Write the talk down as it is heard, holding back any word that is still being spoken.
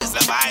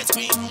Boys love ice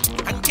cream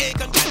and cake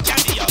and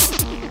candy, yo.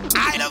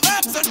 I love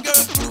herbs and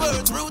girls,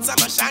 words, roots,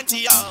 and Ashanti,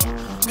 yo.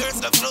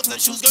 Girls love clothes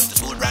and shoes, going to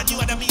school brand new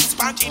and I mean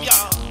spanking,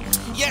 yo.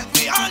 Yes,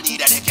 we all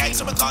need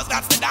education because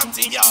that's the damn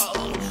thing, yo.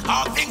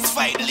 All things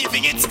fine,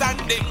 living it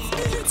standing.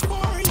 It's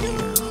for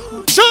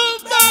you.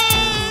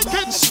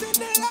 Jamaicans!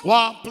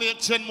 One play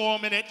 10 more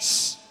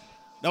minutes.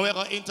 Now we're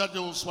going to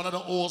introduce one of the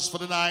hosts for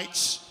the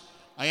night.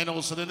 And you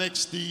know, so the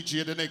next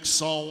DJ, the next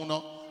sound,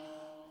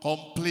 come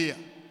play.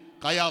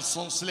 Because you have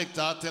some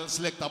selector, tell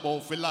selector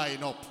about the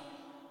line up.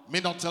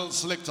 Me not tell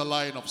selector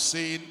line up,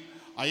 saying,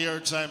 I hear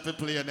time to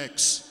play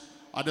next.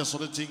 And that's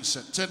what the thing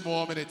said. 10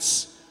 more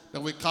minutes.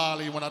 Then we call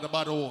in one of the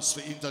bad hosts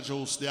to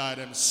introduce the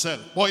item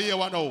themselves. Boy, you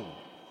want to know?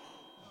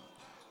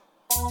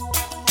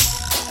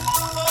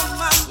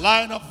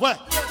 Line up where?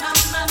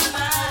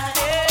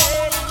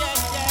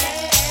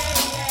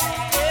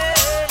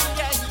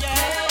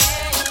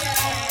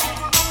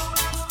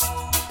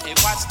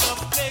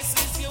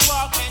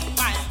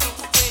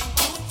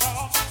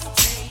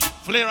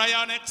 Flare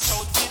Ionics.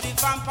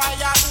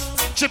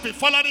 Chippy,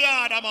 follow the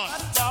order, man.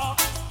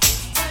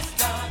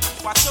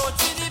 Watch out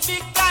to the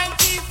big time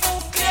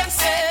people claim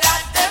say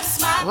that them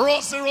smart.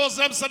 Rose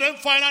them so them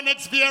find our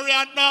next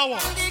variant now.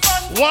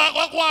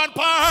 Walk one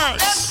per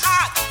hertz.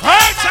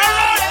 Hertz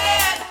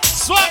around.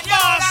 Swap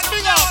boss,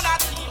 big up.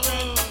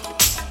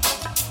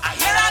 I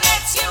hear an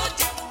ex you.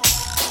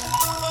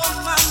 Oh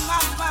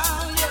mama,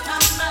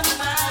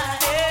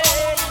 hey,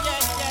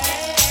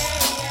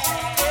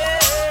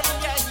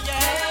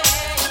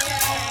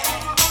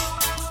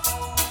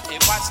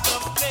 watch the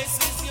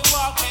places you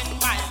walk in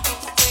mind.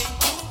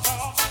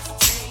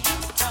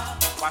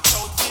 Watch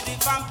out for the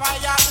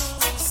vampire who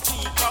will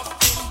sneak up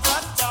in the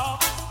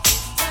dark.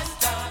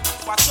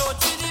 Watch out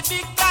for the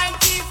big time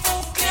people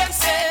who claim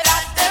say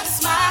that them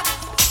smart.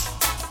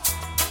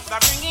 They're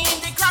bringing in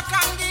the crack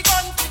and the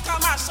gun to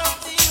come mash up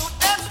the youth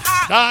them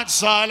heart.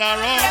 Dance all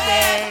around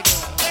it.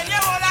 When you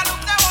all a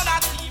look, they all a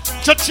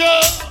different. Cha-cha.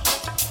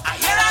 I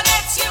hear an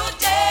ex you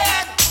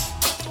dead.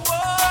 Whoa,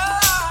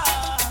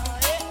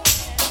 yeah.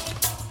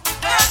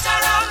 Earth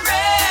around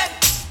red.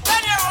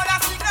 When you all a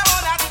sick, they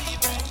all a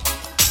different.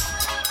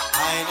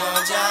 I know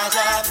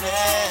Jaja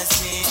bless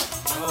me.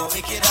 No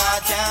wicked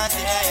heart can't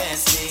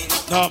test me.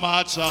 No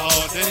matter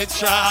how they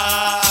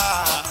try.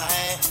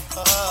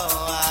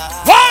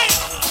 Why?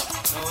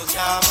 No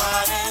Jah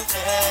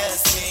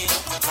manifest me.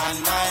 And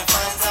my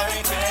fans are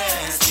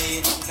request me.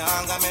 Now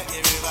I'm gonna make the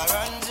river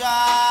run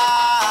dry.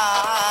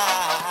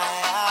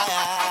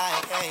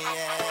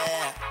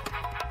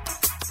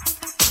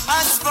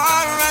 As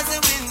far as the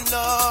wind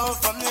blows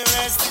from the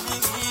rest of the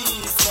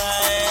east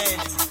side,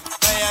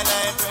 and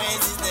I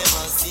praise his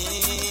never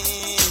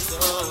cease,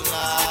 oh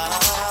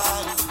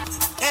Lord.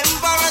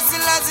 Emperor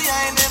Selassie,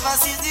 I never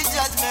see the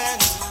judgment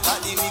that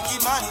the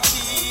wicked man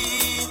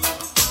keep.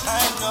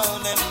 I know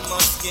them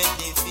must get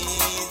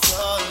defeat,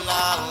 oh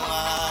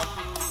Lord.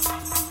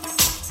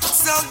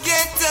 So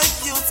get the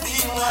youth, be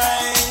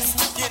wise.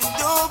 You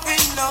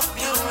open up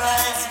your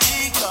eyes,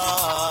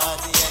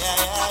 because,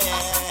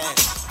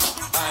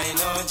 I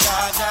know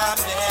Jaja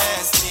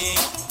bless me.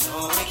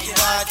 No wicked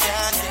heart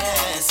can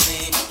test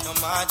me. No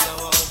matter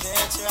what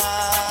they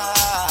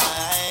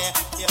try,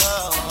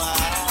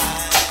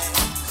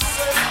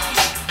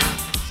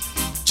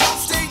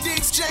 just take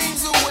these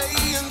chains away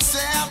and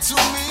sell to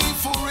me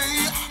for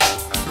real.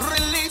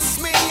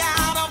 Release me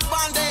out of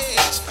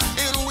bondage,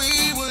 and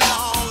we will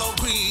all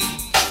agree.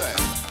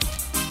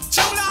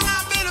 Too long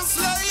I've been a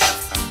slave,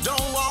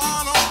 don't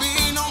wanna be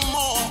no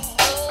more.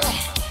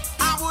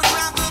 I would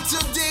rather to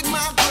dig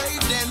my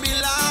grave than be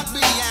locked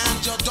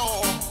behind your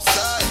door.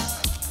 Say,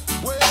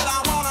 well, I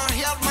wanna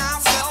help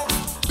myself,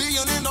 be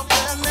an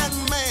independent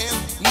man.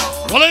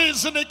 No, Well,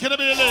 isn't it gonna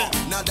be lit?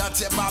 now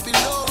that's a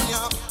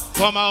Babylonia.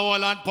 Come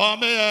on, and for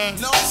me.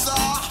 No, sir.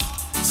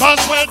 Cause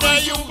whether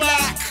you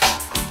black.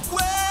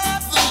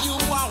 Whether you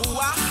are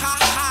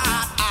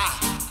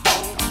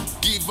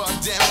don't give a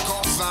damn,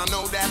 cause I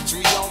know that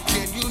we all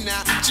can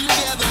unite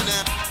together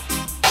now.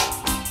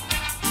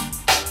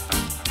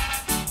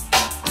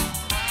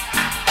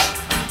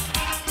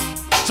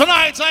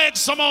 Tonight I had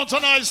some out to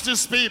nice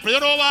these people. You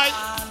know why?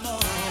 I know,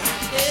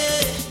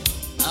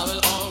 yeah, I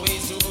will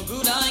always do the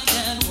good I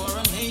can for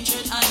a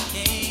hatred I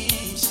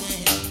can't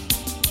stand.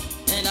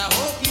 And I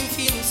hope you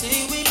feel the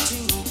same way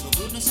too. The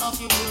goodness of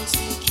your words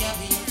will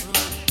carry you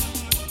through.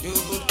 Do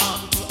good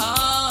unto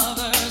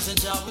others, and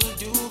I will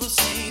do the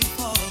same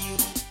for you.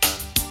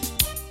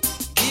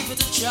 Give it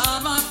a try,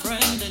 my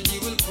friend, and you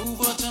will prove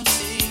what I'm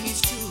saying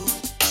is true.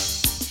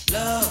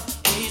 Love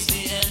is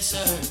the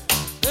answer.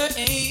 There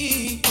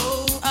ain't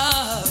no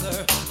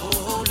other.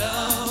 Oh,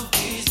 love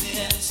is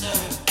the answer.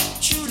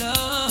 True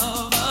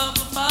love of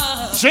the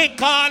Father. Shake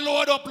car,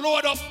 load up.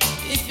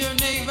 If your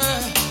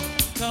neighbor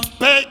come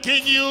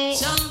Begging you.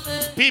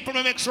 something, People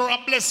may make sure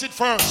I'm blessed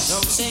first.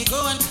 don't say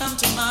go and come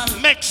to my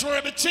room. Make sure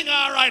everything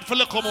alright for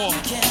little more.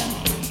 Can.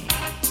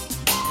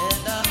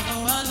 And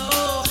I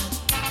know,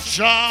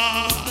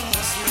 Jah.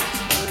 bless you.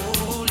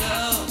 Oh,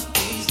 love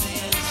is the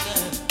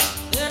answer.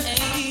 There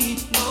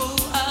ain't no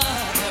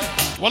other.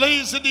 Well,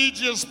 he's the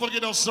DJ's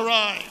plugging us the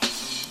right.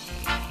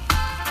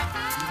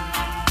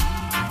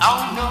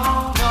 Oh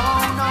no, no,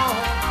 no,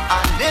 I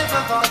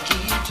never gonna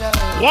keep you.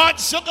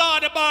 Once you go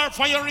to the bar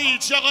for your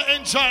reach, you're gonna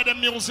enjoy the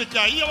music.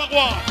 Yeah, here we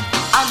go.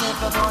 I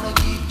never gonna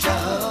keep you.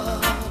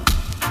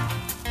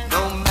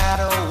 No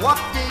matter what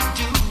they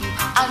do,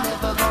 I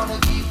never gonna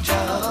keep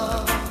you.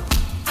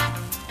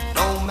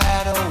 No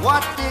matter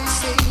what they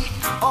say,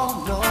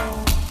 oh no,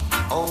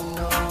 oh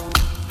no,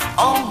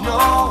 oh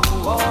no,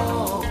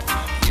 oh.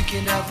 You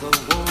can have the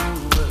whole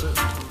world,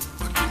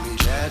 but give me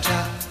Jaja,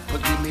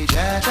 but give me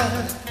Jaja.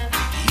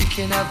 You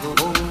can have the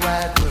whole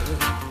wide world,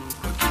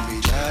 but give me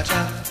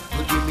Jaja,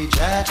 but give me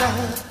Jaja.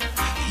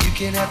 You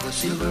can have the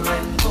silver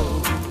and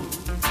gold.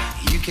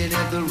 You can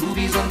have the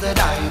rubies and the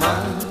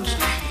diamonds.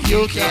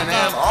 You can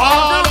have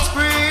all those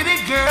pretty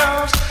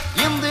girls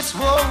in this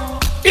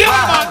world,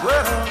 wide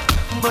world.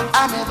 But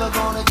I'm never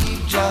gonna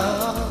keep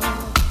Joe.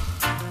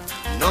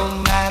 No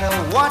matter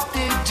what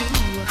they do,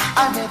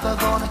 I'm never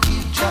gonna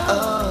keep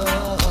Joe.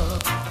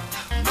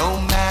 No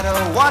matter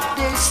what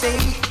they say,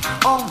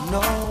 oh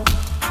no,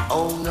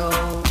 oh no,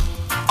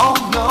 oh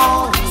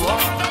no. Oh.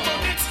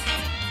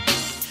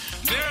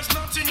 There's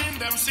nothing in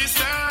them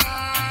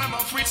system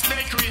of which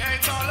they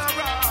create all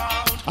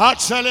around. I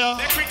tell you.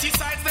 They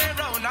criticize their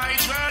own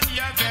hydrant,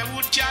 yeah, they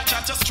would catch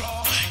at a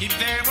straw if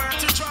they were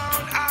to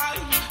drown.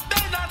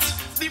 They're not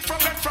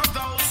different from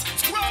those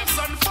scribes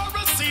and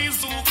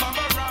Pharisees who come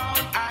around.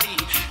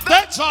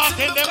 They're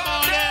talking the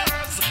morning.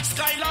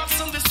 Skylarks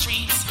on the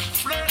streets,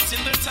 flirts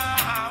in the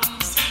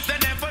towns. They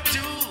never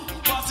do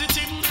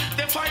positive.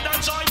 They find a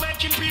joy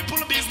making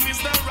people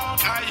business their own.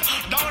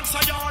 Dance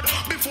a yard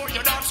before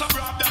you dance a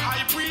rob. The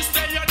high priest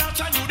tell you that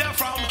I knew them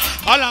from.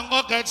 I'll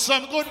go get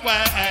some good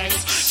ways.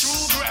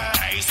 True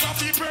grace, of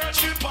the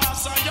birch we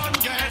pass a young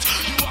gate.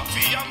 You have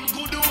the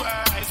good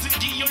ways, it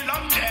give you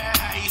long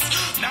days.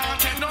 Now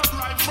take no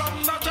right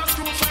from not a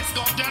screw face,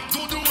 go get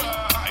good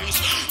ways.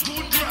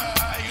 Good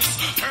grace,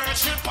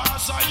 birch we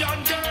pass a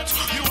young gate.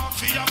 You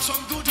have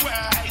some good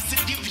ways,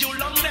 it give you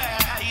long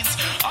days.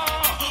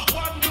 Oh,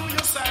 what do you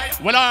say?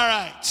 Well,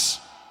 alright.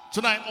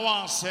 Tonight I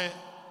want to say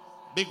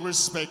big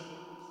respect.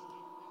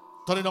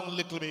 Turn it down a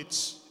little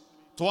bit.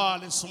 To all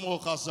the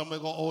smokers and we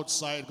go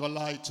outside, go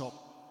light up.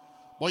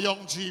 But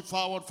Young G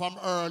forward from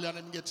early and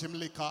him get him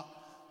liquor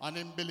and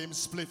him bill him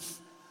spliff.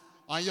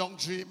 And Young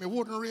G, me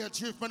wouldn't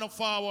rate you if me no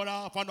forward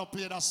half and no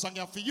play that song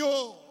here for you.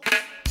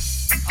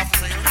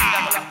 Officer, you really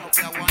have a lot of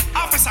your one.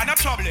 Officer, no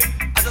trouble.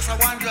 I just have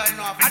one drive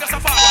now. I just a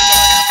forward.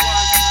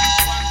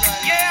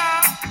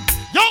 Yeah.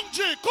 Young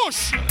G,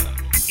 Kush.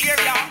 Here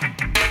we are.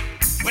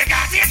 We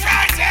got it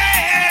right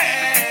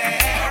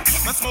there.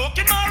 We're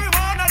smoking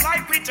marijuana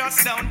like we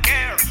just don't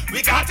care.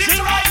 We got it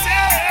right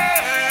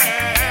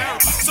there.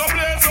 So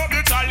blaze up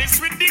the chalice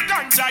with the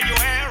ganja you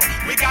hear.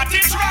 We got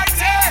it right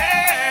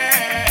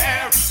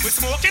there. We're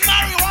smoking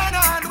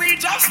marijuana and we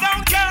just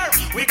don't care.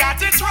 We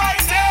got it right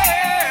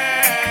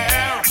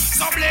there.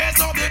 So blaze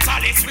up the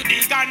chalice with the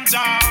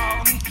ganja.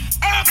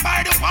 Earth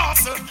by the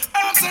parcel,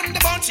 earth in the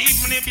bunch.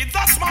 Even if it's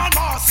a small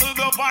morsel,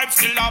 the vibe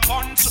still a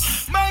punch.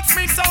 Makes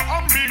me so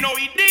humble, no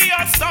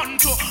idiot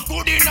stunt.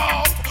 Good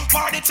enough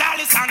for the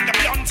chalice and the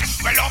blunt.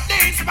 We love the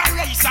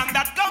inspiration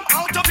that come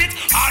out of it.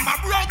 All my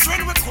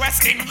brethren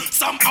requesting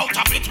some out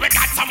of it. We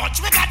got so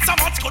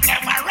much, could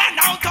never run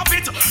out of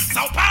it.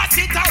 So pass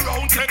it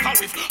around, take a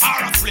whiff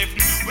or a flip.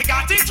 We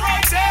got it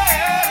right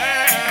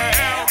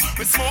there.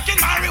 We're smoking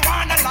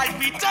marijuana like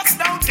we just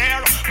don't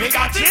care. We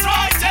got it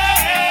right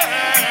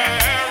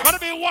there. Gonna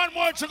be one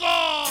more to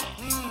go.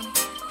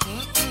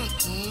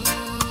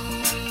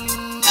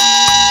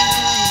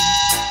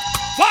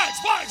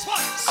 Fights.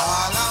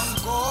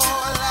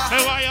 Alangola, Me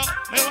wire.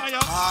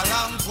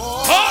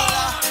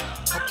 Alangola.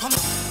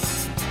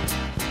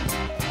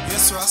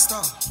 Yes, Rasta.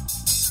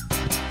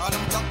 All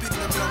them black people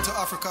them belong to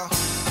Africa.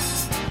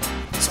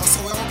 So I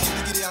say we're okay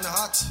to get in the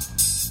heart.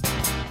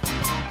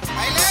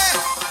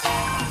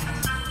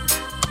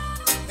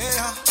 Hey,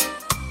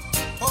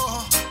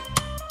 oh.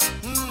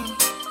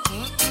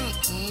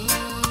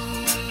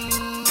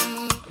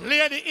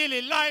 Lady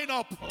Illy, line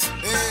up.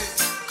 Hey,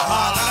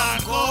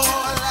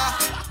 Alangola,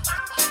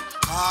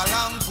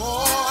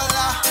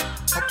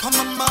 upon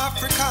my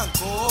African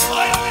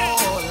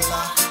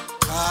Gola,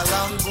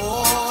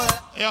 Alangola.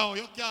 Yo,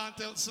 you can't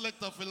tell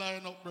selector for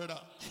line up, brother.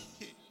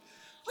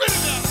 Ready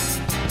now.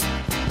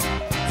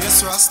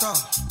 Yes, Rasta.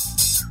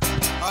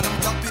 All them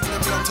black people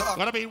them belong to Africa.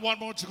 Gonna be one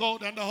more to go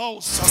in the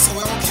house. So I say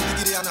we're okay to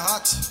get in the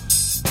heart.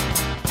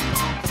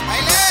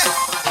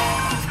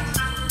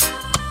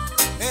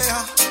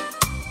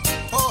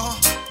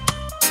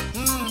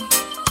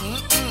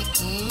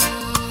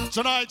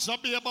 Tonight's a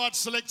be about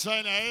selector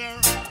in here.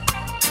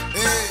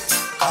 Hey,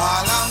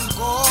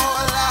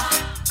 Alangola,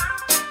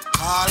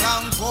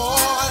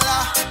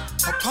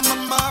 upon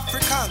my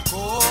African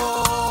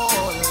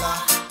Gola,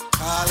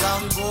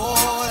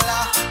 Alangola,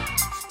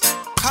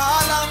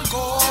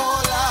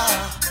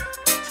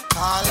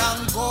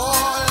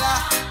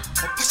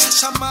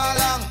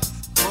 Shamalang,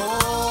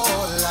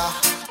 Gola,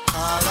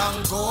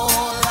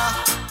 Alangola.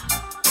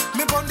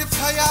 me born the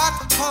fire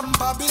from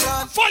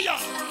Babylon. Fire!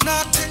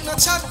 Nothing no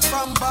chat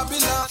from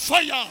Babylon.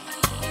 Fire!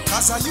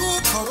 Cause you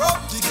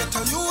corrupt, the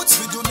ghetto youths,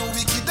 we do no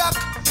wicked act,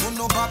 do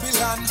no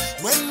Babylon.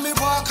 When me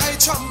walk, I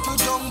trample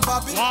down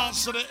Babylon.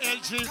 Once to the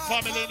LG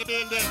family in the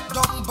building.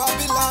 Down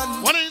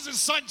Babylon. What is it,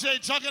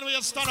 Sanjay? Jogging where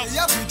you stand up.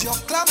 Yeah, with your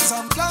clams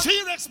and plans.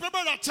 T-Rex, my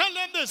brother, tell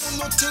them this.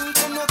 Nothing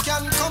no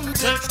can come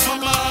take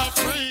from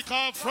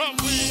Africa from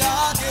we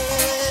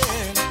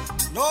again.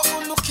 No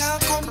one can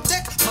come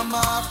take from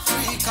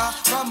Africa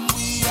from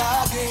we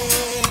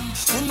again.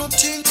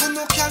 Nothing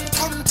no can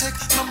come take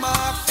from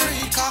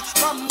Africa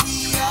from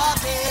we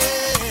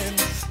again.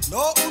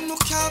 No one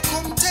can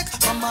come take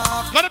from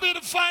Africa. Gonna be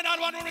the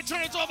final one. We'll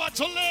return it over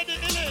to Lady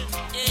Illy.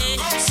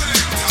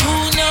 Who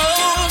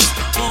knows?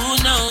 Who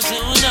knows? Who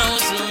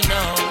knows? Who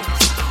knows?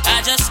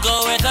 I just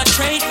go where the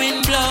trade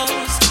wind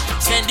blows,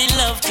 sending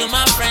love to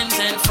my friends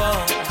and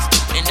foes.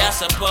 And I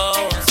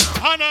suppose,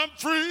 and I'm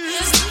free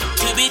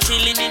to be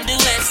chilling in the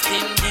West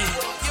Indies.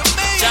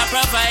 Jah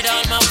provide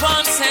all my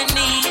wants and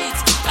needs.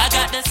 I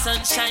got the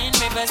sunshine,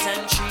 rivers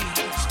and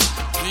trees.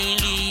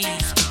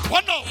 Release.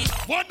 One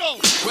no.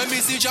 When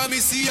me see Jah,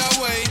 me see a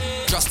way.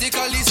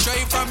 Drastically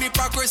straight from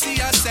hypocrisy,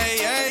 I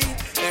say, hey.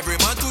 Every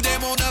man to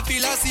them on a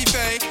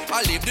philosophy.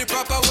 I live the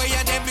proper way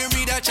and then me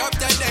read a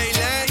chapter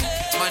daily.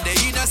 Man, they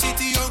in a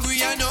city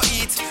hungry and no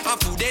eat.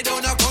 And food they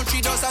down a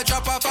country does a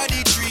drop off of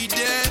the tree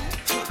then.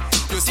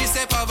 You see,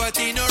 say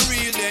poverty no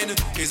real then.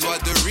 Is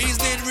what the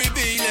reasoning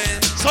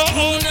revealing. So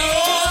who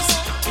knows?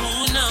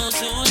 Who knows?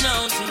 Who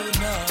knows? Who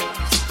knows?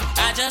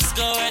 I just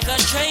go where the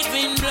trade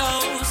wind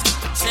blows,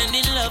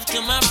 sending love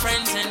to my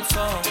friends and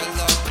foes.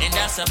 And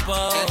I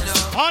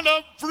suppose, and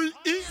I'm free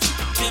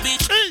to be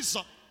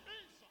Jesus.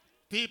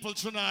 People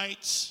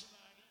tonight,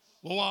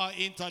 we want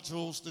to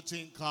introduce the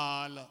thing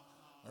called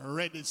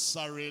Ready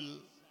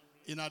Cyril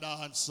in a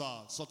dance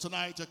hall. So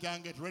tonight you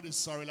can get Ready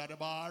Cyril at the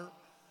bar.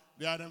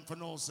 The item for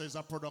no says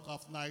a product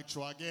of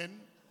Nitro again.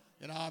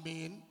 You know what I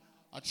mean?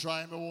 I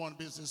try my own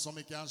business so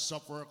I can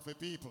stop work for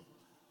people.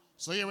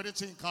 So here with the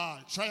thing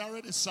called try a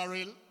Ready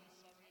Cyril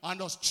and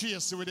just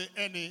chase it with the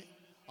any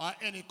or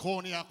any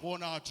cognac or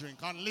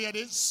drink. And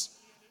ladies,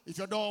 if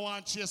you don't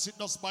want to chase it,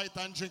 just buy it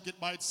and drink it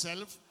by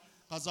itself.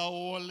 Because I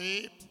whole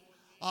heap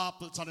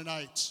apples on the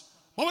night.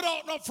 But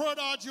without no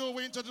further ado,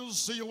 we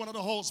introduce to you one of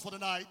the hosts for the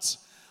night.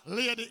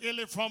 Lady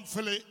Illy from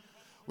Philly.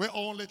 We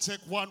only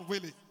take one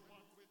Willie.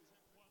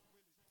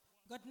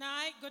 Good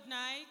night, good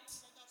night.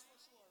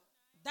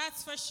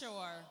 That's for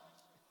sure.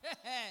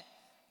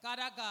 God,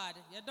 oh God,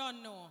 you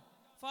don't know.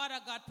 Father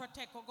God,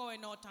 protect us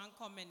going out and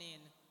coming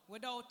in.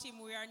 Without him,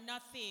 we are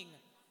nothing.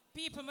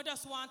 People, I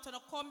just want to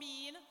come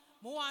in.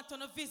 I want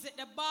to visit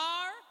the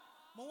bar.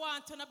 I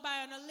want to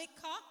buy on a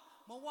liquor.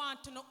 I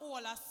want to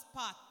hold a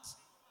spot.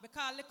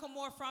 Because little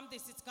more from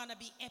this, it's going to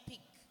be epic.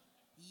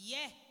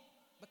 Yeah.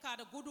 Because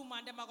the good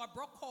woman, them are going to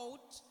broke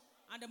out.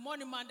 And the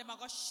money man, them are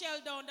going to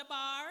shell down the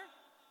bar.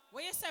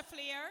 Where you say,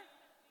 Flair?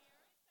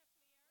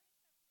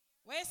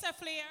 Where you say,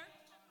 Flair?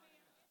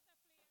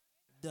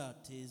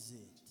 That is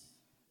it.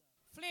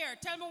 Flair,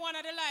 tell me one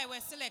of the lie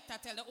where selector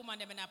tell the woman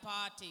them in a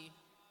party.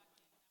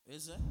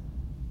 Is it?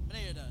 I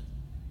hear that.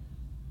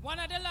 One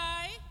of the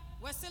lie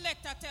where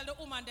selector tell the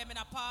woman them in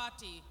a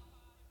party.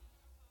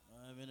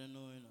 I don't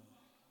know, you know.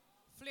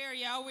 Flair,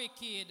 you're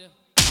wicked.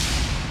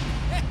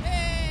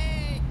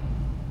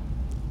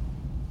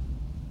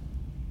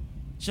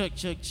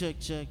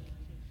 Check.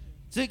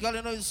 Think all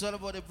you know is all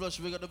about the Plush.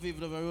 We got the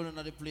people that are running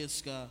at the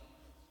place, car.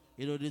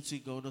 You know, they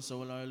think of us,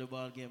 our early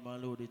ball game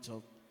and load it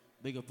up.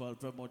 Big up all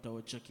promoter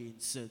with check-in,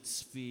 set,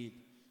 speed,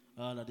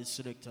 all of the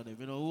selector.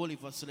 You know, only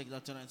for selector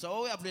tonight. So,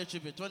 how we play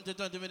Chippy?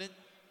 20 minutes?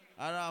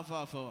 Or half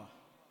hour?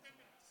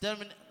 10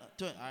 minutes?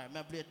 20. All right,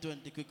 I play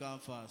 20 quick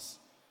and fast.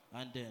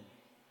 And then,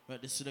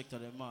 the selector,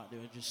 they mark, they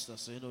register.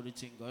 So, you know the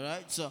thing, all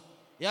right? So,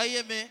 yeah,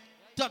 hear me?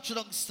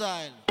 Touchdown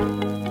style.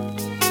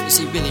 You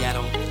see, really, I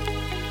don't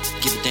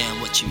give a damn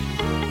what you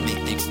make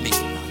you be a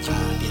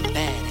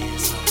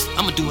badass.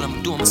 I'm gonna do what I'm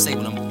gonna do. I'm gonna say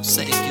what I'm gonna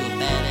say. If you're a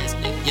badass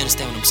nigga, you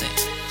understand what I'm saying?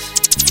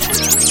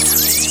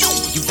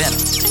 You better.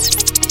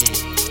 Yeah.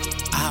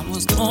 I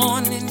was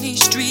born in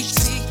these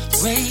streets,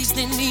 raised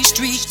in these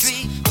streets,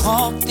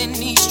 walked in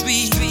these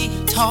streets,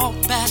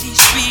 talked by these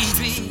streets,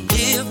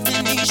 lived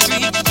in these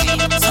streets,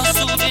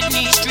 hustled in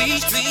these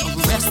streets,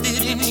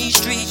 arrested in these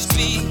streets,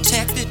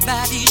 protected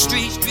by these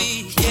streets.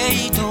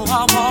 Yeah, though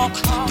I walk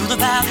through the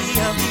valley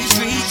of these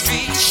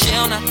streets,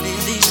 shall not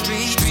live these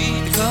streets,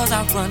 because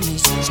I run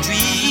these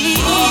streets.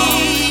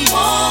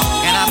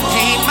 And I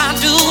paid my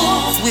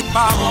dues with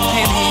borrowed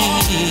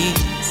pennies,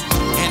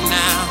 and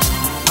now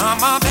I'm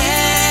a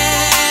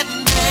bad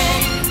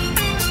man.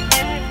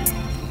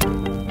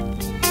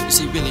 You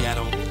see, really, I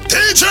don't.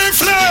 DJ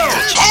Flair,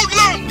 hold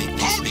on.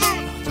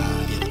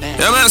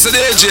 Yeah, man, it's a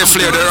DJ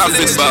Flair, the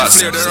rapid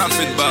boss. You understand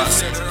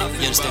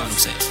what I'm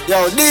saying?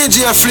 Yo,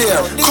 DJ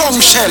Flair,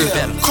 come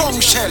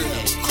shell.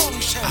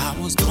 I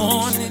was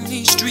born in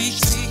these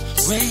streets,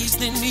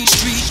 raised in these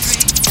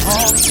streets,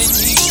 walked in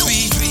these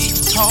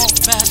streets,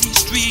 walked by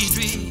these streets,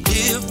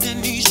 lived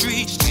in these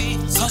streets,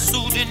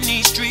 hustled in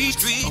these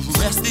streets,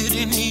 arrested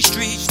in these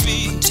streets,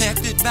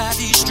 protected by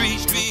these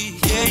streets.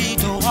 Yeah,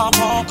 though I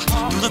walk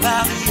through the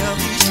valley of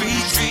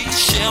these streets,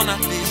 shall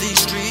not leave these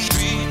streets,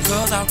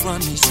 cause I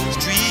run these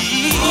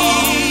streets.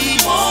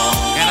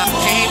 And I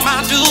paid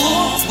my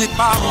dues with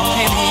borrowed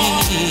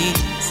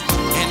pennies,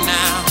 and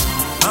now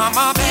I'm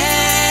a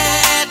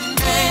bad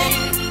man,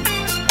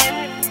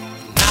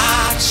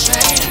 not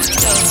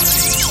ashamed of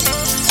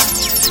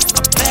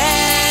a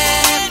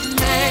bad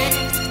man,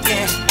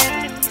 yeah,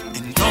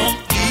 and don't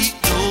need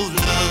no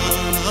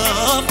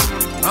love.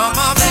 I'm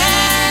a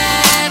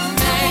bad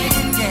man,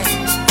 yeah,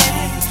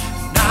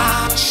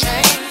 not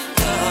ashamed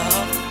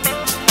of.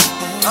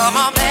 I'm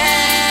a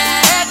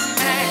bad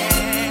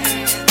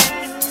man,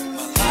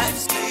 my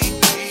life's made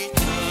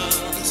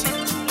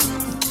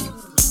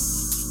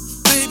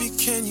Baby,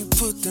 can you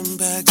put them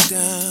bags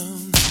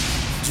down?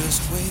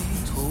 Just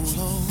wait, hold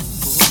on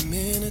for a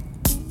minute.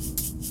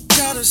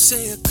 Gotta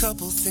say a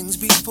couple things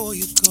before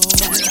you go.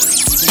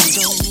 Even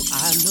though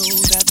I know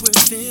that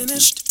we're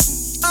finished,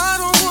 I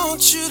don't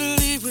want you to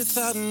leave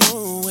without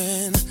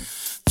knowing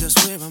just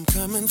where I'm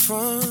coming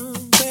from,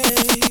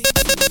 babe.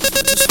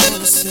 I just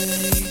wanna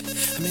say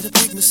I made a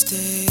big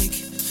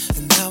mistake,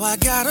 and now I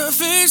gotta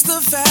face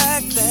the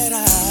fact that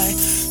I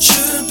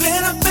should've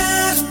been a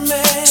better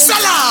man.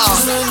 Salam!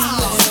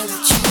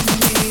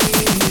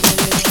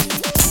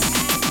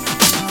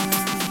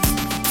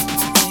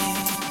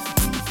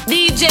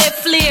 DJ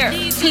Flair,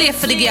 play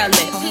for the girl.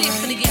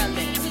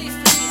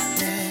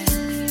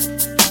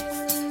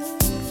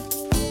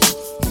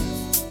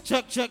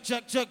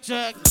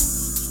 Check.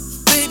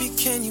 Baby,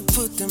 can you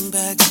put them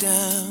bags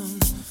down?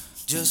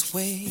 Just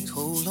wait,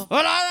 hold on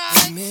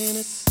a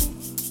minute.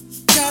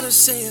 Gotta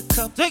say a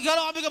couple. Take it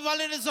on, big up our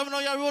ladies. I know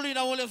you're rolling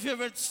on all your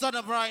favorite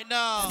stand-up right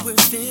now. We're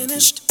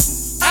finished.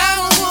 I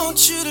don't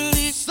want you to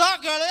leave.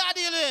 Stop, girl, how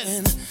do you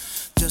live?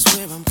 Just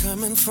where I'm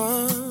coming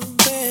from,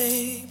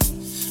 babe.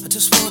 I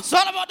just want. It's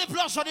all about the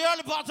plush on the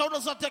early part. How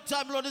does that take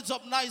time? Load it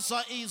up nice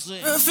and easy.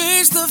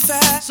 Face the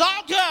fact.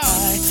 Stop, girl.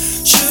 I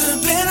should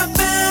have been a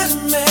better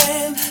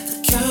man,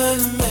 the kind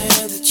of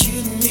man that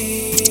you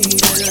need.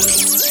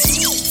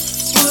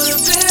 Would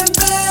have been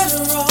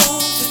better off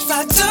if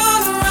I'd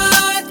done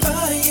right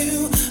by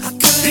you. I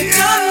could have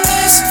done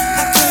this,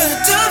 I could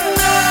have done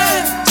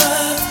that,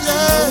 but I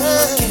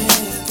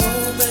can't go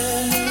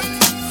back.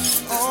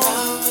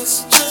 Now it's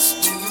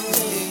just too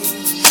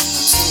late. I'm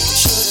saying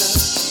shoulda,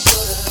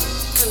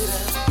 coulda.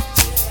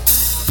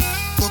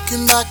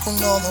 Looking back on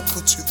all I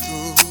put you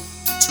through,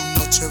 too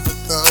much of a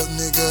thug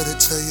nigga to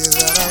tell you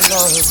that I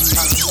love you.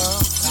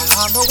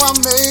 I know I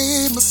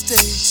made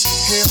mistakes,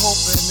 here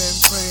hoping and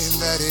praying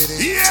that it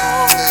ain't too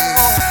late.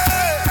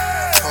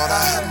 Thought I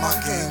had my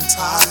game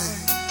tight,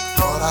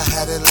 thought I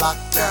had it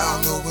locked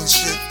down, knowing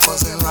shit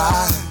wasn't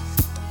right.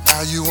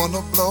 Now you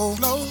wanna blow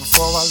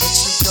before I let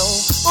you go.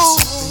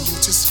 Something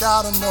you just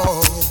gotta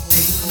know.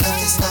 Ain't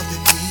nothing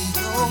stopping me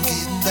from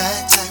getting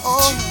back tight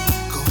with you.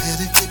 Go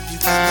ahead and flip, you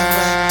got the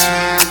right to.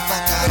 If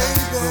I gotta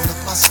roll up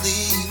my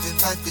sleeve and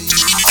fight for you,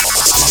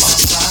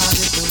 outside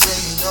if it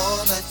rain all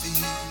night for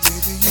you.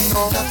 Ain't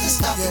nothing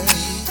stopping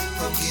me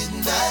from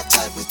getting back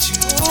tight with you.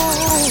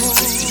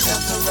 You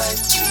got the right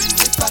to.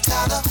 If I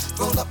gotta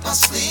roll up my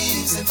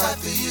sleeves and fight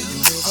for you,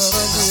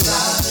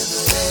 outside if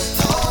it rain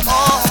all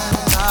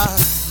night.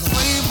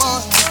 3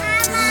 months,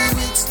 3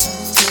 weeks, 2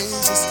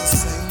 days, it's the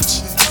same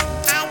shit.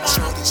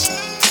 Shorty, she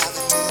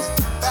haven't been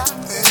back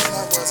then.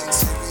 I wasn't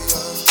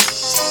serious.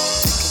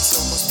 Thinking so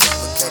much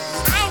people kept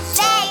me.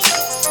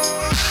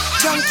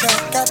 Young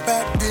cat got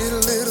back, did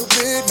a little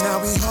bit. Now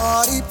we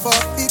hardy,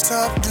 puffy,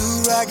 tough,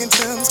 do-rag and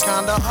Tim's.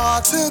 Kinda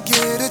hard to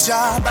get a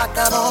job back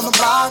out on the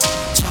block.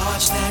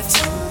 Charge that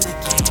to the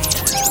game.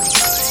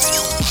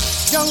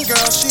 Young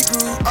girl, she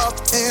grew up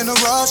in a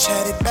rush.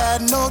 Had it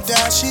bad, no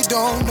doubt. She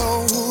don't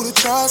know who to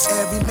trust.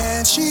 Every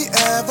man she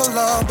ever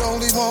loved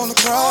only wanna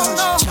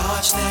crush.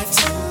 Charge that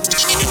to the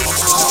game.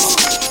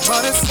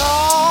 But it's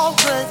all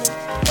gravy,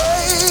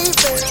 baby.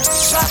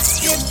 Shots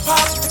get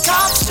popped, the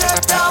cops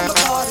shut down the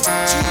party.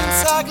 Jeans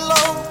sag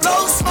low,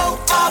 blow smoke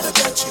out of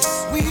Dutchess.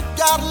 We've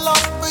got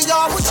love for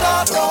y'all, which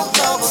y'all don't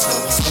love us.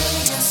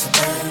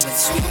 Suburban,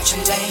 switch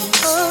your lanes.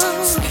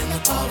 Spin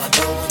up all I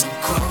do and I'm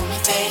chromey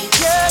things.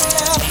 Yeah.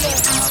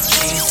 I'll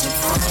chase and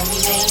follow me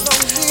lanes.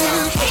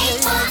 Don't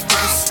hate on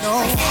us, no.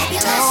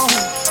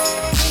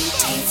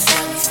 Prepaid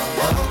sellers for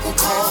local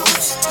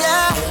codes.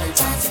 Yeah. Little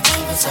times and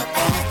divas up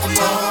at the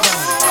mall.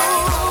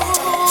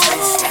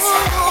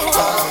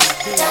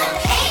 Don't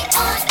hate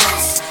on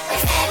us,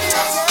 we're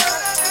fabulous.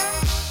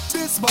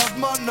 This bad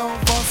man now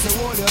fuss say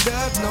hold your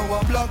dead. Now a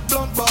black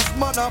blunt bad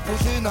man a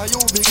push in a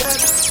you big head.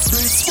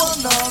 Bricks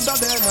one under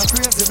then a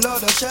crazy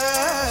blood a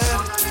shed.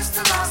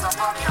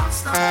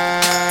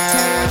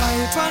 Tell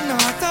life and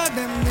not of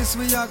them this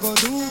we a go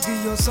do.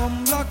 Give you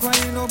some black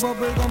wine or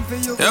bubble gum for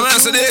you. Yeah man,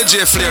 so the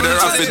AJ Flair, the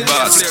rapid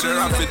boss.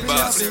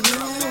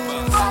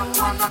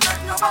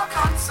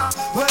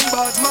 When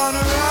bad man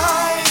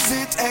rise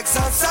it,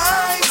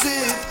 exercise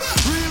it.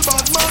 Real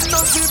bad man no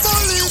see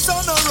police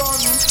on the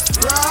run.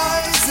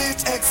 Rise it,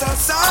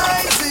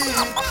 exercise it.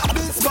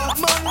 This bad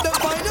man they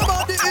find your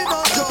body in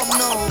a drum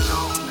now.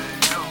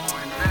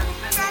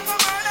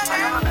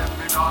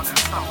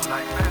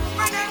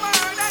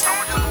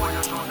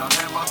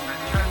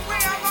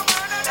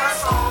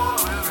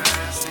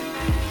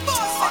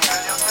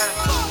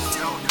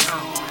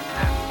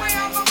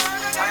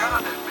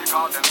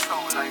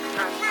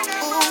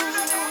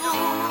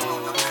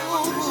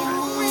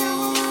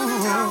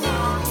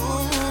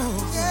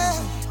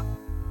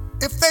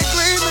 If they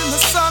gleam in the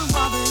sun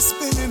while they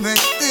spinning, they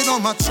fit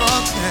on my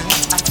truck.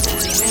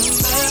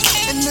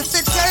 And if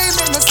it came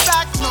in a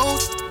sack, no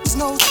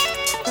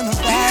in a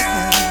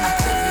bag.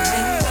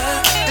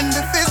 And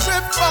if it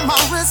dripped from my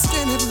wrist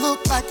and it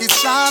looked like it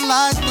shine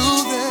like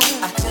blue, then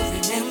I could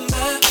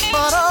remember.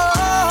 But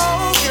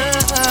oh yeah,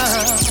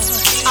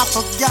 I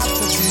forgot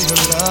to be a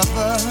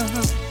lover.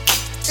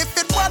 If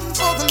it wasn't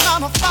for the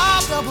 9 to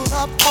 5 doubled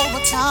up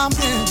overtime,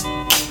 then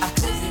I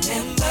could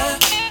remember.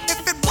 If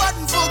it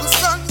wasn't for the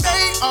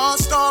Sunday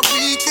All-Star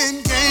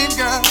Weekend game,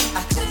 girl,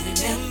 I could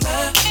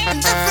remember. And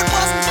if it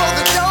wasn't for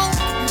the dough,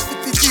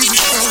 50 Jesus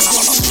girls,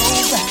 don't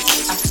know that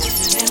I could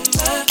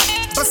remember.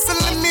 But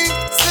silly me,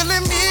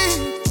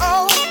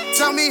 oh,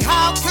 tell me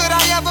how could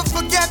I ever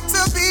forget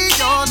to be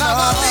your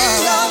lover?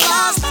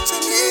 Realize that you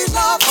need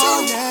love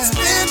too.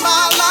 Spend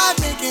my life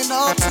making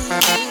up to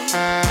you.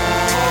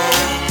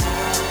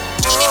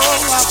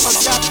 Oh, I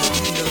forgot to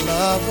be a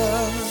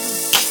lover.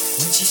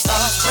 When she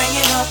starts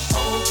bringing up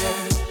older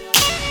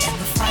and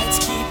the fights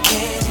keep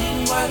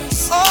getting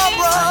worse. Oh,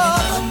 bro.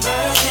 Finding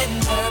numbers in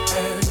her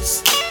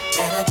purse.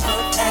 Better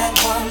put that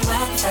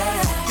woman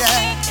first.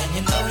 Yeah. And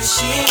you notice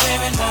she ain't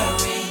wearing her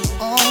ring.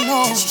 Oh,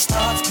 no. And she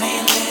starts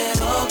playing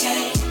little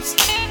games.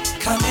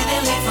 Coming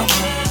in late from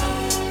work.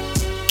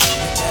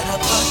 You better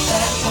put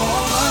that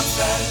woman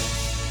first.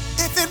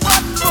 If it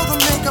wasn't for the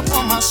makeup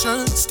on my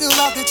shirt, still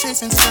out there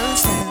chasing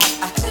skirts, then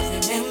I could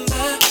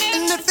remember.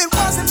 And if it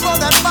wasn't for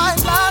that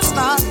fight last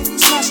night,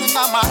 smashing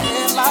out my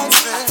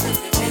headlights, then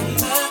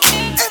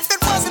if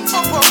it wasn't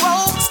for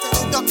parole,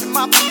 still ducking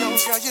my pillow,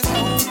 girl, you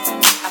know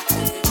I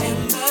could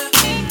remember.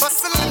 But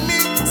silly me,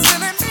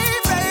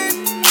 babe,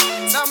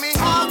 tell me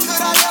how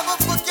could I ever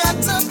forget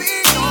to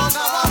be your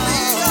lover? I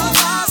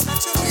realize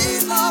that you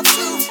need love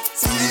too.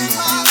 Spend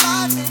my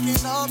life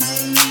thinking of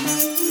you.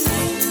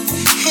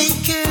 Hey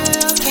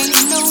girl,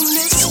 ain't no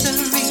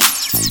mystery.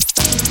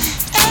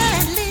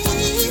 At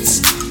least,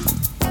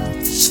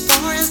 as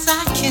far as I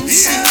can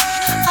see,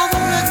 I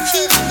wanna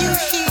keep you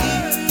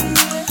here,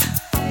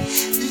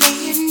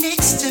 laying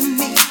next to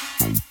me,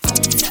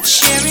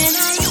 sharing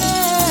our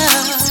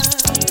love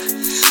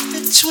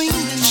between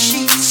the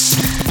sheets.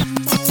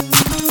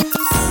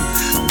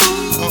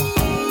 Ooh,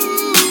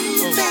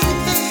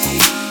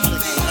 baby,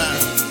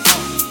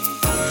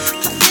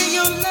 I feel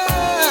your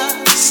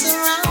love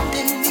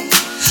surrounding me.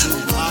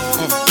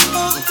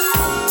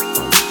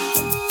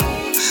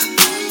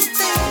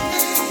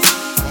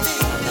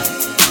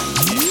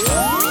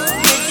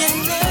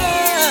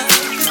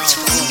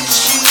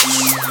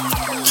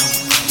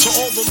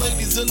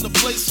 In the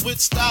place with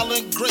style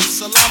and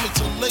grace, allow me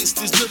to lace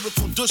these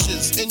lyrical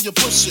douches in your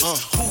bushes.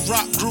 Who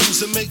rock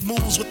grooves and make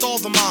moves with all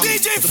the mommies.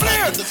 DJ The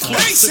Flair, back of the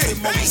club,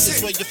 sipping moments is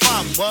where you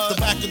find me. The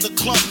back of the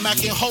club,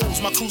 macking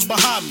hoes, my crew's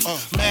behind me.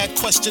 Mad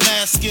question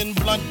asking,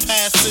 blunt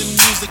passing,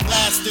 music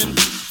lasting,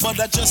 but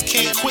I just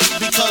can't quit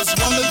because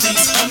one of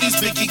these homies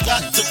Biggie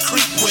got to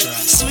creep with,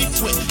 sleep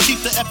with,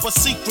 keep the ep a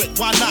secret.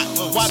 Why not?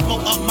 Why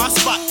blow up my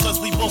spot? Cause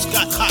we both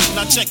got hot.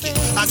 Now check it.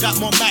 I got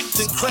more Mac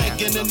than Craig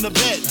and in the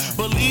bed.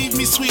 Believe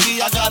me,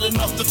 sweetie, I got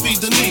enough to feed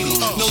the needy.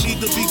 No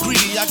need to be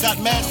greedy. I got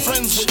mad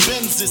friends with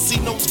Benzes. See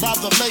notes by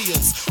the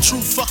layers.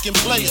 True fucking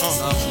players.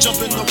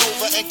 Jump in the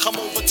Rover and come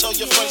over. Tell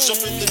your friends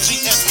jump in the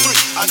GS3.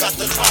 I got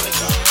the chronic.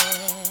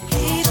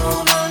 We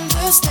don't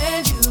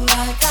understand you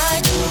like I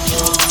do.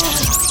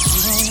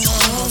 We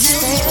don't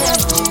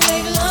understand who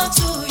make love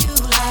to you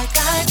like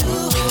I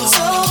do.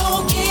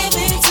 So give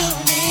it to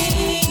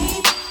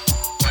me.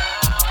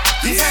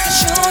 'Cause I can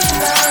show you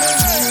how to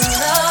real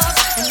love,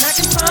 and I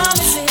can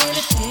promise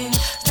anything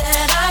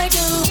that I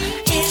do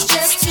is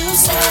just to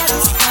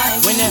satisfy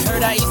you. When it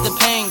hurt, I ease the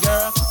pain,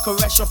 girl.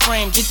 Caress your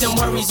frame, get them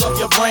worries off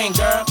your brain,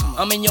 girl.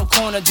 I'm in your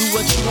corner, do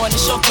what you want,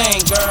 it's your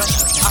thing, girl.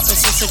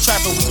 Opposites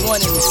attract, but we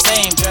one and the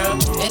same, girl.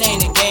 It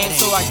ain't a game,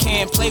 so I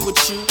can't play with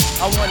you.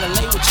 I wanna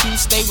lay with you,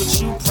 stay with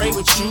you, pray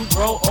with you,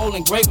 grow old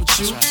and great with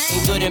you.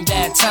 In good and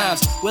bad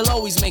times, we'll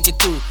always make it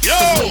through.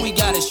 Cause what we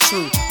got is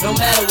true, no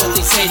matter what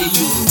they say to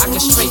you. I can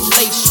straight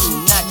lace you,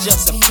 not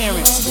just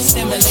appearance.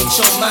 Stimulate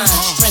your mind,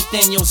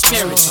 strengthen your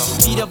spirit.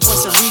 Be the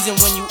voice of reason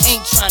when you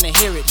ain't trying to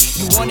hear it.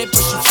 You want it, but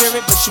you fear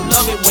it, but you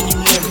love it when you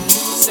near it.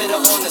 Sit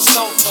up on the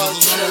sofa,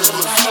 get a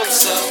little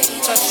closer.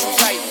 Touch you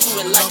right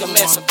through it like a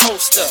man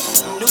supposed to.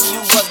 Knew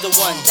you was the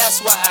one,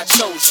 that's why I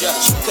chose ya.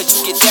 Cause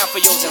you get down for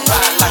yours and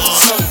ride like a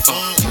sofa.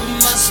 You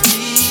must be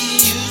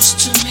used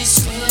to me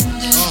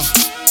spending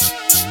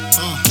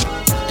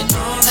and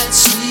all that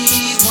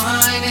sweet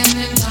whining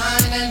and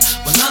dining.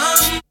 Well,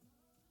 I'm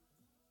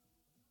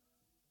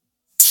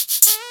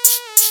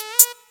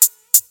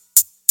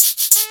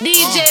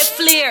DJ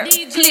Flair,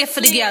 play for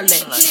the girl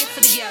then.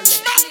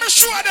 Not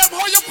show them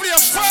how you play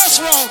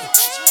first round.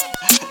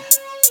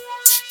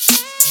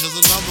 Here's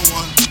another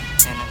one.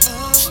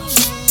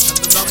 And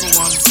another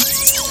one.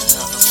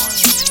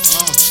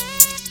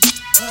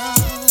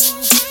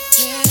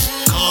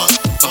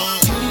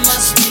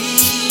 Must be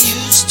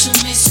used to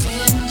me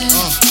spending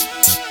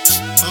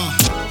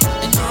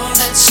and all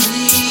that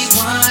sweet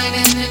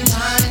whining and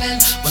dining.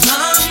 Well,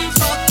 I'm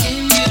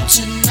fucking you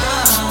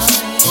tonight.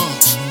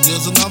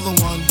 There's another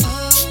one.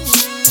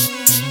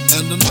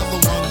 And another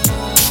one.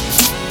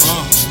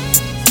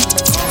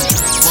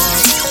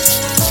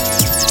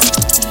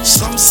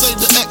 Some say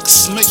the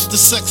X make the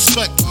sex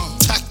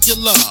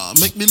spectacular.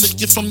 Make me lick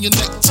you from your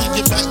neck to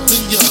your back to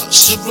your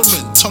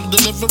shivering, tongue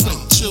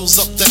delivering, chills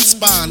up that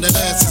spine. That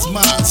ass is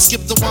mine.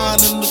 Skip the wine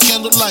and the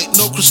candlelight,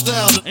 no crystal.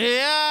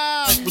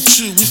 Yeah. Like with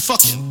you, we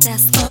fucking.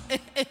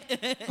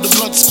 The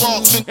blood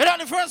sparkling. You know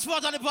the first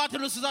part of the party,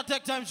 this is a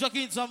tech time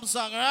Jackie some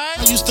song, right?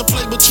 I used to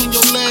play between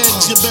your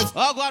legs, you bet.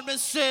 Oh God,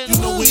 Miss Sin. You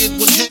know where it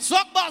would hit.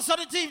 Suck boss of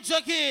the team,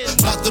 Jackie.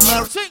 Not the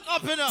marriage. Sing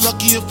up in her.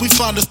 Lucky if we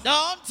find a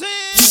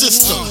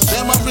sister.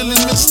 Damn, I really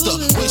missed her.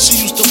 Way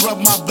she used to rub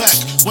my back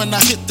when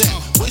I hit that.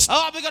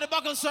 Oh, we got a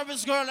buckle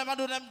service girl, let me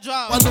do them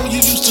job. I know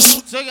you used to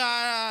sing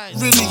alright.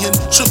 Really in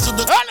trips to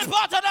the early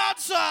part of that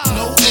song.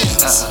 No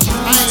ends.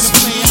 I ain't a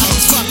player, I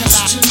was fucking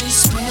like.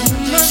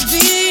 Must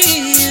be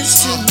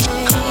used to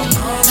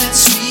all that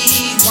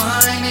sweet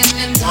whining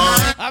and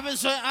wine. I've been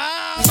saying,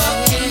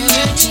 fucking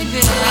you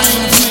tonight. I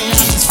ain't a player,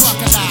 I was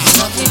fucking like.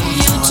 Fucking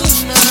you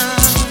tonight.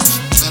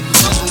 And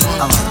another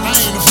one. I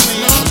ain't a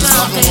player, I was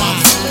fucking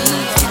like.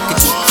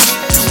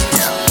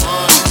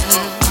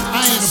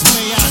 I ain't a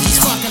player, I just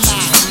fucking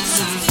like.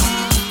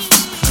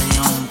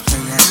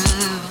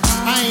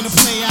 I ain't a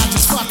player, I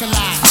just fucking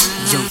like.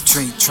 Yo,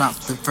 Dre, drop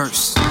the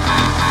verse.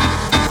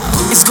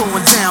 It's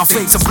going down,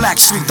 fade to Black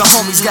Street. The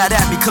homies got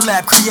at me,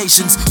 collab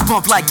creations.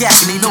 Bump like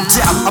agony, no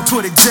doubt. I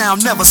put it down,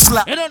 never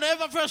slap. You know,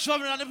 never fresh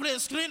coming on the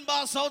place. Screen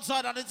boss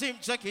outside on the team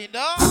checking,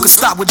 though. Who could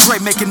stop with Dre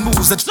making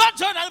moves that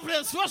Sunshine on the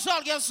place.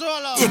 Special get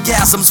solo.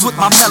 orgasms with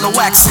my mellow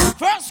accent.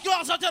 First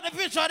class, I take the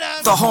picture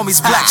then. The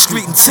homies Black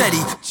Street and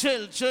Teddy.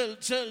 Chill.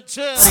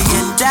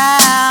 Singing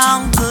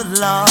down, good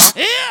lord.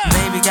 Yeah.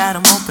 Baby got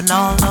 'em open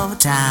all over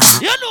town.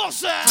 You know,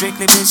 sir.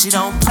 Strictly bitch, you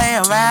don't play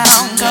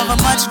around. Cover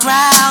much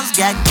grounds,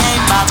 got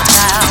game by the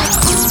town.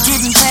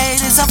 Getting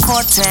paid is a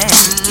forte,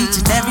 each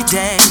and every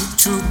day.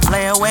 True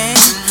play away.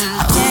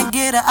 I can't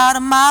get her out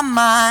of my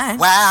mind.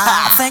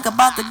 Wow. I think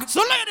about the.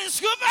 So ladies,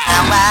 go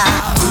back.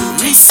 Wow.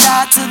 East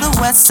side to the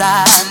west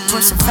side,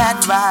 pushing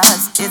fat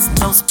rides. It's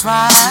no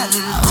surprise.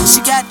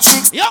 She got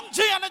tricks. Young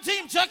G on the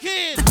team, check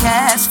in. The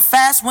cash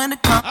fast when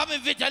it comes. I'm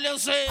in Vitaly,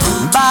 say.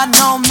 By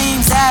no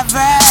means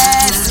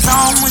average. It's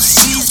on when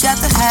she's got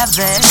to have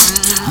it.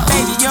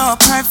 Baby, you're a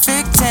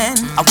perfect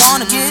 10. I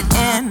wanna get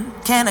in.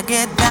 Can I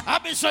get that?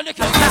 I've been trying to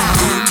come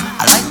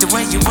I like the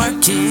way you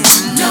work it.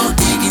 No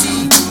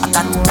diggity. I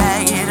got to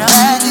bag it up.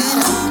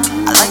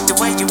 I like the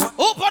way you work.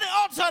 Open the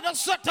outside and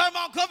set time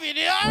on coming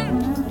here.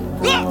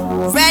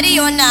 Go. Ready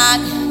or not,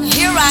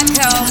 here I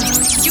come.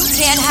 You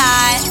can't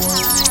hide.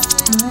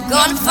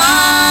 Gonna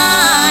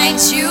find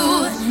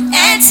you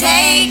and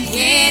take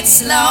it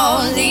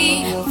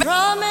slowly.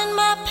 Drumming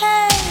my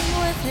pain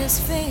with his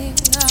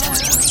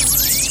fingers,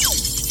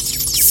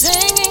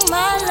 singing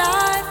my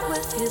life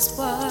with his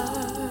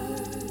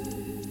words,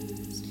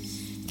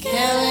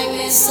 killing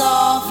me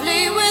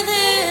softly with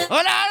his.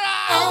 All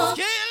right,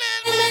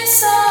 killing me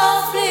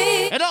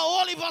softly. And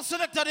all of us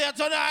selected here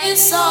tonight.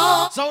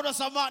 So does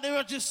some mark the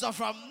register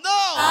from no.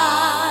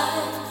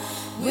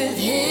 With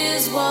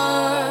his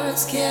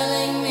words,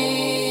 killing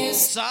me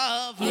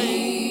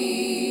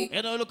softly.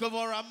 You know, looking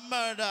for a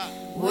murder.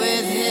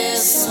 With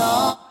his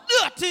song.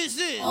 That is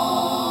it.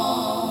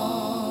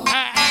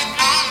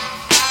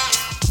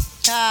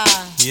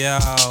 Yo,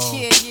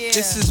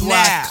 this is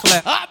why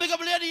Clef. Big up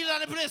ladies on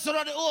the place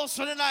around the house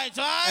for the night,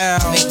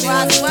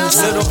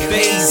 Little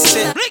bass.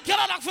 Bring it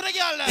up for the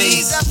girl.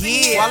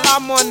 While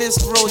I'm on this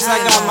roast, I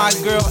got my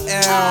girl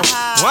L.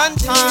 One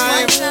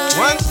time.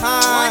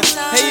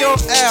 Hey yo,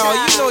 L,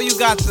 you know you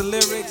got the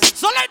lyrics.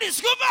 So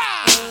ladies, come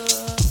on.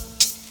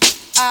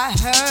 I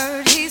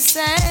heard he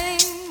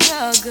sang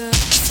a good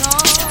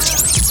song.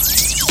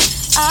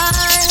 I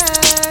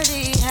heard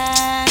he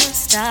had a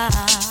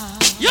style.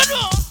 You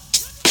know.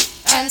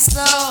 And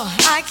so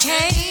I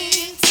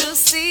came to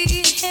see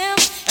him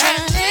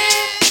and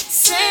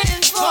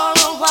listen for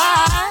a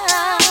while.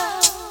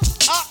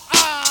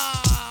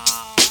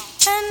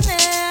 And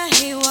there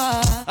he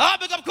was.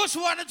 Big up Kush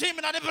One, the team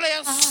in the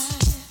place.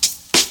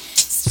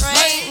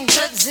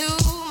 Stranger to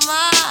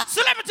my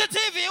Celebrity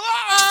TV,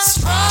 what?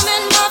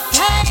 Strumming my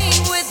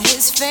pain with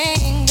his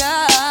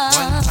fingers.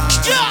 One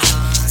time. Yeah.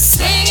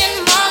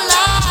 Singing my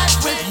life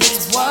with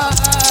his words.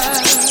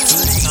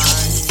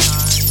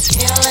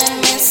 Killing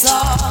me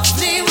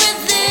softly with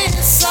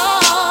this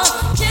song.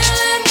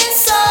 Killing me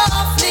softly.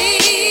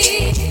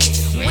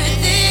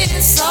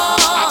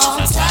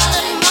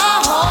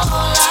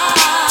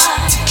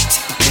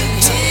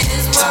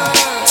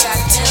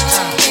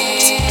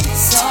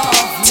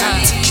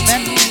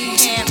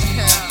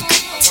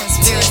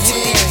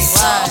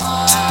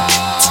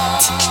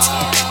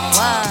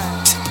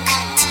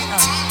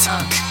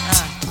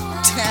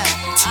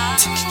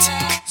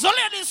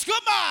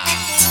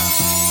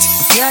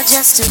 You're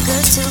just too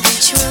good to be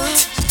true.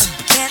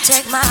 Can't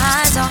take my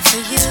eyes off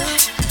of you.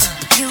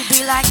 You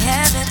be like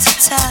heaven to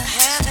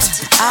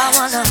touch. I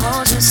wanna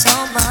hold you so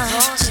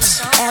much.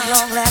 At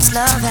long last,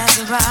 love has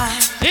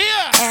arrived.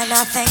 And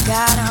I thank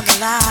God I'm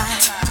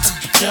alive.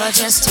 You're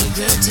just too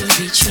good to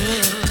be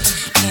true.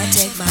 Can't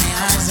take my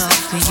eyes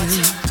off of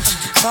you.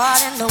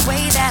 Caught in the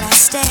way that I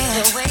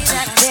stare.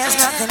 There's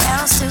nothing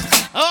else to.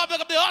 Oh,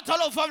 pick up the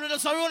Otalo family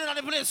that's rolling on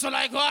the place, so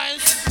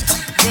likewise.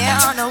 There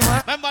are no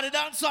words. Remember the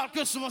dance on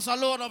Christmas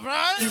alone,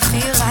 right? You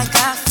feel like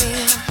I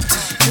feel.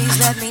 Please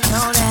let me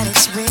know that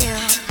it's real.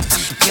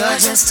 You're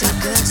just too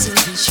good to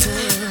be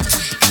true.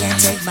 Can't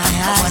take my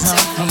eyes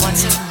off of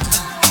you.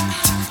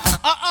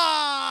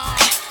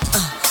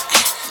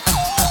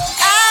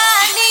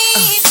 I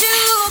need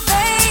you,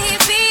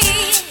 baby.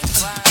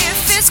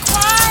 If it's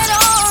quite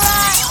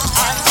alright,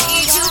 I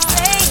need you,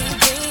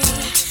 baby.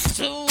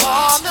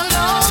 On the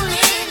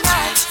lonely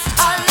nights,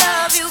 I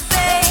love you,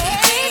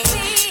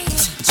 baby.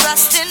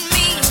 Trust in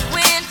me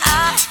when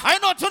I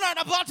know tonight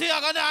the party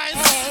organized.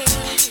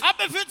 I'm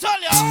if you tell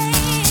you.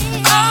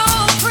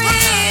 Oh,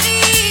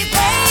 pretty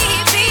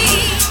baby,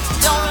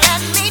 don't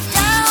let me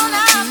down,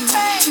 I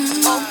pray.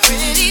 Oh,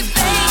 pretty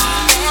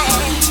baby,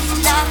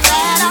 now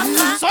that I'm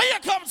fine. So here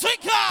comes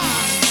Tinker.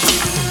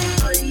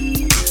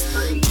 You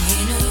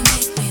know you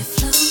make me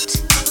float.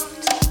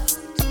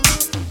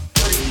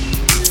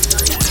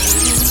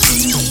 You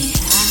keep me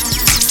high.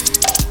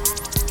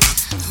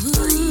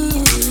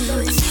 Ooh,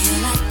 I feel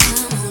like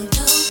I'm on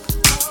dope.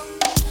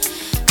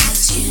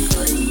 'Cause you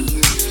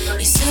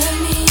serve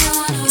me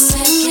on a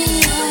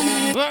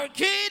second. Work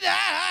it out.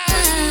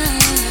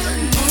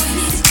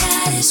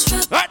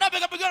 Right now,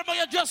 big up, but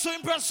you're just so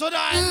impressed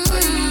tonight.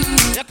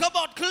 You come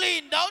out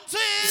clean, don't you?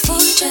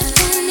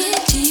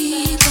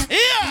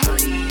 Yeah.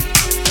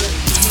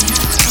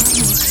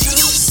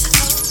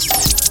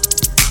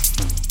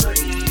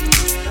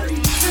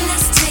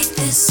 Let's take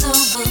this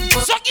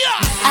overboard. Suck ya!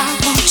 I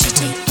want you to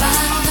take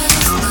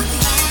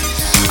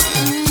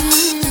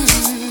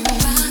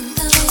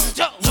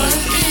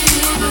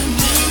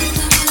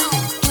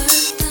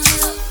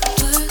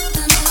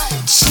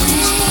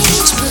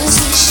change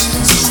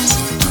positions.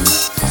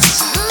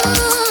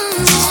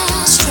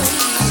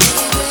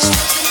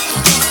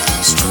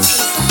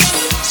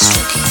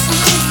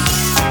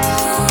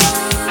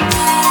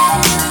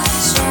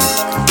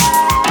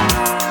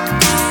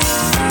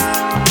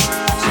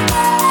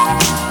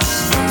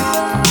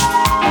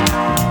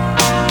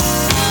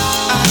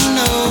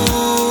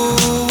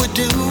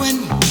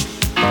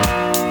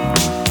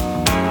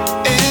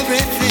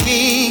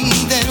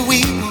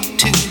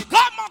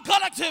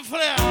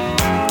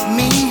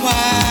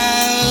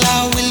 Meanwhile,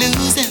 are we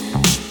losing?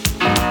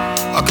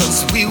 Cause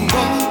we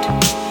won't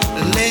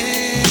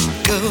let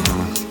go.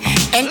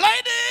 And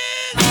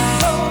ladies,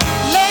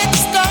 let's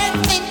start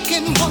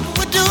thinking what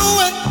we're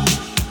doing.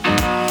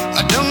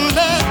 Don't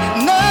let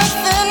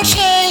nothing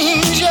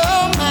change your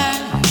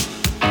mind.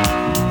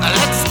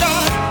 Let's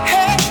start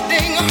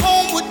heading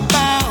homeward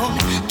bound.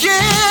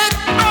 Get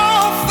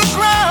off the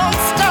ground,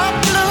 stop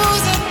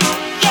losing,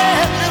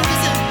 yeah,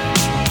 losing.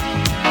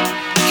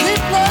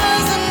 Keep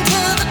rising to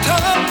the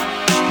top.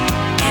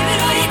 Give it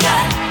all you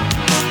got.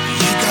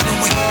 You gotta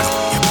wake up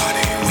your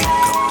body, wake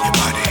up your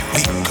body,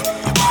 wake up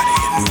your body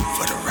and move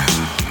it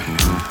around.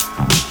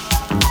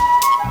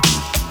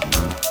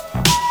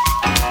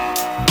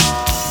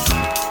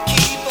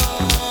 Keep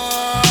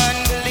on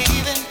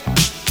believing.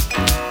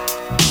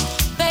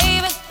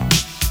 Baby,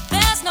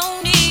 there's no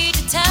need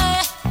to tell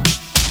you.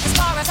 As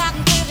far as I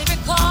can clearly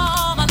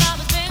recall, my love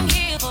has been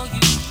here for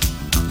you.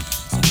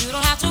 So you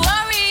don't have to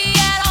worry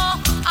at all.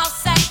 I'll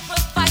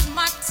sacrifice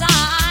my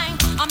time.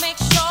 I'll make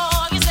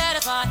sure you're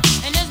satisfied.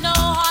 And there's no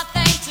hard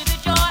thing to the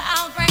joy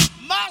I'll bring.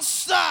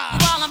 Master!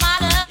 All of my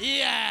love.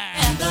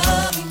 Yeah. And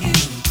loving you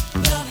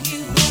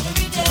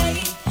every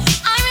day.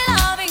 I'm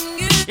loving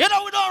you. You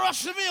know we don't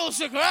rush the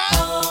music, right?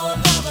 Oh,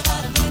 love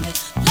without a limit.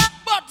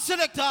 But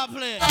selector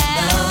play.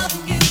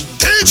 Loving you.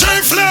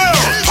 DJ Flair,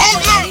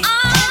 hold up.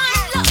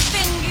 I'm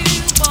loving you,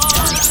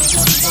 boy.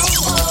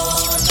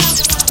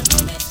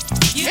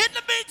 In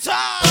the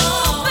meantime.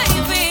 Oh,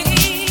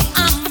 baby,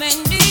 I'm in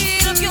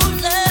need of your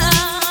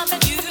love,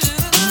 and you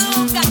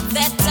got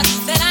that touch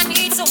that I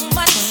need so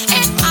much,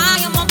 and I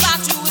am about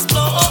to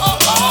explore.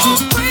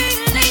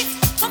 Freely,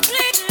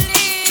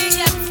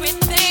 completely,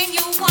 everything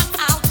you want,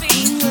 I'll be.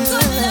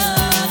 Good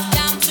love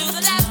down to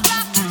the last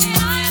drop, and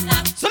I am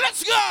not. So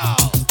let's go.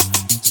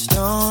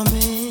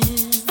 Storming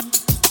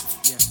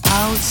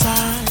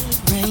outside,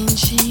 rain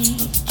she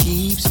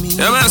keeps me.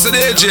 Yeah, man, so the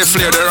AJ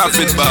Flair, the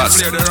rapid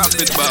boss.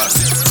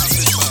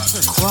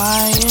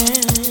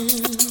 Quiet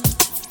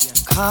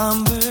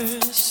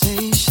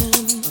conversation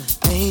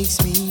makes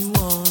me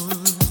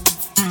warm,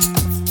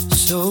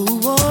 so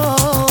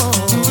warm.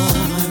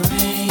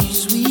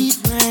 Sweet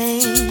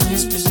rain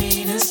whispers me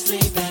to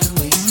sleep and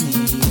wakes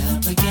me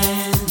up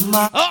again.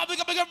 Oh, big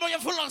up, you're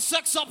full of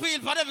sex appeal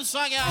for every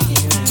song, yeah.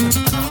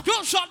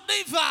 Good shot,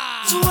 Diva.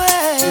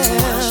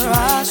 Where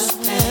I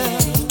stay,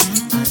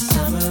 my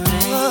summer rain.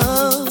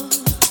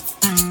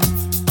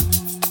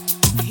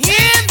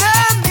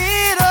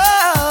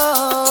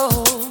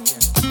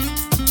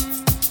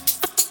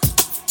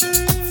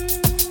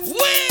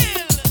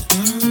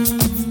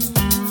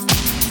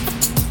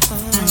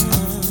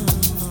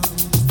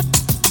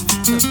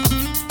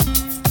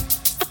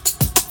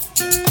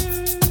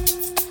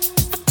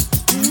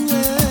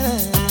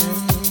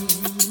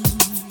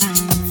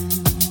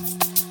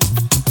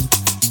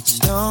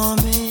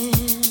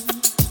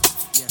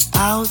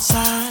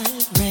 Outside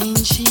rain,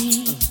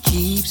 she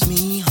keeps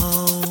me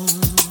home.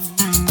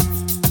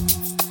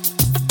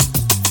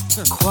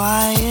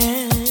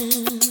 Quiet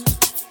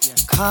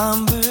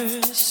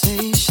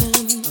conversation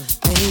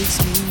makes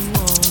me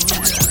warm.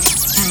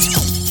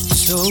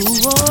 So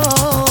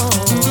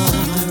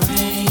warm,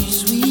 rain,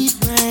 sweet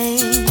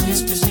rain,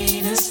 whispers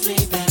me to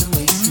sleep and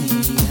wakes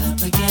me up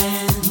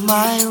again.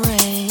 My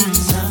rain,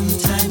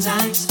 sometimes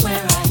I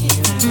swear I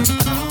hear her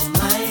call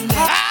my name. I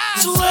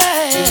swear.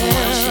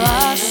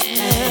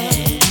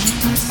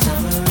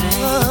 Summer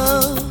rain.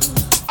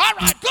 All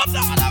right, come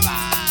down,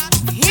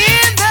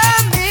 In the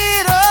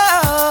middle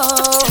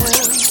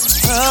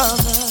of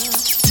the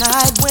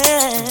night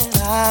when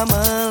I'm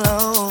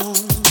alone,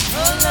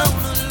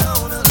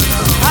 alone.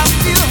 I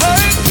feel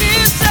her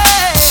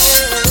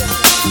kisses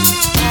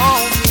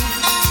on me.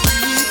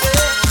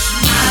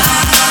 My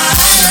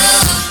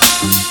love,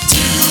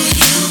 do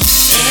you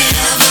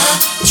ever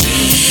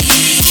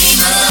dream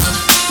of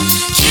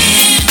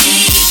candy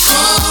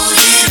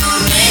coated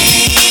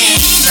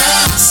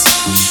raindrops?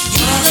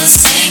 You're the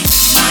same,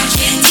 my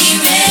candy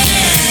red.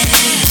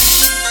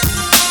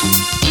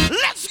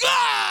 Let's go!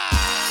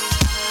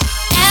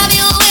 Have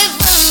you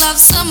ever loved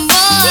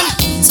someone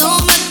so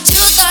much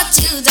you thought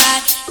you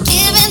died?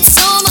 Giving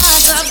so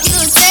much of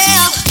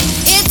yourself,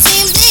 it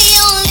seems the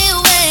only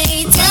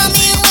way. Tell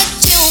me what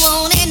you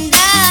want and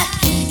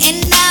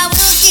I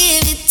will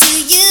give it to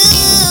you.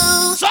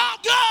 So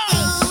good!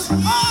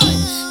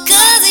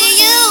 'Cause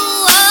you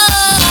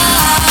are my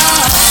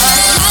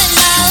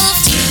love.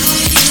 Do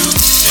you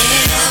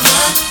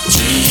ever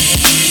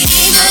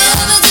dream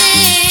of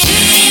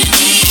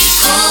candy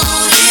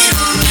coated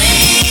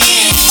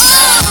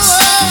raindrops?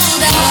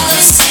 You're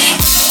the same,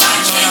 my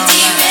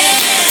candy red.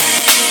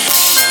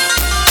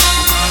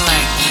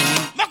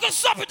 Make us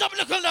stop it up,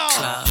 little now.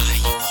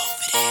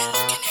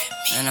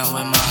 And I'm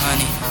with my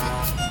honey.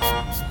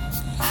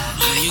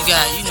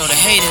 You know the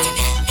hater.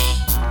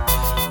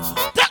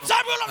 That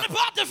time we'll on the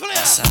party for you.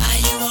 Why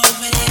you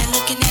over there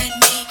looking at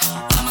me?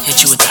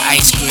 Hit you with the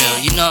ice grill,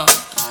 you know.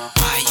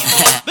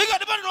 We got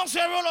the band wrong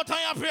say roll out on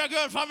your prayer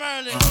girl from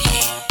early.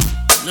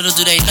 Little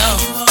do they know.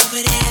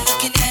 Over there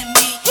looking at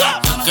me.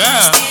 Girl,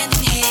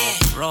 Standing here.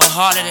 roll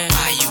harder than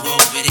Why you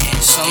over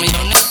there? some of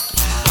your niggas.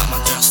 My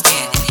girl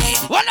standing here.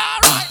 Well,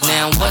 all right.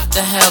 Now what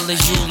the hell is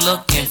you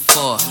looking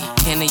for?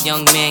 Can a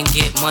young man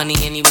get money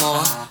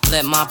anymore?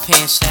 Let my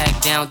pants sag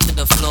down to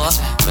the floor.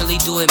 Really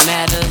do it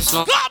matter as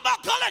long Come on,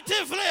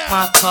 collectively.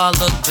 my car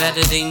look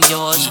better than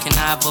yours? Can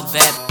I have a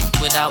bet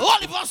without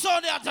Only for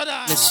Sunday after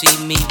that. to see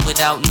me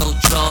without no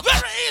drawers?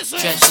 Very easy.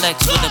 Stretch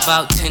Lex with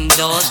about 10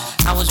 doors.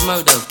 I was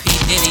murdered. P.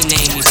 Diddy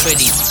named me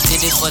pretty.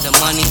 Did it for the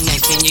money. Now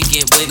can you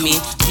get with me?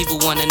 People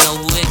wanna know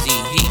who is he.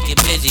 He get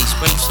busy.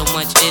 Spray so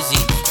much Izzy.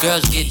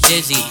 Girls get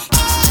dizzy.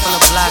 On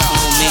the block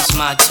who makes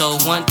my toe.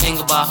 One thing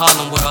about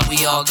Harlem World,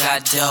 we all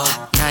got dough.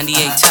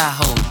 98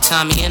 Tahoe,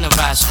 Tommy and a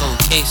Roscoe.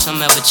 Case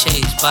I'm ever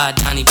chased by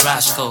Donnie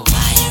Brasco.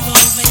 Why you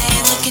over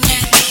there looking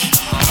at me?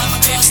 My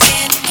girl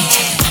standing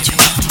here.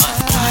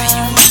 Why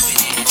you over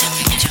there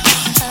looking at your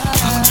mom?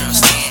 My girl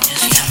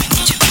standing here. Tell me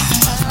what you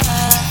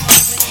want.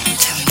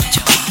 Tell me what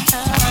you want.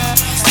 Tell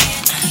me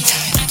what you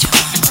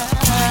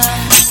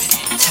want.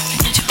 Tell me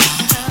what you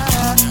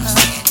want.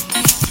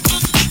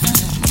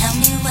 Tell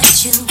me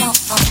what you want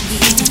from me.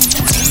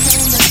 Take a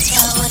look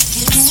at what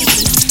you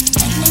see.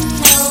 Let me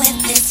know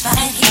if it's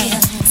right here.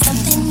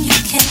 Something you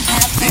can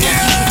have for me.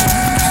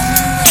 Tell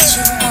me what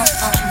you want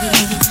from me.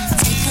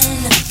 Take a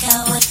look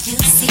at what you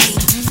see.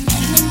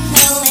 Let me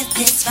know if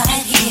it's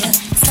right here.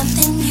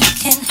 Something you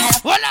can have.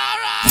 Well, all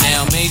right.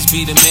 Now Mace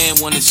be the man,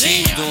 wanna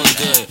see you doing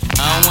good.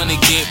 I don't wanna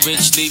get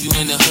rich, leave you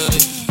in the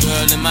hood.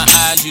 Girl, in my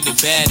eyes, you the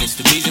baddest.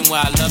 The reason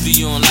why I love you,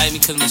 you don't like me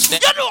cause my step.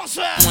 You know what I'm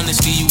saying? I wanna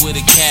see you with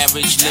a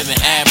carriage, living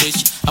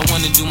average. I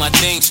wanna do my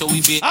thing so we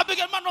be I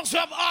begin man don't say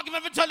I'm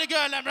argument for tell the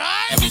girl them,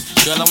 right? average.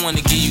 Girl, I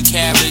wanna give you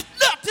carriage,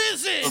 Not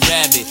easy. a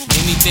rabbit.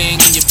 Anything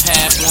in your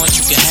path, want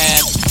you can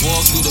have.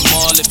 Walk through the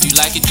mall, if you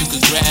like it, you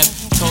could grab.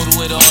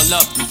 Total it all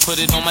up and put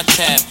it on my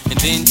tab. And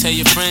then tell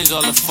your friends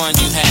all the fun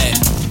you had.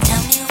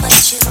 Tell me what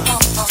you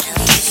want from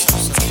me.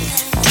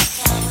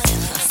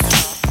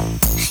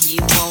 You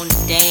wanna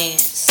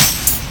dance,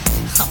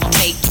 I'ma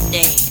make you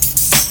dance.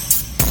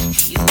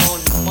 You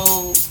wanna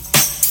move,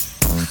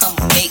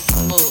 I'ma make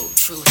you move.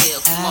 True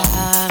Hill, come on.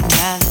 I've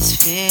got this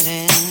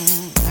feeling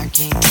I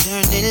can't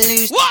turn it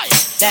loose. Why?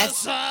 That's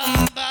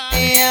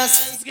somebody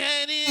else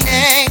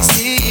next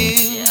to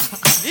you.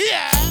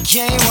 Yeah.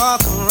 Can't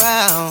walk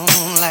around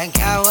like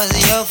I was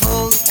your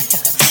fool.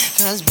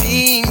 Cause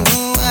being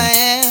who I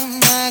am,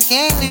 I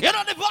can't leave. You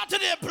know the party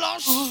there,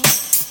 Plush.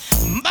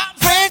 My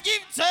friend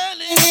keep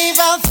telling me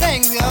about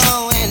things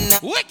going on.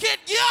 Wicked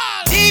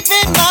girl. Deep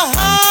in my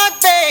heart,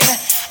 babe,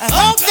 I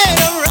hope that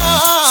I'm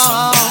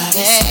wrong.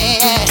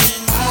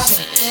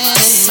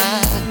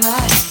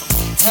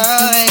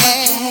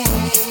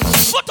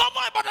 Put on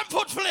my bottom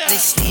foot flare. They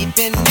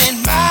sleeping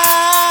in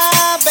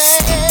my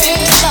bed,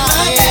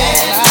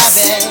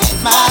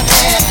 my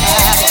bed.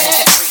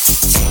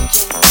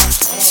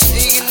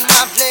 Taking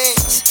my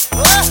place.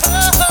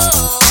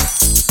 Whoa.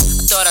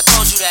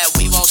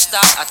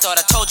 thought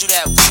I told you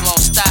that we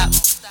won't stop.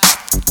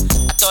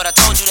 I thought I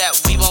told you that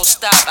we won't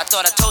stop. I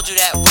thought I told you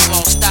that we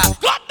won't stop.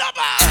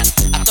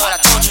 I thought I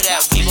told you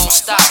that we won't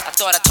stop. I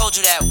thought I told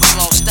you that we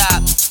won't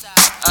stop.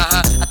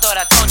 I thought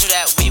I told you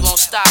that we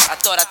won't stop. I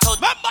thought I told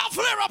you. Remember,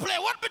 flare up,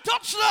 play. What me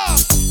touch now?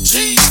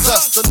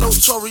 Jesus, the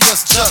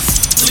notorious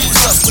just.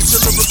 Please us with your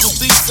lyrical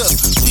thesis.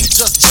 We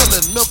just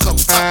chillin', milk 'em,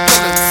 hot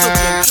billin',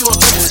 silkin', pure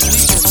linen,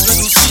 leavin',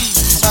 little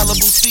seeds,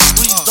 Malibu sea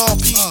breeze, dawn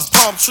peas,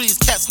 palm trees,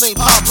 cats named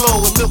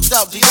Pablo and milked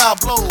out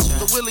Diablo.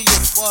 The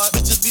williest,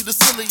 bitches be the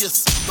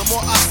silliest. The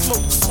more I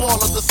smoke, the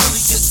smaller the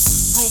silly gets.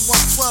 Room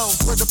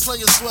 112, where the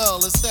players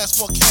dwell, and stash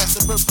more cash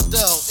than Bert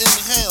Fidel.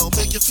 Inhale,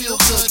 make you feel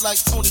good like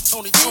Tony.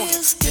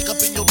 Pick up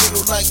in your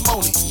middle like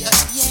Moni. Yeah.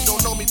 She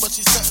don't know me, but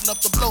she's setting up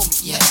to blow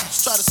me. Yeah.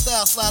 Try to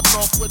style sliding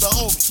off with a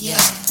homie. Yeah.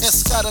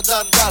 Escada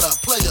Dondada,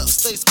 player,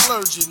 stay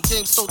splurging.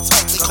 Game so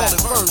tight, they call it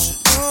version.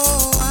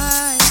 Oh,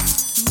 I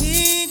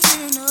need to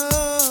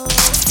know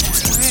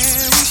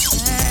where we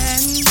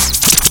stand.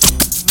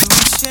 We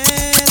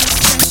share the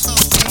special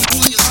thing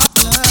called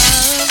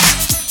love.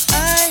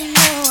 I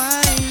know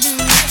I do.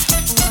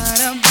 What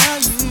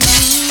about you?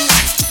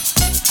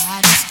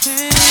 I just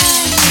can't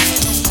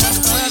get enough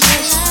of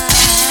your side.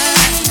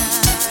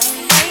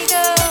 I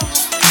do.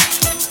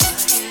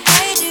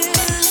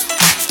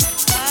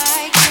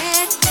 I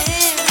can't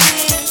live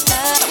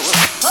without.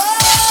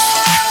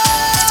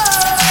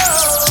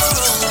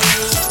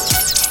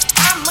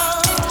 I'm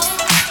on.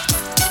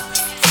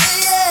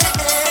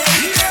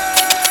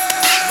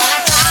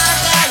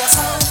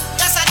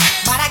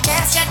 But I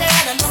guess you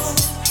didn't know.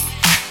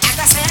 As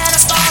I said, the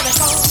story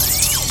goes.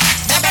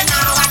 Baby,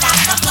 now I got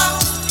the flow.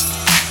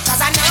 'Cause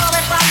I know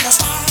it from the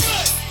start.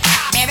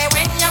 Baby,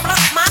 when you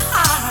broke my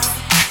heart,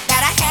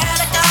 that I had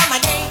to come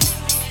again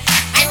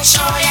and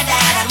show you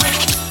that I'm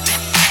winning.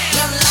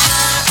 You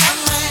lied to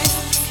me.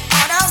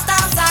 All those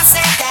times I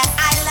said that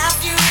I love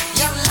you.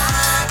 You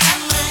lied to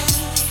me.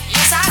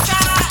 Yes, I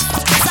tried.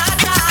 Yes, I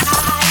tried.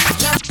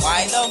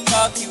 Why the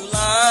fuck you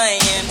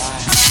lying?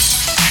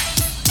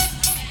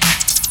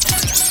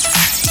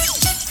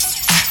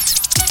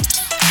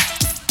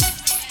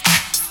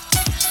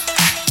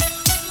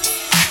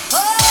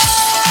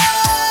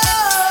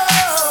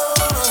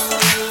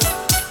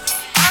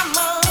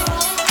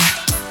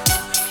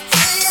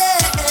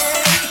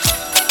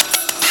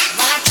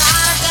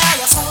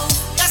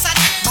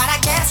 But I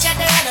guess you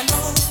didn't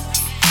know.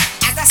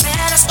 As I said,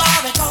 the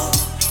story goes.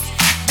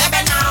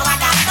 Baby, now I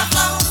got the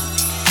flow.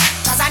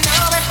 'Cause I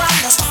know it from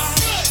the start.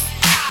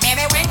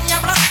 Baby, when you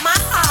broke my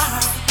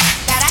heart,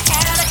 that I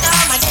had to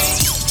come again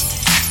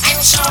and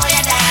show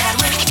you that I'm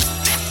winning.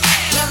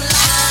 You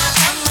lied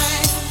to me.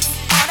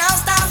 All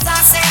those times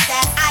I said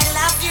that I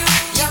love you.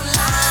 You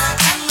lied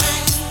to me.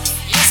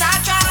 Yes, I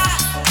tried.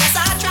 Yes,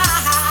 I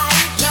tried.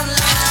 You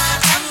lied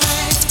to me.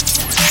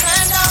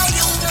 Even though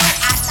you knew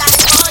I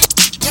died for you.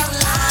 You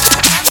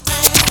lied to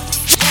me.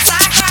 Yes,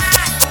 I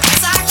tried.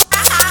 Yes, I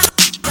tried.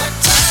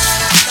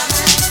 Return to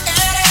me.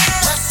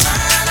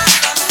 Return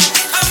to me.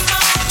 Come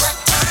on.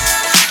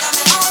 Return to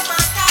me. Oh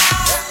my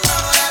God. You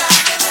know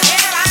that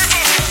here I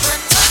am.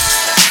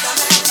 Return to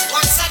me.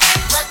 Once again.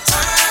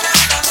 Return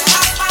to me.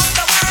 Up off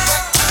the world.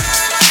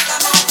 Return to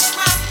me.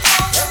 My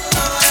God. You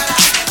know that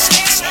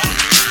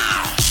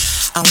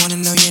I wanna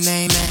know your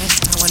name, man.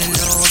 I wanna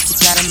know if you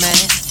got a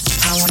man.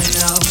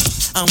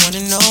 I wanna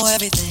know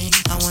everything.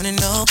 I wanna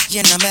know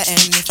your number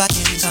and if I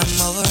can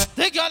come over.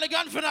 They got a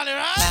gun finale,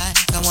 right?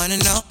 I wanna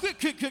know. Quick.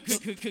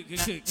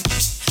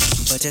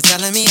 But you're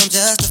telling me I'm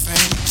just a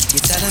friend.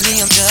 You're telling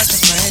me I'm just a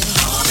friend.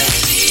 Oh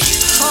baby, you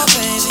got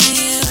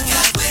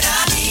what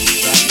I need.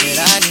 Got what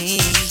I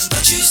need.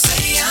 But you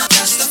say I'm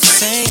just a friend.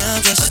 Say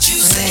I'm just But you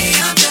a say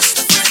friend. I'm just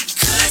a friend.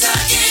 'Cause I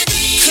can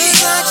be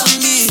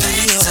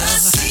yours.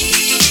 Fantasy.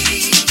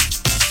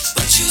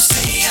 But you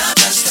say I'm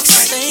just a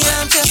friend. Say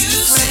I'm just You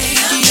a say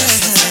friend. I'm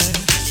just a friend.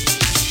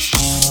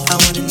 I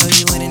wanna know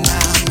you in and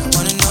out. I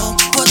wanna know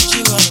what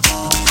you all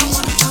about. I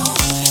wanna know.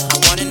 I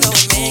wanna know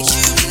what makes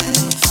you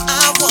laugh. I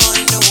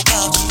wanna know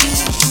about you.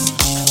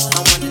 I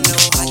wanna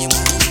know how you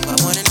move. I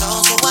wanna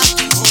know so I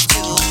can move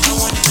too. I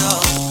wanna know.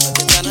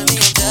 You're telling me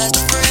I'm just a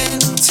friend.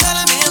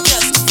 Telling me I'm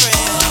just a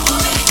friend.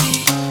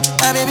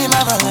 My baby,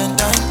 my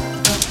Valentine.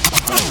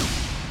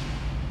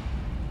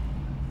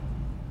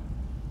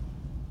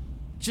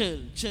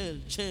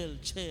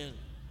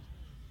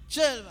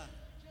 Chill, man.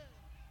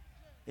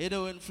 You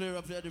know when Flare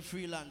up there, the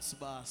freelance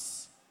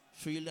boss.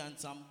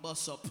 Freelance and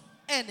bust up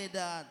any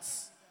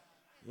dance.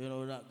 You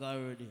know that guy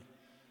already.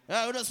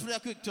 Yeah, we'll just play a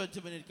quick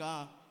 20-minute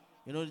car.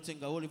 You know the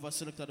thing, I only for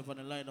selected on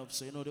the lineup,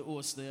 so you know the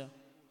host there.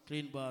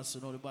 Clean boss,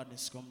 you know the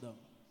badness come down.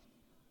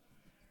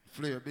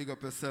 Flare, big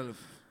up yourself.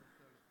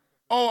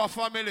 Our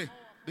family,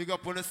 big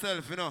up on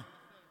yourself, you know.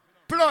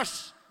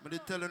 Plush, I'm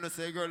telling you,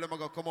 say, girl, I'm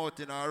going to come out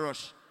in a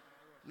rush.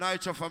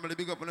 Nitro family,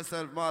 big up on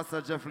yourself.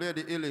 Master Jeff,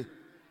 Lady Illy.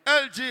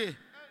 LG,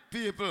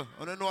 people,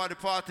 I don't know how the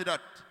party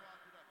that.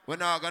 We're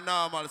not going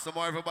normal, so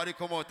more everybody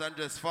come out and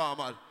just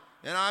formal.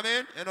 You know what I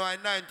mean? You know, on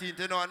 19th,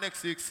 you know,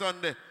 next week,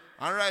 Sunday.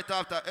 And right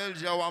after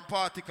LG, one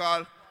party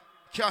called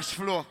Cash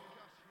Flow.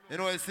 You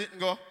know, it's sitting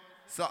go.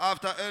 So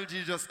after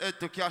LG just head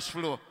to cash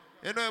flow.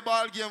 You know a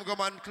ball game come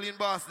and clean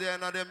boss there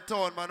in them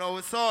town, man. How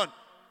it's on?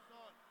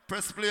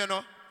 Press play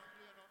now.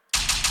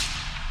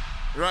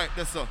 Right,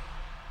 that's all.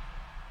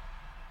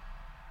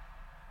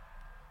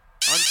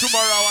 And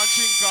tomorrow one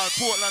thing called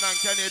Portland and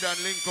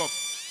Canadian link up.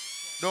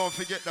 Don't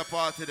forget the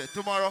party there.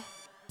 Tomorrow,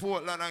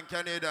 Portland and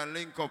Canadian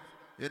link up.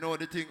 You know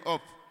the thing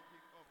up.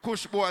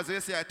 Kush boys, you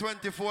see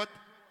 24th.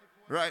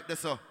 Right,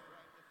 that's all.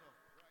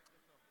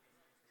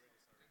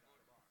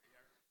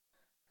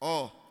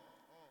 Oh.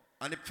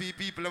 And if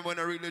people want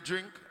to really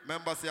drink,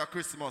 remember say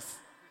Christmas.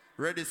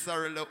 Ready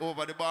sorrel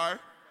over the bar.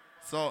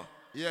 So,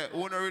 yeah, who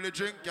want to really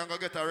drink, you can go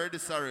get a ready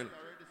sorrel.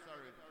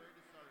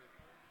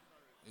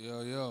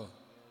 Yo.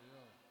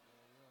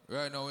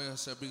 Right now, we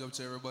say big up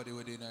to everybody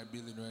within our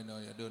building right now.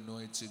 You don't know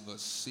anything but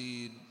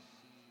scene.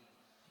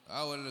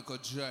 I will look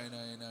at dry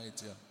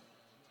night here.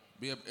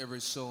 Be up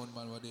every sound,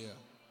 man, what there.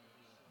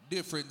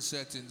 Different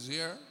settings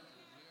here.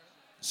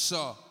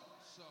 So,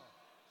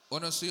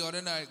 wanna see how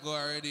the night go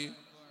already?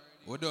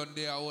 We done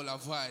there all a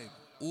vibe.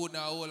 Who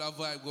now all a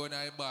vibe going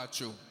in the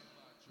bathroom?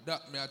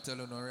 That me I tell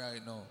you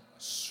right now.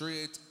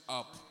 Straight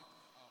up.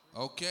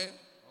 Okay?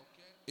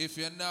 If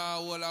you're now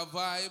all a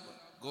vibe,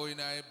 go in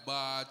the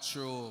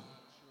bathroom.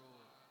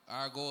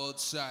 Or go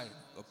outside.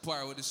 Go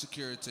par with the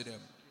security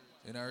them.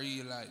 In a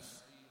real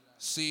life.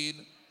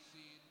 Scene.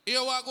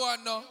 Here what go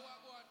on now?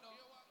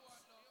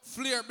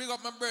 Flair, big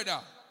up my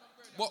brother.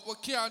 But we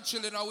can't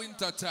chill in the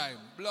winter time.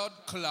 Blood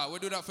clot. We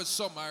do that for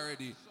summer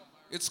already.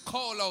 It's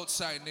cold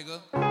outside,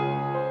 nigga.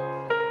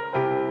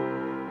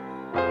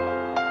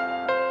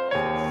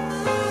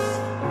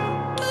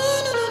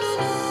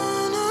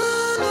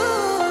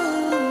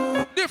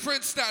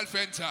 Different style,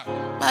 Fenta.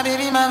 My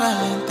baby, my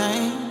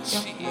Valentine.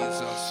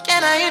 Jesus.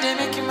 Can I hear them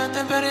making my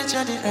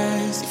temperature the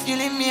rise? If you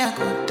leave me, I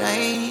could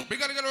die. We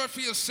gotta get over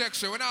feel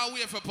sexual. We're not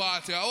waiting for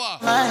party, or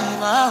what?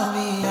 I'll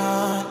be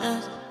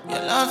honest.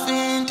 Your love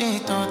ain't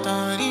it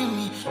totally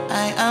me.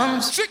 I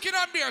am chicken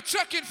and beer,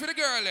 check in for the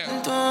girl there.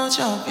 Don't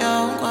chop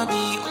your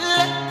kwabi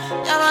ule.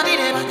 Your body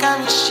de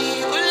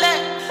makamishi ule.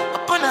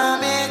 Upon a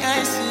make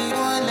I see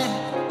ule.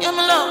 You're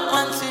my love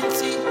one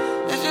city.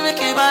 If you make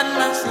a bad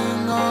man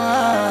sing,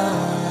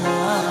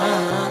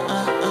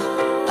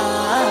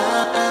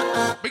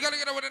 we gotta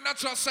get over the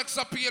natural sex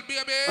appeal,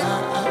 baby.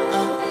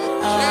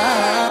 $1,000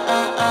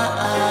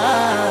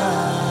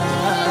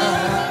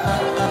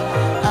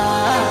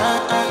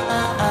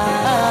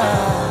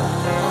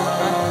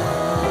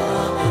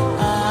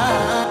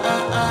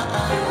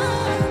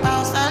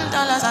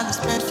 I can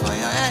spend for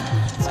your head.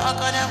 Talk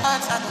on them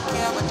once, I don't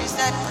care what you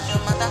said. Cause your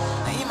mother,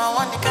 now you might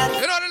want to carry.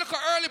 You know they look at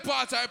early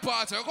party.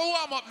 Go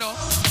warm up now.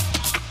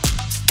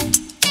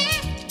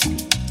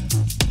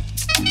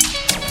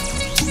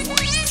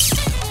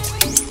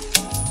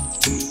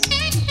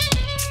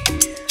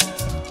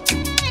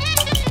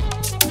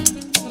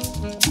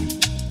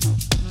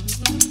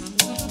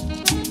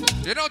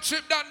 You know,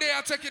 Chip down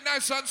there, take it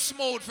nice and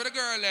smooth for the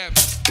girl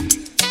left.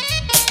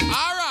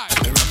 Alright.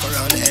 I rock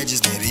around the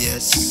edges, baby,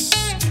 yes.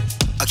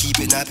 I keep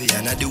it nappy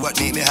and I do what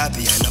make me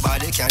happy. And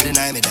nobody can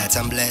deny me that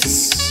I'm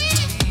blessed.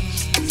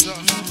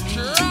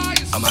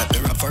 I might be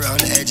rough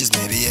around the edges,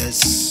 baby,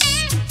 yes.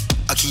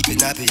 I keep it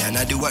nappy and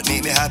I do what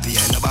make me happy.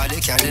 And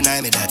nobody can deny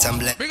me that I'm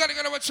blessed. We gotta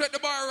go check the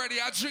bar already.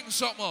 I drink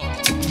something more.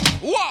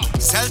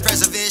 What?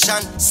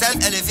 Self-preservation,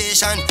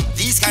 self-elevation.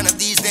 These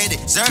they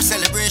deserve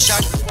celebration.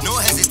 No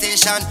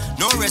hesitation,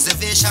 no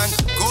reservation.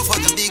 Go for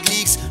the big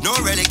leagues, no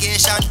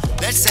relegation.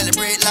 Let's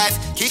celebrate life,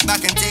 kick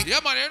back and take.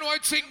 Yeah, man, you know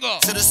what tingle.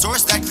 To the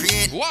source that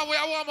create. Wow, we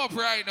are warm up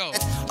right now.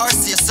 Or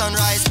see a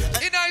sunrise.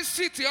 In our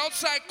city,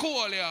 outside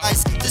cool, yeah.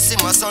 To see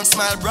my son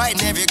smile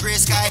bright in every gray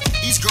sky.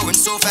 He's growing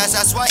so fast,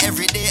 that's why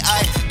every day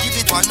I give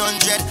it 100,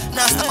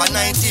 now stop at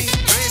 90.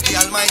 Praise the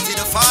Almighty,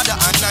 the Father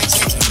and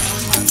 90.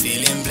 I'm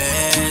feeling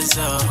blessed,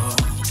 oh.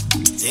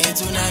 Say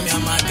tonight, me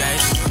and my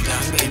guys,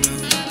 baby.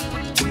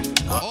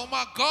 Oh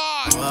my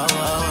God.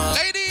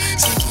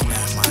 Ladies. Say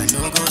tonight, man,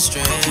 no go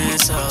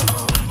stress,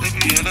 oh. Say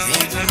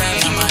tonight,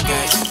 me and my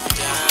guys,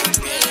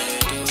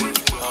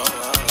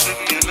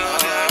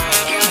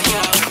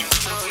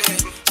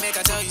 make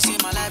I tell you, see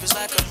my life is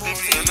like a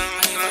movie.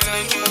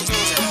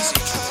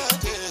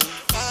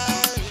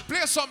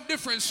 Play some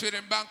different shit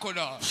in Bangkok.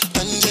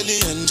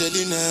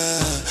 Angelina,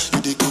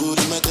 you the cool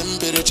in my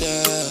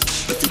temperature.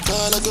 If you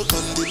call, I go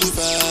come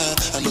deliver.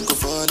 I no go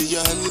fall in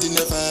your hand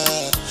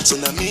never. So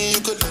now me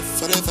you could live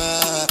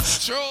forever.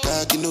 True.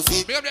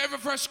 We have every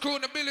fresh crew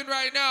in the building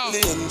right now.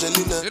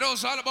 Angelina. You know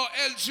it's all about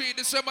LG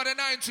December the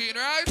 19th,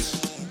 right?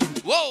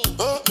 Whoa.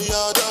 Oh, me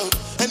all out.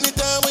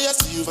 Anytime when I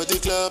see you for the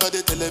club or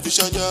the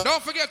television, yeah.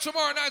 Don't forget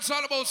tomorrow night's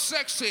all about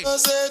sexy.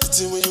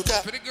 Sexy when you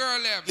got for the girl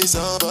left. Please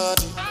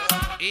somebody.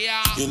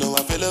 Yeah. You know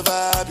I feel a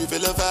vibe, you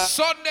feel a vibe.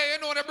 Sunday, you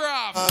know the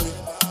brav.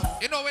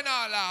 You know we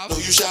not laugh. No,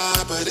 you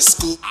shy, but it's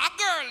cool. A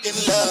girl. In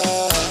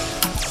love.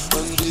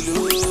 On the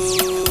low.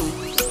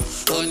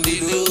 On the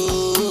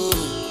low.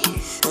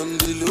 On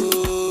the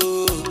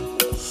low.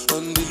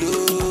 On the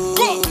low.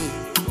 Go.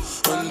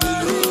 On the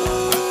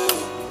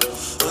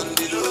low. On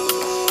the low.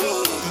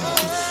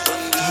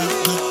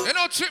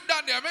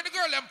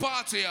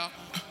 party, yeah.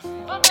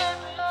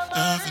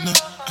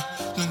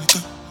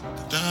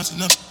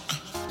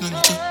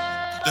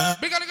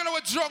 Big and gonna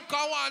with drunk,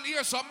 I want to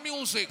hear some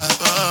music.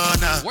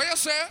 What you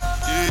say?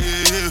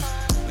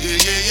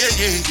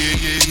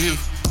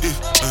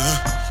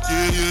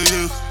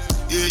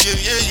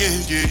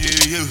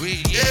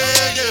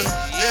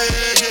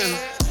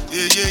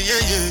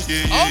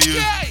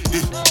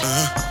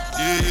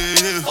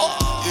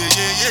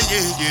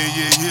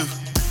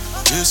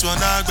 This one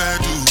I got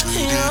to do with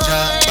the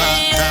job.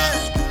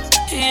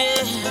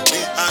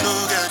 I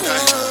don't get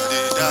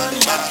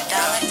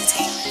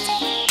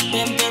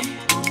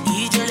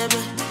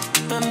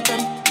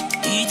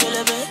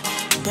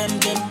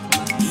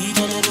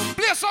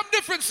play some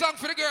different song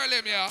for the girl,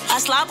 yeah. I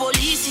slap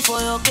police for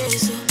your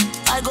case.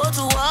 I go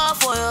to war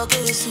for your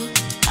case.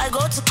 I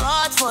go to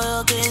court for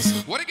your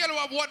case. What the girl who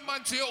have 1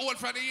 month to your old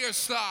from the year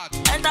start?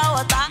 Enter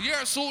water.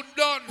 Year soon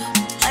done.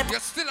 You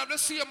still have the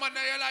same man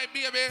that you like,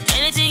 baby.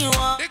 Anything you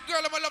want. The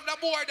girl I'm love that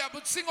boy that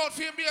but sing out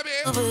for him,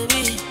 baby. Oh,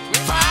 baby.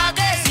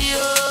 Forget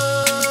you.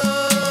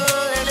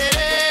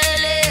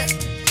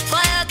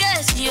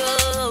 Forget you.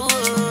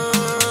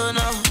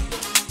 No.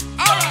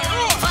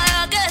 Alright,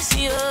 forget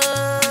you.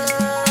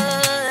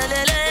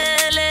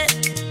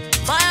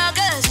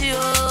 Forget you.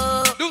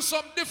 Do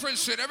some different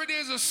shit. Every day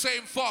is the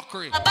same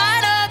fuckery.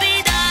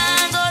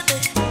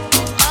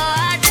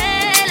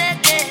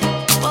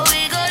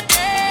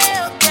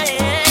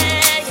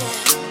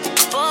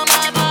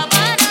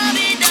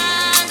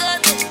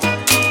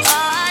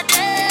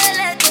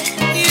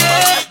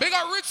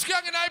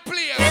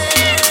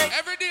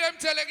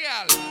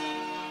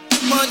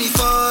 Money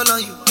fall on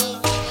you,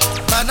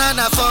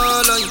 banana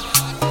fall on you,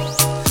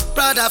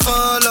 Prada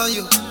fall on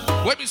you.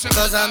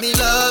 Cause I'm in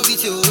love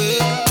with you.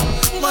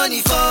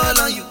 Money fall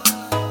on you,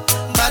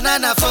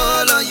 banana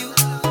fall on you,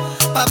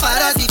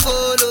 paparazzi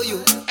follow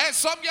you. Hey,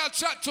 some girl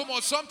chat too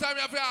much. Sometimes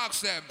you have to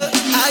ask them.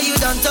 Are you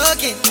done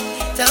talking?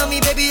 Tell me,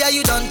 baby, are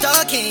you done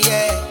talking?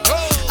 Yeah.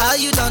 Are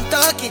you done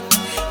talking?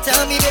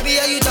 Tell me, baby,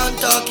 are you done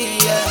talking?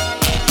 Yeah.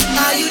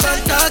 Are you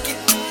done talking?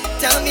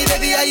 Tell me,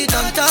 baby, are you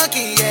done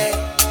talking?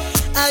 Yeah.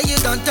 Are you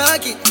done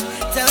talking?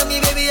 Tell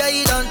me, baby, are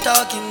you done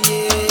talking?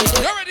 Yeah.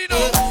 You already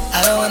know.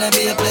 I don't wanna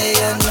be a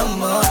player no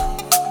more.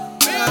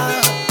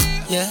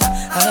 Yeah,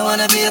 I don't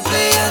wanna be a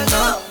player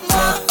no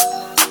more.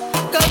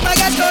 Cause my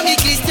guys call me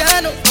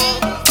Cristiano,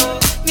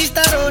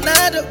 Mr.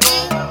 Ronaldo,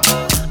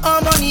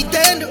 I'm on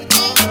Nintendo.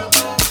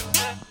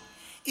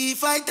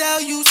 If I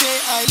tell you, say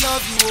I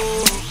love you,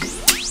 oh.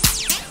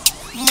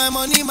 My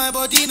money, my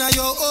body, now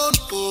your own,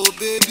 oh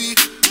baby.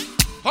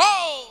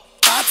 Oh!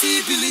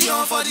 30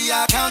 billion for the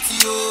account,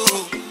 yo.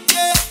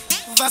 Yeah,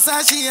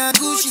 Versace and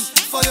Gucci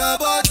for your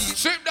body.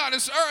 Sit down,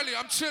 it's early,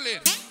 I'm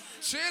chilling.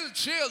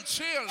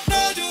 Chill.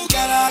 No do,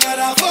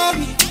 gotta for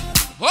me.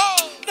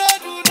 Oh! No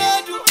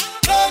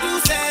do,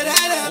 say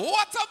that.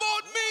 What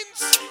about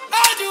mints?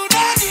 No do,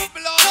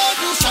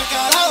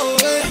 shakara, oh,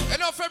 eh. You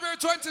know, February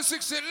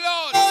 26th in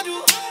Lord. No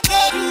do,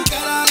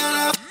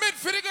 gotta. Mint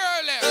for the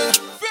girl,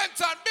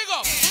 Fenton, big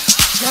up.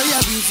 Girl,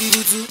 you're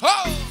beautiful too.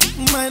 Oh!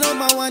 My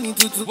number one in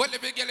tutu. What the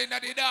big girl in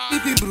the dark?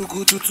 Pipi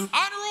bruku tutu.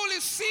 Unruly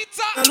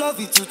Sita. I love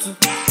it tutu.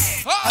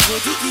 Oh. I go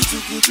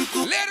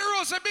tuku. Lady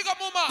Rose, a big up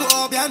mama. Go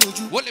up ya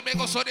nuju. What the make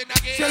us so then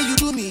again? Say you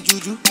do me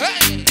juju.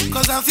 Hey.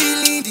 Cause I'm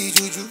feeling the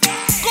juju.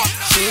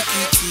 Shake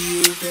it to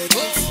you, take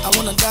it. I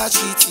wanna dash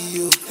it to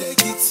you,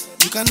 take it.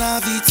 You can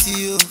have it to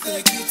you,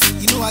 take it.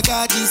 You know I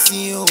got this in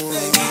you,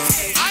 take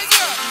it.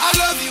 I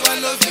love you.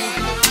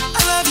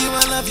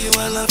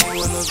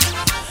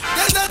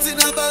 There's nothing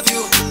above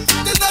you.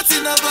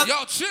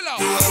 Yo, chill out.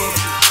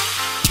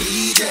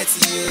 Be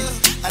dirty, you.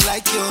 I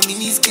like your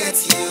mini skirt,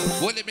 you.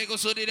 What they make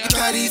us so did that?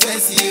 Carry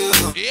vest, you.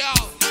 Yo.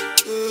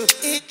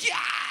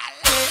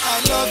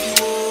 I love you,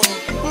 oh.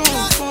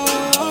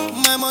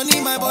 My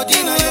money, my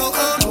body, now your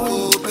own,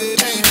 oh,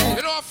 baby.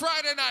 You know, on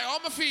Friday night, how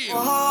I feel?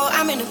 Oh,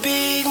 I'm in a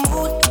big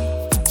mood.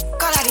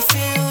 Call I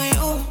feel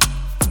you.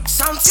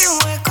 Something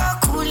wake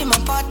up cool in my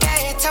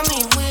body. Tell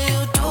me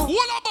will do.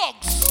 Walla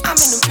box. I'm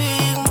in a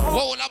big mood.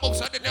 Walla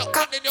box. I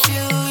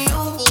feel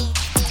you.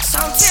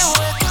 Something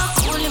wake up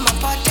cool in my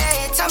body.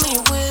 Tell me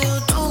will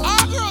do.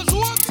 Ah, girls,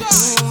 what's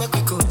up? Make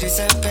we go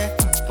December.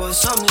 But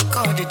some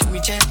call it me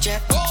check.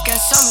 Get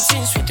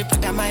something sweet to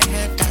put on my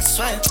head. That's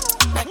why.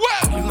 Like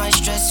you my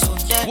stress, so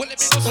yeah.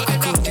 Make we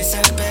go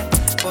December.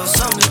 But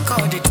some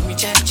call it me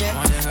check.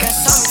 Get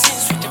something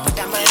sweet to put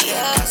on my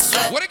head. That's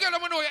why. What a girl, I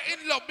know you're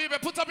in love, baby.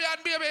 Put up your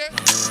hand, baby.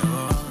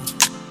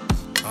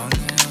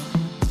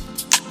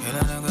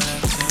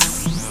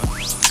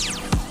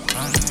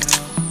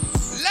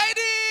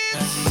 Ladies!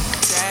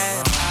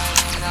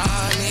 I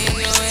need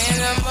you in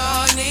the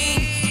morning,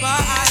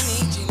 but I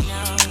need you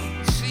now.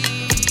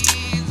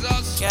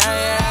 Jesus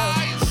yeah.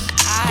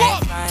 I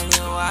find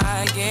you,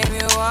 I give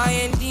you all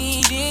you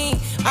need.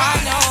 I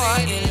know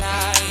what you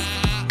like.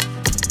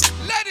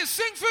 Ladies,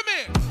 sing for me.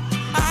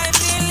 I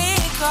feel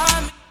it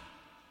coming.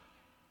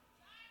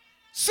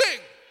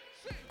 Sing.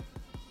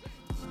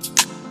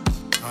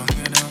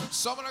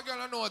 Some of the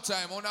girls know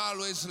time, I'm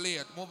always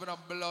late, moving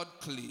up blood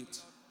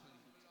cleat.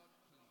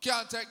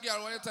 Can't take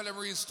girl when you tell them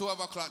reach 12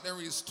 o'clock, then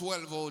reach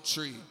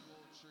 12:03.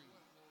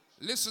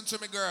 Listen to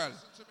me, girl.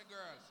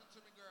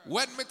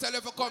 When me tell you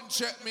to come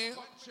check me,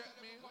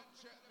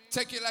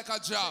 take it like a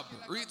job.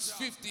 Reach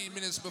 15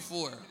 minutes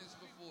before.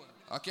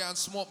 I can't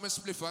smoke my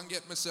spliff and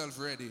get myself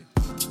ready.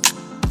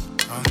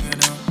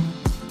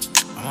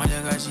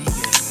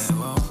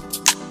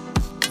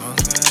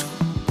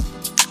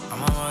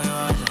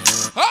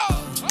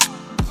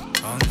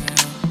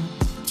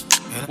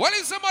 What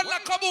is the man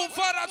like kaboom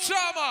for the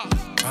trauma?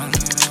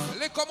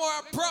 Little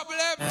more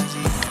problem.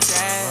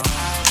 Said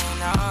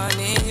I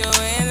need you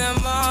in the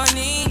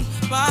morning,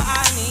 but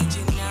I need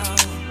you now.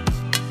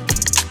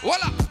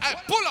 Voila, hey,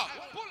 pull up.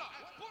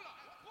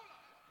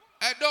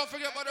 Hey, don't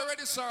forget about the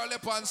ready sir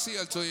lip on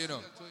sale too, you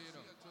know.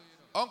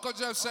 Uncle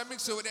Jeff said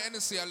mix it with the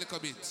NC a little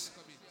bit.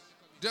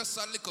 Just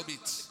a little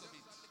bit.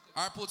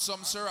 Or put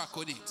some Ciroc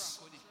with it.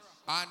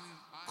 And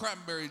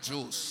cranberry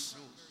juice.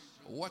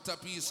 What a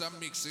piece of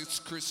mix, it's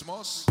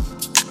Christmas.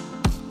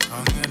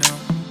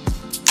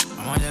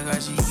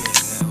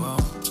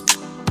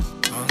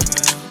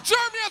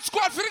 German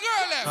squad for the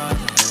girl left.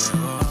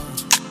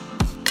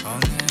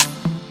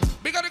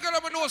 Big up the girl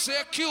that knows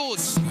they're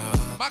cute.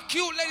 My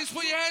cute ladies,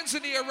 put your hands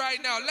in the air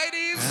right now.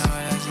 Ladies.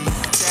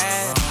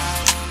 Said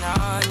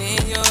I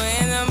need you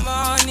in the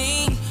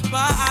morning,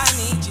 but I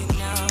need you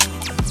now.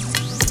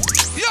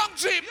 Young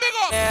G, big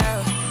up.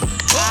 Yeah.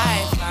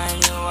 I find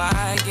you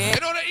again.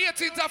 You know the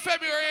 18th of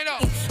February, you know.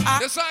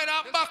 The sign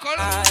up buckle.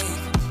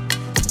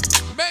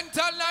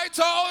 Mental night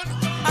on.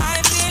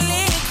 I feel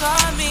it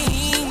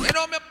coming. You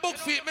know me book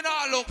feet, me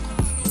not look.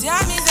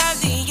 Time is of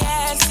the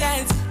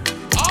essence.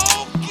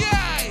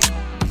 Okay.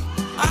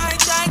 I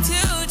try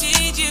to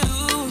teach you.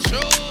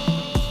 Sure.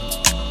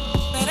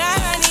 But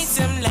I need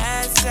some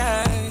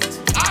lessons.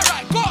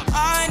 Alright, go.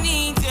 I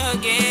need to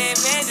give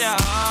it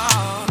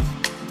all.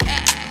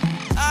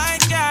 I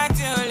try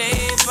to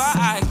live, but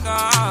I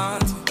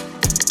can't.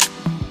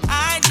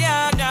 I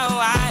don't know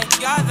why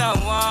you're the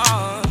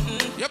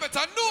one. You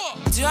better know.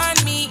 Turn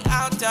me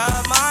out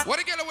of my. What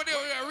the girl with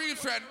your real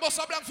friend? Bust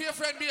a blank for your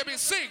friend, baby.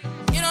 Sing.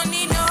 You don't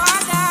need no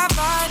other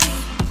body.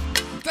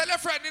 Tell your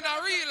friend in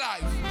a real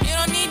life. You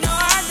don't need no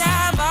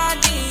other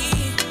body.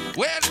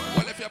 Well,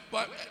 if your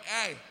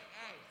hey,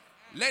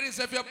 ladies,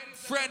 if your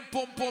friend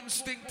pum pum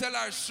stink, tell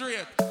her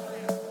straight.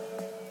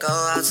 Go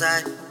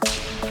outside.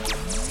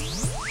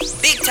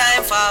 Big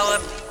time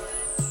forward.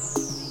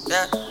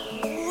 Yeah.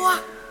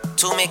 What?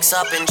 To mix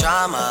up in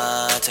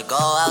drama, to go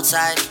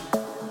outside.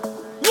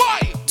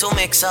 Why? To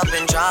mix up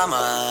in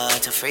drama,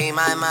 to free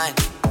my mind.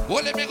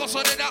 Well, let me go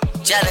so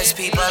jealous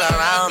people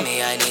around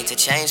me, I need to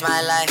change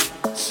my life.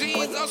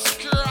 Jesus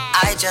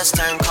Christ. I just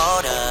turn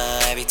colder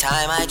every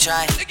time I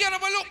try. The girl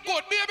will look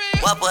good, baby.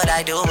 What would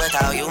I do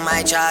without you,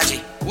 my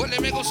Georgie? Well,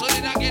 let me go so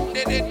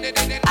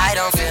I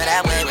don't feel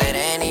that way with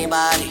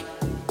anybody.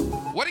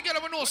 What the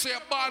girl will know say a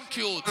born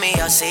cute? Me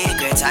your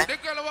secrets. The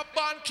girl will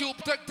born cute.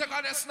 Take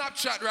on a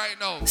Snapchat right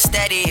now.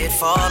 Steady it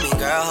for me,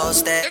 girl, hold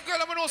steady. The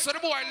girl will know say the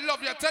boy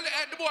love you. Tell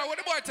the boy, what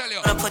the boy tell you?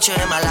 I'm gonna put you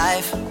in my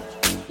life.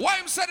 Why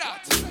him say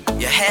that?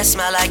 Your hair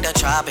smell like the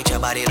tropics, your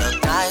body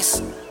look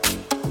nice.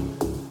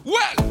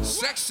 Well,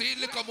 sexy,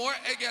 little more,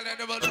 a girl in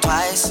the middle.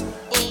 Twice.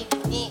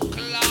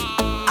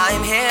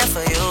 I'm here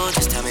for you,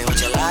 just tell me what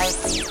you like.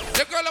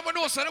 The girl I'm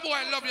know, say the boy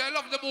love you, I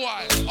love the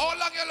boy. How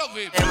long you love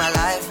him? In my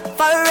life,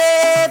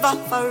 forever,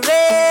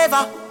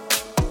 forever.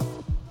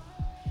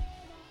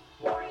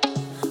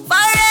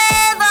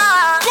 Forever.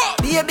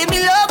 Baby, me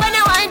love when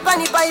you wine pon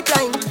the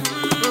pipeline.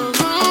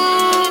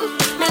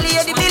 Me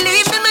lady,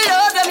 believe me, me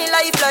love you, me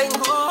lifeline.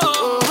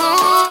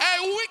 Hey,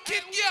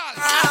 wicked girl.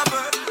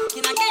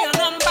 Can I get your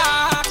number?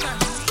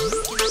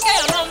 Can I get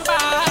your number?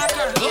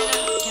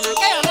 Can I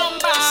get your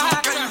number?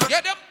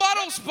 Yeah, them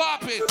bottles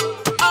popping.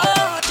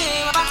 Oh,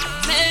 damn,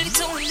 melody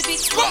to the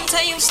beat. Won't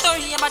tell you a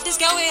story about this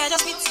girl where I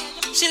just meet.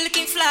 She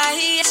looking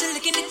fly, she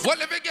looking it.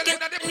 What if you get in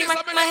the place?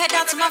 My head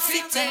down to my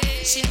feet.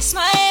 She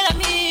smile at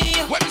me.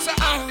 What is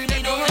that? I don't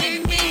really know what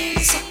it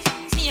means.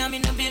 Me, I'm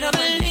in a bit of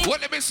a league.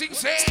 What let me sing,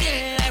 say? Still,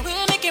 I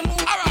will make a move.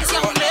 This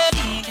young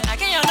lady. Can I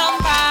get your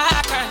number?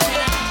 Can I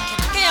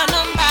get your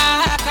number?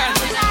 Can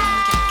I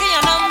get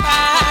your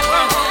number?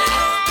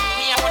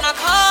 Me, I wanna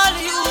call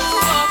you.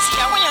 See,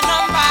 I want your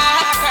number.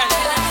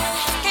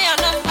 Get your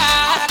number.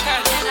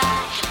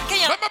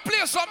 Let me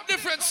play some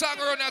different song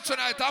around here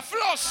tonight. A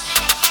floss.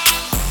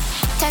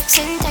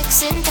 Texting,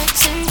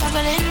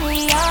 juggling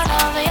me all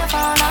over your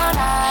phone all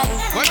night.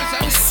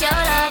 It's your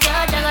love,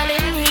 you're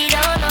juggling me,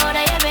 don't know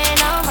that you've been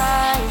on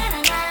mine.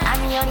 I'm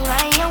the only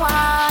one you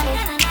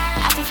wanted.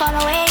 I can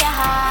follow where your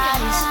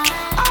heart is.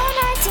 All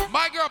night.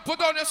 My girl, put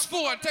down your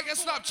spoon, take a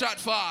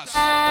Snapchat fast.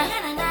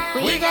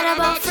 We got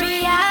about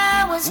 3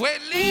 hours. Well,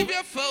 leave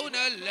your phone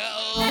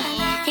alone.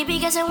 He be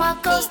guessing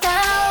what goes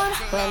down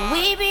when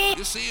we be.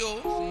 You see you?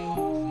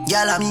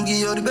 Girl, I me give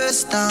you the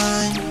best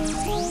time.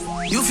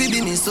 You feel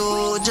be me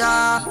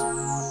soldier.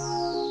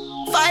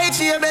 Fight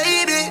for your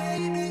baby.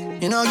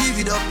 You know give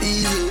it up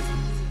easy.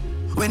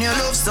 When you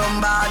love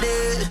somebody,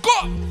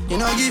 go. You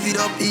know give it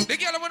up. The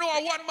girl when you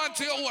are one man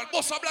to your one,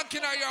 boss a blank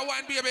in your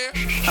wine, baby.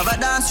 Have a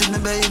dance with me,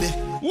 baby.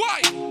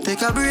 Why?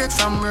 Take a break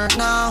from work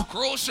now.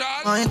 Crucial.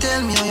 Now you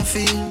tell me how you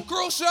feel.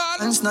 Crucial.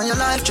 And it's not your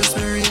life, just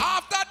be real.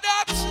 After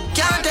that,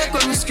 can't take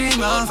when we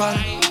scream off.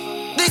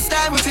 This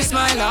time if you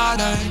smile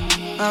harder.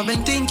 I've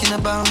been thinking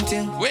about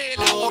you. Wait,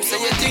 hope so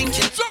you're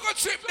thinking.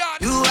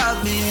 You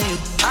have me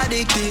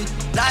addicted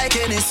like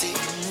Hennessy.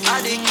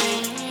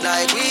 Addicted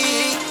like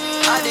weed.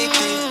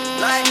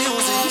 Addicted like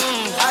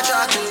music.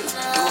 Attracted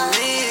to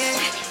me.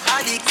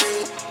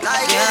 Addicted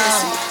like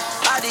Hennessy.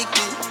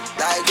 Addicted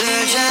like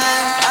weed.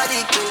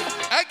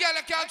 Addicted. Hey girl,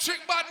 I can't trick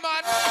bad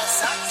man.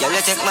 Girl,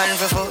 you take man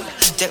for food,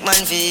 take man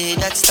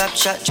for that stop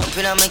shot.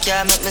 Jumping on my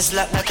car, make me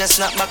slap like a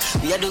snapback.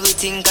 We a do we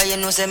think, cause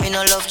you know say me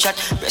no love chat.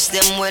 Rest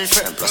them well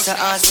firm, plus the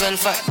ass well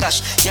fat.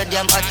 Gosh, you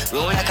damn hot,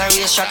 roll like a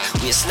race shot.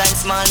 Waistline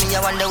small, me I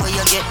wonder where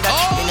you get that.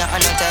 Me not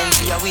have no time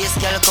for your waist,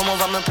 girl, come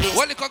over my place.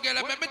 Well,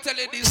 girl, let me tell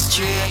you this.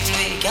 Straight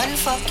we can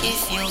fuck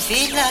if you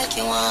feel like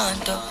you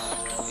want to.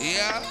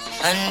 Yeah.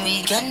 And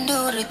we can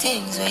do the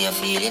things where you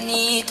feel you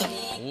need to.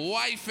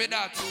 Why for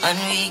that? And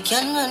we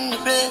can run the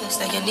place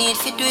like you need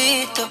to do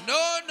it to. No.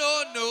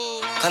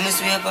 Come and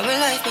sweep on my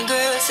life, my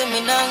girl, say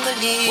me not gonna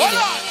leave you.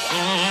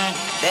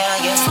 Then I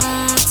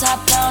guess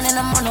top down and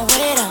I'm on the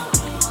way down.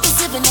 Been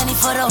sipping any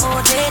for the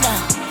whole day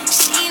now.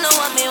 She know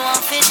what me want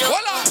fit do.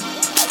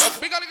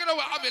 We gotta get over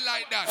have it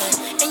like that.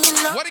 And you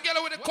know what the girl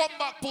with the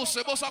comeback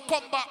pussy, boss a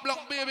comeback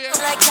black baby.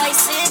 Like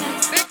Tyson.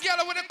 The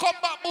girl with the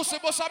comeback pussy,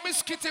 boss a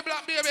Miss Kitty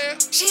black baby.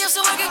 She used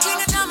to work at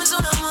King of Diamonds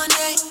on a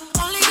Monday.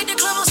 Only hit the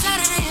club on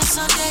Saturday and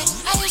Sunday.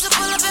 I used to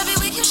pull up every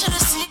week, you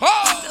should've seen.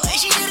 The way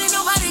she did it,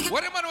 nobody could.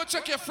 What the man will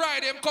check your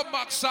Friday, him come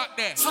back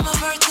Saturday. For my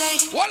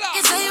birthday. Voila.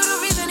 You say you the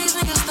reason these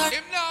niggas start.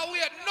 Him now we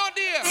had no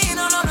deal. They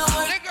don't know no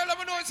work. The girl let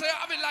me know and say I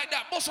have it like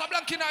that. Boss a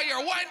blank in her ear,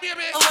 wine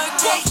baby. A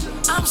workday.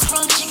 I'm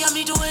sprung, she got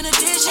me doing the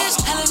dishes.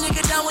 Hella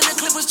nigga down when the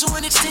clip was to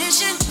an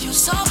extension. You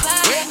so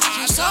bad,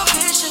 you so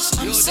vicious.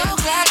 I'm so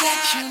glad that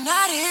you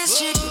not his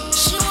chick.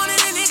 She wanted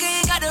a nigga,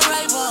 ain't got the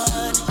right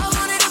one. I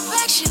wanted a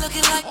back, she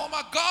looking like. Oh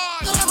my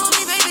God. Pull up on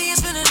me, baby,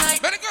 it's been a night.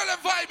 Better girl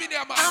and vibe in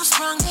there, man. I'm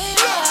sprung,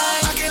 baby.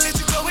 I can't let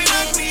you go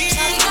without me.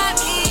 Shawty got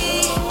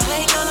me.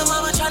 Playing on the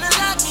mama tryna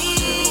lock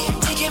me.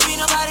 It can't be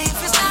nobody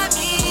if it's not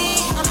me.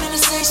 I'm in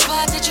the same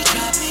spot that you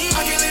dropped me.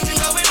 I can't let you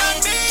go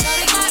without me.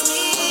 Shawty got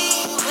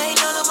me.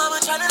 Playing on the mama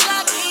tryna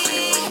lock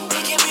me.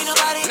 It can't be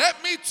nobody. Let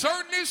me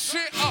turn this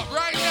shit up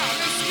right now.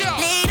 Let's go.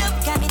 Lead up,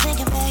 got me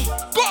thinking, babe.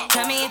 Go.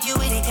 Tell me if you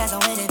with it, cause I'm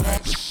with it,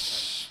 babe.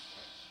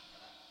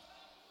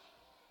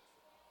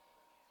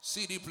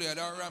 CD player,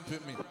 don't ramp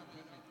with me.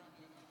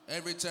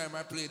 Every time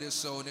I play this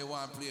song, they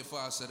want to play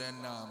faster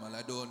than normal.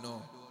 I don't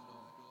know.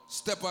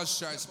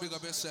 STEPACHOICE, big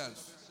up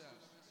yourself.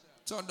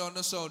 Turn down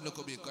the sound look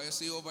a bit, because you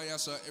see over here,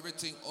 so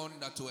everything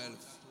under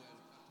 12.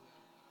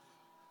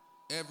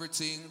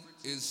 Everything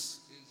is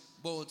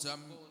about an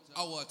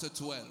hour to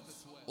 12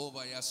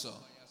 over here, so.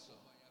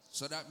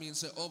 So that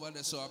means that over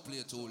there, so I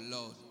play too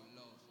loud.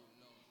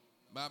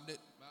 But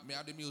I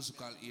have the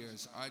musical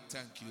ears. I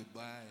thank you.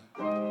 Bye.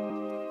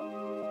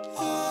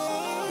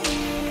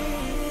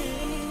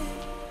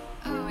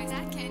 Oh, is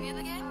that Canyon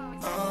again?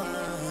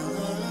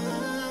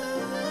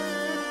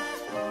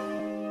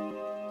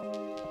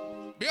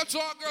 Be a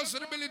talk girls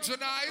in the building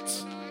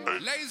tonight.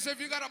 Ladies, if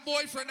you got a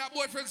boyfriend, that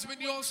boyfriend's been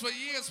yours for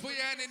years, put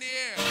your hand in the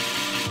air.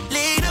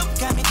 Lead up,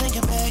 got me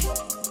thinking, babe.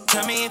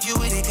 Tell me if you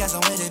with it, cause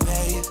I'm with it,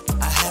 babe.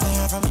 I haven't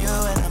heard from you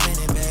and I'm in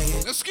it,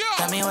 babe. Let's go.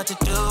 Tell me what to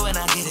do and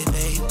I get it,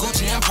 babe.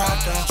 Gucci and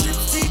Prada.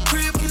 Chippy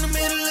crib in the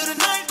middle of the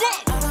night.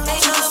 They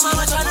know the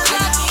mama tryna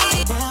lock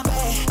me. Damn,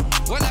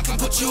 babe. Well, I can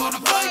put you on a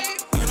flight.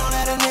 You know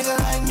that a nigga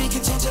like me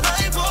can change your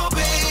life, oh,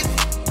 baby.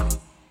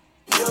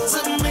 You're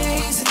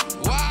amazing.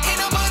 Wow. Ain't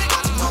nobody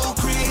got to go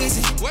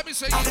crazy. Let me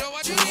say, you know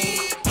what you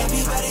need.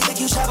 Everybody think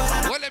you shy, but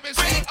I know. Well, let me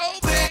say, oh,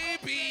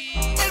 baby.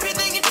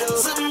 Everything you do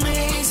is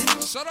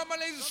amazing. Shut up, my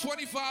ladies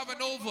 25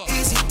 and over.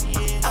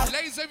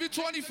 Ladies, if you're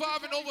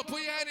 25 and over,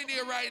 put your hand in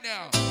here right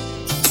now.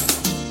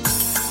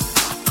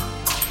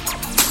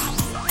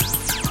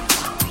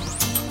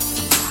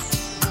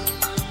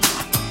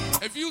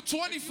 If you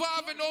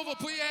 25 and over,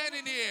 put your hand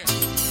in here.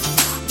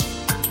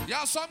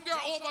 Yeah, some girl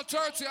over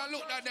 30, I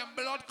looked at them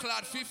blood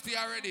clot 50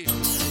 already.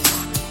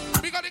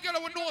 Because the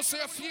girl would know say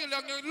you feel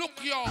young, you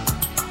look young.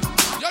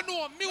 You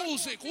know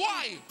music,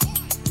 why?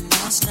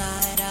 Last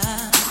night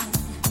I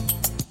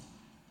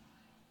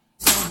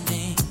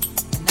pretending,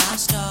 and I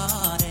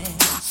started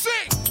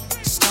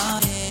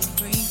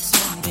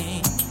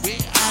pretending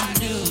I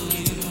knew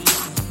you,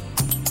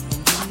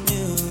 and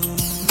you knew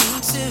me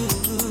too.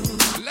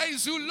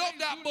 Ladies, you love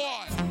that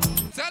boy.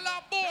 Tell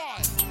that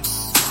boy.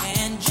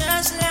 And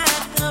just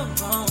like a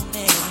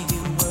Roman,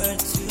 you were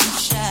too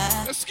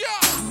shy. Let's go.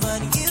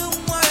 But you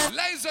weren't.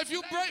 Ladies, if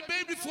you break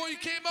baby before you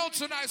came out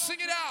tonight, sing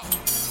it out.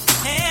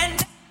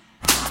 And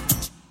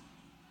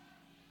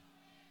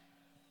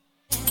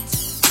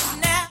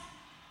now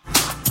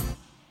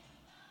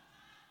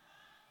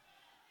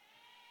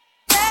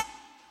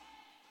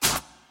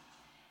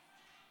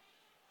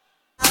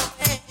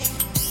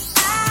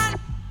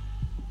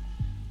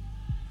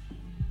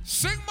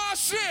Sing my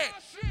shit.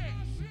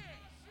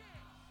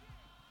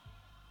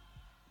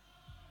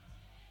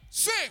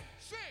 Sing.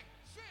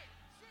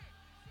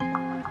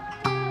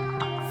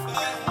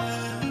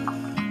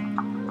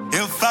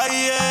 If I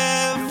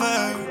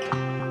ever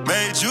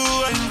made you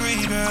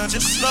angry, girl,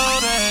 just know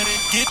that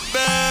it get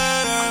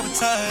better with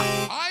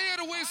time. I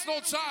ain't to waste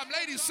no time.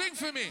 Ladies, sing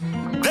for me.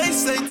 They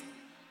say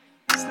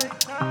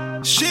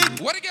shit.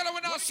 What the girl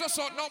when I stress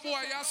out? No boy,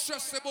 you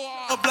stress the boy.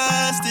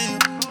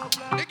 Blasted.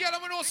 The girl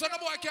when I say no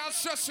boy can't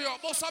stress you.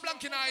 Boss a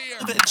blank in her ear.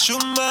 Bet you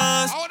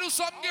must. I want to do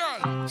some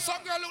girl.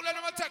 Some girl look like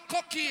them take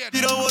cocaine.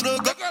 You don't want to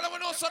go. The girl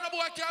when I say no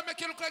boy can't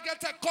make you look like you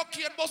take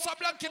cocaine. Boss a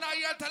blank in her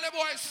ear. Tell the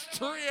boy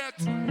straight.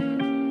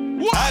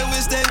 What? I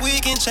wish that we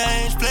can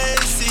change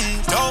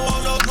places. Don't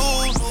want no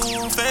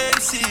new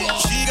faces.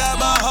 She got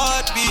my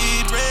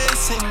heartbeat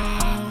racing.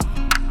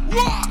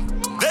 What?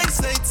 They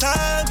say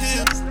time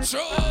heals.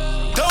 Sure.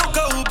 Don't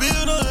go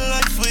build a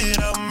life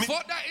without me.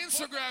 Fuck that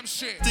Instagram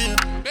shit.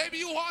 Baby,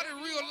 you hard in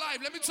real life.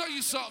 Let me tell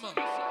you something.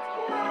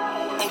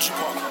 Ocean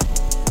Park.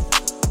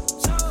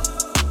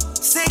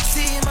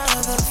 Sexy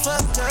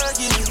motherfucker,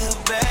 you the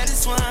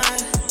baddest one.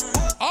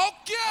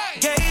 Okay.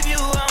 Gave you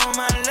all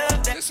my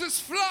love. This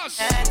is Plush.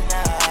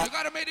 You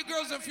gotta make the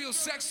girls them feel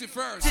sexy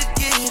first. To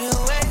get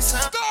away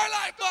some.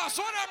 Starlight Boss,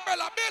 one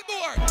umbrella,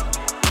 billboard.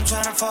 I'm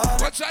tryna fall.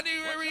 What you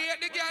need to read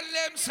the girl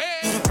them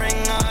say? You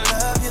bring all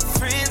of your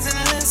friends and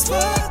let's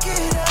work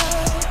it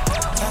out.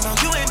 I know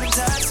you ain't been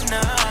touched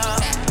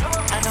enough.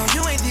 I know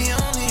you ain't the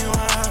only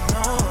one.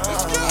 No.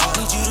 I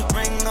need you to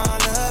bring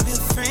all of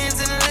your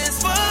friends and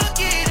let's work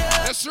it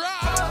out. That's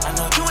right. I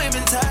know you ain't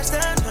been touched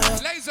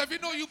enough. Ladies, if you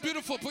know you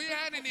beautiful, put your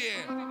hand in the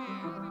air.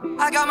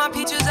 I got my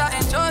peaches out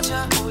in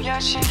Georgia. Oh yeah,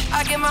 shit.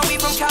 I get my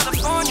weed from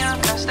California.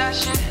 That's that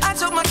shit. I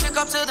took my chick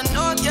up to the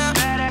north, yeah.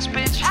 Badass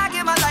bitch. I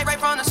get my light right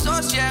from the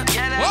source, yeah.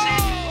 Yeah,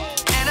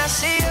 that's it. And I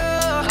see you,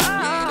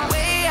 the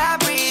way I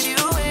breathe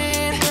you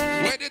in.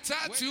 Where the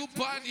tattoo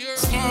on your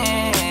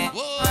skin.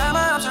 Wrap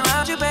my arms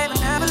around you, baby,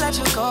 never let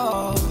you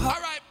go.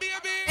 Alright,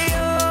 baby.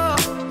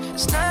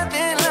 It's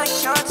nothing like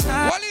your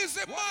time. What is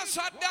it,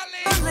 Marsha,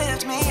 darling?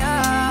 Lift me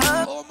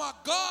up. Oh my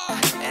God.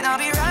 And I'll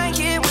be right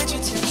here with you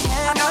till the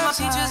end. I got my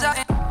peaches out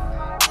in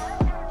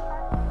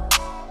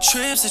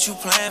trips that you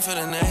plan for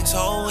the next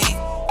whole week.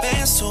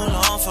 Bands too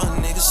long for a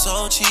nigga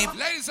so cheap.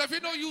 Ladies, if you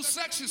know you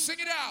sexy, sing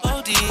it out.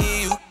 OD,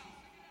 you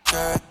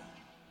girl.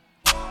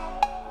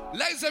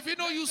 Ladies, if you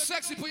know you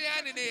sexy, put your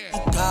hand in the air. You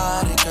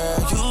got it,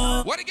 girl.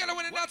 You. What the girl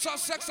when the natural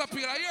sex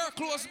appeal? Are you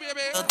close, baby?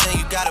 Nothing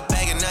you got a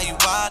bag and now you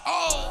wild.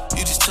 Oh.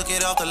 You just took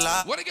it off the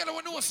lot. What the girl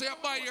when no say I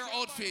buy your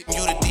outfit?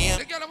 You the DM.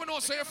 The girl when no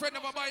say your friend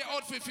never buy your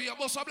outfit for you.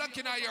 Boss a blank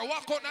in her ear.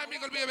 Walk out now,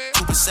 mingle, baby.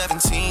 Cooper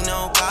 17,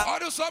 no pop. I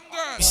do some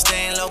girl. You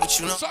staying low, but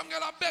you know. Some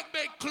girl I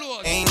beg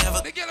clothes. Ain't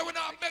never. The girl when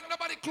I beg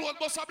nobody clothes.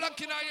 Boss a blank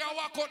in her ear.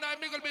 Walk out now,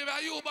 mingle, baby.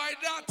 Are you buy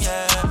that?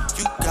 Yeah,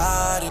 you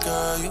got it,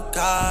 girl. You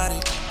got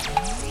it.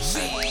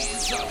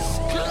 Jesus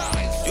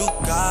Christ. You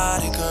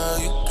got it, girl,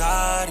 you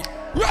got it.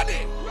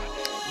 Ready?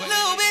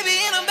 Little baby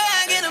in a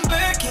bag and I'm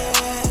Birkin.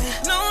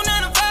 No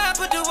 9 to 5,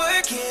 put the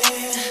work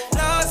in.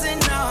 Lost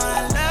and all,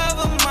 I love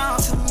them all.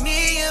 To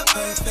me, you're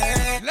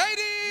perfect.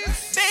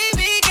 Ladies!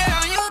 Baby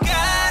girl, you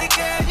got it,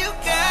 girl, you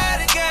got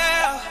it,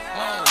 girl.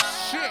 Oh,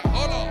 shit,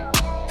 hold on.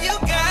 You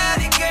got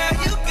it, girl,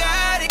 you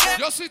got it, girl.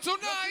 You'll see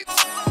tonight.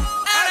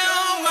 I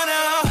don't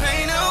wanna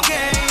play no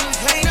games,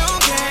 play no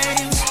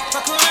games.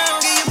 Fuck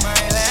around, give you my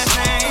last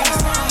name.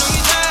 Know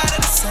you tired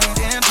of the same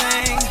damn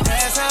thing.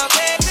 That's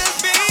okay,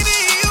 'cause baby,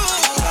 you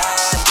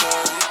got it,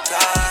 girl, you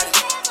got it.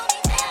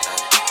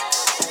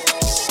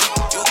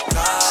 You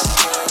got it,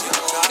 girl, you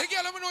got it. The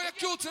girl, let me know you're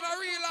cute in a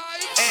real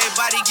life.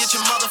 Everybody get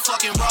your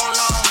motherfucking roll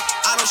on.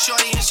 I know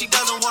shorty and she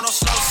doesn't want no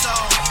slow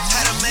song.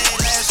 Had a man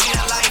last year,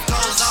 life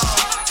goes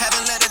on.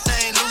 Haven't let a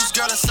thing loose,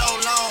 girl, in so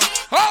long.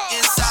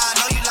 Inside,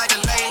 know you like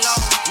to lay low.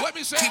 What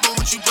me say? People,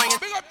 what you bringing?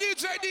 Big up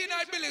DJ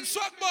D-Night Billing,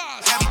 Suck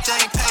Boss.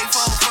 Everything paid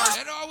for first.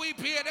 And all we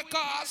pay the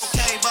cost.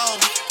 Okay, bo.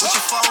 Put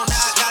your phone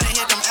out, gotta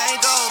hit them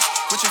angles.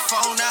 Put your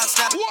phone out,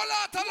 snap. Wall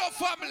out of love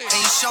family.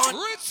 And you showing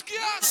Rich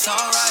girl. It's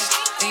alright.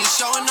 And you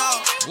showing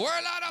off.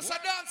 World out as a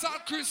dance on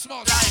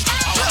Christmas.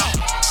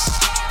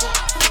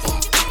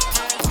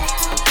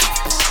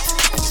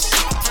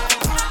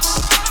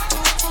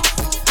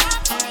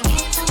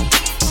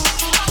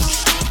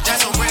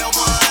 That's a real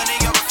one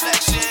in your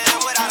reflection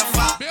without a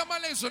fire. Bear my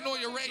legs to know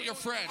you rate your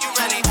friend. You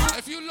ready?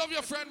 If you love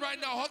your friend right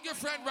now, hug your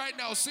friend right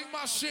now. Sing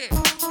my shit.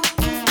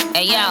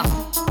 Hey yo,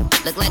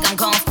 look like I'm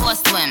going for a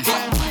swim.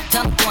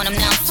 Dunked on him,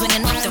 now I'm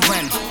swinging off the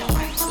rim.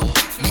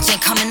 Bitch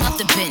ain't coming off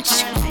the bench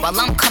while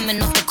I'm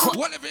coming off the court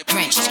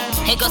drenched.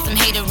 Here goes some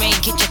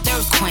haterade, get your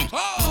thirst quenched.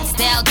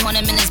 Styled on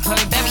him in his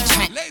Burberry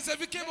trench. Ladies, if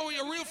you came over with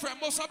your real friend,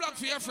 most of them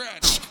for your friend.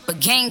 But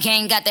gang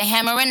got the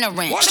hammer and the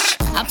wrench.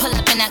 I pull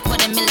up in that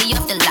 $250,000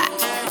 off the lot.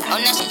 Oh,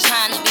 now she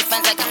trying to be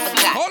friends like I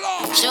forgot. Hold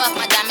on. Show off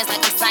my diamonds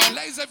like a sign.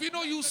 Ladies, if you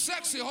know you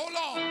sexy, hold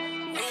on.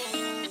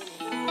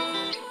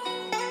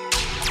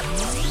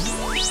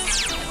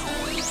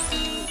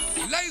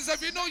 Ladies,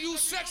 if you know you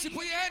sexy,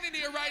 put your hand in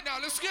here right now.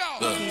 Let's go.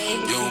 Look,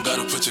 you don't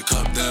gotta put your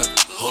cup down.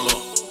 Hold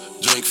on.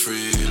 drink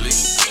freely.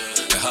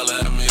 And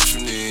holla at me if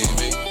you need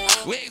me.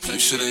 You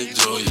should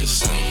enjoy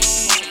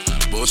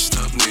yourself. Boy,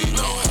 stop me,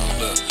 no.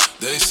 Look,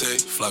 they say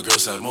fly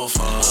girls have more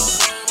fun.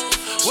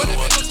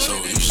 So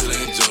you should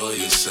enjoy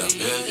yourself.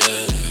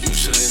 Yeah. You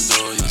should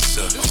enjoy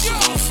yourself. It's a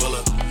room full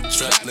of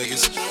strap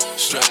niggas.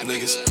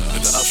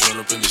 If the ops run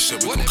up in the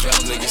shit, we gon' clap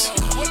niggas.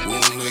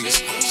 Wound niggas,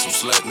 some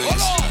slack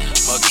niggas.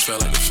 Pockets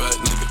fat like a fat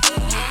nigga.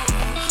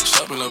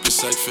 Shopping up in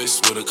sack face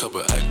with a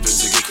couple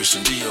actors to get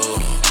Christian Dior.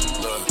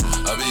 Look,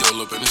 I be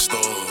all up in the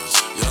stores.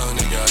 Young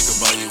nigga, I can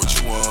buy you what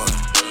you want.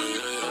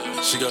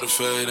 She got a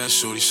fade and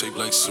shorty shaped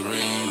like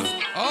Serena.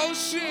 Oh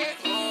shit.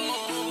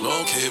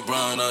 Long hair,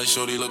 brown eyes,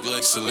 shorty look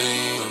like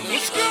Celine.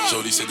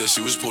 Shorty said that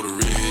she was Puerto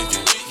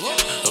Rican.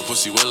 Her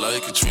pussy wet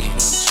like Katrina.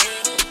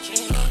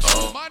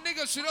 Oh. My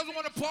nigga, she doesn't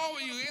want to part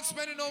with you. Ain't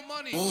spending no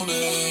money. Oh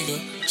nigga,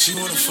 she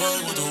wanna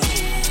fuck with the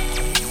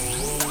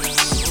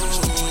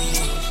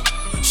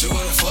She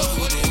wanna fuck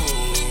with the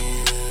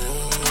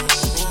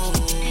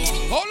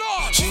Hold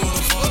on. She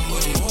wanna fuck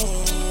with the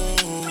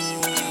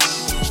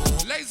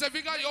Ladies, if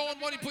you got your own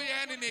money, put your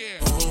hand in the air.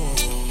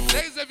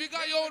 Ladies, if you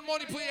got your own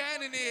money, put your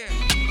hand in the air.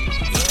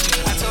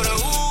 I told her,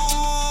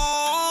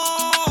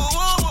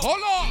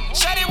 hold on.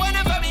 Shawty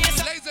wanna fuck me.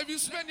 Ladies, if you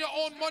spend your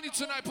own money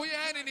tonight, put your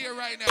hand in here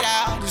right now.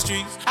 Out the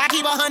streets, I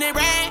keep 100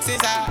 racks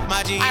inside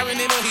my jeans. I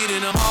remember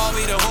hitting them all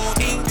with the whole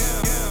team.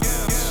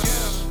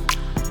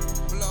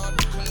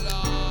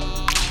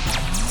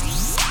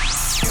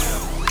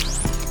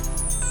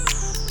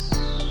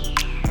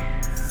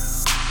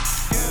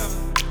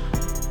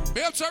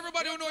 Be up to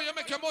everybody who know you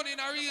make your money in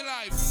a real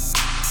life.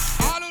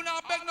 All who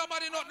not beg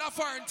nobody not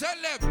foreign, tell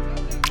them.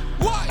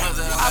 What?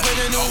 I put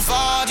the new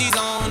 4Gs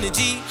on the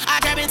G. I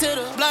trap into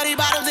the bloody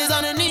bottoms is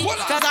underneath.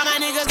 Cause all my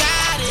niggas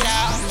got it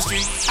out the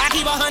street. I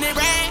keep 100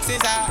 racks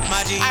inside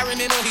my jeans. I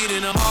remember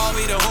hitting them all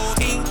with the whole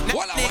team.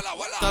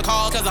 The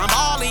call cause I'm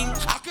balling.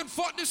 I can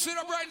fuck this shit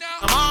up right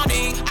now. I'm on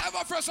it.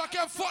 Ever first I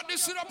can fuck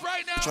this shit up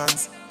right now.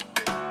 Trans.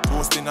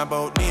 Posting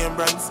about name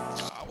brands.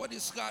 What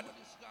is God?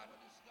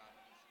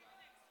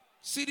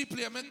 CD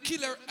player, man,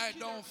 killer, I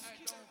don't.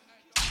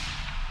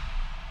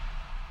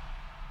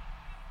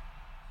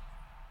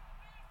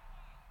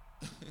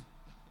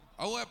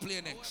 I want to play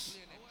next.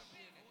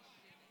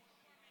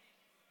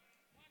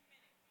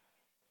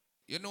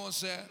 You know what I'm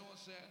saying?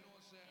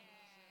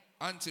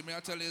 Auntie, may I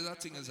tell you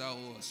that thing is a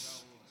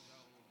horse.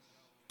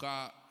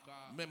 Because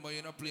remember,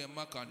 you're not playing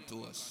Macan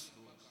to us.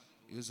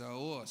 It's a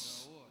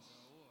horse.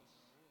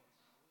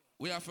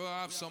 We have to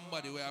have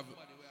somebody.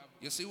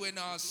 You see, when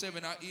our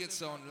 7 or 8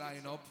 sound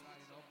line up,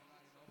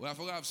 we have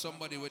to have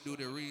somebody who do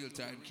the real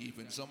time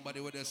keeping. Somebody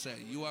who they say,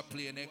 you are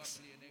play next,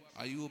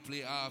 or you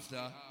play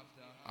after,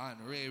 and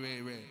Ray.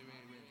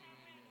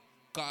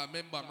 Because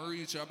remember, I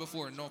reach her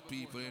before enough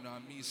people, you know,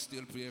 and me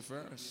still play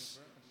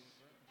first.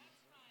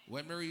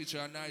 When I reach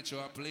her, Nitro,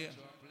 I play.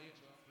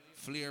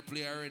 Flair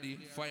play already.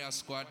 Fire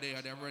squad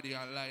there, them ready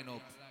and line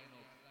up.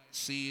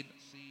 See,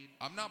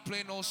 I'm not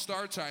playing no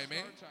star time,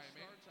 eh?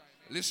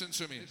 Listen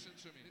to me.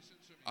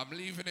 I'm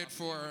leaving it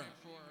for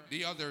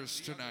the others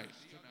tonight.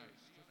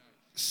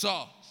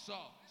 So,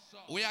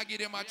 we are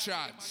giving them a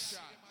chance.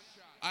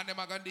 And them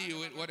are going to deal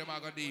with what them are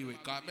going to deal with.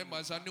 Because remember,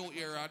 it's a new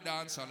era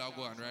dance all are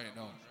going right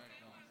now.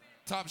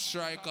 Top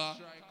striker.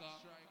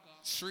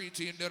 Street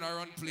team done a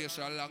run place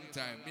for a long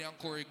time. Me and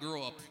Corey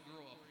grow up.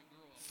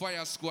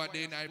 Fire squad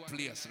they night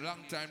place. Long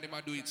time they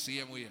might do it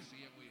same way.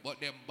 But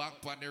them back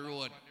on the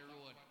road.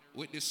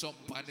 With the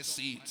something on the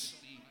seats.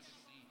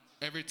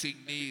 Everything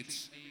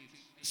needs.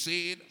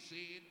 See it?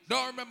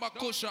 Don't remember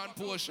Kush and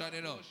Potion,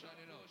 you know.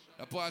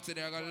 The party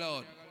there got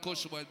loud.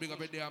 Kush boys big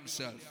up in there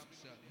himself.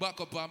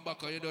 Back up and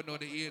back up, you don't know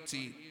the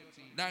 18.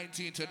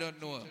 19th, you don't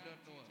know.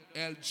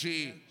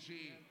 LG.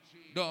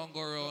 Don't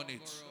go around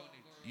it.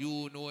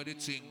 You know the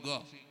thing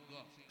go.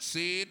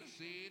 See it?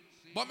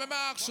 But me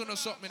ask you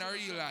something in a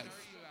real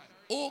life.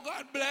 Oh,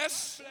 God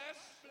bless.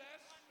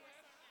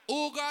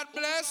 Oh, God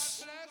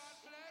bless.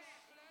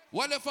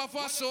 What if I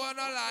pass so and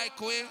I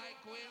like we?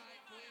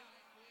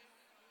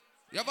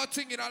 You have a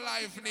thing in a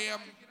life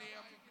name.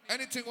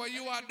 Anything what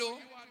you want to do,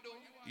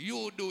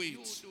 you do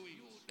it.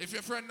 If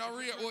your friend not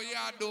real what you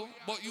want to do,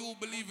 but you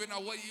believe in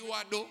what you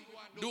want to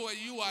do what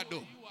you want to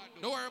do.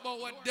 Don't worry about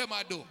what them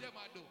are do.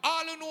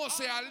 All you know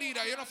say a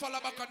leader, you don't follow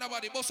back on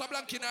nobody. Boss a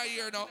blank in a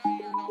ear now.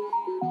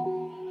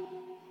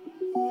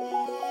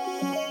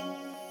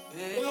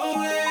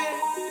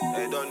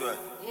 Hey, don't do it.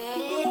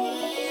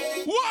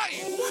 Why?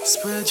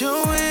 Spread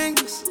your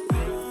wings.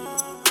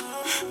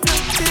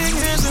 Nothing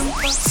is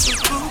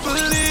impossible,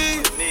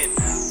 believe me.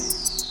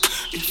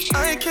 If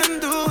I can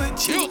do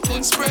it, you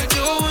can spread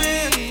your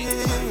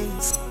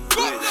wings.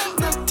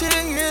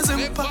 Nothing is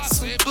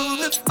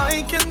impossible. If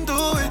I can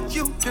do it,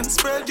 you can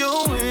spread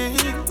your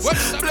wings.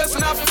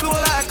 Blessing off a flow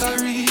like a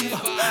river.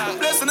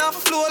 Blessing off a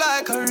flow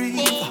like a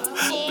river.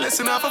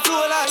 Blessing off a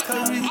flow like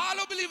a river. All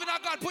who believe in a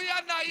God, put your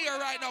hand here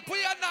right now. Put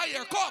your hand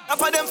here, come.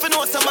 Enough of them for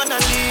know some man a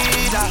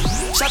leader.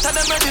 Shut at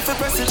them ready for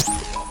pressing.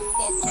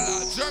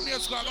 clad. Germany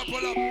squad gonna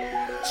pull up.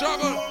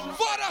 Trouble.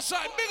 Father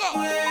side, big up.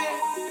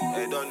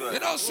 Hey, don't do it. You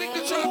know,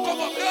 signature come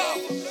up now.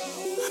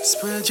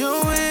 Spread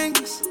your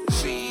wings.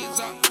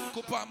 Jesus.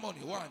 Coupon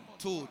money. 1,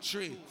 2,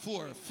 3,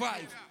 4,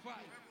 5.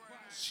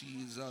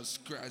 Jesus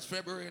Christ.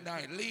 February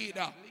 9.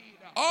 Leader.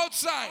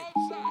 Outside.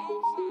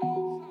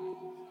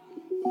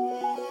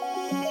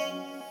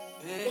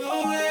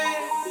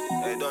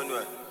 Hey, don't do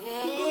it.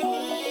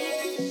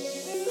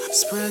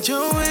 Spread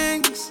your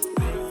wings.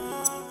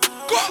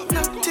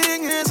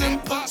 Nothing is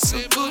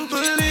impossible,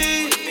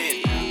 believe.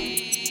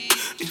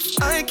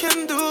 If I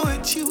can do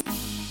it, you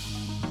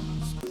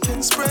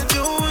can spread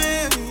your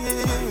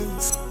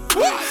wings.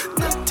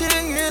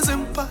 Nothing is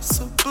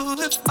impossible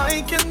if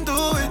I can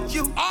do it,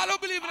 you. All who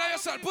believe in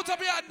yourself, put up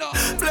your hand now.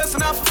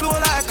 Blessing off a flow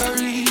like a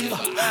river.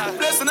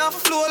 Blessing off a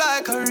flow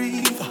like a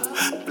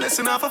river.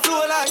 Blessing off a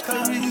flow like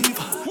a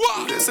river.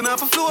 Blessing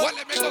off a flow like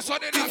a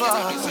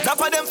river. Top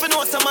of them for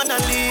know some man a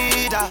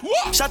leader.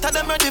 Shot at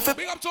them ready for.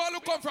 Big up to all who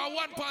come from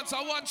one pants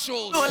and one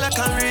shoes. Flow like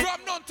a river.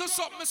 From none to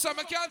something, so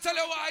I can't tell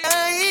you why.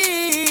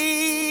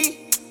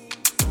 Hey.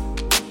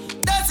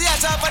 That's the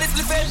answer for the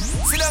flipping.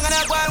 Sit down and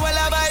I go and well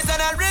I buy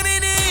and I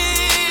reminisce.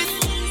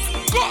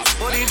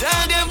 But the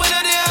time them when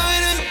they are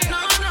with it.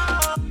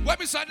 When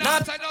we say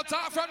not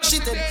talk from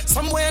nothing.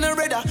 Somewhere in the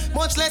radar,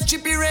 much less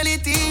Chippy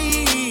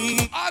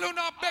reality. I do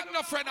not beg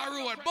no friend a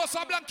ruin. Boss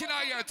a blank in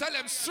our ear, tell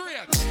them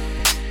straight.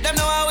 Them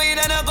know how we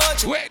done a go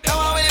through. Now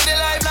how we live the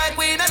life like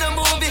we done a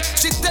movie.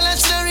 She tell her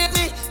she don't rate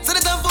me, so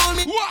they don't fool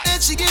me. What? Then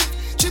she give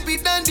Chippy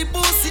down the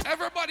pussy.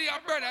 Everybody a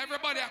brother,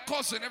 everybody a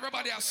cousin,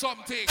 everybody a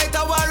something. Like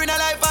a war in a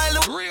life I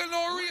look. Real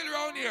no real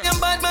around here. Them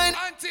bad mind.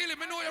 Until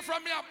me know you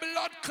from me a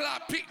blood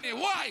clot picnic.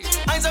 Why?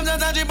 I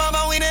sometimes I dream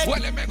about winning. Well,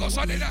 let me go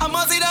so I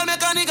must see that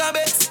mechanic a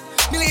bet.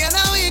 Million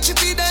a week,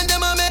 Chippy done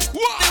them a met.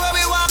 What? The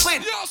way we walk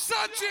with. Yo,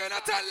 Sanji, and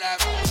I tell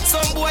them.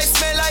 Some boys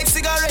smell like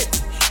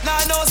cigarette. Nah,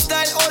 no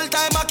style, all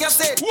time I can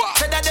say. What?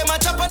 Said that them a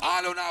chop.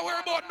 All who not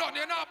worry about nothing,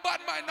 you're not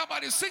bad mind,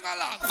 nobody sing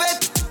along.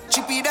 Vet,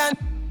 Chippy done.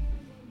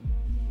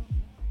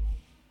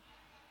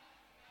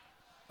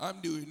 I'm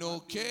doing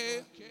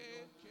okay.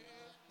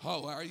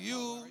 How are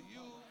you?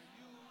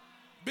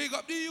 Big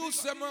up the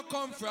youth, them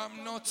come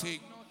from nothing.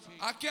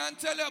 I can't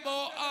tell you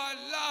about our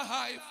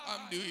life.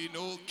 I'm doing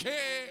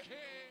okay.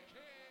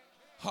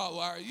 How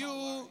are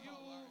you?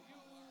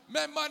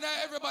 Remember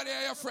that everybody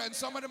are your friends.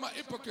 Some of them are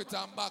hypocrite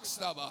and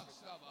backstabber.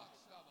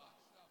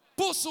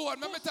 Pussy one,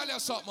 let me tell you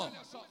something.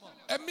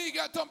 If me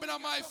get thumping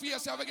on my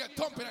face, you ever get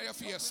thumping on your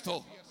face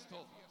too.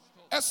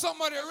 If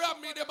somebody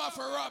rob me, they have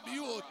to rob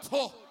you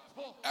too.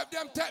 If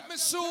them take me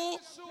shoe,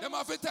 they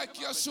have to take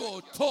your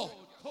shoe too.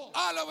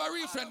 All of our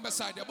real friend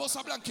beside you, boss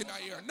a blank in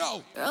here.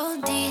 No. Roll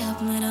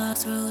deep, my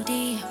dogs roll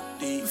deep.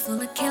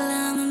 Full of killer,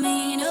 I'm a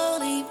mean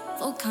old leap.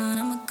 Volcan,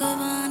 I'm a good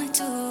one, a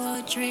 2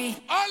 or 3.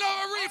 All of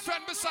our real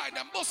friend beside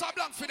them, boss a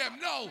blank for them.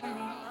 No.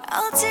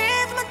 Roll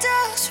deep, my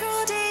dogs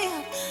roll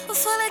deep.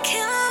 Full of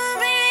killer, I'm a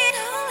mean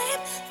old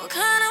leap.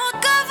 Volcan, I'm a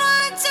good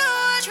one, a 2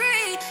 or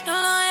 3. No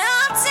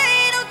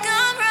loyalty, no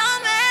come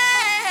from me.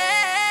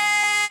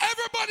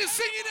 Everybody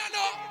singing that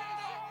now.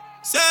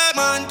 Say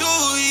man do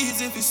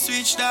easy if you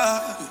switch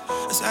dog.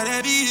 That's why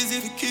they be easy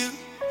if you kill.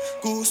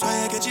 Go so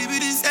I get you with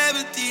the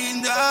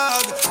 17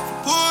 dog.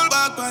 Pull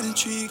back on the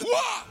trigger.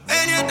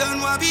 When you done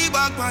want be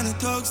back on the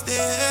thugs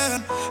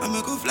them. I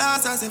make a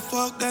flash I say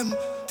fuck them.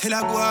 Till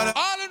I go out.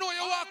 All you know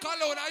you walk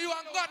alone and you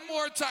ain't got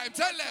more time.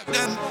 Tell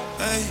them.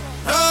 Hey,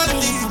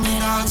 roll deep, my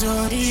dogs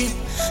roll deep.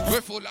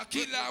 We're full of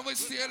killer, we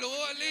still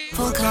holy.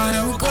 Volcan,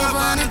 I'm a good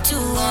one, a 2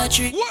 or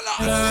 3.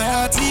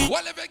 Loyalty.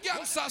 Well, if a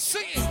gangster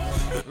singing.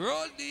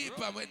 Roll deep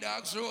and my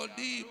dogs roll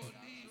deep.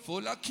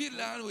 Full of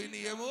killer and we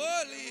name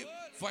holy.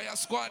 Fire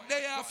squad,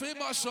 they have to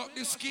mash up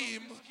the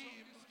scheme.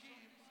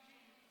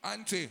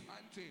 Auntie,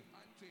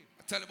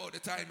 I tell about the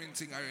timing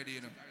thing already,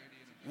 you know.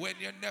 When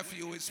your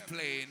nephew is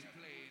playing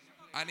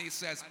and he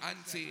says,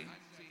 Auntie,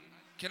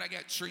 can I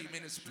get 3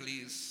 minutes,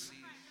 please?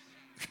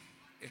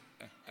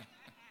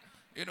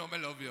 You know, me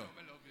love you.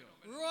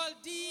 Roll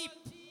deep.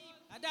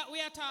 And that we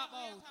are talking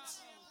about.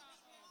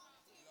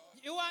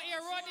 You want your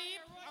roll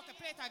deep? Okay,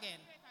 play it again.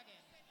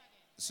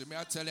 See me,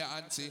 I tell you,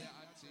 Auntie.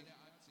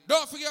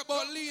 Don't forget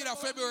about leader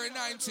February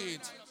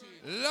 19th.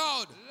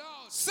 Loud.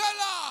 Sell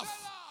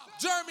off.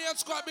 Jeremy and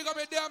squad big up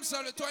a damn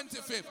sell the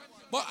 25th.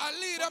 But a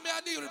leader me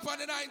a deal with on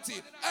the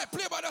 19th. Hey,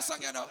 play by the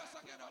song, you know.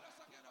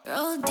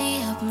 Roll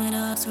deep, my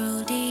dogs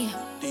roll deep.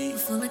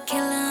 Full of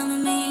killer, I'm a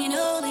mean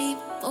old leap.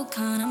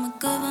 Volcan, I'm a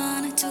good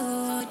one, a 2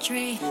 or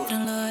 3.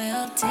 No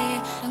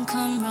loyalty, don't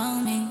come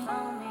round me.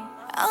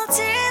 Roll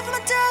deep, my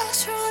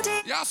dogs roll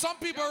deep. Yeah, some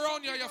people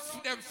around you,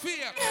 them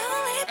fear.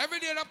 Every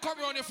day them come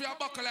around you for your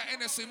buckle like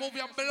NSC. Move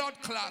your blood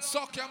clot,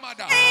 suck your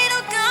mother.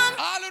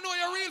 All you know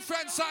your real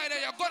friend side,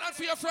 you're going on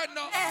for your friend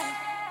now.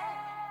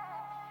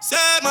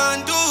 Say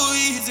man do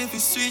easy if you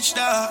switch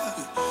dog.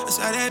 That's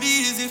why they be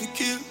easy if you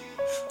kill.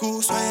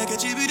 Go so I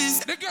get you with this.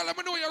 The girl girl, let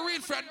me know your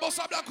real friend. Bust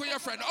a black with your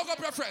friend. Hug up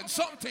your friend.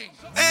 Something.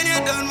 And you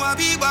done want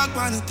be back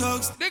on the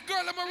thugs. The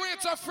girl, let me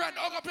rate your friend.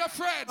 Hug up your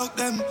friend. Fuck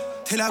them,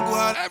 till I go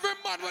out. Every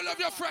man will love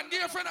your friend. Give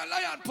your friend a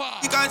lion paw.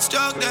 You can't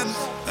stroke them.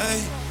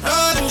 Hey,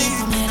 don't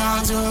leave me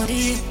not so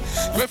deep.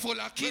 We're full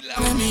of killers.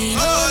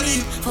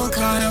 Holy, full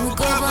corner, we'll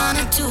go on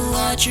a 2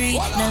 or 3.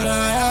 No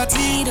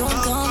loyalty, don't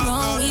come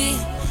wrong with.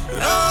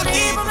 Roll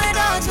deep, I'm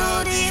not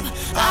so deep.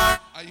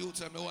 You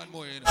tell me one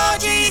more, you know. Oh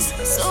jeez,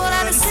 so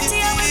out of the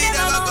city and we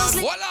never go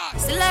sleep.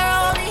 Still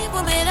around me,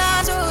 but me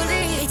not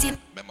rolling.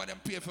 Remember them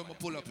pay for me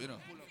pull up, you know.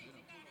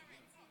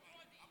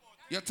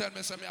 You tell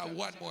me something, I have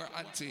one more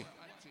auntie.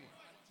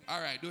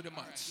 Alright, do the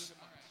maths.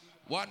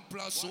 1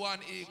 + 1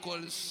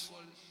 equals.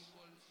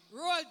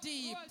 Roll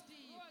deep.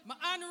 My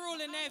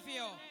unruly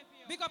nephew.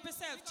 Big up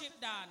yourself, Chip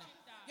Dan.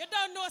 You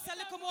don't know a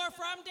little more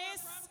from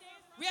this?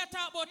 We are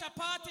talking about a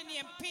party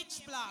named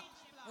Pitch Black.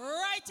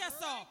 Right,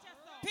 yourself.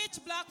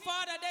 Pitch Black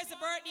Father, there's a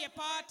birthday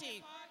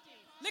party.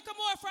 Little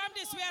more from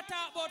this, we are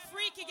talking about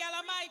freaky girl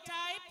of my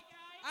type.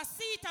 A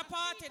Sita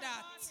party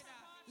that.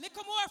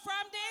 Little more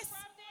from this,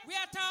 we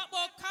are talking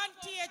about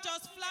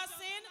contagious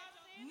flossing.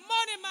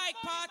 Money Mike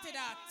party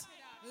that.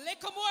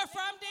 Little more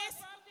from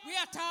this, we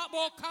are talking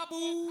about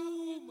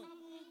Kaboom.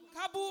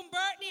 Kaboom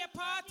birthday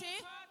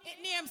party, it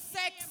named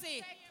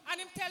Sexy.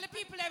 And him tell the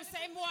people them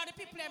say more the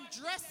people them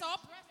dress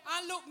up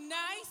and look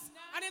nice.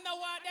 And in the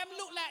want them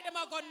look like them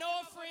are got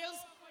no frills.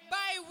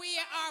 By we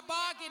are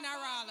bargain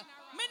or all.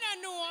 Me no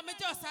know, me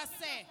just a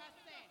say.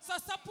 So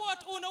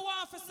support who no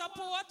want for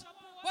support.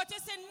 But you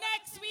see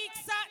next week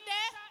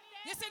Saturday,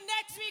 you see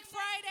next week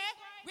Friday,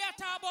 we are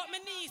talking about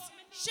my niece,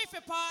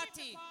 Chippy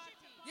party.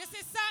 You see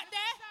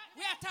Saturday,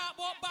 we are talking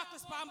about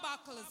buckles pan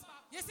buckles.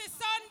 You see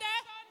Sunday,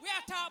 we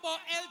are talking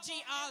about LG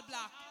All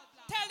Black.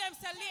 Tell them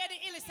say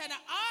Lady Illis and an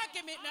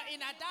argument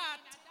in a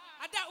that.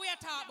 And that we are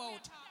talking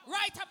about.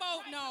 Right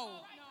about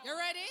now. You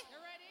ready?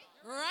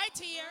 Right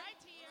here.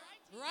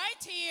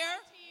 Right here,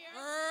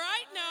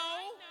 right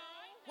now,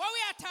 what we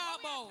are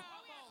talking about?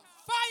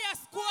 Fire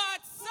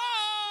Squad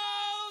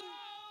sound!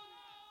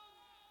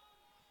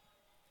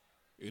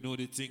 You know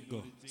the thing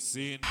go.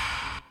 Seeing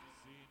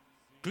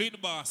clean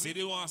boss, he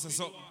didn't want to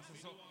say something.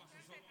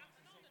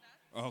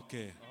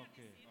 Okay.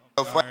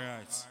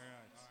 Alright.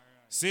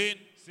 Seeing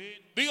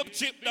big up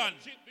Chip Dan.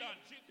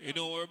 You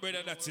know, our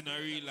brother that's in a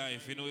real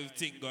life, you know,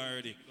 everything go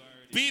already.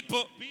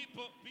 People,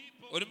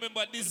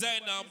 remember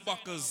designer and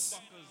buckles.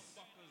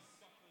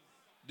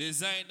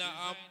 Designer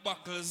and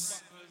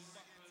buckles.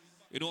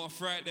 You know, on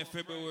Friday,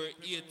 February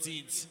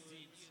 18th.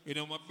 You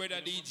know, my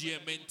brother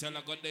DJ Mental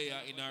I got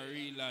there in a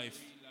real life.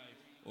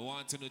 We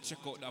want to check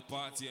out the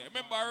party.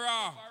 Remember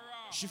Raw?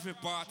 Chippy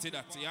party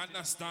that, you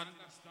understand?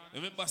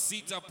 Remember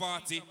Sita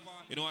party?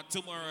 You know,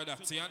 tomorrow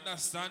that, you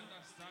understand?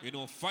 You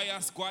know, Fire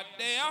Squad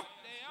there.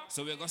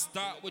 So we're going to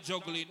start with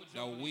juggling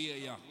the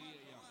way here.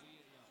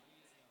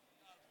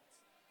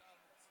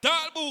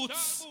 Tall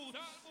Boots.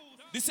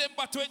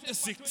 December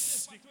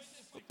 26th.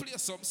 We'll play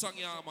some song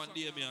here, man,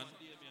 Damien.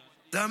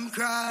 Some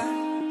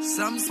cry,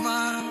 some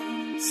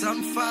smile,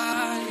 some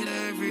fight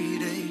every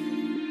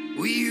day.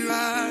 We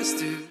rise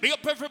to big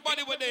up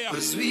everybody with there.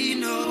 Cause we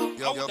know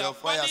your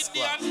Fire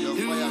Squad.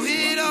 Through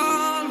it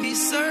all we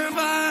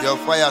survive. Your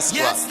Fire Squad.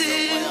 Yet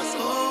still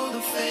hold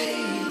the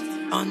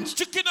faith.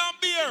 Chicken and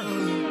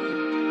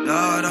beer.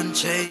 Lord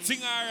unchanged.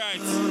 Sing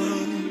alright.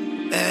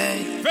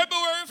 Hey.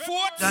 February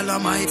 4th. Dollar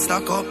might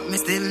stack up, me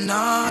still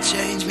not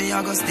change. Me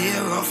I go stay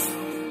rough.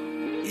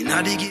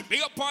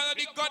 Big up all of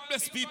the God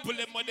bless people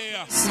in my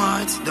there.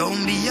 Smart,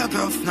 don't be a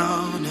gruff,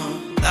 no.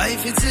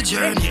 Life it's a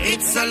journey,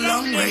 it's a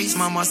long race.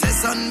 Mama says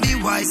son be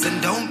wise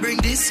and don't bring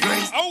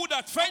disgrace. Oh,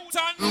 that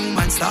Fenton. Room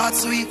and start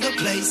sweep the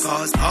place.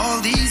 Cause all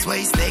these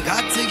ways they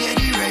got to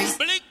get erased.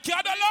 Blink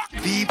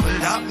Cadillac. People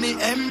that me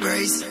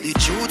embrace. The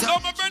truth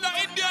of my brother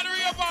Indian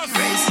Ravers.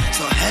 Race.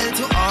 So hell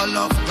to all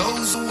of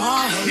those who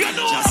want hate. You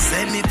know. Just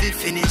send me to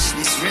finish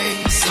this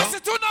race. So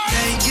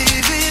ain't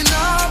giving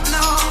up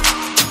now.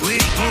 We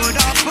put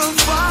up a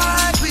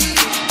fight, we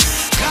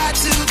got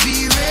to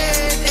be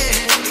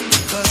ready.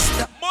 Cause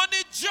the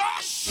money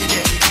Josh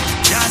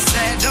just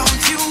said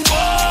don't you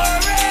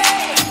worry.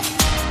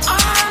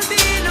 I'm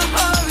in a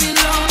hurry,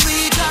 Lord,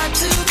 we got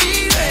to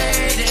be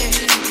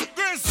ready.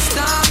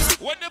 Stop.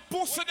 When they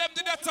push them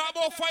to the top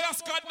of Fire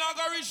Squad, now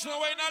go reach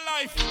nowhere in our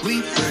life.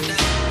 We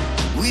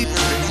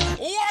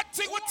one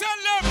thing we tell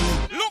them,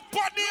 look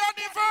for the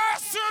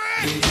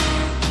anniversary.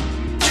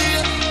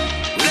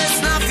 Let's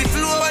not be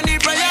flow on the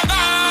prayer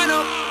ban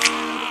up.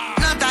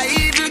 Not a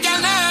evil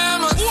can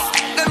harm us.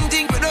 Them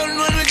think we don't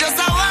know we just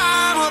a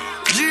warm up.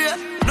 Yeah,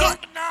 no.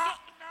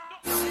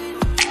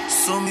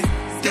 So me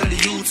tell the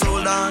youth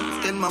hold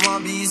on. Tell mama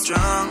be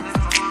strong.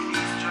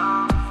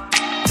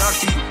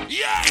 Taki,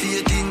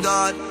 faith in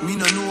God. Me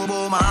no know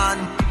about man.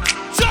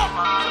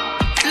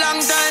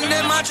 Long time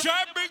them a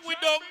try bring we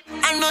down.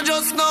 I know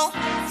just know.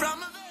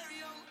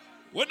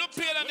 When you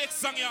play the next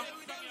song, yeah.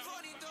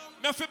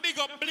 Me have to big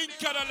up Blink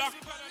Cadillac.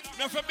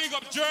 Me have to big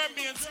up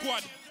German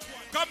Squad.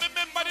 Come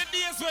remember the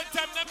days when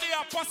time them they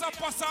are pass and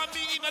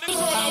me in the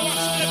crowd and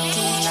watch them.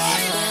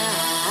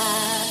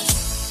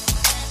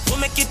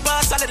 make it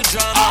pass all of the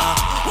drama.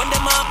 When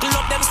them all pull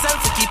up themselves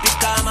to keep it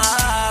calm.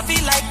 I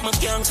feel like my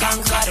can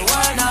conquer the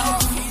world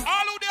now.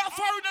 All who they are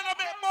foreign and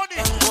make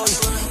money.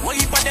 What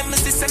you put them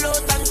is this a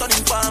lot and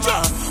turning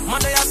farmer.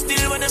 Mother are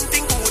still when them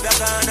think who they're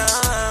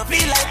gonna.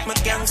 Feel like my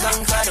can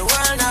conquer the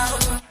world now.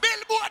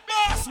 Billboard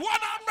boss,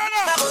 one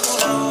umbrella.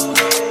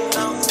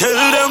 Tell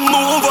them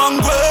move and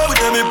go with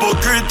them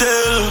hypocrite.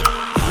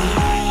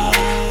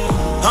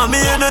 And me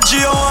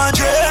energy I want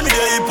drain me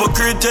the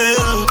hypocrite.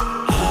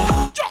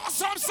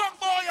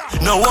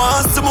 Now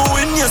want to me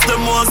win, yes,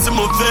 them want to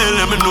me fail.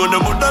 Let me know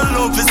them would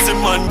love is the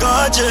man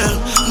God jail.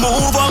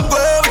 Move and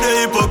go with the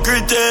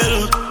hypocrite.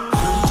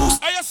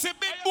 I see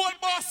big boy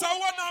boss and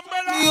one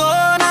umbrella. Me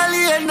own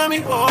alien, na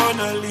me own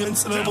alien.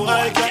 So the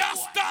boy can't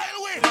style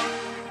with.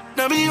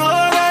 Na me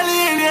own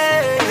alien,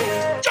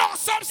 yeah. Yo,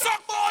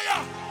 some boy,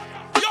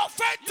 yo,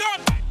 Fenton.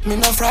 Me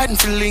no frightened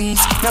feelings,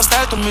 now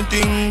start to me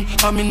thing.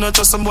 I me not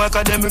just some boy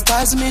cause them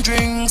pass me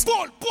drinks.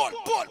 Pull.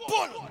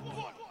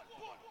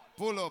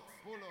 Pull up.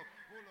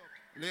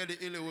 Lady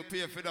Illy will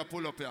pay for the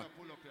pull up here.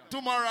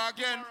 Tomorrow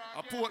again,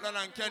 a Portland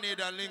and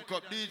Canadian link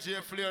up.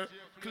 DJ Flair,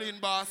 Clean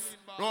Bass.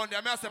 Round there,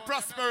 I say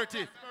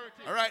prosperity.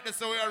 Alright, that's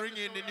how we are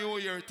ringing the new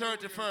year,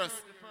 31st.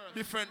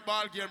 Different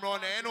ball game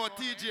round there. You know,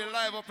 TJ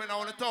live up in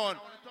our town,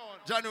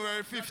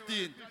 January 15th.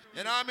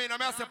 You know what I mean?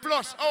 I say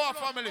Plush, our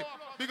family.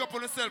 Big up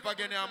on yourself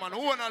again, yeah, man.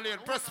 Who wanna lane?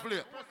 Press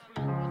play.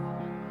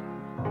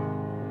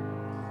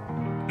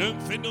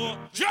 Don't fit no.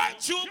 Join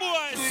two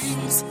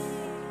boys.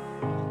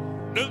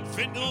 Don't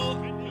fit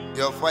no.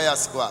 Your fire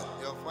squad.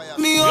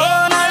 Me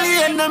own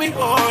alien, na me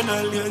own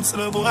alien. So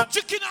the boy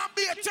chicken and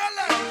beer, tell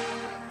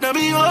them. Na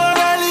me own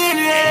alien,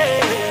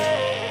 yeah.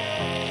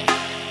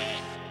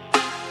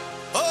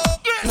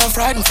 No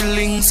frightened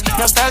feelings,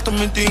 no start to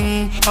me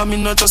thing. I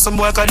mean not just some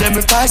boy cause them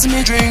pass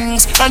me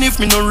drinks. And if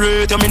me no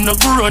rate, I mean no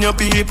go run your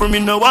people. Me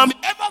no want me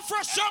ever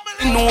fresh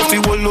family. No fi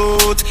will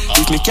out.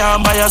 If me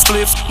can't buy a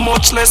spliff,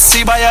 much less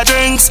see buy a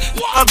drinks.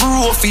 I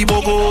grew up fi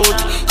bug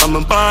out.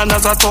 I'm born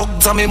as a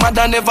thug, so me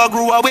mother never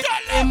grew away.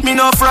 Me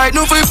no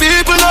frightened for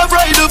people, no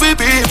frightened for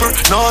people.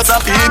 No the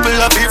people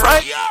that be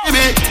frightened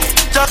me.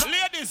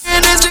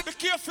 Ladies, be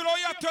careful how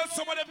you tell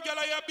some of them girl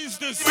your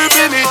business.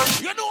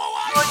 You know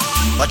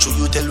why? What should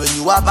you tell when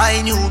you are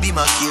buying you? Be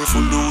more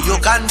careful, do you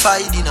can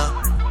find dinner.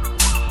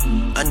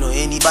 I know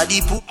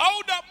anybody put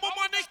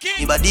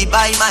anybody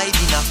buy my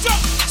dinner.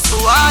 So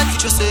hard for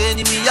just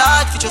enemy,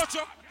 hard for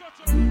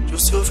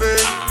just your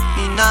friend.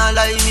 Me nah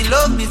lie, me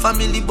love me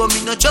family, but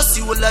me not just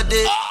you all a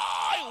day.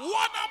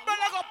 One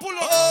umbrella go pull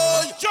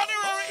up.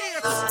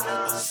 January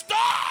 8th.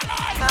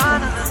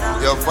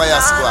 Start. Your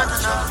fire squad.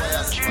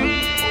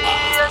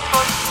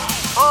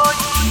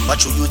 What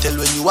should you tell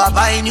when you are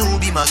buying you?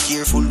 Be more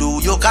careful, do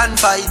you can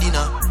find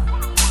dinner.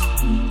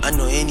 I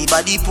know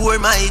anybody pour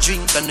my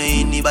drink, I know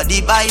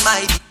anybody buy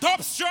my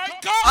top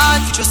striker.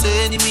 Hard for just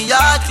enemy,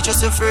 hard for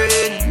just your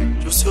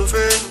friend. Just your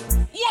friend.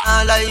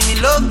 I lie, me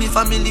love me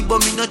family,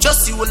 but me not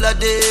just you all of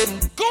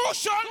them.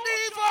 Caution,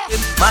 Neva.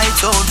 My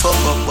town fuck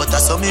up, but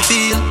that's how me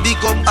feel. Big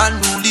up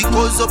and rule,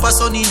 cause up a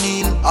sunny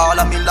kneel. All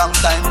of me long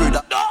time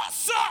brother. No,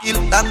 sir.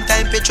 Long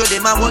time petro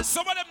them a want.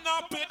 Some of them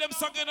now pay them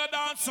song in a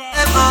dancer.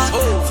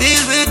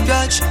 Feel with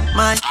grudge.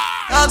 My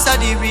dogs are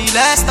the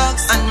realest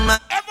dogs. And my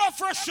ever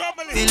fresh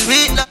family. Feel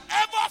with love.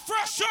 Ever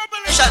fresh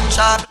family.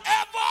 Sharp.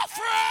 Ever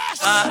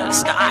fresh.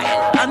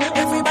 Style. And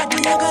everybody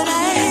a good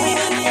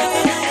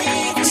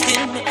life.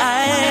 Still me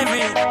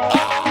irie.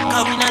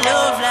 Come in a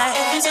love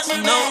life.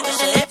 No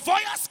shit.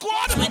 Fire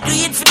squad. We do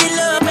it for the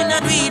love and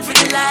not do it for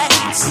the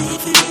lights. Do it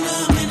for the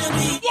love and not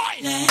do it. Why?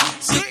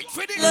 Do it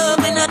for the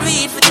love and not do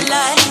it for the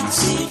lights.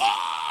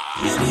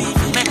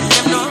 Make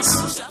them know.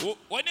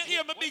 When you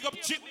hear me big up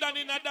Chip Dan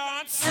in a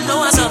dance, I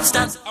know a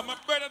substance. I'm a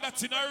brother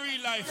that's in a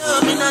real life.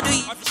 Love and not do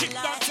it. A Chip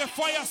Dan's a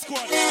fire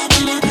squad.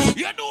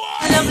 You know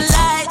what? I love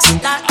lights,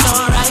 that's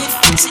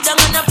alright. See them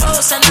on the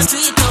post and the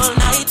tweet all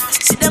night.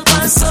 See them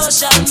on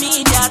social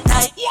media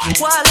type.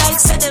 While like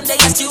say them they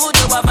a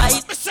studio a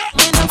bite.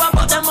 Me never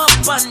put them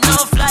up on no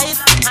flight.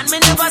 And me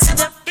never see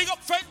them. Big up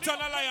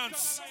Fenton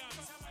Alliance.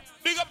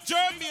 Big up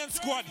German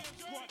squad.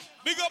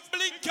 Big up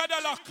Blink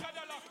Cadillac.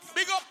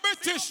 Big up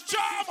British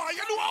Charmer.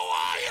 You know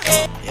why?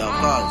 Yo,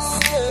 cuz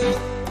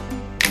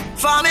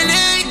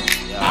family.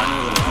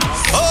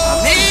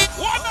 Me.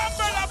 One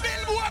umbrella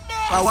billboard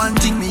man. I one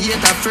thing me hate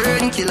a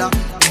fern killer.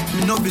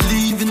 Me no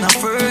believe in a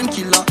fern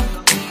killer.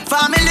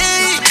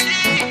 Family.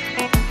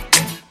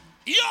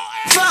 Yo,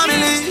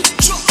 family.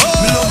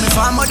 Me love me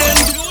family them.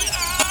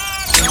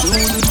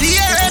 You the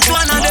hate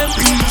one of them.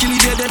 Kill me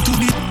dead to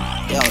the.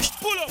 Yo.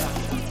 Pull up.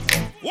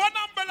 One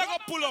umbrella go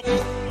pull up.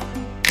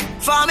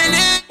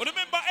 Family.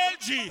 Remember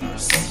LG.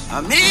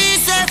 And me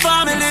say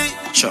family.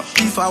 Sure.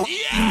 If I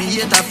me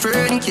hate a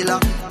fern killer.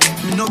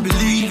 Me no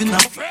believe in a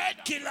fern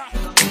killer.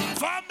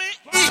 Family.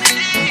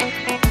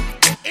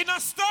 In a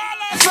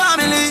starlight.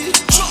 Family.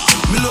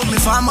 Me love me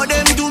family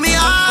them to me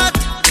heart.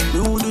 Me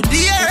would do the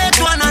hate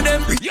one of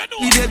them. Me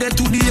dead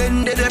to the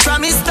end. They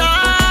from me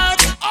start.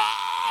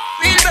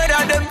 Feel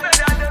better them.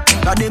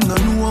 Cause them no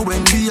know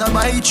when we a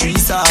buy 3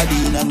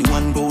 sardine and the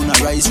 1 pound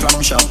of rice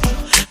from shop.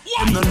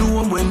 Them no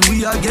know when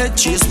we a get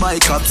chased by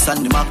cops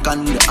and the mac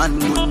and the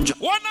handgun job.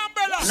 One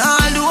umbrella.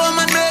 Nah, the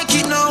woman make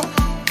it now.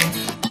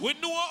 We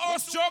know our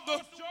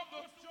struggle.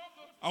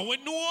 And we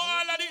know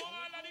all of it.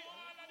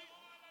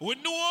 We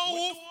know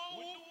who.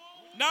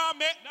 Now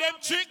make them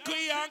trick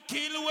we and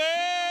kill we.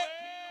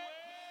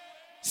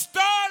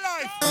 Star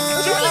life.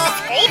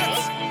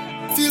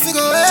 Feel to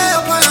go way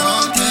up on a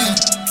mountain.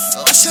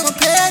 Oh, I show my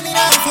pain in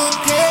a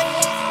fountain.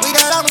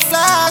 Without all my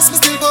flaws, me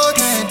still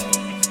potent.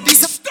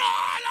 This is Star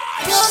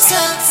life. Pure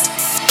sense.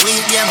 We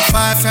get my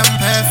far from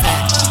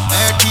perfect.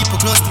 Heard people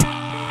close to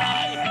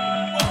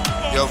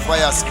Yo,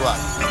 Fire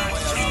Squad.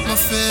 my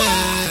face.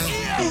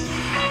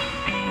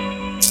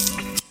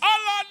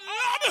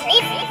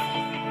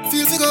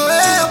 Feel to go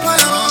way up on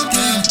a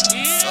mountain.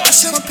 So I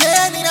show my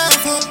pain in a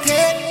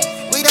fountain.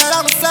 Without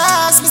all my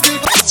flaws, me still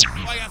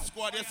Fire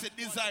Squad, you see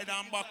design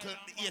and buckle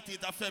the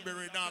 18th of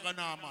February, now go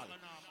normal.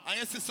 And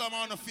you see some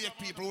of the fake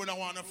people who don't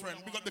want a friend.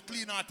 Big up the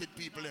clean-hearted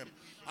people them.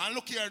 And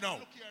look here now.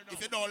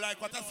 If you don't like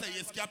what I say,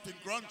 it's Captain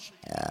Grunch.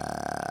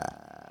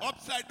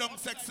 Upside down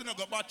sex, you know,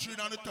 go battery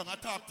on the tongue. I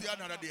talk to you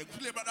another day.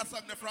 Play back that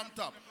song there from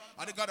top.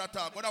 And they got a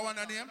talk. What I want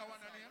to name?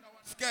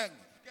 Skeng.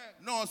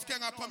 No,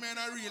 Skeng I come in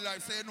real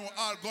life, say, you know,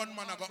 all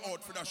gunmen are go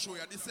out for the show.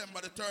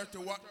 December the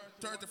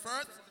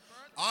 31st.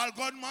 All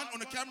gunmen on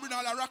the camera bring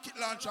all a rocket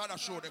launcher on the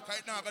show. They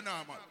can't now go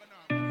normal.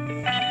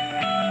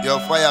 Yo,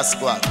 Fire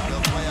Squad.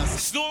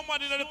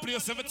 Snowman in the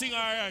place, everything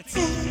alright.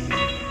 In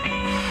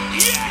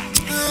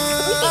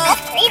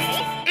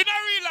a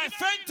real life,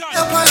 Fenton.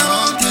 Up on a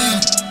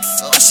mountain.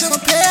 So I show my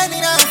pain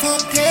in a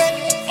fountain.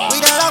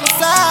 Without all my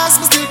flaws,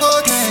 me still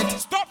potent.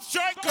 Stop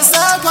striking. It's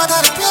all part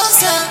of the pure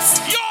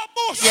sense. Yo,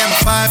 Bush. Yeah, I'm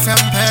far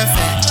from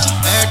perfect.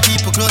 Heard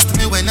people close to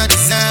me when I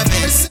deserve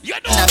it. You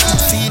know. And I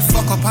feel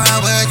fuck up and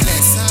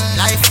worthless.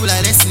 Life full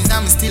of lessons,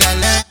 I'm still a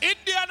learn.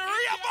 Indian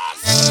real boss.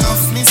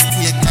 Enough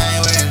mistake,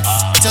 my world.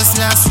 Just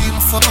last week,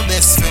 for my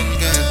best friend,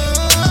 girl.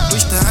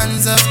 Push the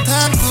hands up,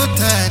 time good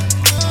time.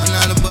 And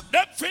all about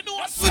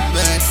good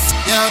bad.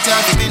 Yeah, out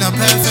of being a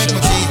perfect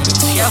machine.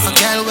 Yeah, for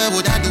girl, where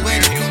would I do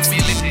anything for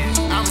me?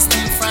 I'm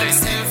still fine,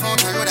 still for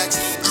the road I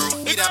cheat.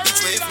 Need a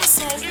bitch where if me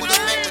see,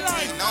 wouldn't make me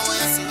think. Now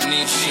I see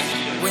me.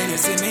 When you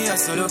see me, I'm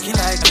so looking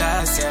like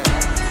glass, yeah.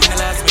 In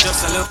the last, me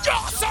just a look.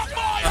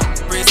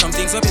 Pray some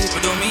things so people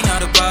don't mean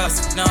how the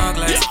past. No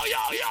glass.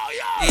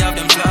 They have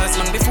them flaws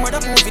long before the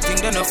movie thing.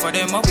 Enough for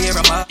them, I wear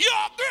them up.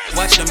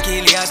 Watch them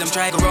kill you as them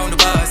try go round the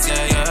bus,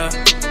 yeah.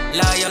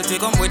 Loyalty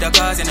come with the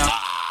cause, you know.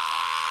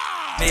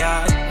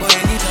 Yeah, but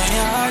anytime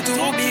your heart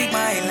too big,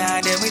 my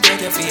lad, then we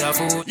take you for your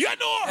food. You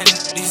know. And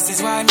this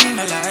is why me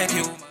not like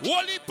you.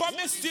 One heap of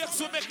mistakes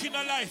we make in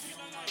a life.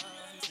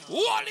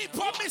 One heap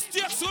of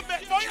mistakes we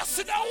make. Now you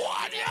see that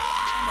one,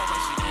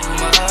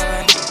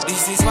 Man,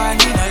 this is why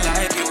me not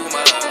like you,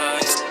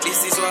 man.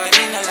 This is why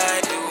me not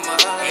like you,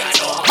 man.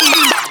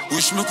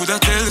 Wish me coulda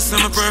tell this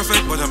I'm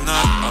perfect, but I'm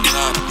not.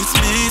 It's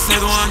me,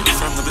 said one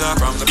from the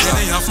block.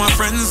 Many of my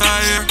friends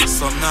are here,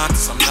 some not.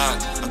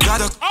 I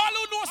gotta. All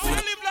who know still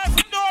live life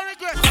with no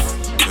regrets.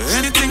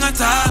 Anything I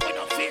thought. We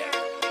don't fear.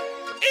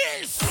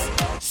 Is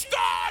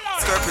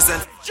Starlight.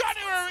 Represent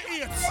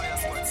January 8th.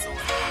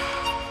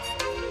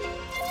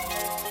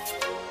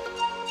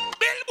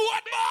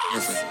 Billboard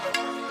boss.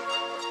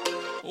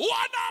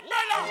 One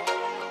umbrella.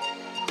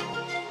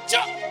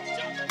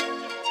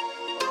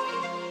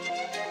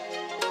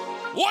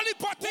 One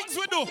heap of things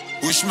we do.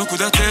 Wish me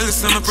coulda tell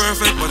this I'm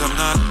perfect, but I'm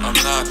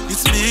not.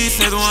 It's me,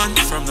 said one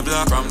from the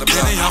block.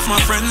 Many of my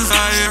friends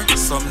are here,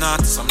 some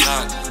not.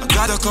 I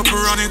got a couple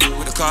running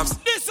with the cops.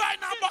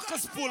 Designer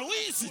buckers pull, who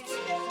is it?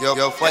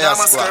 Yo, Fire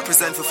Squad.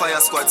 represent for Fire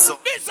Squad, so.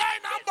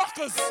 Designer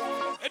buckers.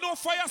 You know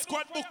Fire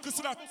Squad book is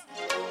that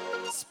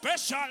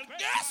special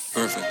guest.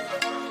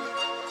 Perfect.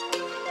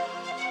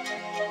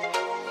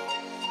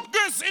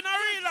 This in a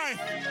real life.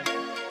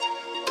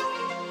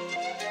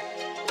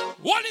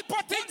 One heap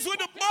of things with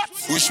the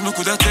butts. Wish me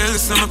coulda tell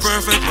this I'm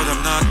perfect, but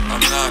I'm not.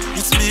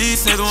 It's me,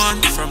 said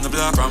one from the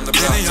block.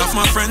 Many of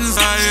my friends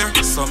are here,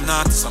 some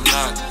not.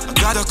 I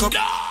got a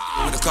couple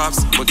with the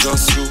cops, but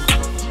just you.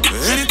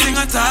 Anything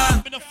I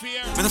thought. Me no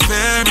fear.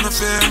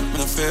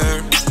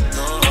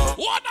 No.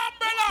 One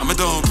umbrella. I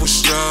don't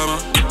push drama,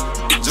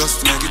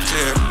 just to make it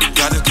clear.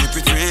 Gotta keep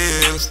it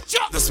real,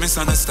 just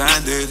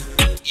misunderstand it.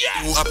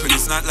 Who happen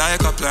is not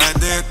like I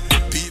planned it.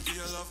 People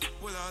you love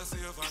will all see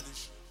you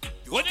vanish.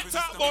 When you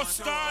talk about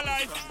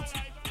Starlight,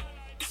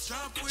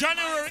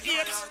 January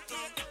 8th,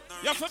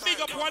 you have to big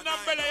up one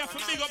umbrella, you have to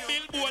big up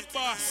Billboard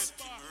boss.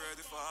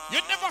 You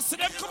never see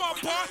them come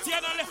out party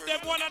and I left them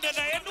one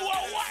another. You know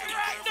why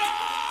right now?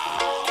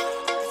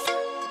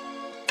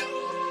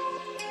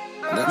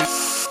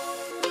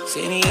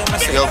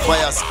 Yo,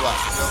 Fire Squad.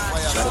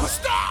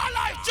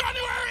 Starlight,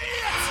 January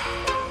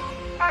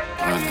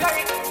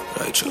 8th.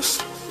 Righteous.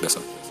 Yes,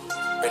 sir.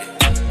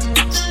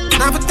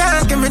 Now for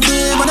talk every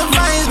day, but the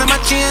vibes never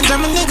change.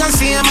 I'm a nigga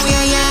same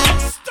way, yeah.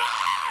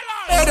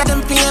 Better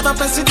than paper,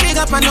 press the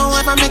trigger, I know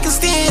if I make it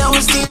stay, I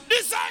will stay.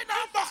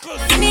 Designer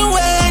buckles.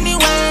 Anyway.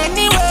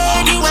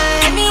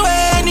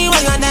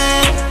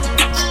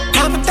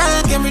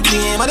 with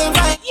me, but them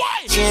right.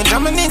 Change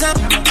on my nigga.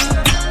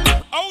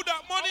 Oh,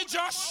 that money,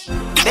 Josh.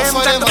 Them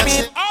got to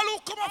be. All who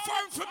come up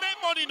for make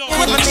money now.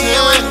 With my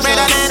name,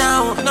 better than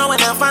out. No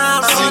when I'm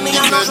far, money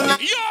I'm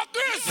not. Yo,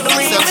 Chris. Self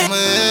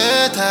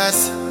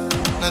haters.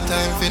 No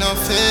time for no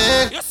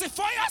fake. You see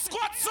fire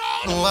squad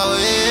sound. No I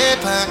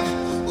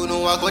weapon. Who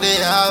know I go there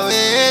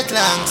wait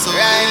long. So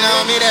right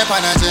now me there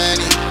on a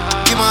journey.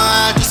 Give my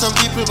heart to some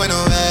people but no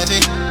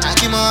heavy. I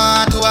give my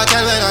heart to a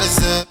girl when I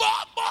deserve.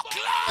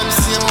 I'm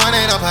seeing one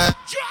end up high.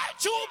 Try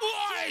two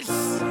boys.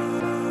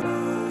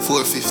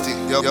 450.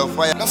 Yo,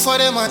 fire. Now for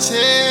them I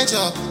change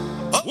up.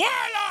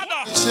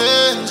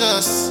 Change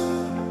us.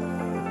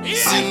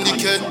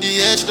 Syndicate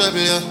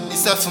DHW.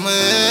 This up for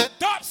me.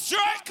 Top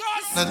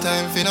strikers. No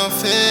time for no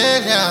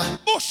failure.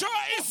 Busher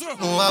is.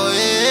 No I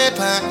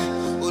weapon.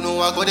 Who know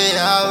I go there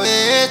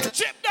wait.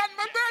 Chip down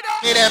my brother.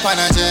 Me there on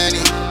a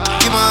journey.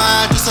 Give my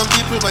heart to some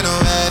people but no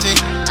heavy.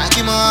 I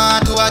give my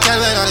heart to a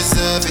girl when I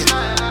deserve it.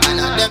 And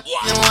at them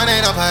you wanna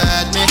end up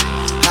hurt me.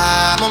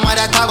 My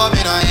mother talk about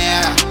me no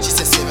hair. She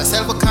said save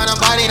yourself a kind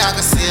of body not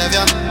gonna save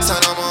you. So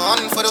no more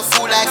hunting for the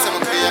food like some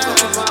crave.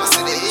 I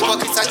say the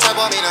hypocrites a talk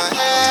about me no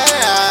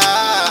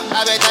hair.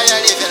 I better you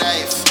live your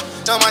life.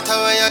 No matter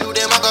where you do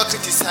them I go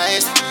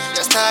criticize.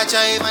 Just start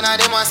jive and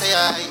I them I say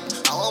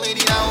I want me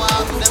did I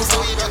walk to them so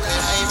we broke the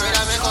high.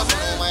 Brother make up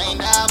my mind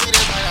that we the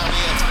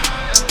paranoid.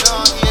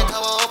 Don't hear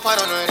cover up I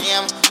don't know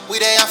name. We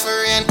there for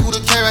rain, cool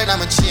to carry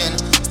on my chain.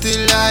 Still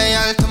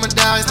loyal to my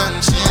dogs, don't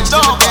change. To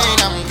my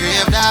pain, I'm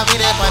grave, that be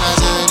there on a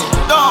journey.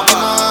 Give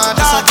my heart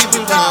to some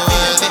people who know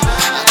worthy.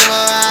 I give my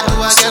heart to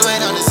a girl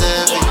when I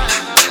deserve it.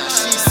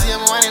 She see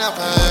I'm winding up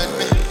hurt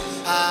me.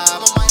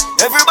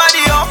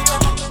 Everybody up.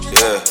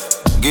 Yeah,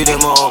 give them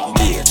a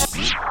update.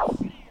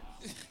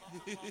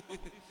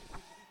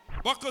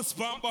 Buckers,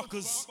 bomb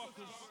buckers.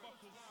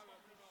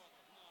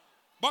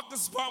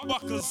 Buckers, bomb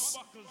buckers.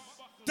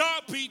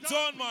 Darby,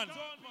 Don man.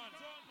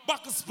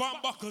 Buckers,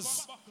 bomb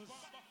buckers.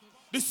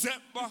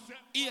 December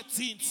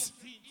 18th.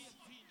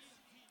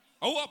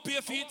 I want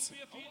pay feet.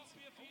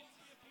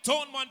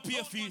 Town man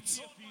pay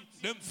feet.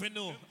 Them for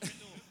no.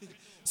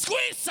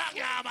 Squeeze song,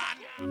 yeah, man.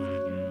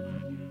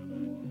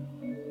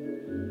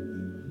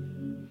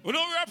 We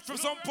don't rap from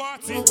some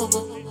party.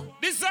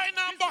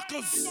 Designer and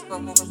buckles.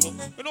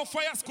 We don't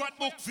fire squad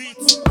book feet.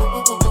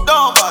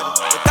 Nobody.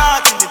 We're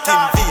talking the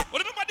team feet. We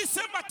remember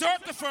December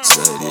 31st.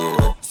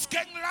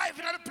 Skeng live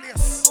in the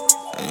place.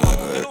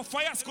 We don't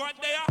fire squad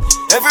there.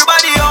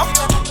 Everybody up.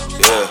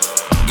 Yeah,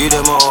 give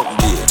them a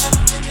update.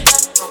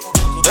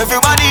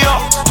 Everybody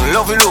up.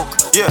 Love you look.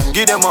 Yeah,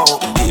 give them a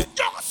update.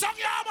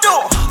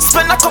 Yo,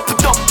 spend a couple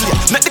dump here.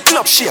 Make the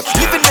club shake.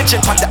 Living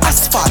legend on the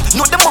asphalt.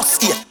 No, they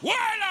must eat.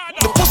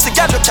 The pussy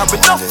gal look carry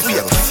enough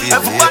weight.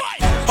 Everybody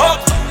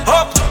up.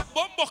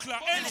 Bumbuckler,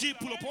 LG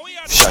pull up.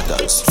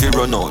 Shatters, fear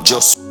run out,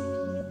 just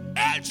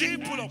LG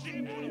pull up.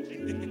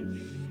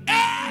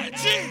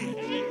 LG.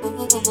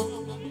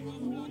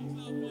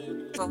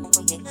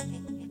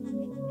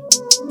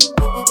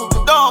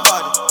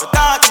 Nobody, we're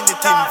talking the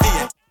team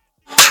vein.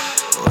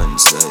 one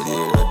side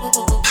here.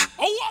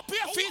 Oh, up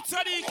your feet,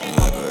 Sadiq.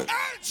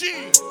 LG.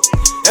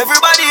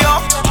 Everybody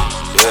up.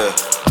 Yeah,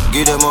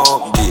 give them a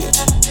update.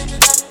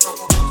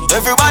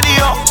 Everybody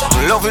up.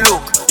 Love you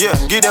look. Yeah,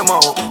 give them a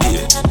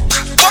update.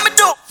 Come and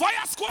do.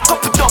 Fire squad.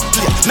 Couple dump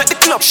here. Make the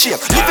club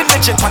shake. Living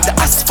legend on the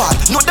asphalt.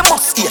 No, they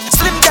must eat.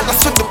 Slim gal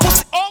with the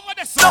pussy. Over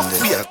the side.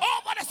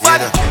 Over the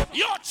side.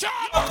 Yo,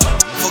 child.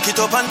 Fuck it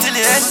up until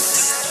the end.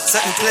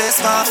 Certain place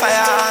for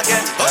fire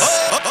again.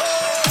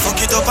 Fuck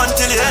it up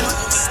until the end.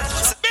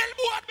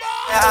 Billboard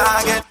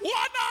fire again.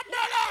 One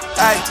umbrella.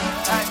 Aye.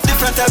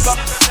 Different type of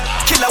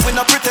killer with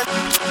no pretend.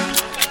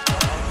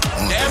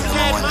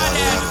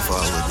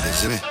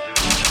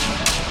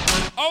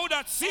 Oh,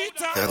 that's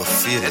Sita. I go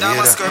feel it, and I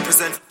must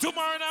represent.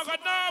 Tomorrow I got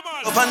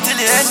normal. Up until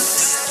the end.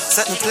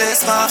 Certain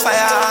place for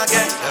fire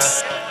again.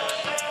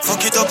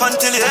 Fuck it up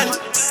until the end.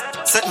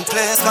 Certain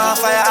place for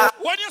fire.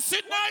 When you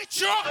see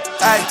Nitro.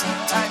 Aye.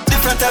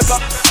 Different type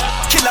of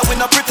killer with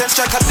no pretend.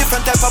 Strike a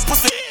different type of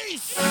pussy.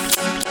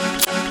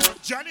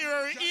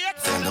 January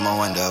 8th. And them I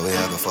wonder where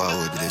I go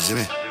forward with the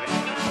Jimmy.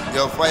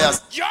 Yo, fire.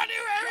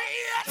 January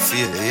 8th.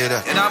 Feel it, hear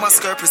that? And I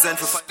must represent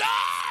for fire.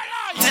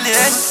 Till the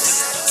end.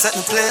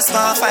 Certain place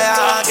for fire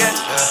again.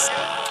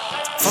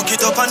 Fuck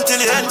it up until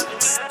the end.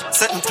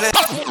 Certain place.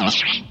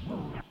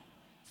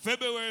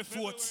 February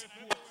 4th.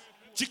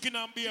 Chicken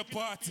and beer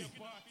party.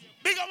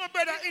 Big up my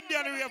brother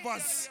Indian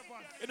Ravers.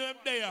 You know him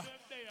there.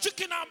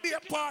 Chicken and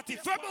beer party.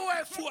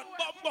 February 4th.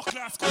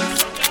 Bumbuckler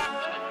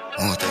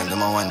school. More time,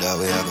 them I wonder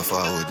where I go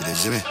forward with the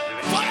Jimmy.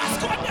 Fire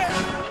squad there.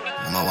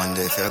 Them I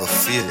wonder if I go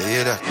feel it,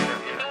 hear that?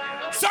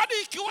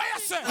 Sadiq, what you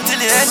say? Until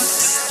the end.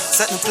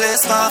 Certain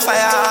place for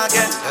fire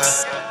again.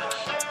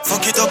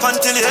 Fuck it up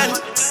until the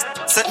end.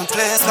 Certain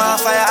place for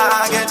fire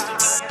again.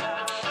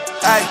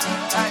 Aye.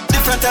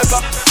 Different type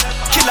of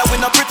killer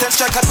with no pretend.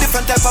 Strike a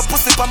different type of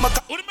pussy for my.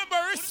 Remember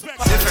respect.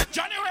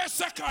 January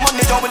 2nd.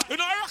 Money down with. You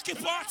know a rocky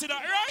party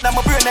that, right? Now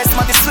my brain nice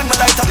man, they swing my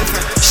lighter.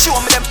 Show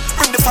me them,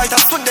 bring the fighter,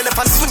 swing the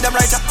left and swing them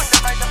right.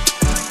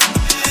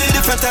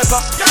 Different type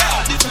of.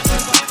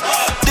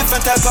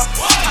 dagger.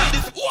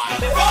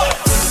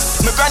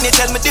 My granny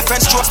tell me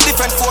different strokes,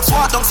 different folks.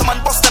 Walk down, someone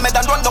bust them head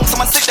and run down,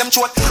 someone stick them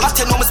throat. I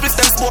tell no me split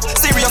them smoke,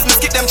 serious me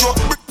skip them joke.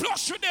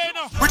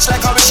 Rich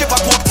like how we ship a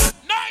coat.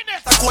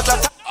 A coat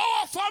like that.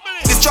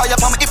 Destroy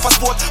up on me if I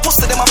sport. Most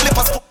of them have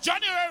flippers.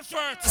 January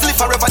 1st. Sleep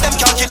forever, them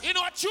can't kill. You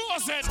know what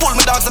chosen? Pull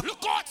me down.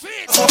 Look out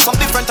feet. So some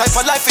different type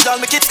of life with all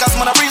my kids, cause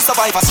man a real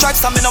survivor.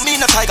 Stripes and me no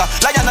mean a tiger.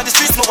 Lion on the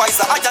streets no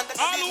wiser. I can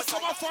all who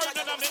come up for it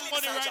and make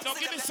money right now.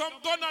 Give me some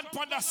gun and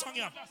panda song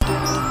ya.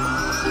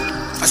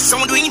 I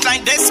sound doing it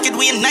like this, kid,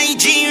 we in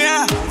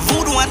Nigeria.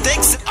 Voodoo and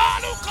Texas.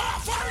 All who come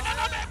up for it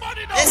and make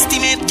money now.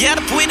 Estimate, get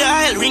up with the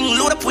oil ring,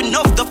 load up with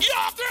enough duff.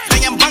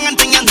 Thing and bang and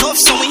thing and tough,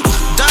 so we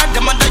dog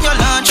them under your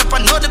lunch up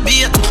another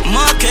beat.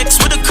 Mark X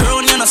with a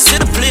crown, you know, see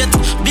the plate.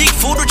 Big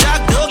food with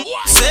Jack Dog.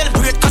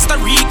 Celebrate Costa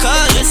Rica,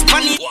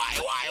 Hispanic.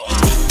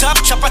 Top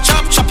chopper,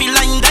 choppy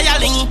line,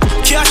 dialing.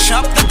 Cash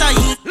up, that I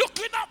eat.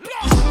 Looking up,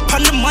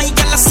 pan the mic,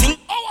 y'all sing.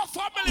 Our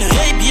family.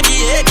 Hey, baby,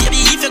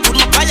 if you could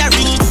not buy a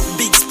ring.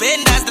 Big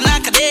spenders, the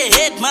knock of their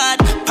head mad.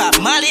 Pop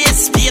Molly,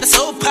 speed,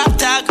 so pop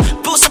tag.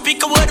 Post a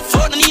pick a word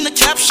phone, and in a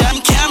caption.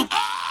 Camp.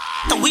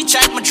 The witch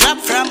at my drop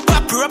from.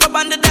 Pop rubber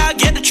band the dog,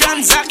 get the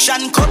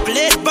transaction. Couple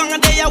it, bang a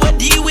day, I will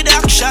deal with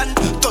action.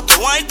 Talk to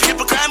white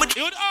people, crime with.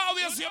 You would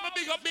always hear me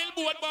big up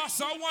billboard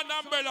boss on one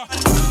umbrella.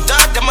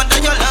 Dog them under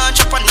your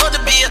lunch up another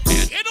beat.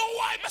 You know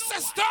why,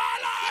 Mr.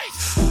 Starlight?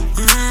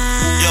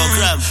 Yo,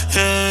 grab.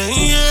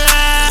 Hey,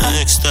 yeah.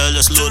 Next style,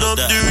 just load up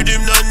the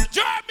rhythm, none.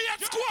 Jeremy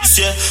and squad.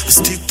 Yeah,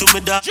 stick to me,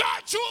 dog.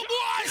 Two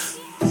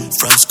boys.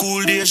 From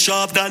school day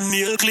sharp than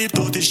nail clip.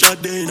 30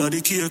 shot day inna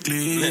the cake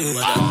clip.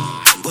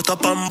 But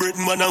up on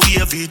Britain when I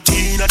wave it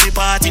in at the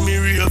party me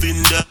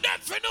raving there.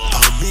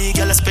 For me,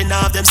 girl I spend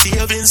half them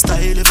saving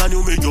style. If I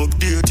knew me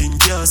updating,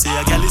 can't say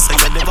a girl is say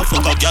you never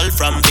fuck a girl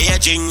from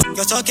Beijing.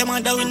 You talk your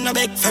mother with a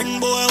big friend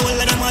boy. All of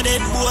them a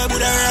dead boy,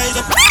 would I rise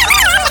up?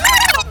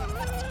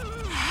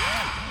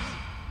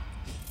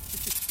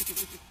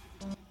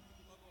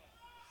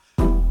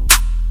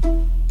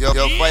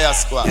 Yo, Fire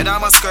Squad. And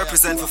I'm a square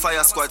present for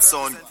Fire Squad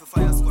sound.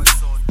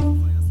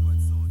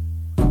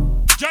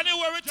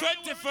 January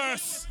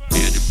 21st.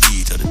 Yeah, the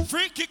beat of the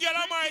Freaky girl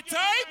on my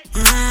type.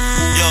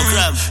 Yo,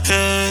 grab.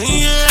 Hey,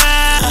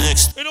 yeah.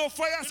 You know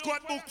Fire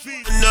Squad book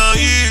fee. No,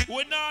 yeah.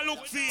 We now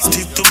look fee.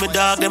 Stick to me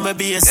dog, them a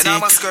basic. And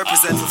I'm a square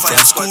present for Fire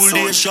Squad sound.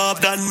 School day sharp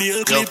than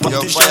nail clip.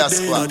 Yo, Fire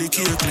Squad. Yo,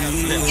 you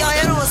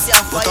know what's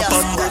your Fire Squad. But up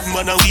on Britain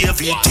when I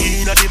wave it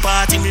in at the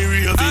party me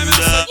raving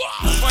there.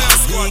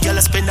 Me girl I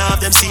spend half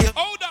them save.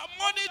 Oh, that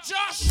money,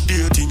 Josh. Do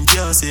you think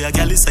you say a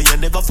girl is say you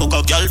never fuck a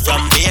girl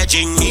from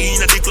Beijing?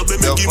 In at the club, me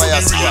give me the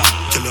ring.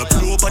 Girl a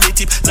blow up on the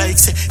tip like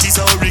say it's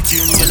a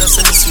hurricane. Girl a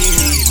say the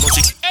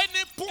sweet.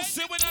 Any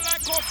pussy when I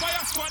like our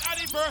Fire Squad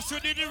anniversary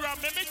did the ram,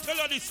 let me tell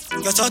you this.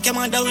 You talk your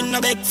mother with a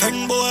big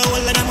friend boy.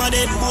 All of them a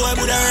dead boy,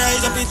 would I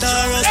rise up it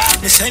or us?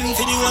 Me send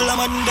for the whole of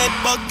man dead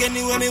bug.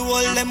 Anyway me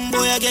hold them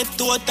boy I get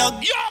to a tag.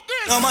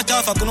 No matter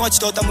if I can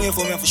watch it out, I'm waiting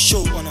for me for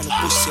show. One on the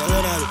pussy, I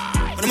run out.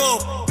 But more.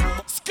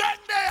 Skank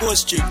there.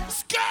 Post chick.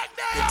 Skank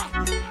there.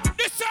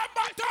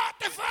 December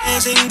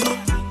 31st.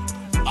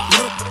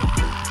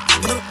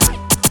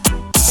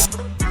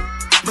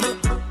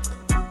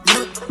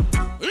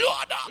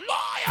 Lord of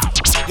Maya.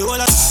 The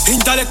whole of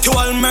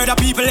intellectual murder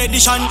people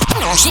edition.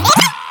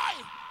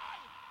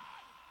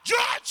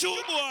 Two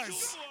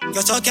boys.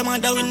 You talk your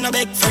mother with a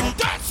big friend.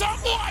 That's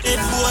some boy. Dead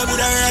boy would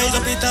I rise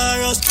up it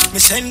or us? Me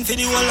send for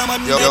the whole of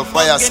man. Yo,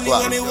 Fire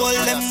Squad. Me hold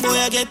them boy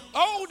I get.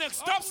 Oh, next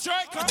stop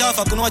striker. But if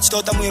I can watch it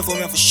out, I'm waiting for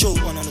me for show.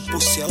 One on the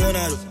pussy, I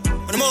wanna do.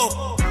 One more.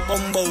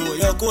 Bumbo,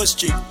 your ghost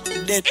chick.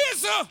 Dead.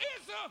 Isa.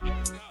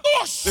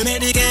 Push. We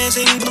make the case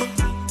in.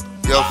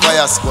 Yo,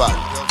 Fire Squad.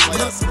 Yo,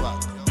 Fire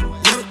Squad.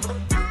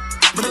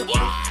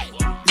 Why?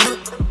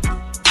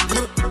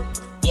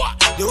 What?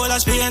 The whole of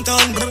Spain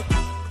town.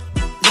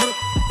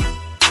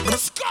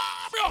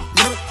 Scarborough.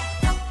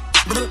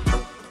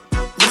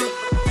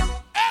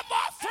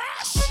 Ever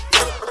fresh.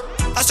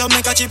 I saw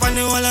make a chip on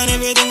the wall and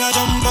everything I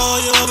jump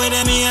out. You over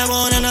there, me a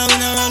born and I win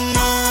a run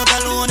more.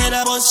 Alone in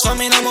the bus for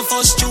me, now my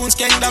first tunes.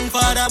 Gang down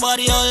for the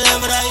body all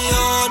over the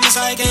yard. Me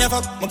say, can you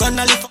fuck? My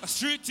gonna live up. A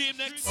street team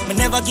next. Me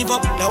never give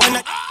up. Now when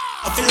I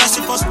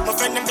philosophers, my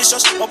friend them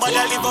vicious. My body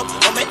live up.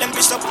 I make them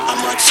piss up.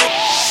 I'm not sick.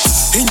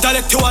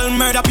 Intellectual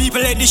murder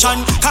people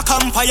edition. Cock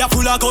and fire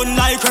full of gun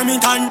like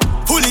Remington.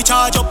 Fully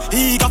charge up,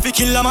 eager fi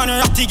kill a man.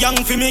 Ratty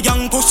gang fi me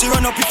gang, pussy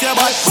run up if you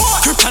bad.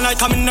 Kryptonite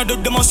coming out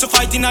of the muscle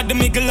fighting at the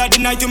middle of the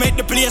night to make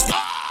the place.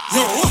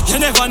 You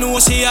never know,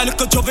 say a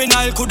little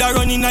juvenile coulda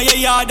run in a your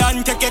yard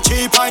and take a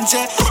cheap and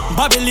say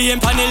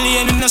Babylon,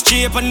 Panellian in the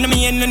street and the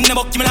main in the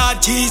book, my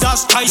Lord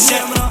Jesus Christ.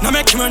 No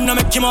make him run, no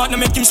make him out, no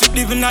make him slip,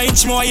 living an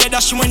inch more. Yeah,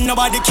 dash when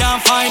nobody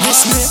can find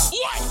this me.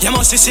 You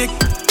must be sick.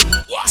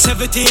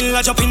 17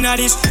 I jump in at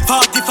this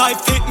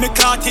 45 feet, me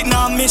caught it,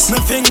 now miss. Me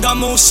finger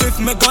move swift,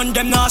 me gun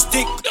them now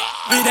stick.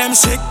 Be them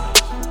sick,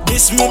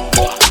 this me.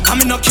 I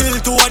me no kill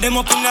two of them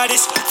up in at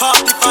this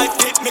 45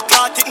 feet, me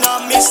caught it,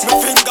 now miss. Me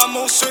finger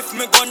move swift,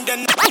 me gun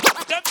them.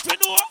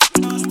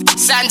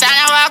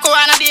 Santana walk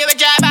on a day with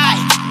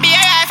Jai-Bye. Be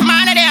a life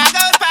man, they a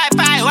go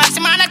pie-pie. Watch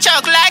the man a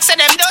choke like say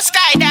them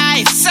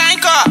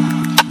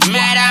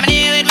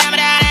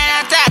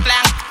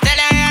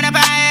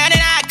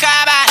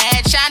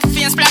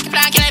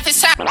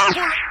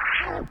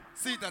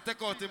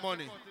the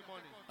money.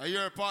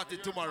 Your party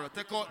tomorrow.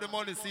 Take out the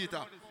money,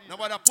 Sita.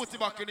 Nobody put it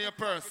back in your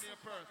purse.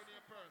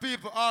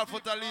 People all for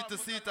the lead to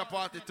Sita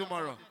party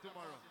tomorrow.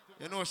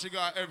 You know she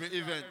got every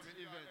event.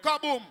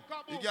 Kaboom!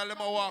 You get them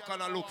a walk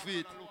and a look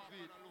feet.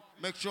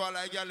 Make sure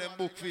like get them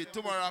book feet.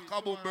 Tomorrow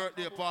Kaboom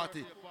birthday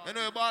party. You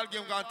know a ball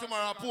game gone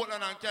tomorrow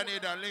Portland and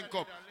Canada link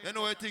up. You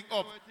know a thing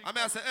up. I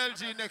mean I say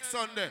LG next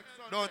Sunday.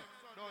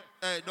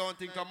 Don't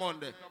think of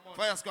Monday.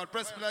 Fire Squad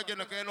press play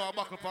again, okay, you know a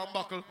buckle for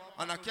buckle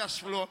and a cash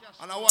flow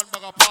and a one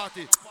bag of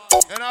party.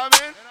 You know what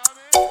I mean?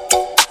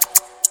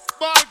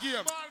 Ball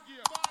game.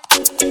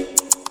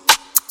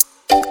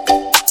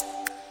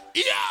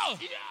 Yo!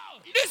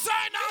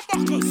 Designer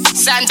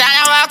buckles.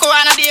 Santana walk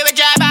on a day with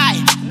joy by.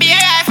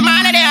 BAF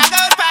man a day a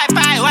gold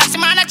pie. Watch the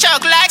man a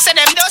choke like say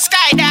them do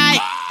skydive.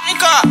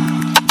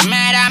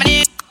 Madam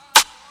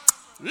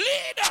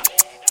Leader.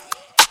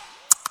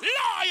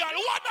 Loyal.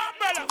 What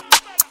umbrella?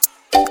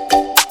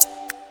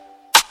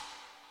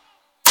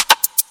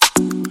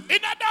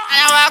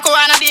 I walk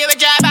on a day with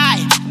joy by.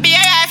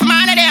 BAF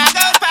man a day a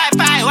gold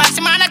pie. Watch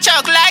the man a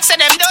choke like say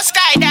them do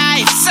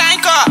skydive.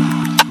 Psycho.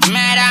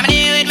 Madam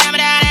with mama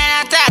down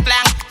and attack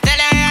long. Tell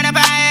them you're the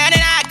buyer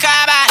in a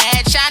carbon.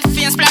 Headshot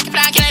fins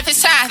planky if it's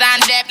sound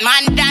and depth.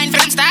 Man dying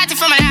from starting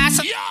from my ass.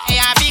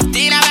 Yeah,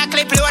 15 of a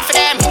clip load for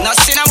them. No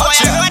sin a boy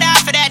I road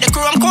off for that. The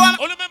chrome come.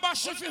 Only remember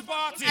Chippy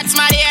party. That's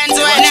my hands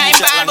when I'm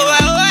bad boy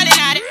holding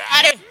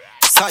at it.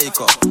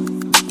 Psycho.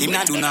 Him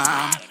not do no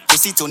harm.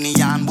 Pussy to the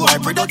yarn, boy,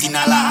 product in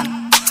a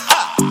land.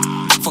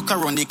 Fuck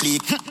around the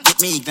clique,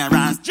 get me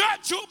ignorance.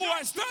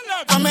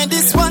 Come in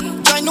this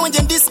one, try know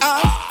them this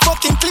hard.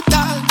 Fucking clip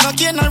tall, no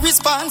gain no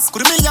response.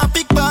 Could me a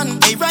big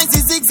band, hey rise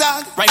is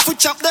zigzag. Right foot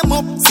chop them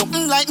up,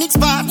 something like Nick's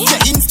band.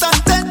 Yeah,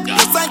 instant dead,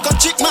 it's like a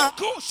chick man.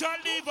 Crucial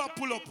lever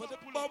pull up, the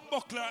bomb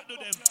buckler to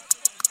them.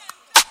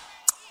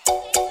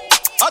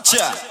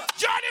 Acha.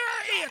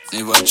 January 8th.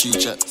 Never cheat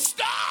chat.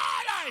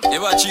 Starlight.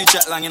 Never cheat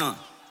chat long, you know.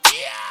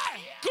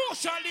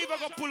 Crucial lever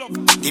go pull up.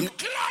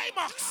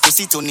 Climax.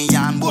 Pussy to the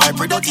yarn, boy,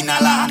 product in a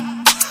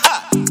land.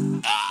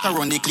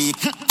 Around the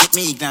clique, get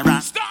me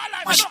ignorant.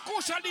 Starlight, no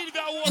crucial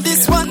lever.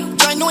 This one,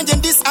 try know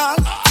them this all.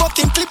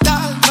 Fucking clip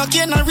tall, no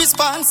gain no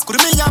response. Could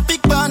me a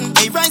big band,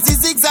 hey rise is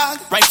zigzag.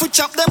 Right foot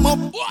chop them up,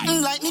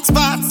 like Nick's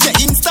band. Yeah,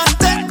 instant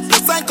dead,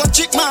 it's like a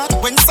chick man.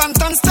 When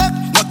Santan step,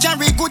 no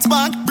carry goods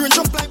bag. Brain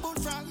jump like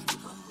bullfrog.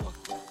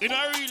 In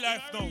a real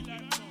life now.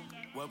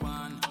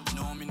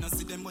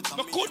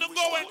 I couldn't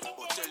go in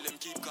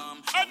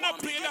and not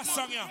play that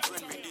song here.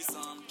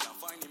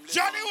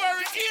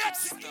 January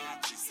 8th.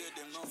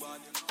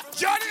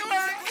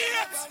 January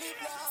 8th.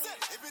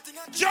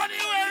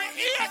 January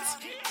 8th.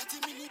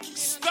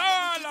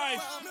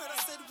 Starlight.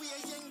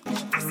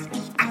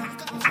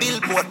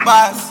 Billboard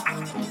bars.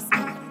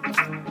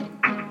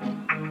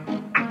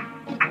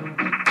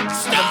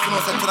 I'm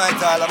going to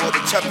tonight all about the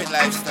chopping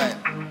lifestyle.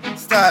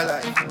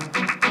 Starlight.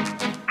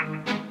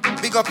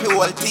 Big up your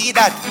whole tea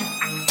that.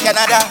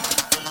 Canada.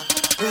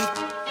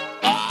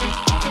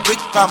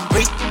 Brick pam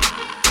brick.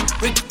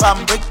 Brick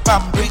pam brick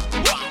pam brick.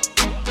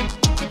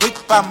 Brick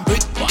pam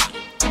brick.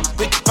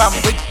 Brick pam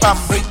brick pam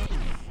brick.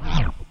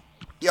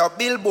 Your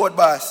billboard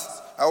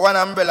boss. I want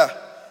umbrella.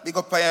 Big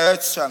up on your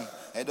earth strong.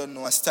 I don't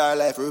know what Star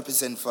Life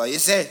represent for. You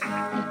say?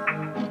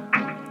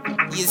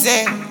 You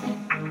say?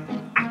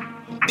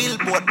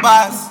 Billboard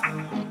boss.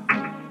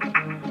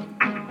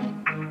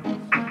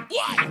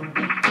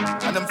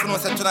 And I'm going to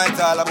say tonight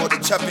all about the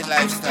chopping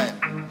lifestyle.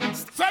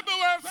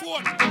 February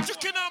 4th,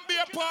 chicken and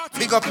beer party.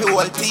 Big up your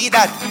whole tea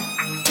that.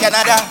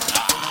 Canada.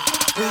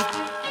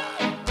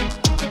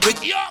 Brick.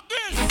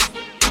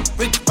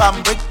 Brick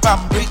pam, brick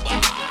pam, brick.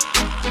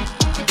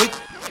 Brick.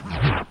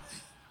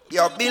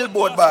 Your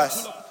billboard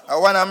boss. I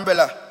want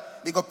umbrella.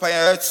 Big up on your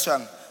earth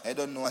strong. I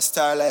don't know what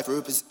Star Life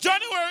represents.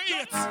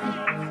 January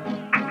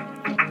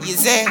 8th. You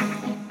say?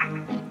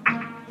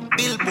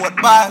 Billboard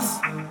boss.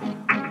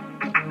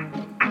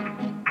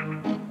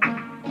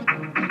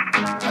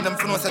 And I'm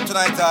going to say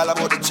tonight all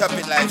about the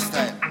chopping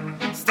lifestyle.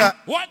 Start.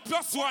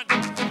 1+1.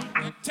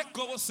 Take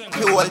over self.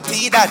 You will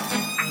see that.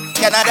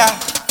 Canada.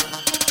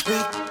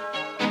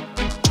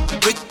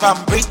 Brick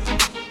pam brick.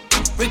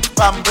 Brick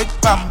pam brick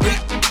pam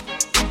brick.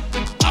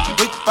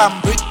 Brick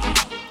pam brick.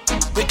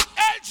 Brick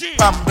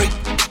pam brick.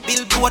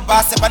 Billboard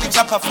boss up on the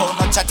chopper phone.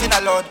 No chatting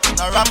aloud.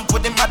 No ramp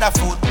with the mother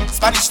food.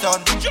 Spanish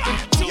town.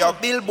 Your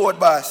billboard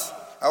boss.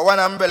 I want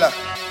umbrella.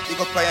 Big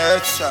up on your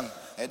earth strong.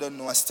 I don't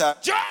know what star.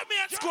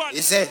 German squad.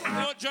 You say?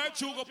 No, German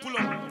go pull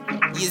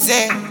up. You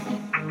say?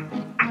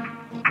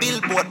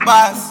 Billboard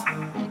boss.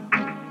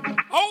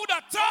 Oh,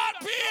 the third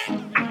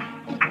pin.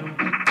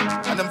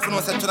 And I'm going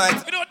to say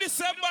tonight. You know,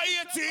 December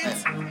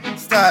 18th.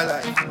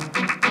 Starlight.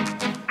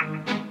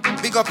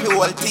 Big up your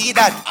whole tea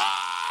that.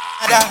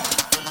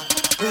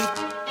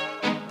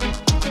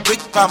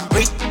 Brick pam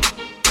brick.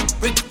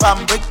 Brick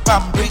pam brick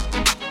pam brick.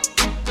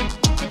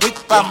 Brick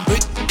pam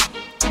brick.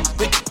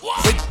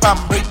 Brick pam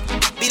brick.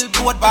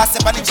 Billboard boss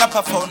up on the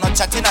chopper phone. No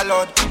chatting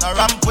aloud. No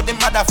ramp with the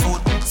mother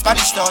food.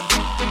 Spanish town.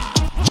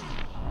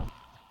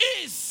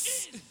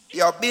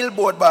 Your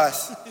billboard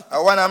boss. I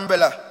want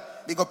umbrella.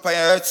 Big up on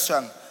your earth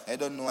strong. I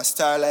don't know what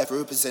Star Life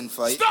represent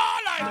for you.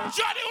 Starlight,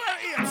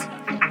 January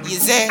 8th.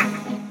 Easy.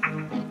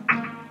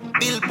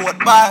 Billboard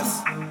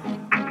bars.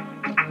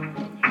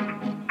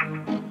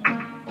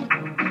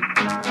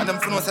 And them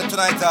for say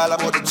tonight all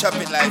about the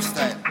chopping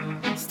lifestyle.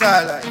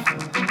 Starlight.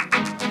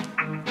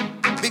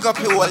 Big up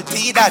your whole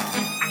T that.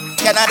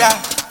 Canada.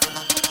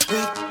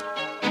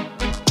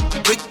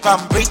 Brick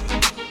pam brick.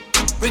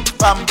 Brick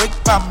pam brick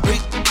pam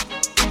brick.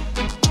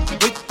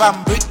 Brick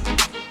pam brick.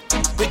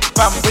 Brick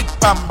pam brick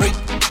pam brick.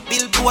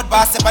 Billboard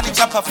boss up on the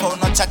chopper phone.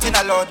 No chatting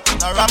aloud.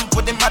 No ramp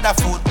with the mother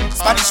food.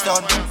 Spanish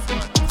town.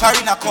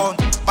 Foreign account.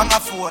 Bang a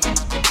phone.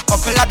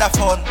 Couple other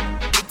phone.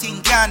 The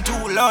thing can't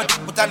too loud.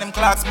 Put on them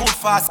clocks boot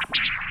fast.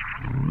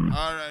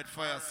 Alright,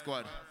 Fire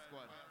Squad.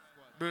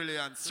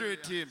 Brilliant.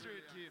 Street team.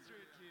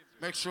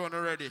 Make sure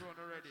you're ready.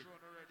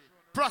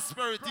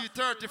 Prosperity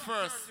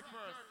 31st.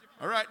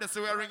 Alright, that's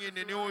why we're ringing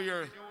the new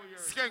year.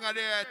 Skenga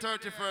there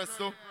 31st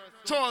though.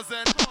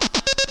 Chosen.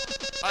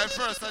 I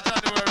 1st of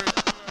January.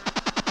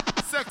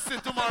 Sexy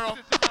tomorrow.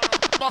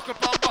 Buckle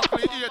pan buckle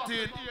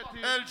 18.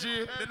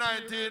 LG the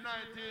 19.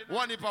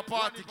 One hipper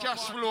party.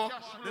 Cash flow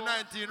the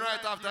 19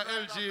 right after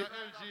LG.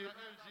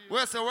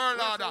 Where's the world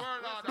order?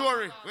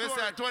 Dory, where's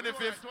the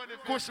 25th?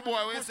 Kush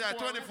boy, where's the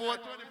 24th?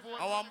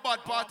 Our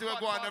bad party will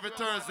go on every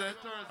Thursday.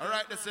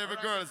 Alright, that's every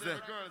girls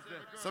there.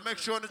 So make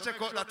sure to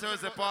check out that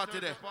Thursday party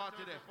there.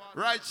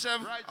 Right,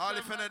 Chef? All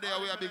if any day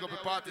we are big up a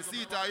party.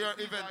 See it at your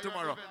event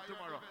tomorrow.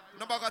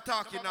 No bag of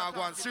talking now,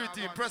 go on street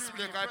team. Press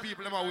play, because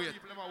people never wait.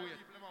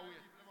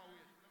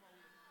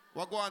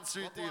 What go on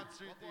street team?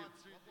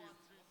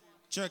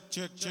 Check.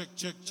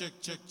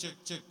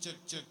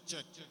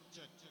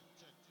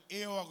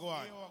 Here we go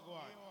on.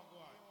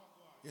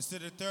 You see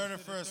the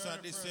 31st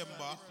of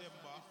December.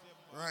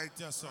 Right,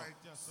 yes, sir.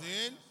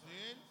 See?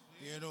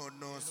 You don't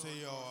know, say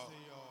you're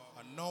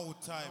a no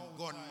time,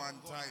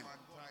 gunman time.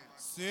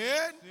 See?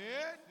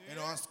 You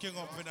know, skin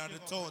up in the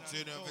town, so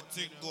you know,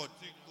 everything good.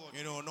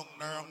 You know, nothing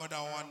wrong with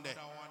that one day.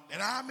 You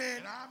know what I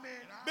mean?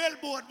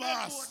 Billboard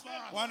boss,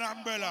 one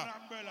umbrella.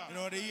 You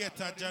know, the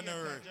 8th of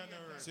January.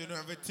 So you know,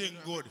 everything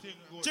good.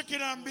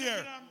 Chicken and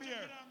beer.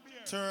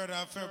 3rd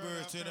of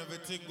February, so you know,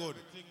 everything good.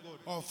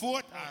 Or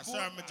 4th,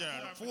 sorry, my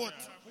general.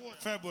 4th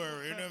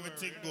February, you know,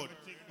 everything good.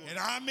 You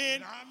know what I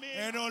mean?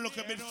 You know, look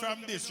a bit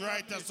from this,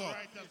 right? So,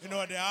 you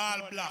know, they're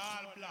all black.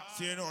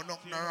 So, you know,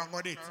 nothing wrong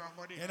with it.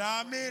 You know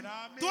what I mean?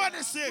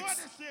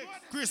 26,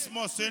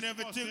 Christmas, so you know,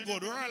 everything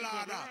good. We're all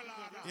order.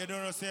 You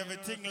don't know, say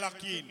everything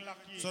lock in.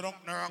 So,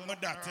 nothing wrong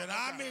with that. You know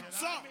what I mean?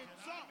 So,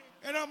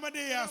 you know, my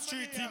day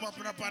street team up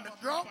on the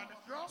drum.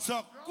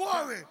 So, go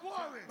away.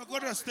 We're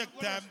going to take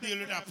time deal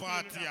with that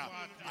party here.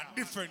 A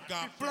different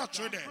guy, Plush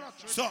with them.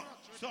 So,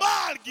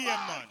 ball game,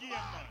 man.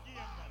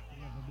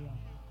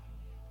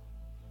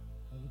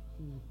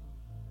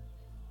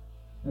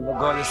 Every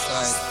goal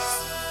side,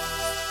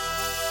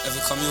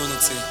 every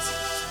community,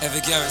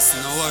 every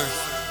garrison, no worry.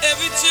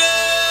 Every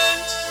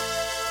change.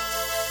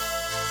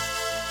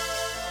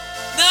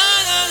 No.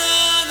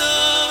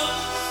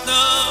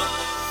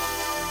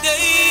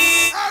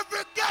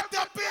 Every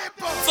ghetto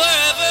people.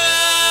 Forever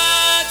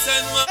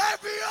and more.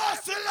 Every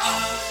hustler.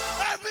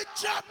 Every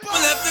chopper. We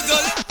left the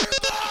gully.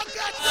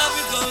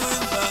 Every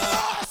going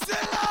back.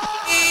 hustler.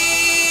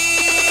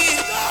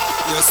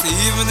 You see,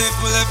 even if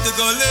we left the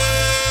gully.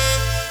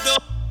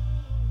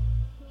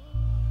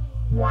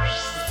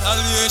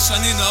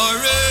 Retaliation in our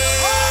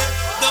rain.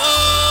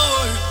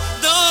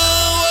 Don't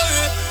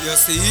worry. You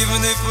see,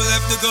 even if we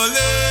left the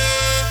gully,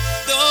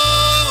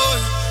 don't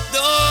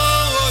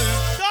worry.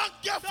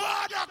 Thank your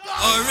father,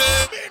 God.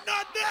 Alright. Me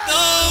not there.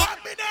 No.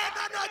 Me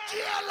not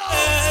jail.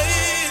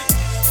 Hey,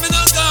 me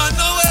not gone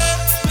nowhere.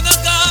 Me not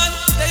gone.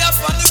 They up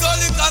on the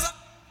gully 'cause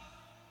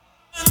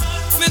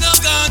me not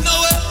gone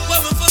nowhere.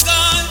 When we for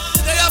gone,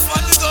 they up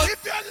on the gully.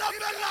 If you love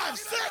your life,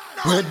 sit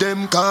now. Where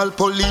them call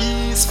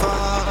police for?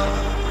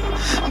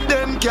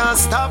 Them can't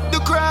stop the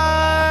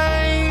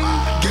crime.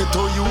 Get a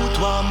youth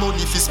want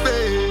money for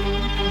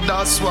spend.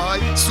 That's why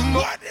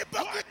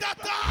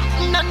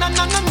na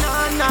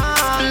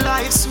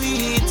life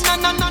sweet.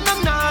 Na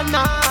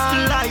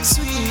life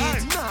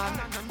sweet.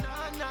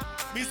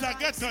 Mr.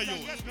 Ghetto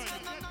youth.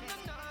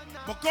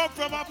 But come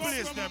from a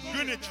place them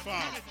Greenwich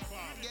Farm,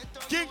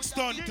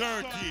 Kingston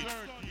 13.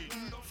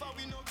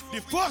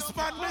 The first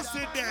man we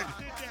see dead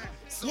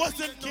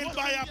wasn't killed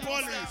by a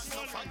police.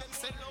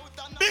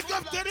 Big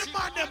up to the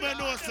man them we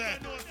know say,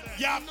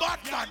 you're bad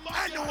man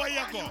anywhere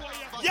you go.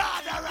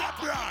 You're the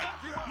abroad.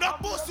 No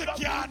pussy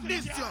can't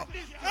diss you.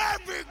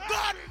 Every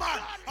gunman,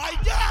 I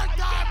hear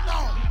that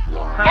now.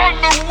 I'm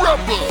the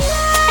rebel.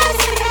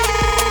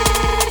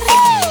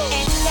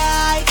 And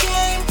I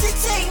came to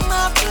take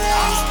my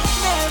place.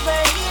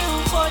 Never you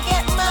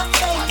forget my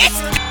face.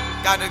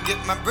 Gotta get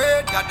my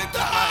bread, gotta get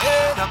my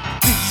head up.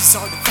 These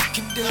are the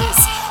fucking days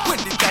when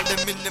they got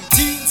them in them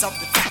teens of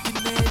the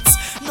fucking mates.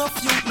 No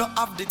few, no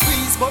have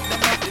degrees, but them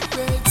have the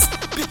grades.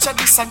 Picture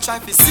this and try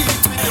to see it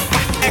with the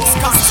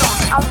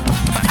ex-console.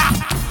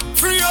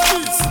 Free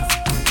eyes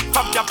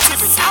from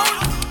captivity.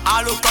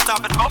 All who cut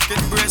off and up the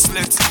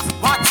bracelets.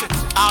 Watch it.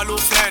 All who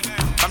fled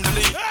from the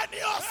league.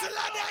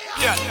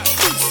 Yeah.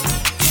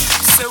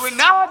 So we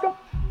now.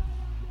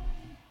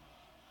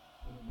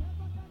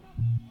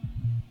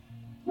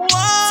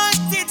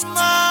 Wanted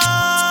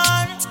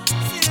man,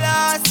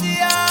 Selassie.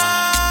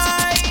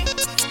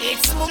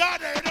 It's more.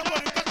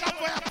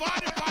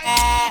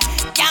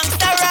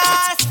 Gangsta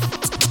Ross.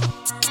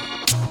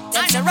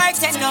 That's the right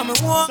thing, number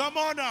one. Some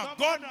on a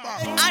gun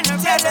back. And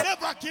tell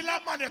never kill a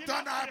man, they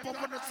turn her up on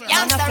the side.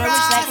 Gangsta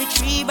Ross like a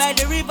tree by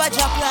the river,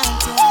 just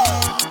planted.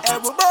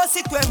 Every boss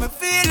it when me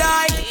feel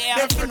like.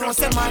 If you know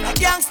some man a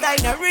gangsta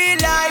in a real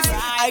life,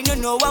 I don't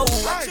know what who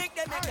I trick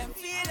them make them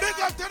feel. Big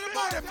up to the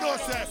man if no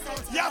say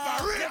you have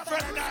a real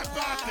friend in that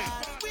party.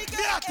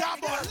 We are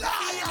talking about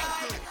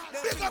loyalty.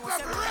 Big up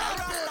every real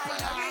people.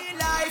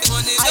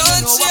 Money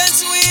don't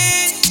change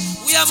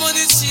we are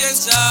money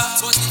changer.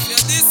 But if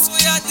you're this,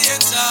 we are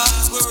danger.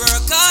 We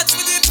work hard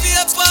for the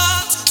paper,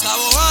 cause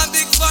we want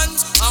big fun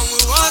and we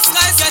want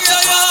slice. Get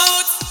your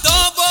out,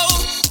 don't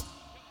bow.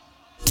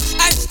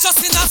 Ay,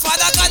 just in a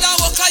father God and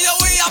walk your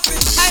way up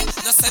in. Ay,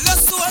 no sell your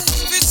soul,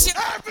 bitch.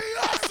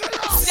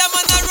 Yeah,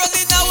 man, I roll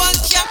in a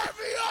one cap.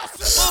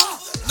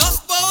 No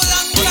bowl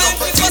and time,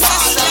 because I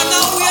see you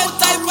now, we are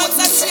time, but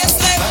I chase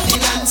them.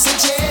 Babylon say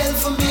jail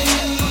for me,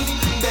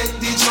 beg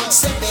the judge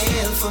say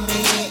bail for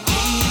me.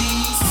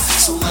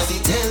 Somebody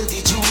tell the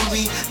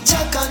jury,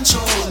 Jah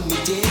control me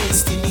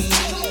destiny.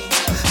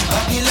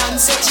 Babylon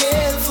say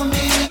jail for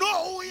me.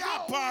 No, we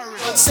are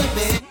parents. Say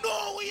bail.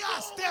 No, we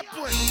are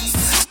stepways.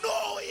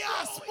 No, we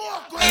are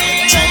smoke. You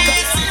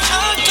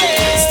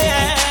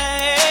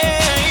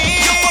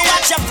go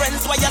watch your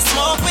friends while you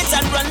smoke with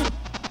and run.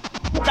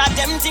 That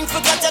them thing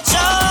forgot your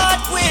short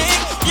quick.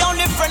 The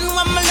only friend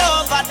when my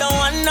love, I don't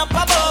want up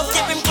above.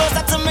 Keep him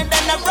closer to me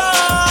than a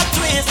rock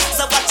twist.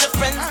 So watch your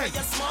friends while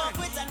you smoke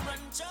with and run.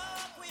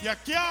 You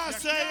can't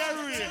say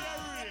you're real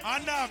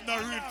and have no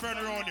real friend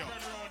around you.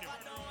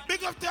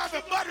 Big up to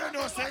everybody who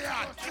knows say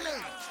you're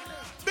clean.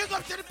 Big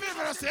up to the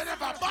people who say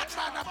never bad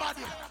man about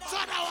you. So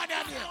now what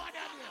they do?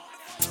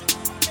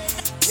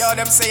 Yo,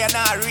 them say you're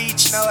not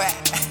reach nowhere.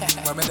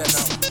 What me know?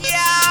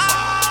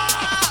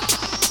 Yeah.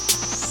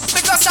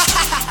 Because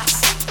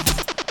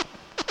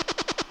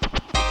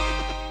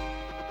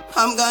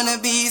I'm gonna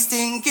be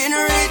stinking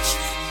rich,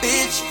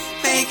 bitch,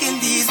 making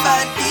these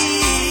bad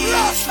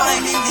beats,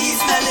 finding these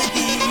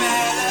melodies,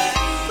 man.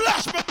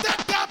 Plush, but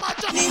that time I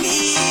just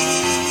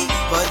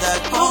But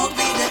that won't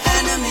be the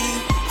enemy.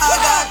 I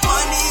got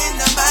money in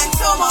the bank,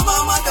 so my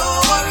mama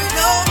don't worry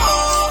no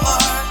more.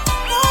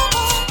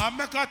 I'm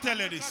gonna tell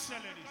you this.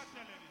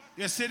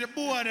 You see the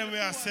boy that we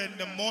are sending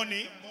the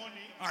money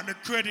and the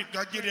credit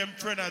go give them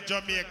friend of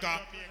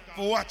Jamaica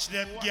for watch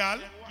them girl.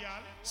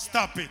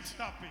 Stop it.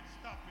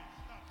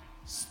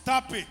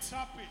 Stop it.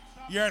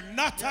 You're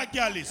not a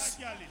gallus.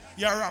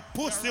 You're a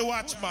pussy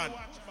watchman.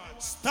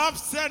 Stop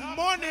send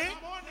money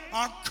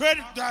and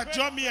credit to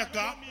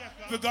Jamaica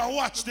to go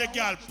watch the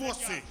girl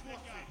pussy.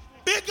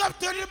 Big up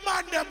to the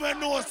man them we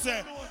know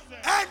say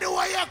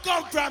anywhere you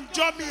come from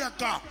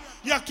Jamaica,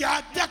 you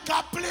can take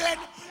a plane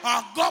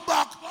and go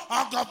back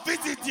and go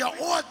visit your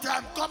old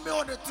time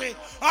community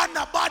and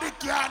nobody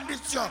can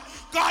diss you.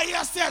 Cause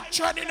you said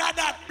training on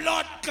that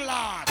blood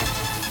clot.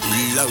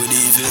 Love with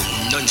evil,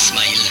 don't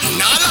smile.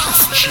 Nah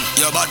laugh.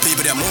 Yo, bad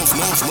people, they move.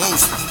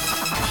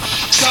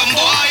 Some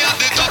boy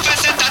have the toughest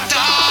set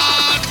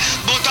attack,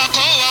 but I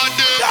go on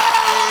them.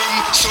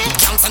 So,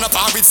 thanks and a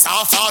par with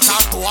soft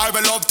talk. Boy, we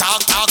love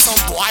talk.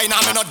 Some boy,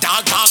 now me no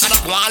dog park and a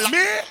one.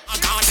 Me?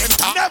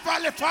 Never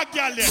left a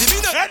girl there.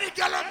 Any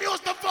girl I'm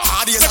used to fuck.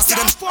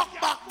 Fuck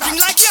back. Him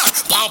like ya.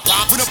 Pop,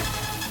 with a...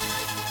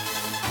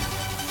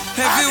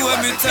 Everywhere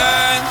me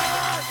turn,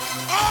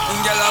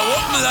 girl I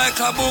walk me like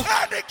a book.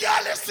 Any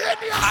girl is in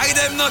here. I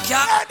them no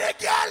cat. Any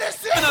girl is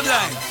in here.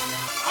 Blind.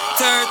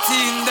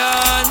 13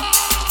 done,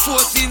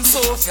 14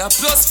 Sophia,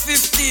 plus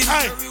 15.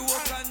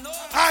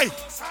 Hey.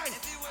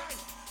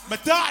 My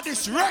dad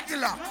is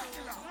regular.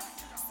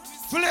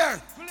 Flair.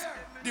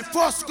 The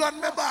first gun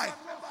me buy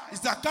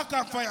is a cock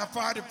and fire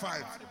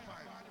 45.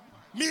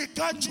 Me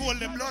control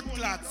the blood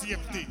clot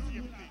safety.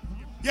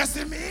 You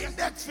see me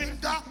index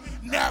finger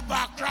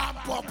never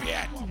cramp up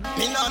yet.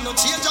 Me nah no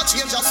change,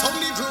 some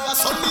me grow.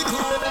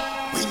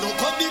 We no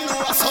come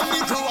below, some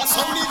me grow.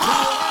 Sorry,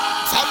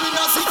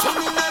 nah see to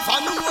me never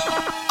know.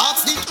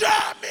 Ask the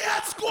Jamie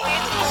at school.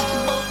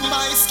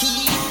 My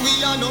ski,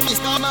 we are no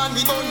Mr. Man,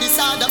 we on this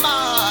side of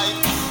mine.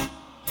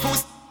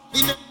 Puss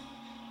in the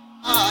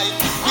eye.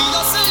 We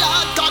just a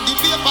lot, got the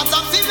papers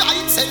and the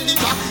right, sell the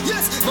car.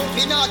 Yes, but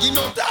me nah give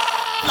no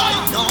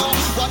like no.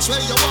 Watch where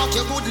you walk,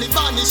 you goodly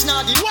vanish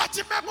now. Watch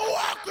him make me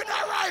walk with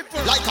a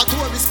rifle. Like a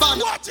tourist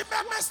band. Watch him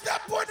make me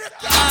step with the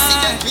car.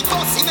 Accident, we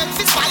boss him and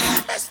fist fight.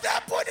 Me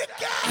step with the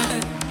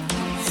car.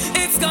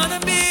 It's gonna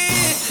be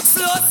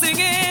slow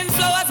singing,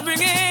 flowers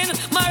bringing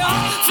my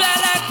own fly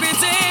like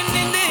pigeon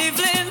in the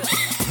evening.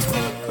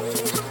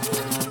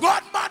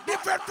 God man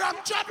different from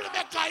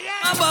troublemaker,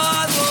 yeah. A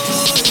bad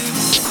boy.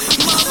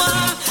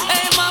 Mama,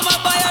 hey mama,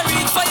 buy a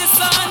read for your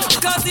son.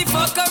 Cause he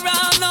fuck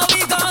around, now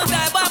we gon'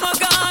 die by my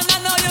gun.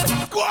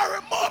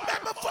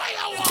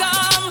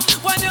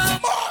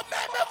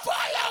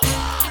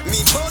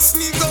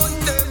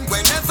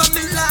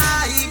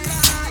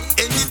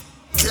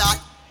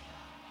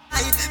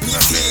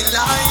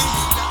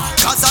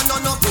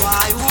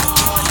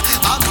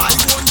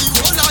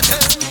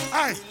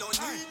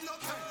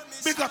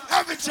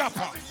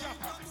 Joppa.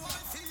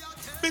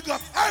 Big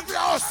up every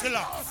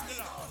hustler.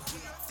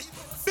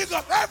 Big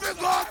up every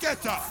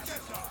go-getter.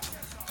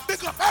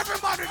 Big up every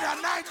man in the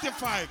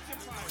 95.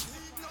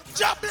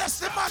 Just bless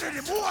the man in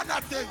the more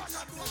than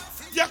things.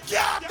 You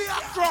can't be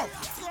a crop.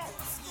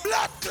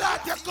 Blood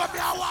clot, you come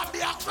here and want be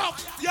a crop.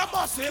 You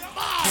must be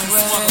mad.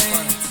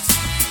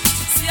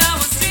 See, I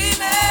was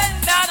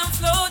dreaming that I'm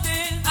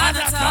floating on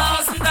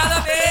 $1,000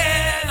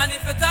 bill. And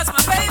if you touch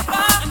my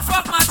paper and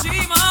fuck my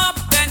dream up,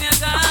 then you're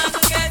done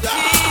to get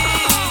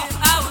killed.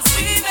 I was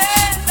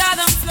dreaming that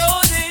I'm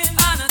floating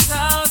on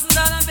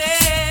 $1,000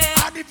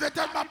 bill. And if you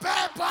touch my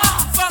paper,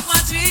 fuck my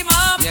dream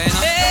up, yeah.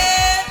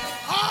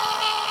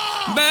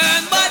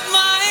 Burn bad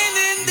mind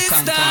in this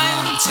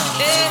time,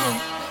 yeah.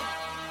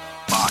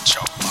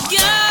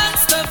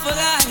 Gangsta for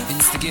life.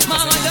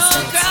 Mama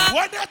don't cry.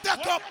 When they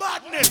take up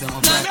badness,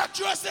 let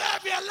you say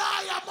if you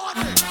lie,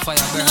 money.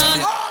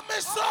 Oh, me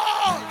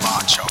soul.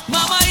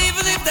 Mama,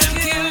 even if them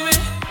kill me,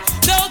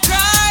 don't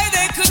cry.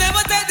 They could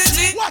never take the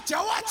G. Watch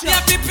out, watch out.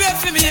 Yeah, prepare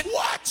for me.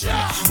 Watch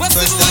out. What's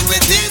the one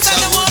with things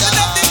and the woman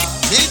of the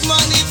big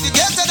money if you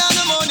get it on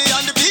the money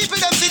and the people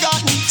them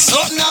forgotten.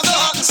 Something have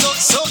gotten,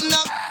 something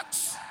have.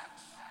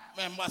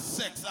 Remember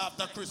sex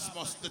after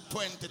Christmas, the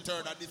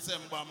 23rd of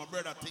December. My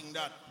brother think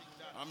that.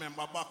 I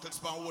remember buckles,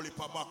 pan holy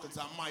pa buckles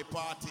and my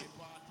party.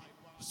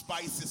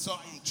 Spicy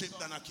something, chip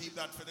and I keep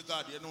that for the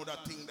God. You know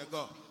that thing they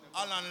go.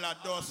 Alan lad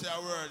don't say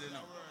a word, you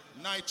know.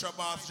 Nitro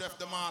boss, Jeff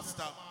the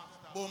master.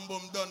 Boom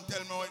boom done,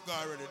 tell me what it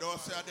got already. Don't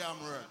say a damn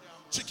word.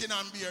 Chicken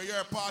and beer,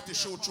 your party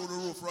shoot through the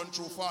roof, run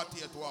through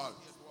 48 wall.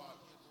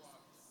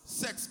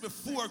 Sex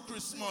before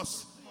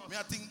Christmas. Me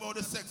I think about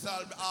the sex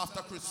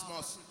after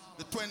Christmas.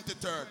 The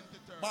 23rd.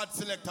 Bad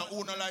selector,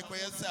 who not like what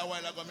you say a while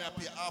ago, me I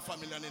pay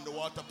 $500,000 in the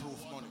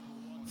waterproof money.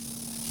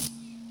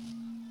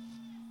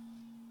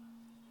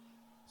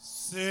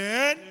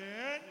 Sin,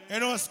 you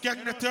know,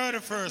 skeng the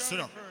 31st, you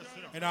know.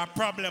 You know,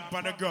 problem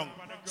on the ground.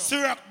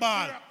 Syrup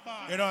ball,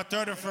 you know,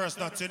 31st,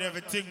 that's in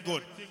everything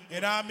good. You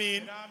know what I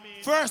mean?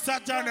 1st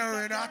of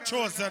January, you know,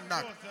 chosen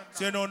that.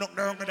 So you know, nothing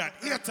wrong with that.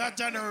 8th of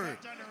January,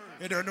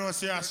 you don't know,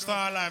 say a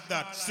star like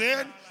that.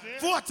 Sin,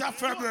 4th of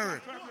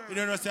February, you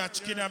don't know, say a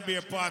chicken and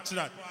beer part of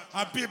that.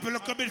 And people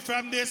look a bit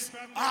from this,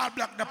 all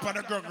black up on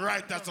the ground,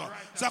 right, that's all.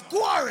 So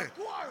quarry,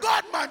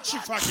 Godman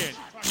chief again.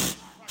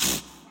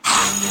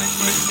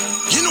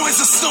 You know it's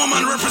a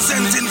snowman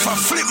representing for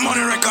Flip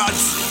Money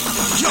Records.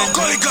 Yo,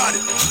 golly God,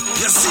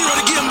 you see how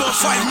the game about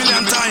 5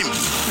 million times.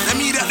 Them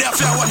immediately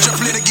after I watch you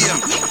play the game.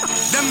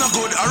 Them not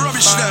good, I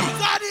rubbish them.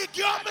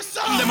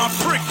 Them a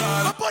prick.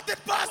 I put it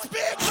past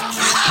people.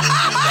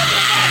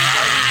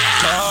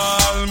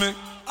 Call me,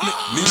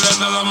 $1 million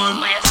man.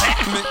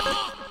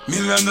 $1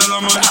 million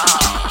man.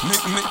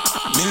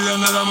 $1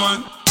 million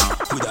man.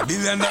 With a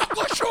billion.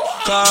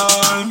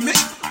 Call me.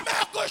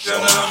 $1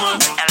 million man.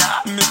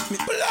 $1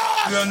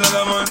 million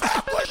man. $1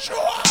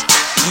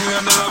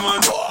 million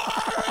man.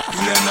 $1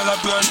 million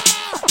plan.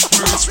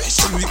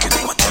 Rich, we can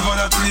do whatever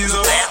that please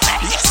us.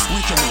 Yes, we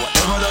can do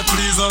whatever that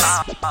please us.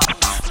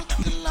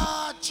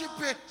 Lord,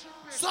 Chippy,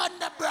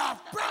 Sunday bruv,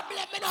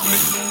 problem enough.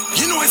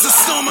 You know it's a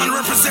snowman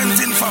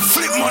representing for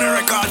Flip Money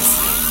Records.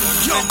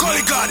 Yo,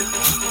 golly God,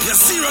 you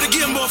see how the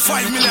game about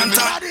 5 million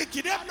times.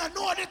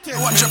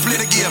 Watch you play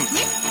the game.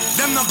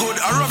 Them not good,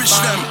 I rubbish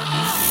them.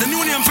 The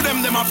new name for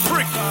them a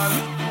prick.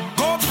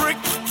 Go prick.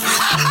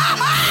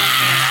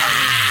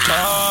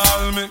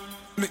 Call me.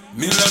 $1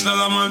 million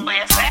man.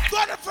 Go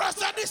the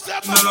 1st of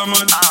December.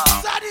 Man.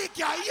 Sadiq,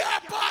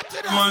 you're part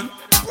of man.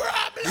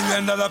 $1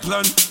 million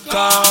plan.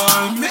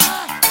 Call me.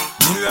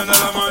 $1 million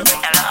man.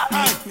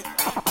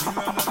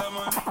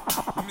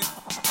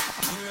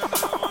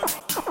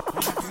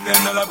 $1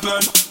 million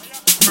plan.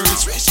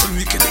 Rich,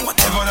 we can do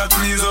whatever that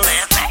please us.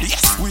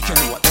 Yes, we can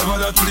do whatever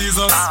that please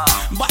us.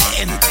 Buy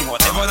anything,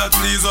 whatever that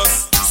please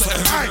us. So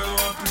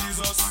everyone please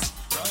us.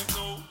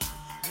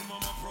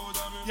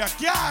 You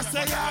can't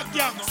say you're a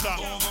gangster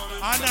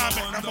and not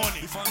make no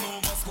money.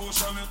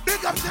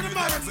 Big up to the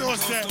man that knows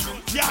that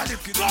you're the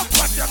fuck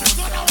what you're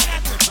doing.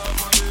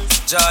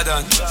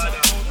 Jordan,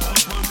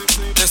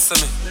 listen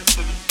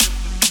to me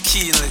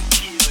keenly.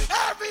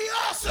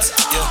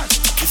 Yeah.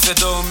 If you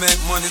don't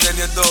make money, then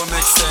you don't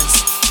make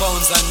sense.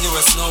 Pounds and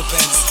US, no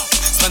pence.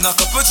 Spend a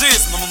couple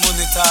G's, my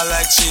money tall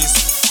like cheese.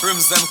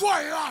 Rims them.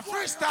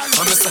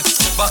 I'm say,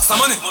 box of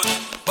money,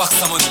 box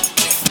of money.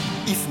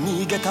 If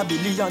me get $1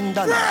 billion,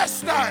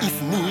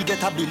 if me get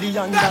 $1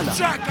 billion,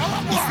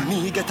 if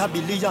me get $1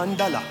 billion,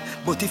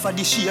 but if I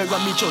this year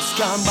me just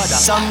can't bother.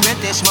 Some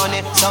British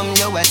money, some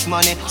US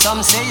money,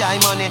 some CI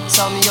money,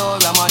 some Euro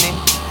money.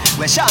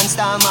 Where Sean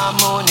Star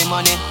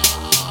money.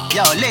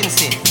 Yo,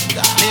 Lindsay,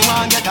 me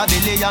want get $1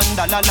 billion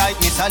like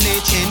Miss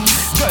Leachin.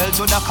 Girls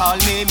woulda call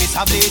me Miss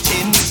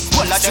Bleachin.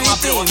 All of them a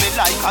blow me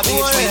like a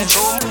beach wind.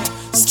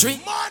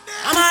 Street money.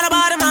 I'm all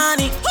about the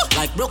money.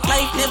 Like broke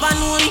life never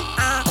know me.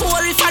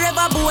 Corey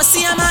forever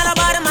bossy. I'm all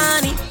about the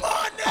money.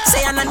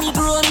 Say I'm a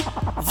Negro me.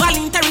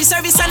 Voluntary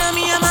service and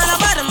me. I'm all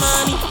about the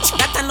money.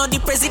 That I know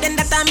the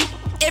president that I'm me.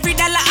 Every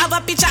dollar have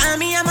a picture of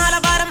me. I'm all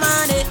about the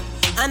money.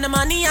 And the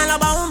money all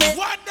about me.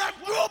 One them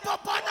group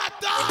up on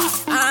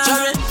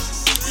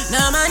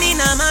No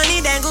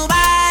money, then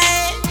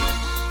goodbye.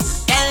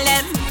 Tell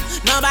them,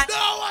 nobody.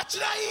 No, watch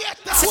that yet.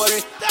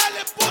 Tell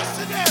them,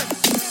 pussy them.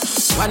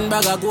 One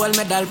bag of gold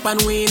medal pan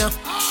winner.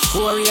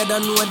 Corey, you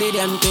don't know the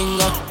damn thing.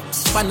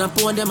 Pan a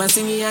pound them and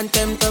sing it and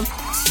tempt them.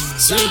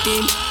 Sweet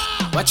team,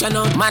 watch out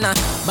now, man.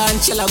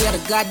 Banchella, we are the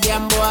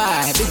goddamn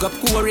boy. Big up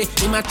Corey,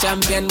 him a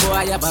champion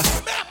boy.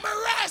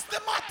 Memorize the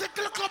matic,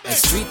 look at me. A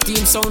street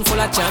team sound full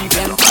of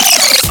champion.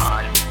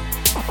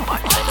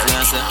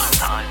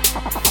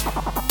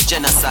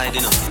 Genocide,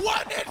 you know.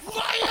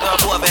 No,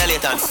 boy,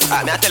 violate and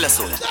me I tell you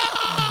so.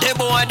 They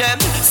boy them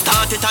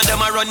start it and them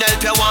a run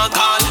help you one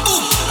call.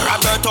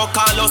 Roberto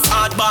Carlos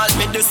hardball.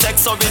 Me the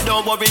sex so we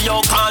don't worry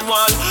you can't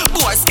wall.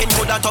 Boy skin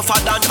good and tougher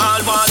than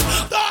all wall.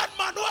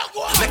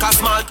 Make a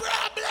small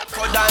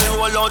for that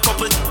roll out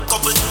couple.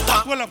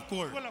 Well up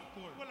core.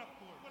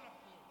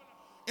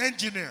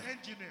 Engineer.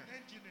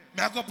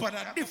 Me I go put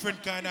a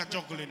different kind of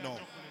juggling now.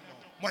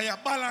 When you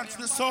balance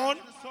the sound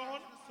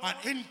and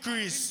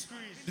increase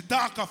the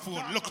darker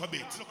phone, look a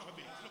bit.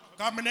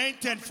 Because I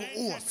intend for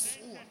us.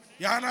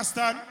 You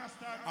understand?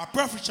 A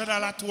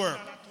professional at work.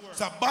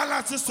 So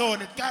balance the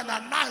sound, it kind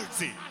of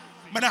noisy.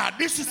 I not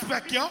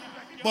disrespect you,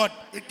 but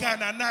it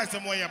kind of nice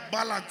when you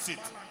balance it.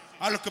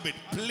 I look a bit.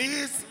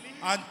 Please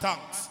and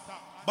thanks.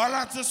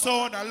 Balance the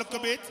sound, I look a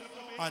bit,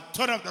 and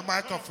turn up the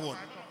microphone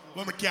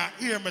when I can't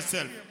hear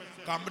myself.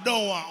 Because I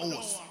don't want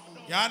us.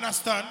 You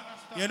understand?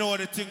 You know what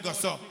the thing goes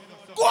so.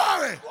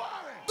 Glory!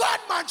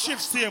 Godman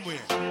shift same way.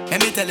 Let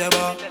me tell you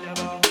about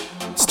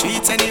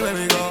streets anywhere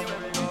we go.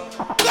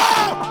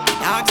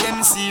 Now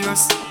them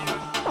serious.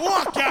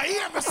 Oh, I can't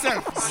hear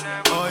myself.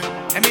 Boy,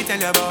 let me tell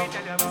you about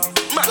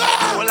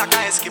man, like a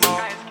Eskimo.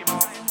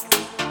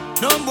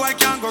 No boy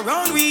can't go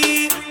round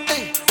with.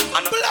 Hey,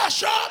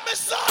 Plush on me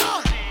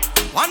son.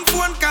 One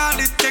phone call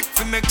it take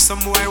to make some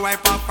boy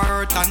wipe up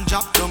her hurt and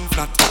drop down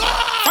flat.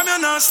 Come you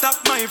not stop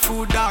my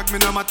food dog. Me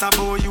no matter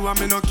about you and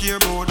me no care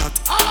about that.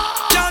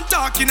 Can't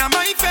talk in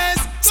my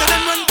face. So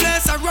them run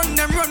place I run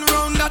them run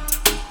round that.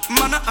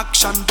 Man a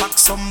action back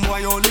some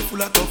boy only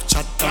full of tough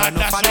chat.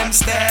 Enough of them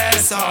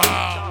stairs up.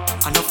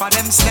 Enough of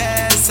them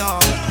stairs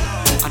up.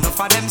 Enough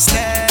of them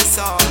stairs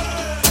up.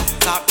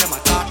 Talk them a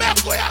talk.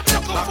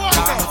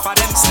 Enough of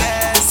them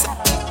stairs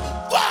up.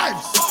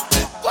 Vibes.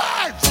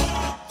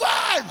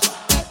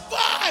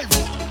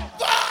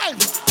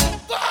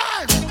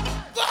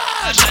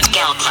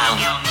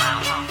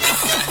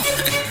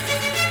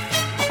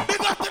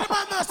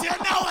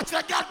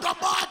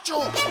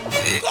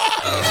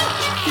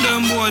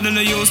 Them boy don't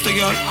used to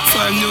girl.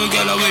 5 new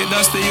girl away,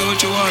 that's the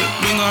usual.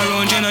 Bring her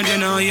around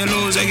Jenna, you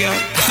lose a girl.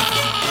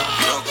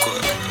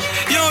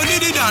 Yo,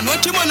 Diddy Dan,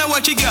 what you wanna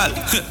watch a girl?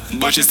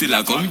 But she still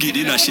a come get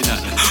the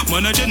national.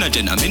 Man a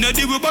Jenna, me no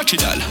deal with battery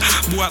doll.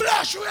 Boy,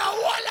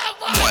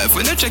 if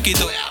we no check it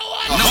out,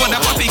 no one a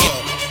poppy get.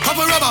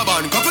 Couple rubber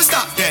band, couple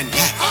stop then.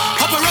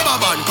 Couple rubber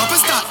band, couple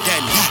stop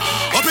then.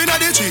 Up inna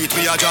the street,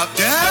 we a drop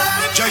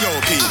dead.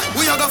 J.O.P.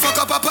 We a go fuck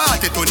up a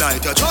party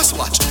tonight. You just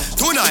watch.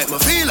 Tonight, me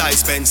feel I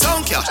spend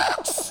some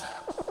cash.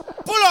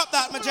 Pull up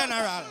that, my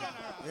general.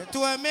 You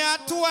tour me a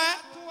tour.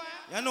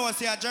 You know,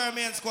 see a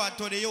German squad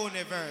to the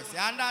universe. You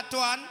and that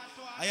one,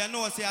 and you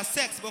know, see a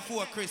sex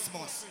before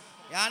Christmas.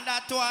 You and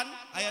that one,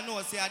 and you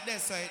know, see a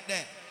desert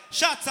there.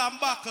 Shots and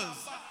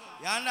buckles.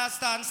 You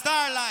understand?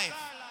 Star Life.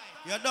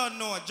 You don't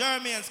know.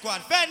 German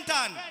squad.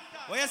 Fenton.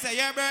 What you say?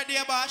 Your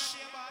birthday bash?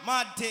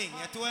 Mad thing.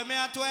 You tour me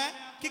a tour?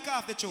 Kick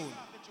off the tune.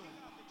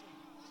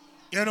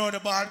 You know the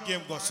ball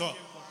game goes so.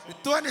 The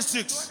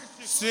 26th,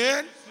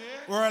 seeing?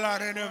 We're all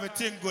out and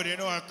everything good, you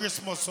know, and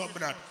Christmas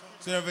something that.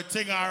 So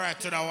everything alright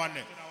to that one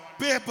day.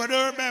 People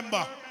don't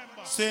remember.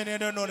 Saying you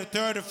don't know the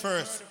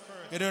 31st.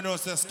 You don't know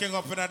say king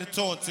up in the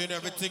town, saying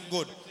everything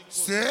good.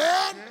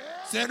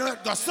 Saying no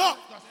it goes so.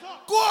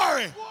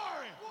 Glory!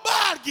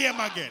 Ball game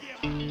again.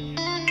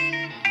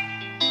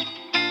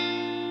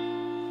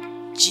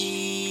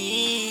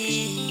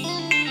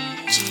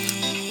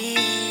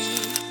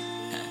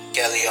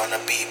 Kelly on the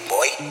beat,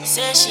 boy.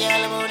 Say she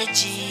all about the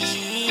G.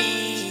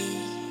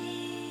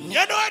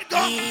 You know it go.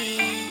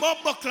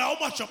 Bumbo how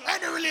much of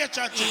any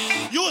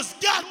relationship. Use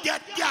girl,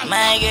 get girl.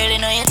 My girl, you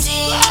know your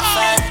team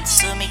fat,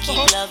 so me keep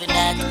loving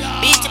that.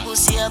 Beat the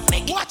pussy up,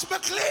 make it. Watch me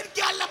clean,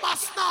 girl, let me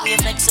snap. Be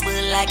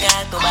flexible like a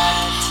acrobat.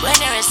 When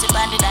you rest the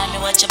bandit and me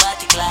watch your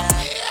body clap.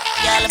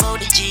 Y'all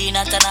about the G,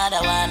 not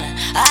another one.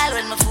 All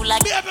when me fool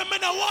like baby, me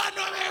no want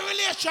no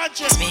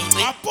relationship.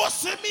 I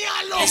pussy me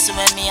alone. Listen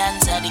when me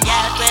answer the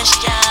girl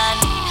question.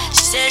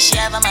 She says she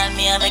have a man,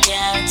 me have a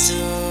girl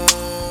too.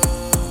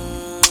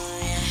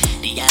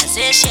 The girl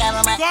says she have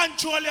a man.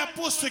 Control your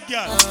pussy,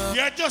 girl.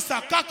 You're just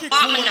a cocky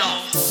cool.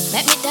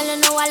 Let me tell you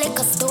now a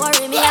little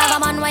story. Me have a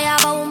man, why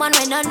have a woman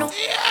when I know.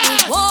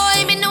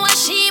 Boy, me know a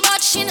she,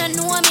 but she don't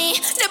know me.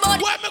 The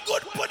body. Why me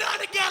good put on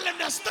the girl in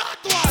the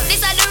start one? This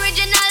is the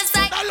original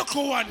side. Now look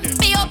who won this.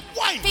 Me up.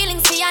 Why?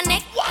 Feelings for your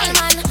neck. Why?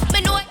 Man,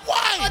 me know it.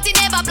 Why? But he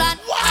never plan.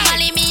 Why?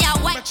 Molly me a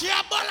wet. But she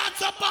a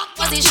balance up on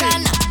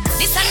position.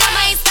 This is not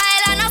my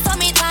style and not for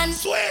me tan.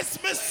 Sweets,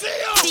 me see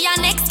you. See your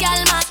next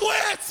girl, man.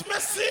 Sweets, me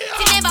see you.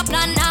 He never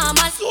plan now,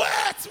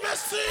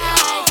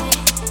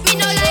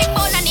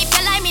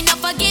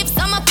 a give,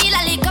 some a feel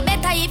a little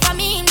better if I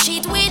mean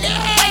cheat with.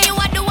 When you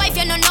are the wife,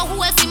 you don't know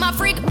who else in my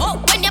freak. Oh,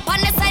 when you're on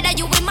the side of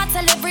you, we might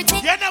tell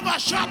everything. You never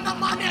shot the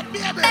man yet,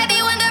 baby.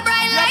 Baby, when the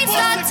bright lights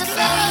start to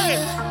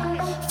fade,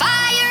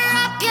 fire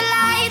up your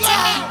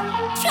lighter,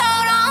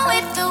 float on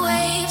with the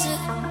waves.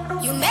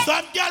 You make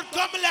some girl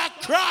come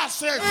like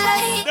crosses.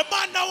 The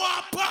man don't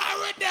want power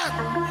with them.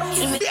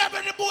 Baby,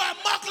 the boy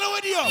muckle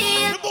with you.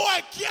 The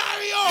boy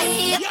carry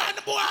you. You and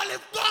the boy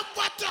live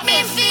comfortable.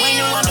 When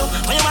you want to,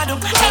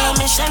 tell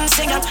me shen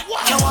sing up.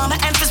 You want my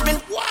emphasis spin.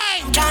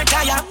 Can't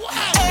tire.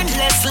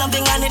 Endless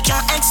loving and it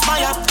can't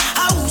expire.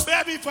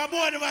 Baby, if a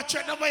boy never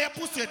check over your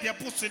pussy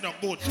not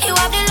good. You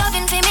have the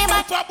loving for me,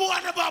 but if a boy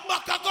never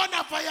back a gun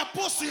up for your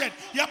pussy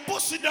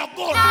not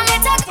good.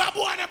 If a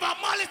boy never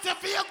malice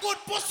for your good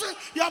pussy,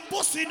 your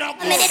pussy not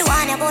good. I made it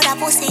one about a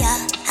pussy,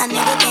 I made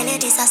it tell you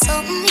this is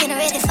something you know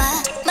ready for.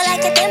 But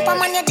like a temper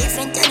man, you're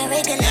different than a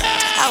regular.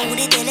 I would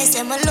tell you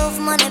say my love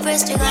money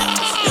press trigger.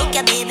 Look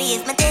ya baby,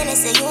 if my tell you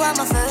say you are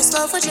my first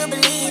love, would you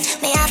believe?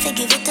 May I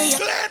forgive it to you?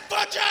 Clean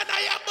vagina,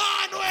 your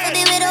man way.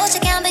 Baby, without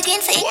you can't begin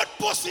for you. Good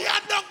pussy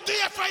and dog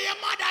there for your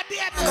mother,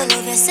 baby. I'm gonna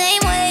live the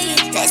same way.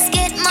 Let's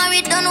get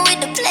married, done with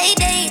the play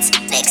dates.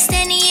 Next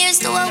 10 years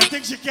to a week. You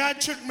think she can't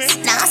trick me?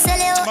 Now sell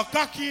you. My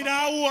cocky in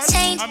her wall.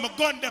 I'm a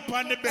gun up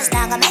on the bed. It's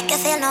not gonna make you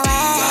feel no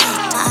way.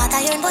 My heart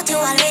I yearn, but you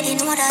already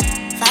know that.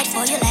 Fight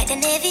for you like the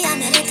Navy, I'm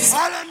your little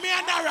all of me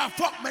and Nara,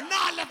 fuck me,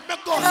 now let me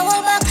go.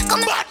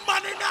 Bad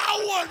man in our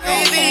world.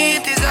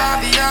 Baby, it is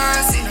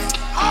obvious, you know.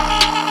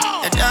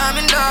 That I'm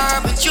in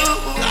love with you,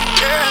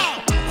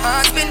 girl.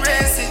 I've been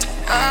racing,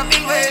 I've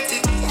been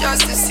waiting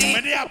just to see.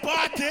 When they are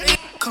party,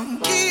 come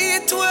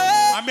get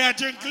away. I may I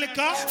drink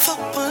liquor.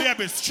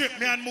 Baby, strip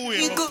me and move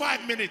it for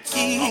 5 minutes.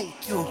 Don't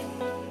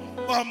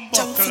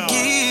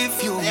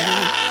forgive you.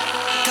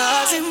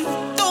 Cause him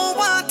don't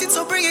want it,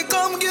 so bring it,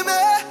 come give me.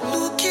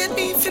 Look at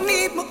me if you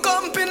need my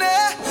company.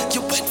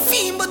 You wet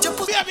fiend, but you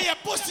pussy. Baby, your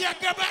pussy and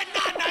your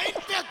banana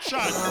infection.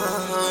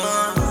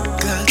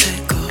 Girl,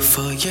 take off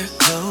for your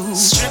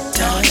clothes. Strip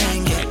down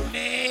and get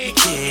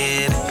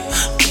naked.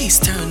 Please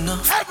turn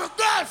off. Every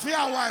girl for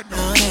your wife.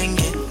 Down and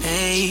get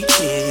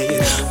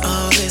naked.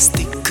 All this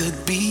thing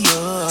could be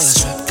yours.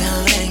 Strip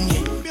down and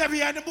get.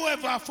 Baby, and the boy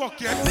ever fuck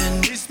you.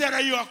 Instead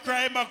of you a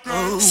crying, a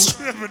cry.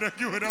 Baby, they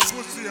give it a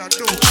pussy and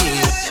do.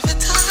 Every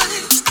time,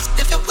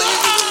 every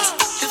ways,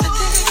 every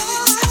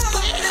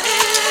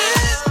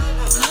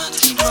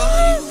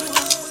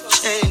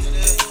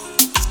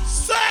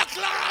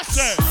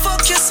day,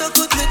 fuck you so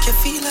good, make you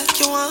feel like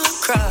you want to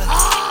cry.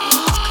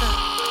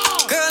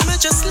 Girl, me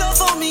just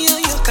love on me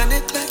and you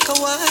connect like a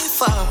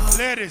Wi-Fi.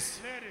 Ladies,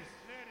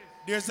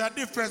 there's a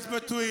difference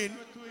between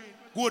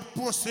good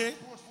pussy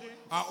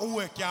and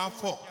who can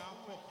fuck.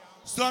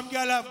 Some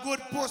girls have good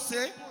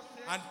pussy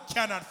and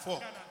cannot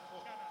fuck.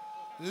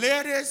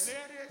 Ladies,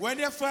 when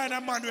you find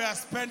a man who has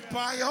spent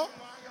by you,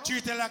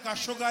 treat him like a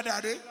sugar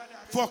daddy,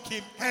 fuck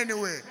him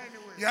anyway.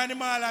 You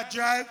animal a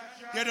drive,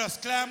 you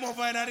just climb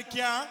over in the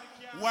car,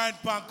 wine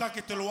pan, cock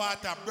it till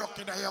water, broke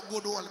it your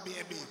good old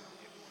baby.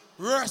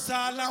 Worse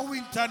all in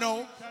winter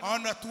now,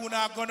 on the two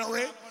now gone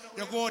away.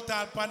 You go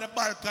out on the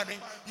balcony,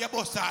 you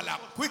bust all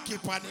up quickly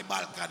on the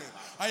balcony,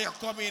 and you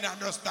come in and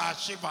just start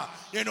shiver.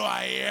 You know,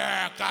 I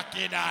hear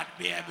cocky that,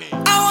 baby.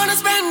 I wanna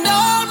spend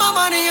all my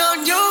money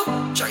on you.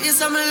 Show you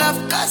some love,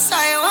 cause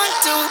I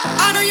want to.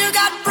 I know you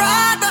got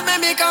pride, but let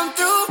me come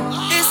through.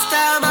 This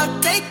time I'll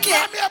take it.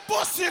 Let me a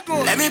pussy go.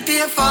 Let me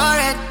pay for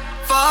it,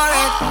 for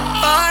it,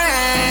 for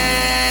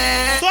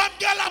it. Some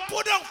girl a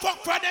put on fuck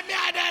for them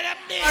yard and them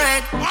need.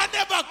 I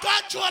never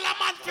control a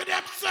man for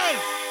themselves.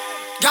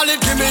 Girl,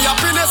 it give me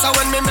happiness, and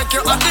when me make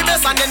you happy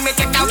best, and then me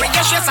take away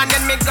your stress, and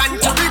then me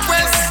grant your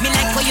request. Me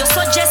like what you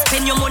suggest,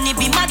 spend your money,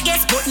 be my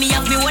guest, but me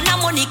have me when the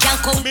money can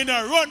come. Me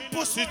no run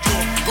pussy too.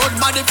 Good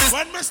body fist.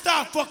 When me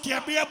start fuck you,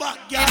 be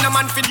about girl. No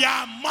man fit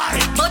your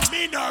mind, but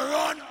me no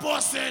run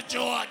pussy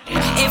too.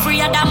 Every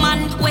other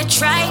man we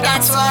try,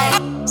 that's why.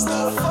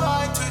 Stop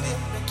fight with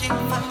him, make him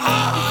fun.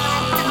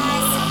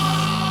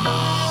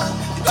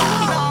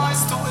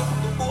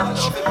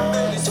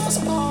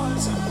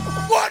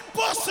 What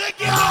pussy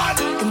girl?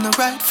 I'm not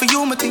right for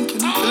you, me think you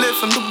need to live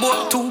from the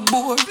boy too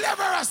bored.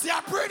 Never I see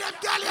a bring them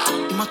girl.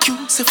 I'm a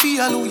cute, say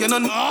feel you know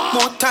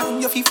more time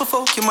you feel for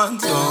fuck your man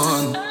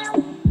done.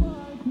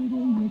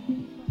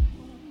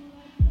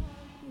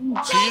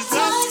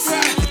 Jesus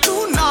Christ. You're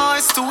too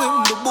nice to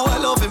him, the boy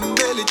love him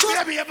belly.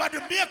 Baby, you about to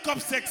makeup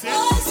sexy.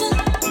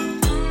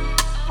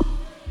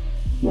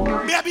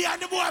 Maybe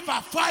and the boy have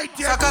a fight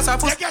here. You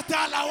get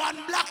all of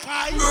one black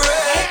eye.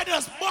 You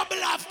just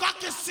bubble off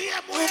cocky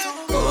same way.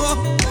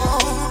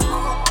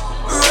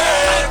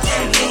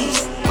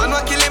 Man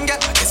what kill him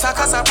get it's a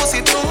cause I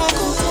pussy too.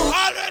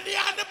 Already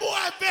on the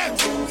boy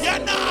vex. You're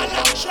not a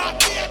long shot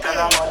baby.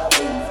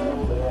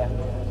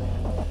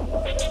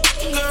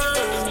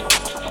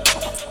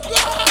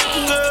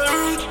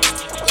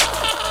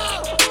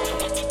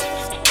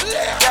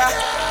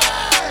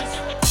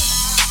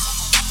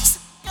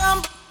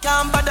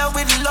 Can't bother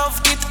with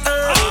love, get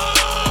early.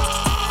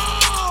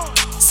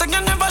 So you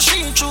never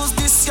should choose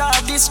this, yeah,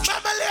 this.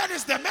 Remember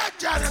ladies, the make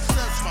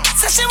Jonathan.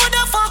 Say she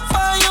woulda fuck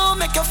for you,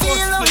 make you feel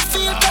how you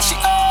feel, cause she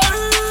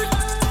hurt.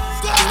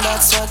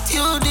 That's what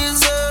you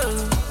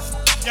deserve.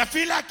 You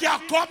feel like you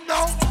come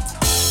now?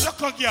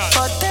 Look at girl.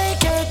 But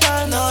take your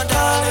time, no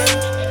darling.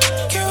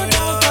 You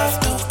don't have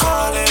to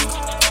call him.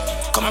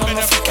 Come on,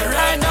 I'ma fuck it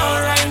right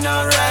now, right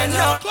now, right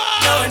now.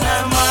 Now in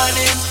the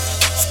morning,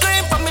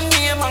 scream for me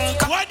name and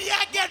call. When you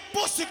get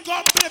pussy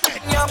compliment,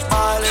 you're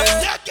falling.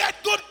 You get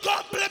good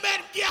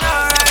compliment, girl.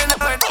 Right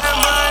now in the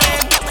morning.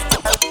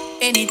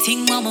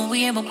 Anything mama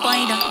wear my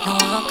buy that. No,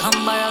 I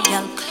come by a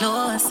girl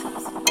close.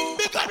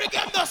 Because we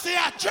can not see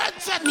a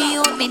trendsetter. Me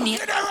out me near.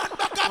 You don't run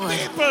back on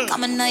people.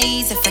 Come on, not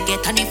easy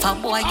forget. And if a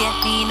boy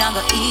get me, not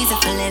go easy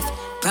for left.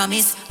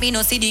 Promise, me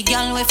no see the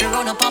girl if you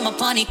run up on my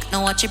panic.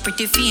 Now watch your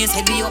pretty face,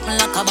 head be open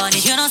like a bunny.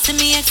 You don't see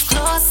me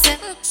exclusive.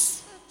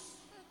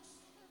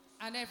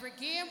 And every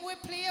game we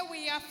play,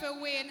 we have to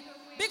win.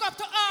 Big up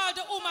to all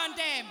the woman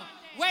them.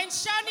 When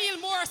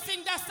Chanel Moore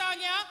sing that song,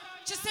 yeah,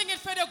 she sing it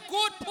for the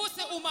good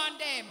pussy woman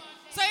them.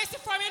 So you see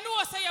from you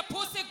know say your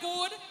pussy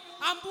good,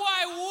 and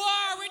boy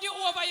worried you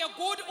over your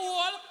good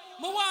hole,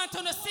 me want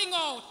to sing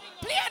out.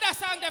 Play that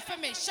song there for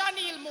me,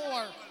 Chanel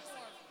Moore.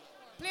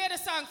 Play the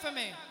song for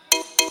me.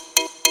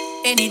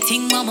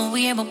 Anything mama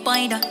wear my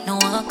buy that. No,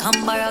 I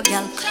come by a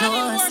girl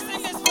close.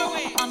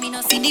 I mean,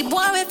 no see the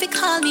boy if he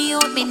call me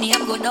out, me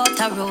name go down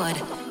the road.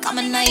 Come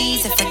on, not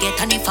easy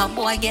forget. And if a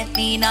boy get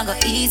me, not go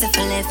easy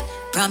for left.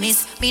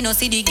 Promise, me no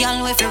see the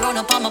girl if you run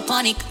up on my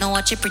panic. Now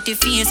watch your pretty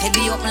face, head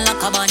be open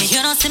like a bunny.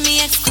 You don't see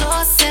me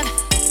exclusive.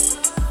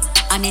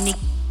 And any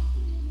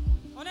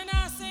Wanna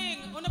not sing,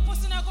 wanna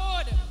pussy not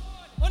good,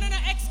 wanna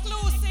not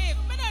exclusive.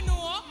 Me don't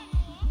know.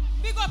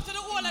 Big up to the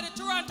whole of the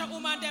Toronto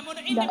woman them,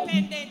 wanna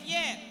independent,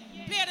 yeah.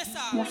 Play the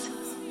song.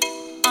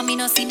 I mean,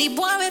 no see the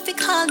boy if he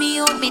call me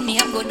out, me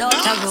name go down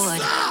the road.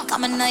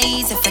 Come on, not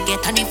easy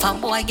forget. And if a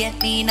boy get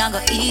me, not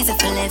go easy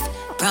for left.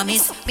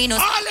 Promise, me no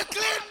all the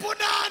clean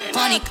punani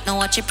panic. Now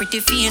watch your pretty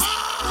face,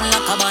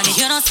 like a bunny.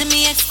 You don't see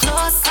me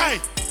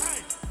exclusive.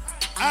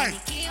 Hey,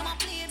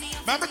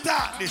 let me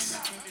talk this.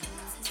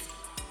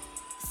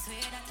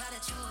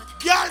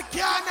 Girl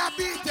cannot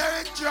beat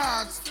her in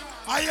drugs.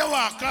 And you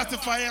want to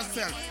classify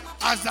yourself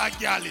as a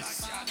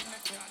girlis.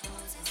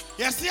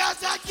 You see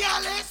as a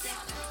girlis,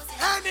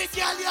 any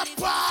girl you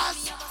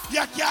pass,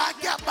 you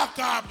can't get back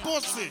her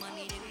pussy.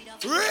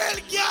 Real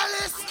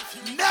girlis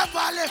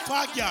never left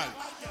a girl.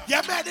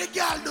 You made the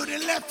girl do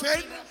the left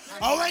hand,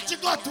 and when she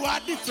go to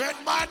a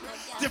different man,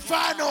 to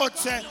find out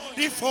say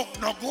the fuck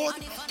no good,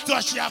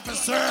 so she have to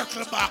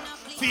circle back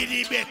for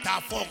the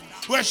better fuck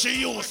where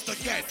she used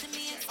to get.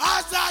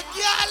 As a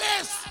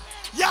girlis,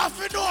 you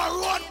have to know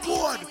her own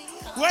code.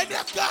 When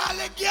you call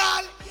a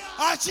girl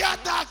and she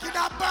attacking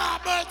her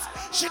barbers,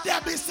 she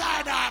there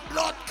beside her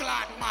blood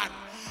clot man.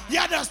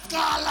 You just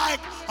call like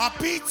a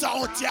pizza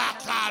out you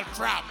call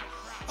from.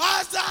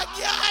 As a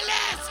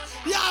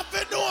girlis, you have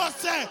to know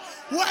say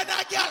when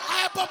a girl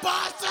hype up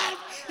herself,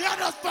 you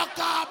just fuck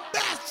her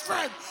best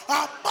friend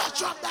and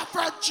mash up the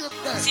friendship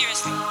there.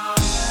 Seriously.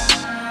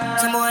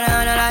 Some boy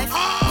on a life.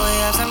 Boy,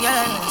 have some girl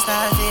and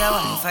start for your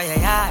wife for your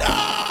yard.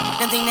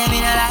 Don't think them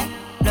in a life.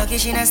 Lucky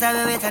she not stab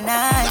with a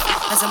knife.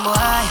 And some boy,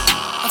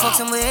 I fuck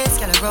some ways,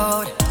 girl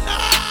road.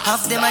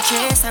 Half them I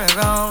chase her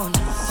around.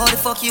 How the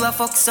fuck you a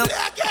fuck so?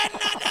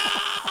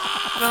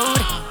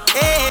 Road.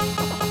 Hey.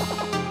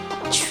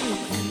 True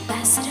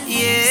ambassador.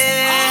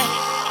 Yeah.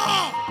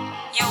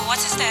 Yo, what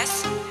is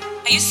this?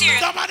 Are you serious?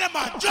 Some of them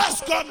are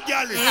just come,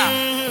 girl.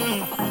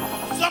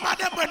 Some of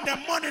them when the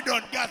money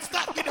don't get,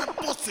 start give them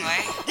pussy.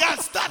 Girl,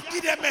 start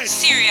give them it.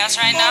 Serious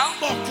right now?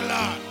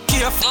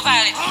 Careful. Go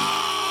violate.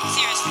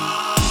 Seriously.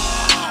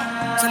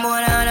 Some boy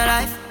on a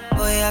life.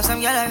 Boy, have some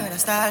girl and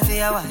style for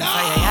your wife for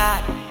your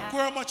yard.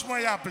 How much more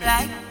you play?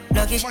 Like,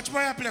 lucky. How much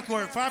more you play,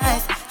 Corey? 5 more?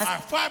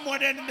 5 more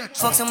than the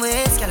next. Fuck some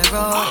ways, girl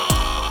road.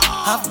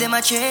 Half them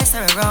I chase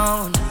her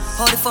around.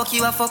 How the fuck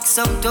you a fuck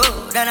some dude?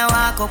 And I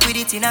walk up with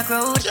it in a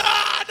crowd.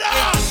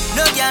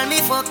 No girl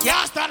me fuck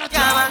ya.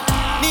 Yeah, man.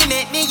 Me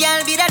make me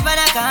girl be that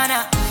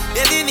banana.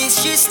 Baby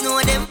miss she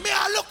know them. Me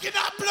a looking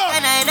at blood.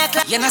 And I in a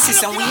class. You know see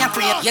some we a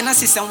create. You know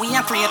see some we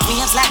a create.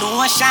 Waves like the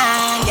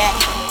ocean, yeah.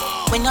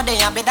 When you're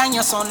there better than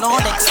your son, no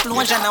the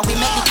explosion and we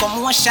make the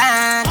commotion,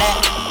 yeah.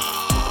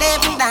 They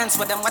even dance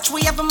with them, watch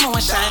we have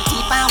emotion.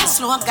 Deep and we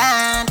slow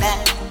down,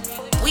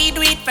 yeah. We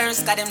do it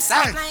first, got them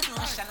soft like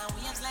ocean and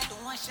waves like the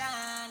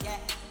ocean, yeah.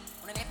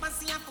 When they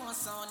pass your phone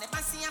sound, they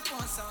pass your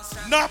phone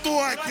sound. No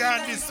boy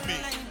can diss me.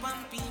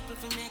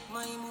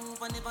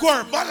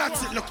 Go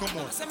balance it, look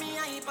more.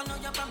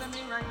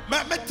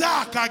 Let me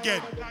talk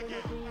again.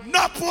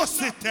 No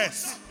pussy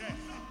test.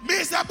 Me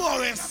is a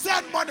boy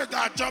send money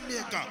to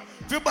Jamaica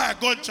to buy a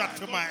gunshot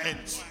for my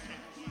ends.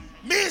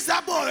 Me is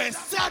a boy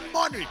send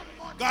money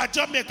to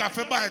Jamaica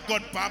to buy a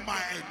gun for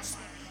my ends.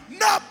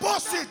 No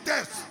pussy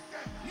test.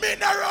 Me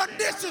no run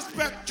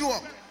disrespect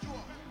joke.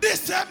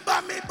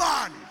 December me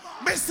born.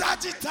 Me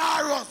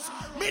Sagittarius.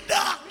 Me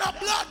dark no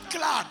blood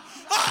clot.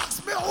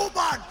 Ask me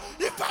woman,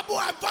 if a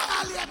boy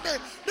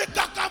violate me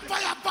cock and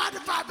fire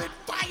 45 in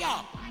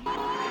fire.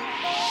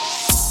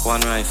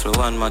 One rifle,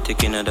 one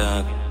matic in a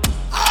dog.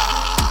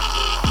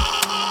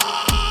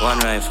 One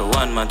rifle,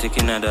 one man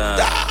taking another.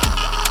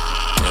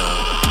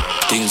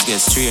 Things get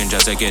strange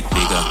as I get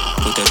bigger.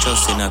 Put your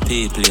trust in a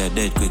people, you're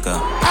dead quicker.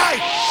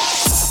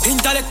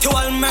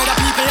 Intellectual murder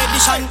people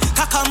edition.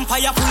 Cock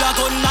empire full of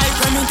gun like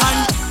Remington.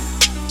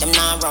 Them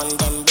now run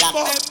them black.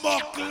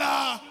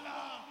 Buckler.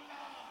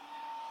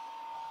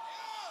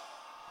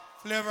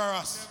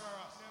 Flavorous.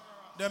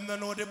 Them don't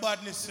know the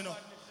badness, you know.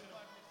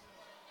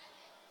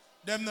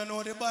 Them don't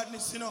know the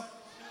badness, you know.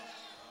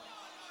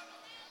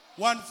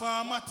 One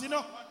format, you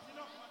know.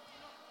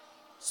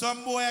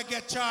 Some boy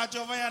get charged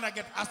over here and I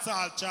get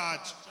assault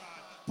charge.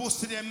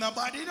 Pussy them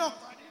nobody, you know.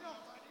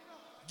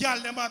 Girl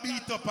them a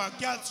beat up and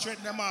girl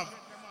straight them up.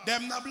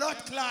 Them no blood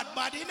clot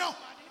body, you know.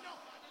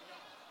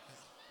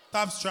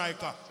 Top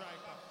striker.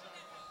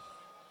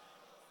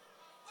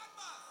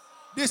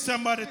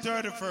 December the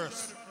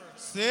 31st.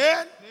 See?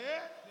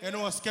 You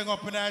know what's going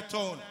up in our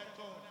town.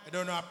 You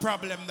don't know a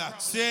problem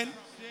that. See?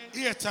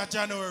 8th of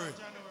January.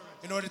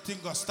 You know the thing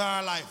got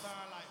Star Life.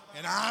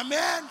 You know what I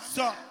mean?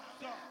 So,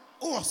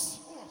 us.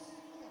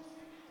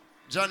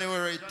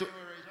 January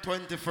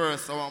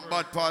 21st, I want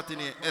bad party in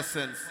the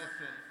Essence.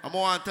 I'm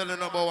want to tell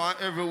you about one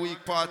every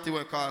week party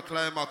we call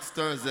Climax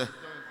Thursday.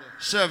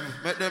 Chev,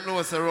 make them know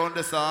it's around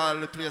this all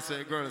the place where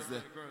the girls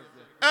there.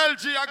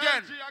 LG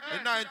again,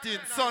 in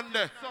 19th,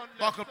 Sunday,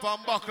 buckle pan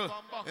buckle.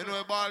 You know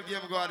a ball game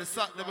go the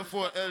Saturday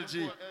before LG.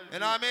 You know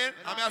what I mean?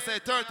 I mean I say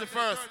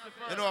 31st,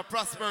 you know, a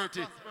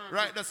prosperity.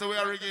 Right, that's how we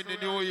are ringing the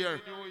new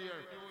year.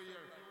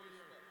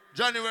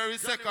 January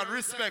 2nd,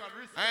 respect.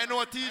 I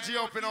know TG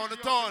open on the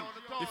town,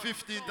 the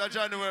 15th of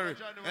January.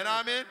 You know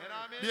what I mean?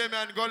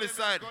 Damien Gully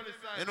side.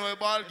 You know a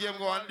ball game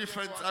go on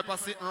different type of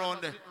sitting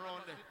around there.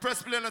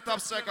 Press play on the top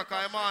striker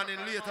because I'm on in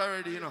late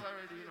already, you know.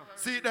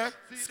 See it there?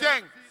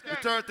 Skeng, the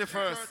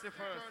 31st.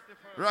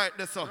 Right,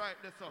 that's all.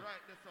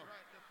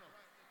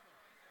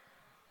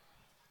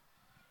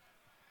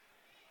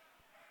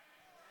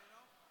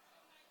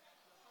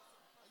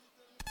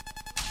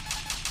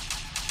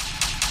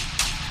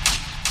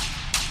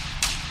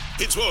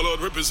 It's Warlord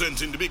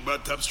representing the big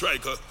bad top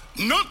striker.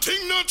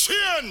 Nothing no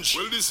change.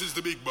 Well, this is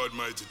the big bad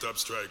mighty top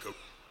striker.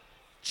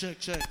 Check.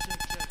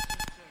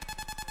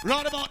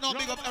 Round about now,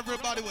 big up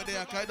everybody with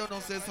there, because I don't know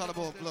say it's all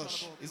about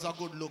Plush. It's a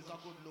good look.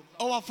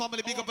 Our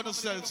family, big up on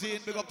themselves.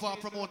 Zane, big up our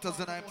promoters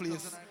in our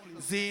place.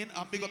 Zane,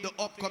 and big up the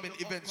upcoming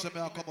events that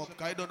may come up,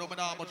 because I don't know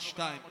how much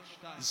time.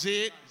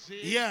 Zane,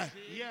 yeah.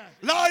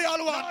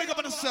 Loyal one, big up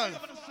on themselves.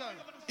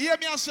 Hear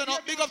me and say,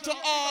 big up to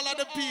all of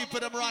the people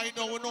them right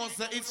now. We know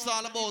that it's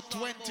all about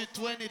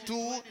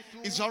 2022.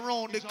 It's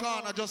around the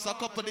corner just a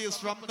couple days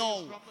from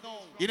now.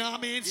 You know what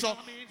I mean? So,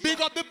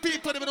 big up the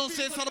people that don't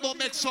say it's all about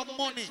make some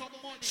money.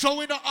 So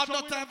we don't have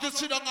no time to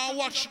sit down and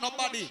watch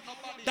nobody.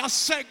 That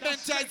segment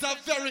is a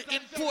very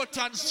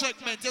important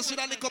segment. You see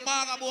that little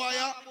manga boy,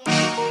 yeah?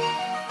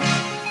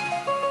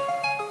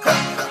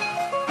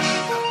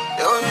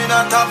 You're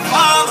not a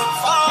farm.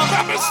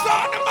 Let me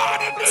start the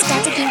morning.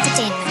 Static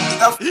Entertainment.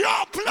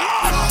 Yo,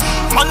 plan.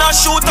 Man a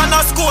shoot and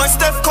a score,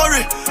 Steph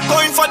Curry.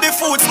 Going for the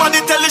food, man,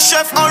 they tell the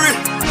chef hurry.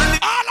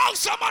 All out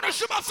somebody,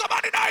 shoot up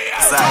somebody in the ear.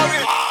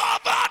 Sorry. Oh,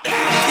 buddy.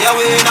 Yeah,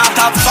 we not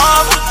a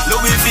farm.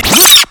 Louis V.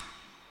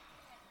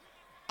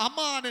 I'm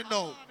on it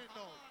now.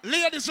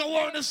 Ladies are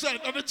wearing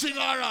themselves, everything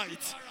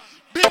alright.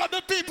 Big up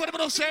the people that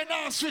don't say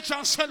now, switch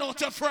and sell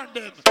out your friend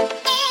them.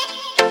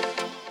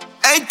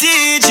 Hey,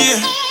 DJ.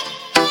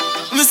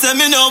 Me say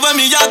me know where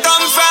me a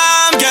come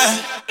from,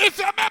 yeah. If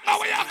you remember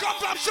where you come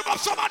from, shoot up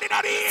somebody in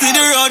the ear. See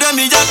the road where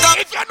me a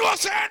come. If you know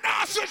say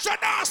now, switch and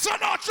now, so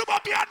now, shoot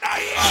up your ear.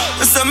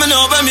 Me say me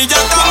know where me a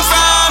come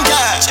from,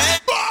 yeah.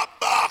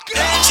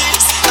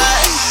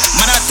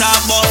 Man a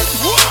talk about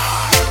what?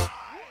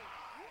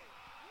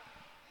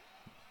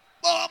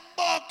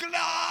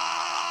 Bumbleclad!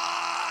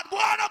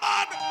 Guana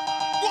man!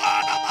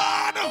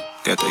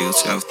 Get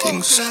yourself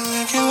things.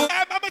 Hey,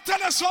 let me tell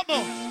you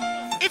something.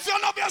 If you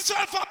love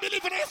yourself and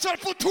believe in yourself,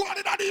 put 2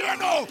 in the ear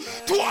now.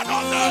 2 on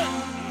there.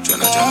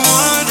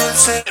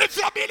 If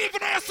you believe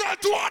in yourself,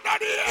 2 on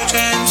the ear.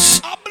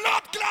 A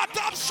blood clot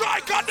top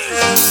strike on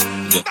this.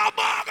 The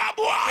maga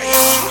boy.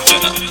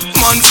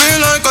 Man feel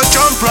like a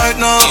jump right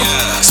now.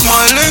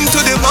 Smiling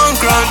to the bank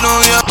right now,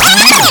 yeah.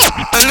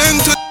 Smiling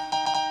to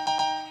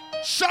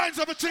Shines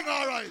everything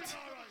alright.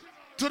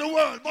 To the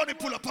world, money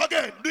pull up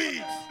again,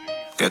 please.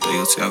 Get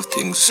yourself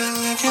things.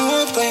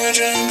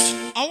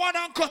 I want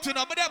to cut it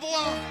up, but never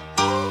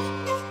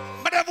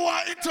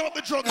want to interrupt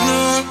the drug.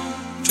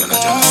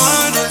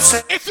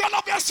 If you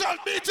love yourself,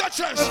 beat your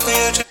chest.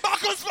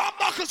 Buckles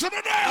to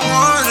the nail.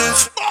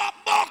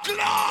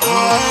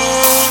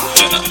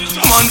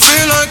 Man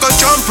feel like a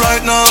jump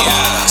right now.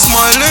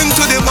 Smiling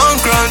to the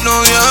bank right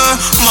now, yeah.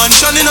 Man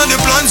shining on the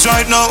plans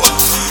right now.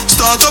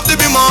 Start up to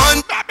be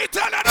man.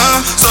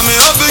 So me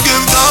have to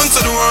give down to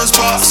the worst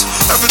parts.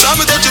 Every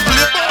time I touch a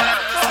plate.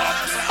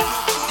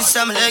 It's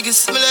my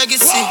legacy.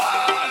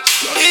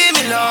 Give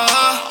me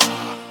love.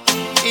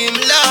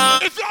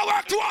 If you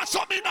work towards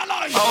something in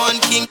life, I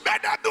want king.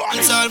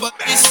 It's all about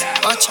this.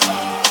 Watch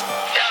out.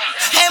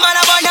 Hey man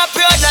I wanna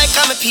proud like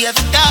I'm a paved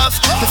off.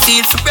 Me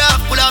feel for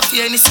rough, pull off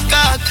here in the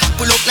cock.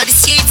 Pull up na the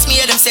streets, me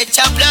hear them say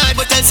chop blood.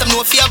 But tell some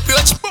no fear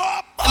approach.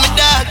 I'm a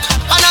dog,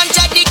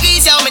 100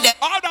 degrees, yeah, I'm a dead.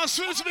 All that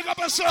streets, big up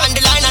yourself. On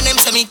the line and them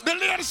to me. The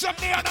ladies up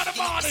there in the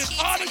morning.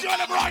 All the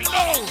girls right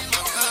now.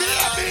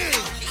 Baby.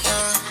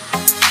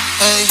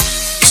 Hey,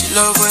 she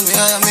love when me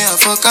hire me a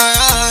fuck her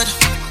hard.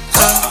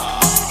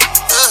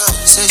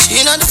 Say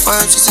she not the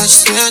part, she said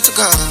she swear to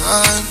God.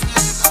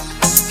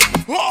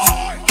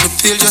 The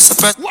pill just a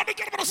press. What the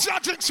girl gonna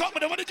start drink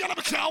something? What the girl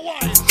gonna can't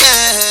wine?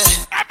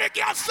 Yeah. Every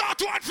girl start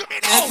to wine for me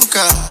now.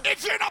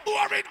 If you're not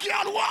boring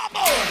girl, warm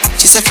up.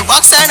 She said for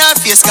box and her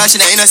face cause she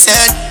not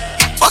innocent.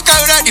 Fuck her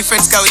with a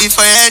different sky with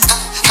different.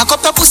 I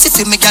cup her pussy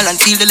to me girl and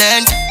feel the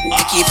land.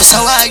 I keep her so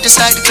high just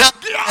like the club.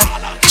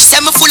 She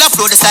said me full of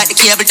flow just like the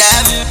cable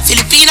dam.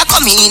 Filipina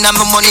come in and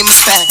my money me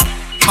spend.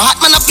 My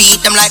heart man I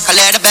beat them like a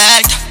leather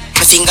belt.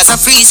 My fingers are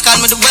freeze, call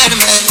me the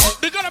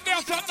weatherman. They gonna be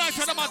out that night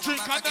and I'm a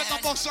drink and then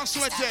I'm box and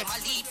sweating.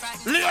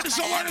 Ladies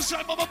are wearing the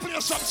same, I'm gonna play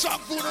some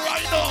song for you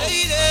right now.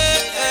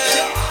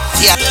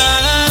 Yeah.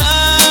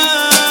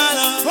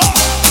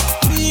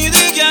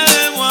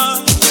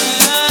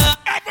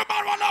 Every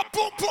man wanna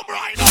boom boom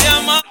right now.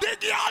 Yeah, man.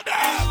 Big girl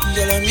there.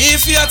 Girl, I'm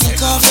if you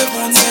take off your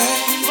pants.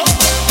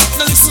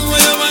 Now listen what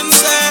your man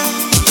say.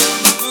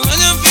 When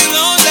you feel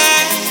lonely,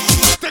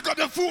 take up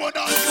the phone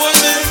now.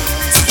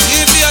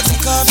 If you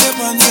take off your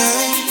pants.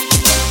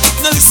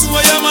 Now listen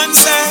what your man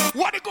say.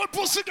 What a good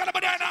pussy girl over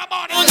there in the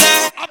morning.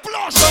 A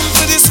Plush. Come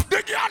to this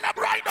big girl up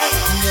right now.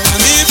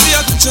 And if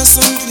you touch us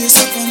someplace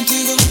up on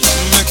Tigo,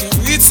 make you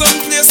reach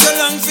someplace a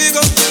long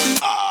figure.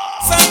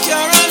 Thank you,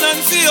 run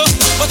and feel.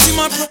 But you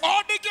my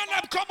all the girl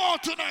them come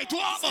out tonight.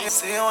 What up?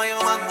 Say how your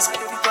man say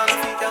you gonna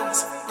be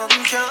dance.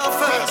 Nothing can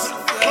first.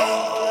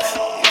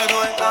 You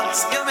know it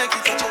dance. You make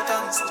it touch your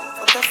dance.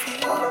 What the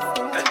feel?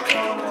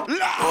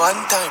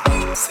 One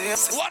time. Say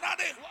what are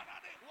they?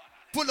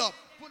 Pull up.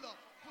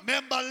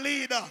 Member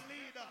leader.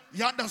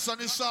 You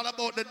understand it's all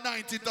about the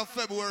 19th of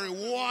February.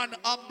 One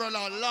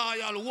umbrella,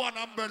 loyal, one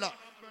umbrella.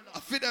 I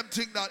feel them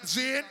think that,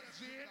 Zane,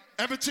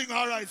 everything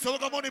all right. So we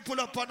got money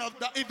pull up on the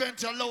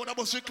event alone,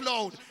 about the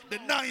cloud. The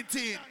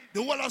 19th,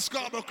 the wall of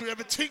Scarborough,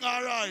 everything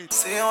all right.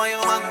 Say how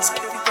your man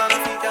say you gonna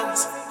be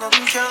dance.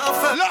 Nothing can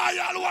affect.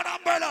 Loyal, one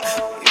umbrella.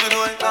 You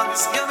know it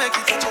dance. You make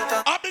it touch your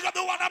dance. I big up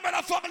the one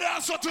umbrella family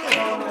also too.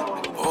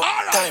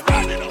 All right,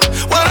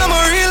 well, I'm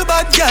a real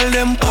bad girl,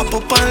 them pop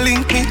up and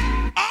link me.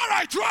 All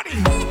right, ready.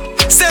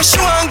 Say she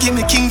want give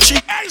me king tree.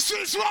 Hey,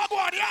 sis, one,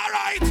 all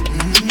right.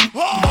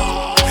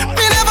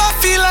 Me never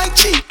feel like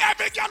cheap.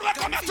 Every girl will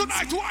come here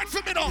tonight, wine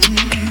for me now.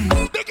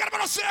 The girl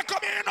will say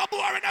come here, no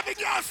boring. Every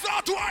girl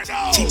start to wine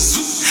now. She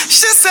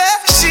said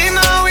she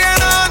know we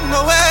ain't on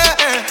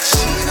nowhere.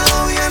 She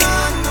know we ain't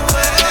on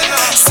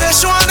nowhere. Say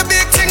she want the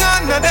big thing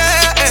under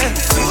there.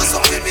 Who's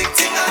on the big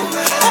thing under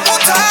there? Who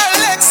put her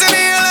legs in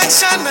the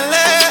election, my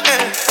legs?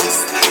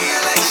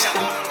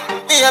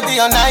 Baby,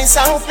 you're nice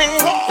and clean.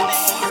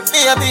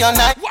 Baby, you're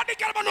nice. What the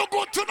girl look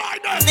good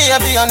tonight then?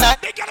 Baby, you're nice.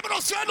 The girl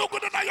say look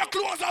good tonight. Your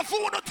clothes are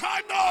full of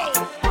time now.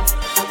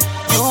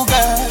 You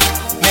girl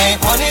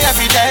make money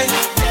every day.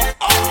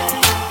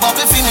 But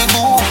if you need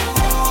boo,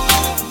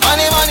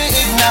 money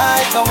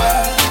ignite the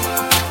world.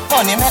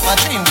 Money make my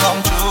dream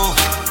come true.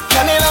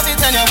 Let me love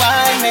it and you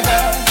wine me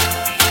girl.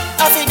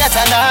 I forget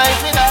a night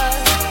with her.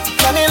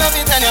 Let me love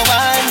it and you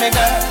wine me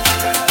girl.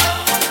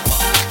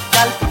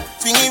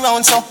 Swing it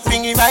round so,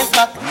 bring it right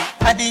back.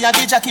 Addy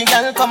Jackie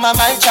girl, come on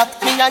my track.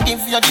 Me a give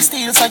you the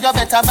steel so you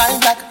better buy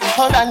black.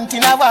 Current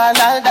in a wall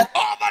all that.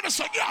 Oh man, it's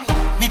a girl.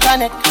 We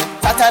connect,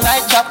 fatter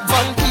like drop.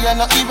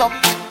 Volcano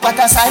erupt, what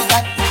a sight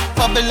that.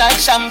 Bubble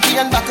like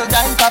champagne, buckle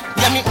down pop.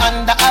 Yeah, me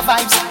under a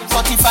vibes,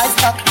 45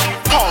 pack.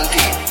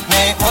 County,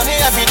 make money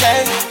every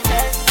day.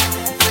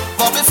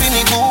 Bubble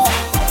finny boo.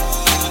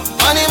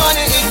 Money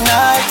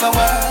ignite the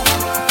world.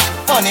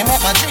 Money make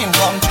my dream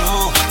come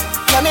true.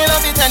 Let me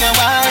love it and you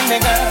wine me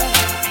girl.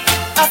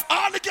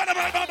 All the girls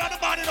right now, the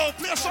body now,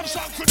 play some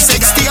song for them.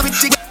 60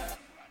 everything.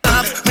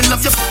 Me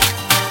love you.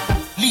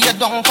 Lay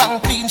down pan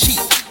clean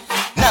sheet.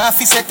 Now if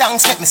you say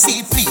thanks, let me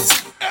see please.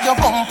 Your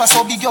bumper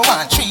so big you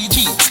want 3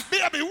 G's.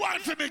 Baby, wine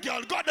for me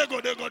girl, go.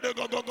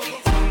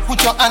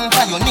 Put your hand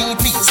by your knee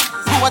please.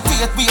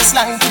 Rotate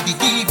waistline to the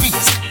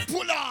degrees.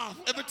 Pull off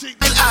everything.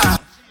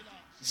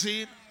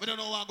 Zane, we don't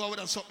know how I go with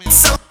that something.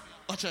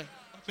 Watch it,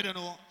 we don't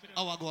know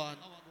how I go on.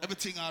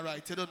 Everything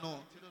alright, you don't know.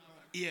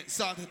 Yeah,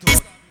 start it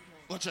out.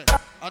 Watch it,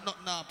 I'm not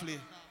now play.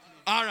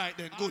 Alright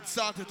then, good,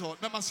 start it out.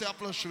 Remember say I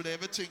Plush with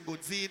everything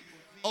good. Zane,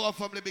 our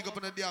family big up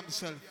on the damn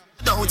self.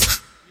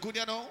 Good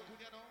you know?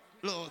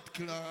 Lord,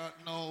 killer,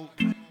 no.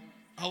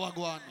 How I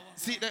go on?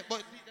 See that,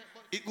 but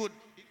it good.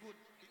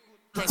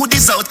 Put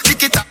this out,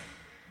 click it up.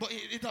 But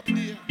it up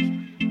there.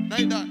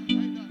 Like that.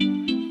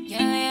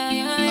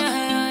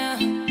 Yeah.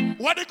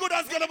 What the good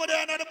has got over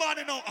there in the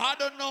morning now? I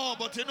don't know,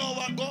 but you know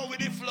what? Go with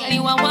the flow.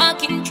 You a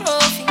walking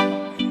trophy.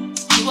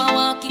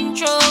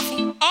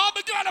 All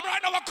the girls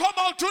right now come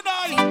out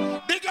tonight.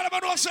 The girls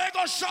don't say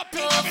go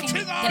shopping,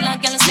 everything all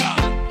right.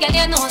 Girl,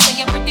 you know say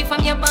you're pretty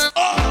from your band.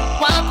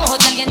 Walk out,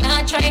 girl, you're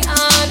not try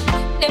on.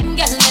 Them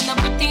girls in a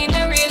pretty in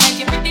a real life.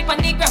 You pretty on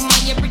the gram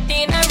and you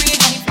pretty in a real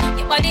life.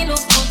 Your body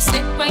look good,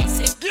 set right,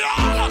 set. You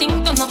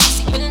think don't know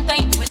pussy well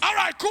tight.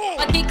 Alright, cool.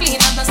 Body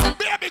clean and the sun.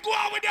 Baby, go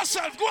out with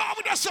yourself,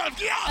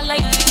 yeah. I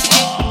like this,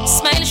 yeah.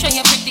 Smile, show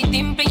your pretty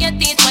dimple, your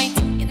teeth white.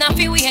 You not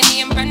feel weird,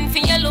 name brand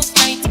for your look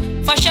right.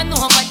 Fashion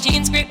over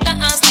jeans, grip the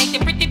ass like the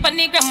pretty on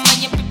the gram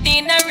and you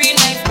pretty in a real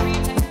life.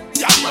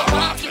 Yeah, you're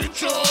rocking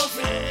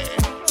trophy.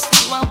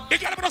 The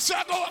girl gonna say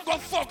go and go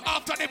fuck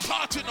after the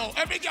party now.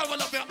 Every girl will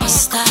love you.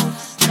 Stop.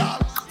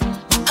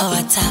 Oh,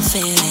 what a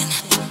feeling.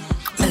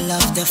 I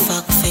love the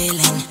fuck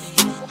feeling.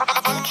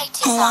 I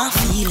want to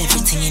feel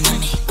everything in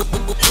me.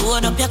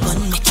 Load up your gun,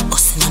 make it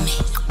bust in me.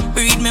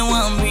 Breed me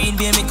one, breed,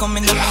 baby, come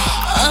in the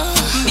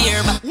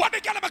beer back. What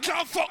the girl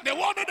can't fuck, they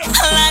want to do.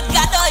 Lord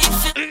God, oh, you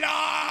feel.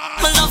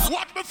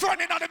 What me friend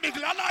in the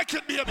middle, I like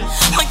it, baby.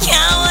 I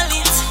can't hold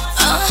it,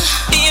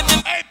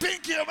 baby. Hey,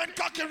 Pinky, when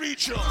cocky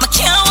reach you. I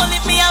can't hold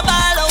it, me a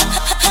ball out.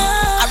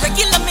 I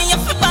regular me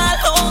up a ball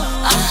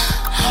out.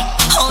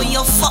 Oh, you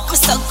fuck me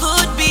so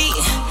good, B.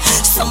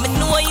 So me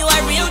know you a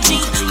real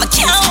G. I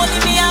can't hold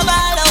it, me a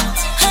ball out.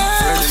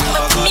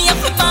 Me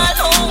up a ball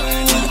out.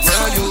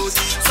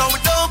 So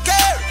we don't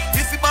care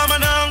if you bomb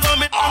and I'm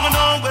going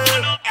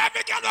nowhere.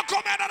 Every girl will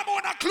come in and I'm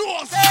gonna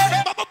close.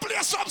 I'ma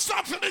play some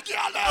stuff for the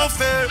girl.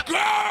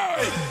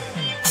 Girl.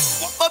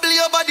 Bubble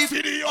your body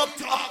for the up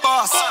top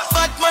boss.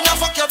 Bad man a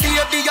fuck your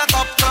baby a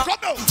top top.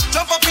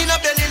 Jump up in a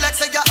belly like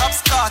say you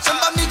upstart.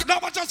 Now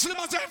I just slim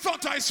as in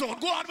front I saw.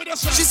 Go on with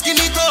yourself. She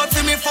skinny tall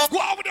for me fuck. Go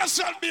on with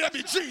yourself,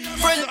 baby.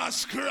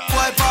 Jesus Christ.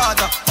 Why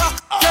father?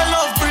 Fuck. Your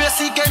love brace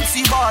against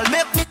the ball.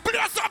 Make me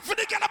play some for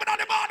the girl in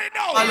the morning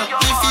now. I look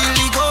me feel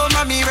the go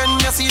mommy when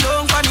you see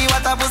don't funny.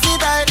 What a pussy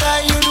tight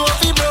like you know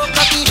if you broke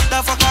cocky. The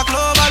fuck a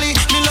globally.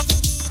 Me love.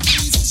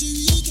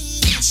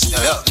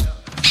 Yeah.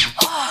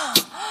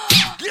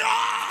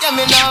 Yeah,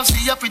 me now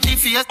see your pretty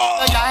face, your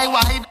eye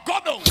wide.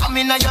 Come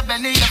in your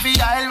belly, every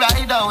eye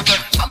ride out.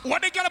 When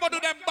they get about to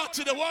them back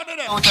to the one of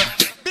them,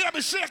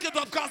 baby, shake it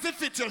up, cause it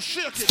fits you,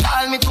 shake it.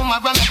 Call me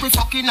tomorrow, make we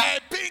fucking hey,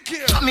 Pinky.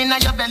 Come in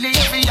your belly,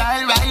 every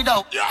eye ride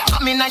out.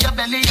 Come in your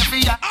belly,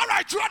 every eye.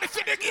 Alright, try to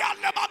fit the girl,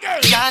 them again.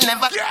 Yeah,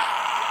 never.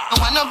 I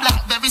want no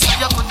blackberry, so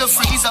you could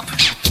freeze up.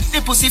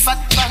 The pussy fat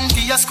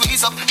panty, you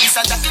squeeze up. It's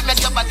a jacket,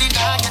 make your body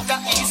now, get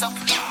that ease up.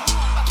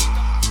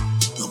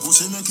 Your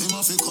pussy make him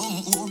have to come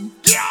home.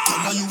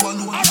 Tell her you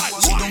alone.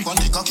 Sit down on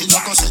the cocky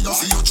like I say you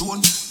feel your throne.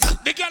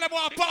 The girl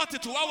want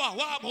party too.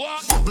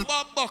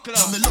 What?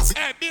 Buckler.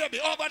 Hey, baby,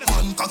 over there.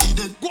 Man cocky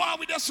dead. Go on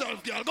with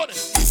yourself, girl. Go there.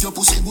 If your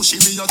pussy bushy,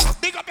 me a drop.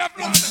 Big up your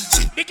friend.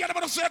 The girl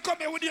want to say come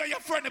here with you and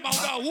your friend. About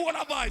that whole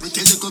of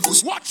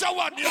vibes. Watch your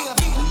one, yeah.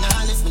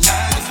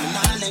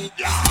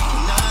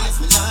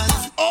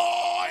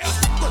 Oh, yeah.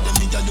 But them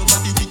nigga your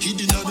body wicked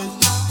in a bed.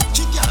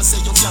 She can't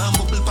say you can't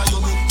bubble by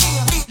your bed.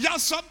 Yeah,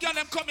 some girl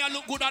them come here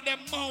look good at them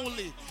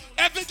moly.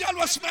 Every girl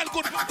will smell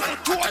good.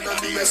 Put your hand in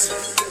the air.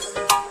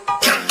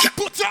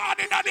 Put your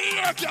hand in the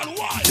air, girl.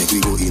 Why? Make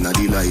we go in a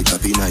delight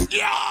happy night.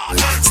 Yeah.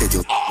 Set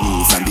your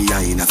knee from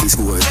behind a fist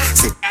word.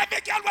 Every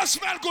girl will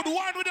smell good.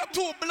 One with the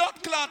two blood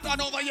clot and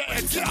over your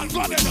head. Girl,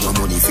 go there. No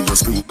money for your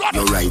screen.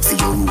 No right for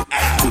your room.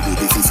 Could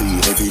be for free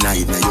every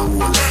night now your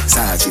wall.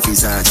 Sachi for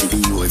Sachi,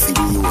 be your for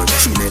the word.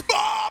 She make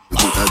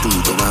put her do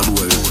to my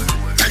boy.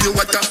 Tell you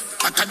what,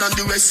 hotter than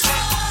the rest.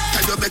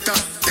 Tell you better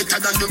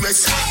than the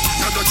rest.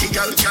 Now dirty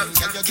girl,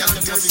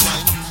 just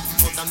wine.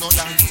 But I know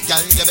that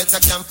girl, you better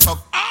can fuck.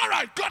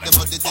 Alright, got it.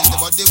 The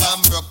body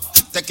one broke.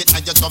 Take it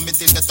and you tummy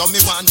till the tummy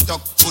one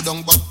tuck. Put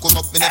on but come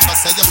up, me never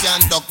say you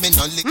can't duck. Me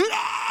no lick.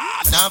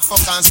 Now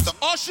fuck and stop.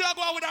 Oh, she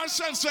go with her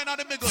sense in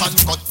the middle. Fun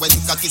cut when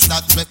cocky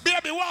start red.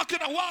 Baby, walk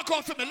in and walk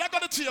out for me. Leg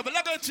on the table,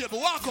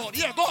 walk out.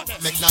 Yeah, go on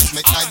there. Make nice,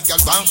 girl,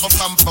 bang up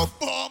and pop.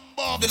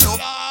 The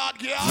love,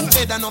 girl.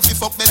 Better not fi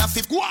fuck, better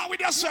fi. Go on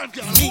with yourself,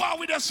 girl. Go on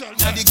with yourself.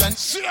 Now the gun.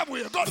 Same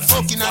way, go there.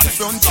 Fucking at the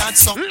front yard,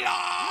 so. Lord.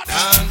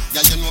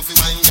 Yeah, you know fi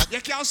wine.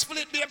 You can't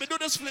split, baby. Do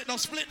the split now,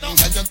 split now.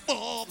 Yeah, you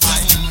wine.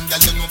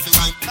 Yeah, you know fi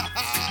wine.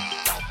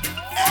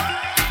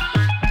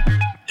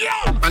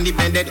 Yeah. And the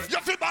blended.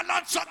 You feel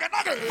balance again.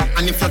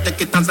 And if you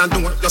take it as a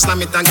door, just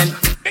slam it again.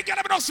 They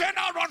get them say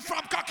now run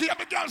from cocky and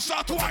the girl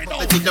start to wind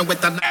out.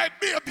 Hey,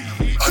 baby.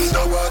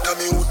 Underwater,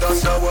 me wood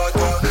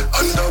underwater.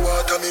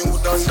 Underwater, me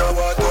wood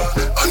underwater.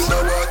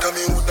 Underwater,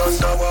 me wood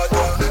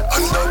underwater.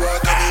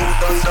 Underwater, me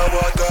wood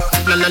underwater.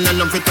 La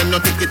love it when you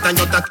take it and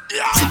you tack.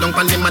 Sit down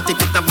on the matic,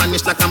 it a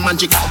vanish like a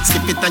magic.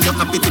 Skip it and you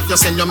happy if you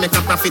sell, you make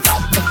a profit.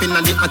 Up in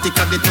the attic,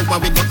 at the tower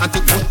we go at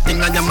it. Thing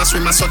I am a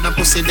swimmer, so that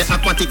pussy the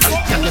aquatic.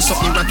 Can you so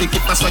erratic,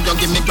 it pass why you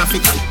give me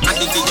graphic.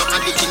 Addict, you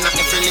addict in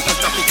every little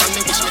topic. And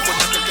me wish me could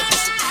have get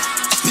pussy.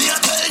 Me a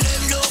tell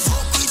them no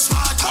fuck with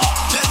smarter.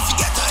 Then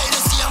forget to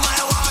see my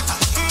water.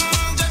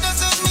 That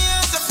doesn't mean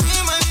as a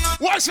free man.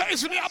 Why say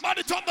it's me about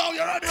the tongue down,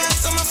 you ready?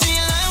 Some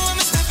feel like when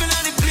me stepping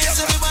out the place,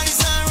 everybody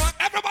start run.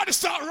 Everybody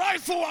start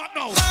rifle walk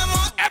now.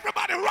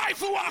 Everybody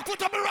rifle walk.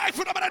 Put up a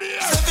rifle up in the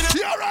air.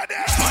 You ready?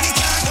 Money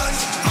can't done,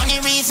 money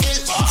refill.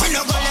 We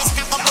no go let's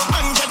step up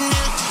 100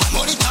 mil.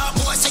 Money top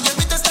boy, so you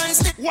better stand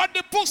still. What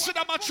the pussy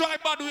them them a try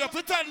bad way,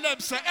 pretend them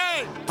say,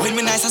 hey. When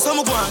me nice, I saw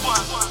me go on.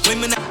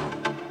 When me nice.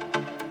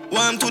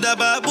 One to the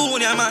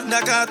baboon, yeah, man. The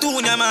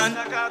cartoon, yeah, man.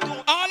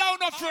 All out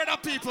not afraid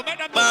of people, man.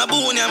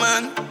 Baboon, yeah,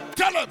 man.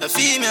 Tell them. The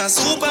female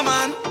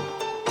Superman.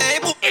 Hey,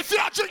 if you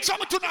drink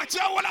something tonight, you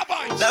wanna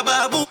buy. The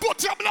baboon.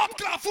 Put your blood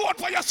clot forward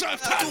for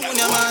yourself. Cartoon,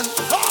 yeah, man.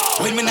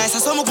 When me nice, I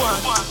saw me go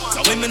on.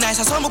 When me nice,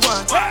 I saw me go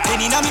on.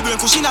 Penny na me brain,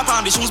 pushing up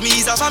on the shoes, me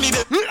is a family.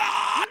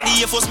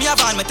 The force me a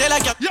van, me tell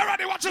like you. You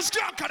ready? Watch this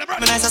gang, can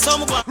me nice, I saw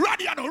me go on.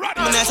 Ready, I know, ready.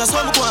 Me nice, I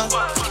saw me go on.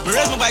 Me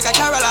raise my bike at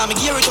Caroline, me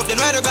gear it up, then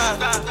ride a gun.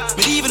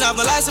 Me even have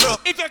no license, bro.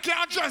 If you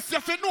can't dress, you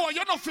know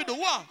you're not for the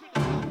war.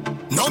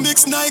 No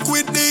mix Nike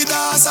with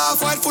Adidas,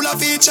 half white full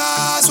of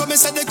features. When me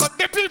said they cut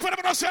the people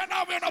that say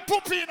now we're not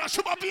pooping, I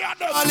should be on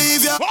them. I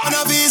leave you on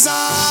a visa.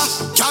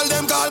 Call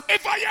them call.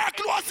 If I hear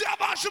close here,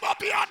 man, should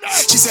be on them.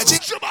 She said she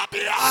should be on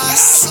them.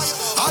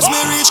 As me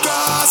reach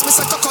grass, me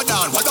say cocoa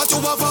down. What got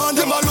you have on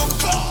them a look?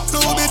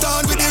 No bit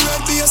on with the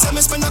red face, and me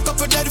spend a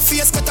couple dead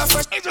face, get a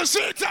fresh. It's a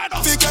shit, I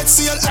know. If you get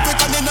seal,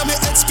 epic and then me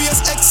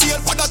XPS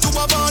exhale. What got you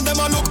have on them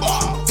a look?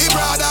 He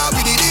brother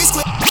with the disc.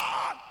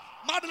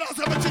 Madlands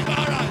everything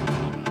alright.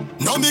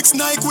 No mix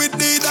Nike with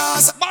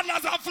Adidas.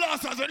 Madlands and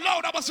flossers and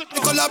loud up a sit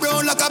down. Color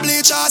brown like a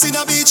bleachers in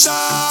a beach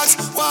shorts.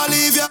 Wanna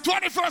leave ya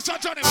 21st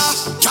century.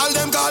 Call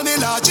them call me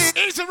Logic.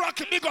 Easy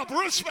rock, big up,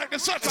 respect the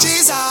circle.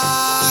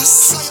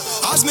 Jesus.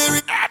 As me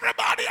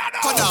everybody I know.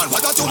 Cut down,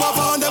 what got you have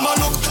on them a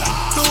look?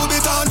 No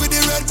bit on with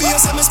the red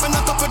face. And me spend a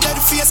couple dead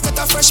face. Get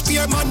a fresh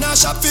pair, man, now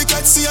shop fi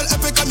get seal.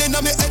 Epic and then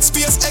me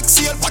XPS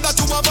exhale. What got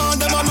you have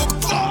on them a look?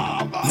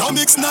 No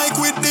mix Nike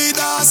with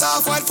Adidas.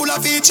 Half white full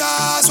of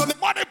features.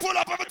 Money pull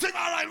up everything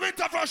alright.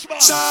 Winter freshman.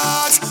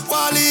 Shots,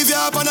 wanna leave you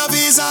up on a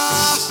visa.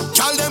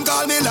 Call them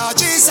call me Lord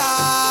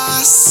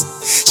Jesus.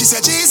 She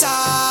said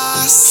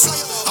Jesus.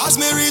 As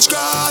me reach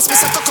grass, me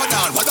say cocoa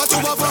down. What got you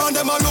have on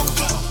them a look?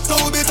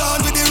 No bit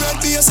on with the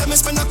red face. And me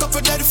spend a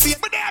couple dead feet.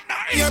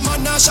 Here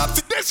man now shop.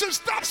 This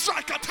is Stop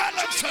Striker, tell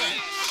them say.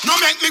 No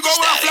make me go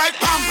off like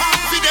pam pam.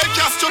 Fidel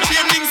Castro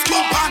chain links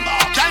coupon.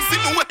 Can't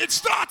sit me with it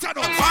started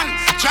up. Fun.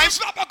 Drive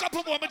snap a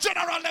couple more. Me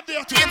general them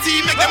there too.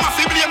 Make them a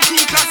fi blame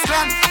crew class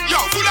clan. Yo,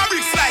 full of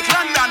bricks like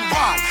London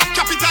Wall.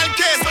 Capital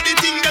case so the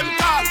thing them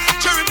tall.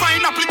 Cherry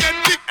pineapple get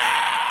big.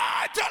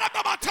 Tell them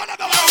about.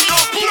 Yo,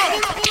 pull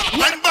up.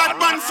 When bad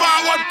man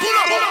forward, pull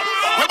up.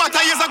 We about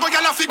a years ago,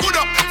 y'all have fi good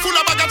up. Full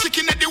of bag of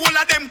chicken at the whole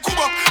of them cub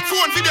up.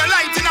 Phone video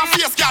light in her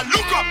face, girl,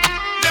 look up.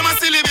 Them a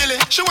silly billy.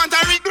 She want a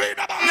ring,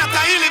 not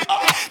a hilly.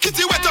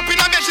 Kitty wet up in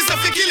her bed, she say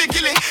fi killy.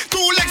 2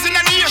 legs in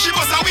the ear, she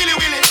goes a willy.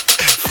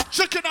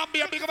 Chicken and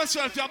beer, big of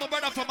myself. I'm a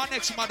brother from my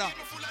next mother.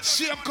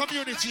 Same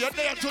community, you're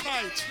there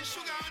tonight.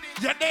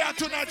 You're there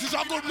tonight is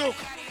a good look.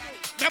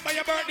 Remember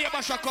your birthday,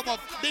 Basha come up.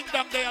 Big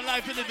damn day of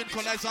life, you live in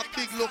color. It's a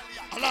big look.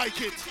 I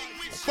like it.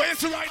 But you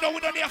see right now, we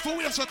don't have to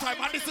waste your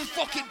time. And this is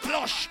fucking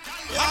Plush.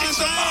 And it's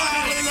a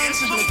man.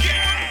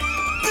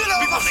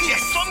 Because they get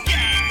some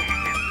gang.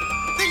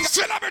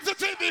 Celebrity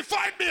TV,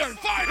 find beer.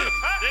 Find it.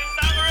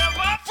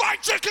 Find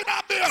chicken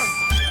and beer.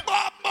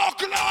 Bob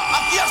Muckler.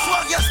 Guess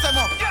what? Yes, them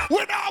up.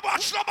 We now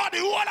watch nobody.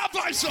 Who wanna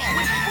fight some?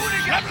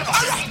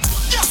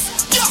 Yes.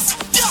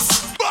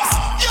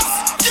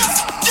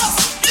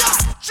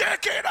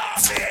 Chicken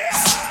and beer.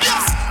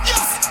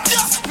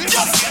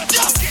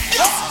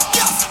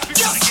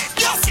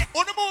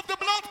 Wanna move the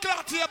blood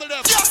clot table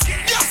them.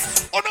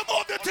 Wanna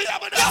move the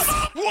table them.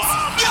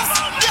 Wow.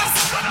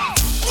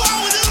 What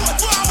we do?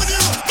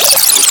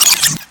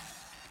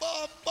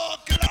 Bob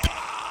Muckler.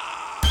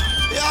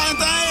 Yeah, I'm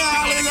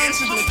tired.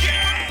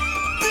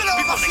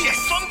 Because they get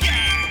some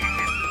gang.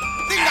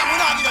 Think that we're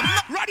not even.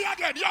 Ready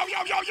again.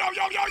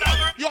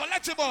 Yo,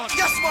 let him on.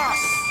 Yes, boss.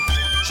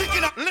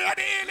 Chicken up.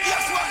 Lady.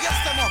 Yes, what? Yes,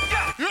 them up.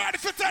 You ready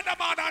for turn them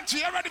on, Auntie?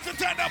 You ready for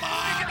turn them on?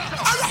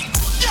 Alright.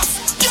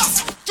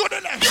 Yes. To the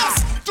left. Yes.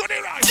 To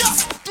the right.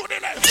 Yes. To the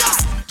left. Yes.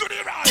 To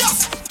the right.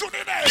 Yes. To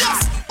the left.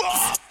 Yes.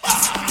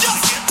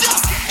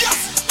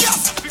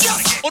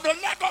 Yes. On the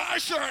leg of her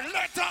shirt.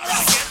 Let her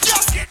out.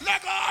 Yes.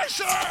 Leg of her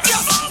shirt.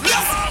 Yes.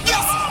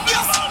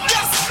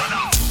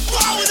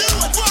 What we do?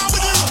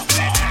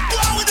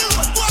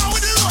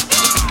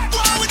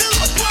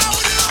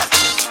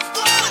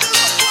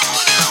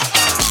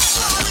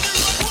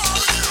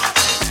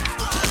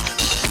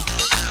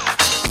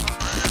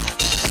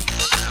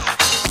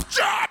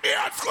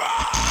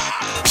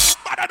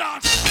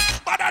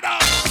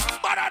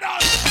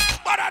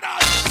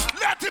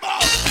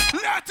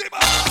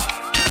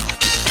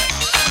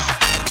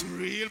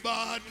 Real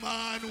bad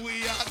man,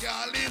 we are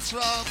galleys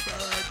from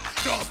bird.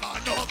 No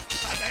man up,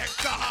 and they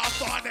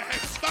cough on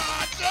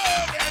expansion.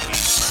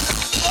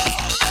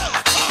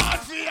 Bad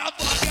for your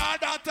body,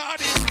 that are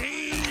the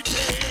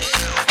reading.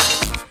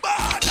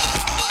 Bad.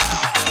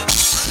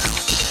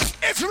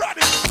 It's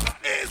ready.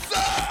 It's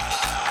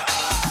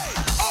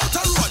out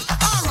the road.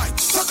 Alright,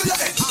 circle your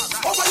head.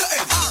 Over your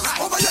head.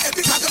 Over your head.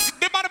 Because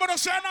the man about to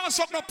say now,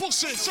 suck no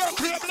pussy.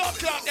 Circle your blood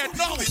clot head.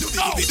 No.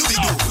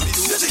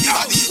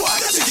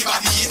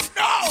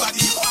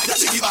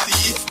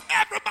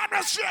 Every man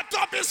is straight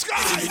up the sky.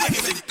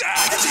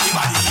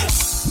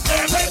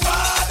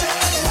 Everybody.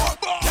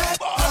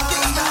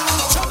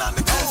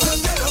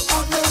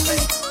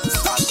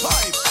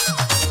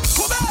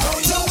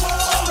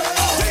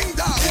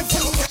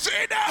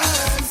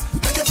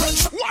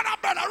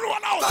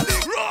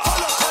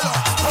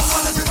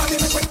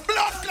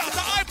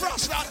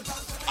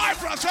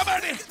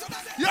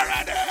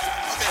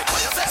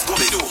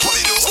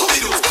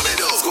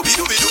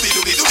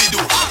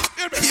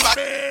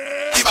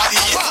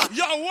 everybody.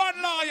 Yo, one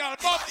loyal,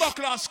 Bob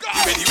Buckler, Scott.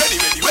 Ready.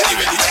 Everybody.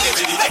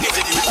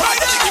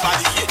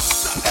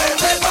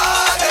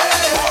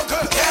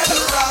 Get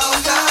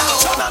around now.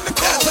 Turn on the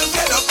coat and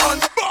get up on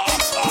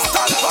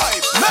stand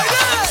vibe.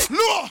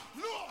 No.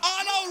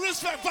 All our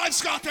respect,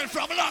 Vice Cartel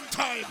from a long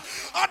time.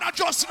 And I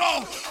just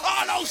know,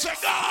 all our say,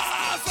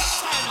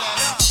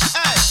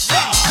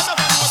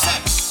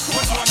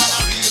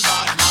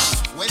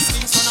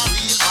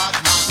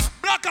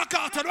 Black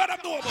Cartel, what I'm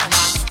doing about?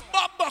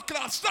 Bob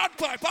Buckler,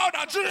 standpipe, how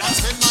that dream?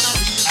 Spend man a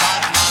real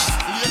bad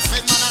man. Let's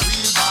spend man a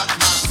real bad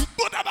man.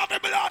 Put them on the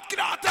blood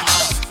clotter.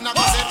 Now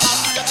go set man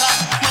creator.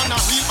 Man a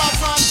real bad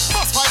man.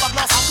 Bust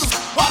fiberglass and blue.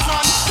 Bad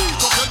man. Beat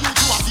up your youth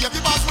to a baby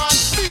bad man.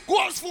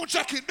 Gold spoon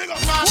checking, big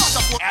up man.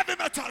 Heavy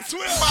metal,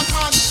 swear. Bad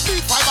man.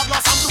 Beat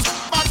fiberglass and blue.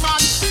 Bad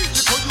man. Beat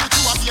up your youth to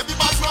a baby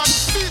bad man.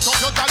 Beat up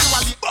your girl you a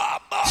lead.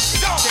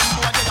 Them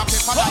boy they a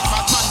paper like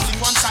bad man.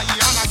 Bling once a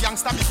year and a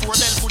gangster before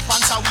bell foot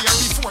pants a wear.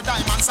 Before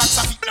diamond sacks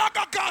a beat. Black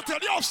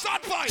Cartel, yo, stand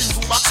by.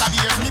 2 bucks a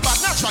beer. Me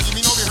bad naturally,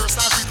 me no rehearse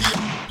and prepare.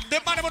 The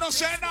man don't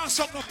say now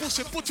something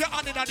pussy, put your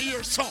hand in the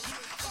ear, so.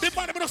 The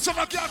man don't say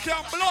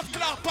can't blood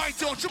clot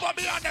bite you, should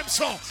be on them,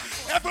 so.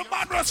 Every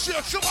man rush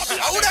here, should be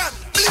on them.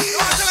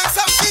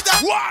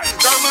 Why?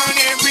 Come on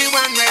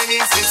everyone, ready,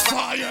 it's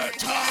fire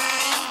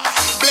time.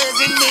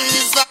 Blazing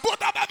knees. Put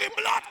them having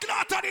blood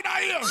clot in the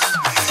ear.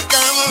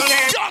 Come on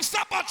everyone. Just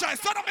stop and try,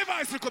 son of me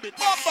voice, look at me.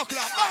 Bob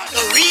Buckler, man. The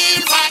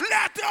real fight.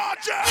 Let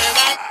out, Jay.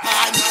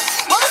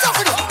 What is up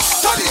with you?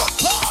 Turn it up.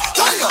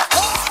 Turn it up.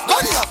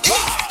 Turn it up.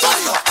 Turn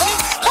it up.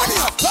 Turn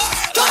it up.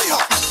 Turn it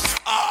up.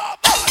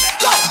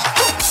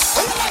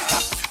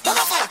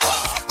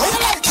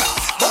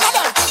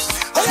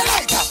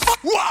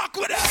 Walk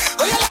with it.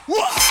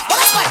 Walk.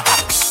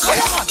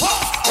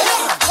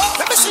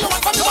 Let me see you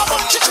one from you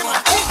one chicken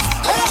man.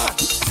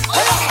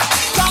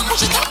 Don't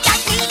push it up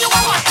like me you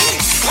want.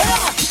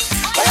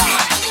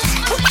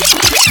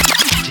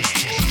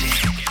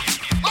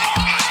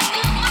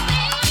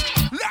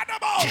 Let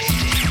them out.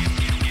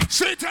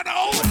 Sit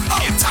down.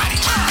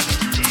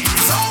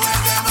 So when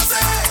them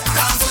say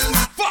dancing,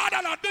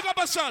 Fatherland, big up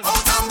yourself.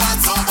 out and bad,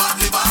 so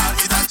badly bad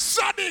with that.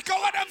 Sadiq,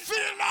 what them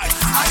feel like?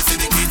 I see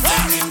the kids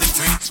them in the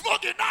street.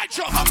 Smoking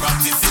Nitro. I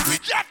practice it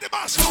with Get the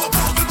mask. no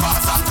bubble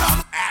pass and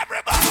come.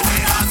 Everybody. We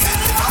dance in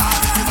the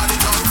bar, everybody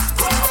jump.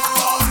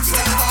 Bounce,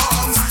 willy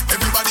bounce.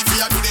 Everybody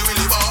fear do the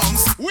willy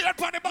bounce. Wait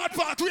for the bad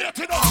part, wait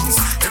to know. Bounce.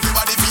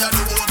 Everybody fear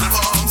do all the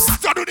bounce.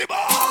 So do the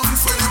ball.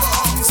 Bounce, willy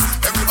bounce.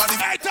 Everybody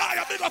Hey,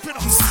 Taya, big up in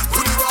us. do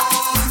the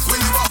bounce,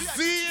 willy bounce.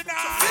 Zina.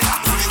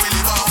 Do the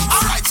willy bounce.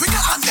 All right, swing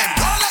your hand then.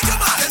 Go like your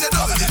man. Then you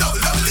double it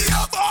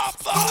up.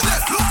 Look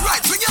left, look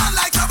right. Swing your hand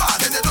like your man.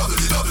 Then you double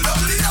it up.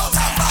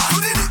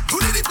 Do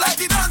the dip like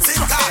the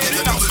dancing car. Then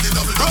you double it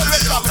up. Roll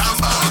it up.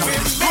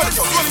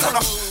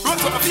 Roll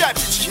to the VIP.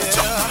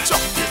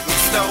 Jump.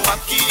 The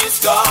wacky is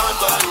gone,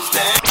 but it's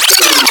there.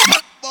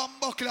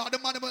 Buckler, the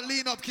man will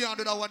lean up, can't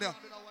do that one there.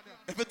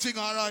 Everything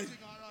all right.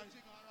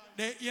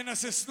 You know,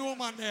 say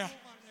snowman there.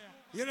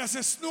 You know,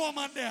 say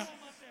snowman there.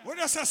 When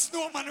you say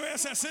snowman, when you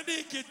say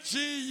Sadiq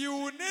G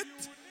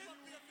Unit.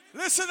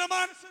 Listen,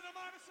 man.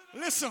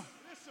 Listen.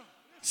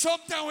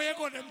 Sometimes when you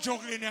go them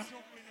juggling here,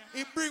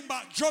 it bring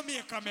back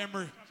Jamaica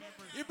memory.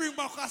 It bring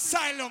back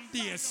asylum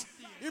days.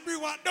 It bring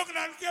back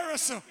Douglas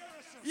Garrison.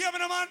 You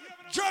know, man?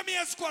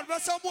 Jamaica squad,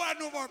 but some boy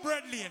know about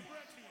Bread Lane.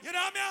 You know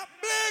what I mean?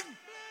 Bling!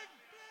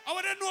 I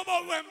want to know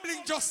about when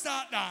Bling just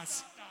start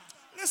dance.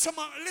 Listen,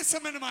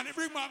 man, it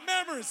bring back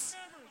memories.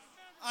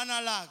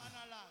 Analog.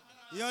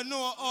 You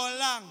know how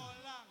long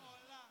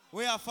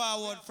we are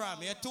forward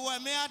from. You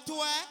told me a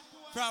tour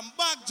from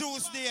Bag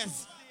Juice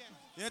days.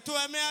 You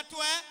told me a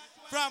tour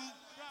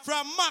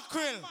from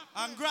mackerel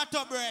and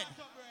grotto bread.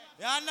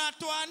 You are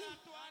not one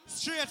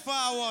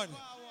straightforward.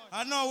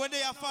 I know where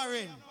they are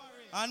foreign.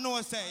 I know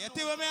say. You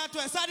told me a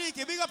tour.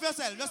 Sadiq, big up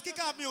yourself. Just kick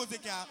off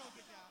music, yeah.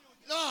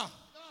 No.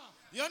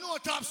 You know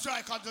top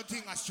striker the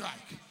thing a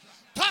strike.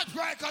 Top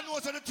striker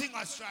knows the thing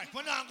a strike.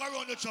 But now I'm going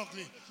around the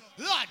chocolate.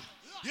 Lord,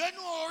 you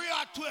know we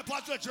are two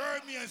parts of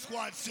Jeremy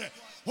squad say.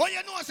 What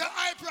you know say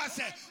Hyper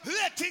say,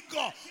 let it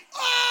go.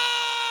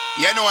 Oh!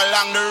 You know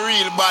along the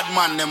real bad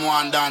man them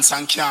want dance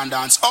and can't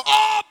dance.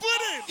 Oh,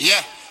 put it!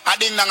 Yeah. I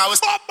didn't know I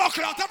was Bob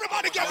Buckler,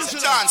 everybody get this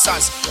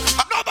chances.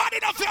 Nobody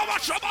don't feel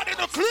watch, nobody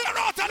don't clear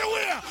out of the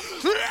way.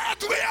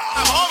 Let we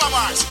I'm are. over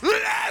Mars.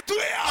 Let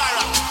we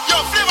are. Yo,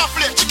 flavor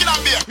flame, chicken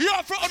and beer.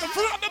 You're free of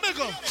the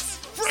middle.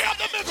 Free of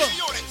the middle.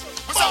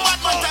 It's a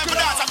bad man time to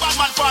dance. A bad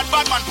man forward,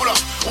 bad man pull up.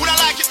 Who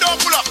don't like it, don't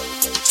pull up.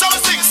 So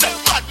we sing, say,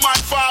 bad man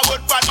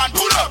forward, bad man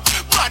pull up.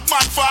 Bad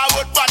man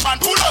forward, bad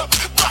man pull up.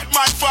 Bad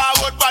man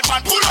forward, bad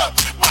man pull up.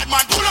 Bad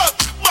man pull up.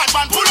 Bad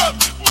man pull up.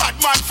 Bad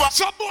man forward.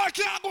 Some boy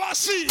can't go and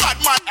see. Bad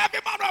man.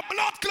 Every man with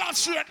blood clot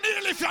straight.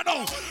 Kneel if you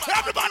know.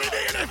 Everybody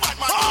kneel if. Bad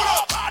man pull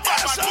up. Bad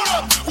man pull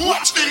up.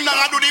 Watch thing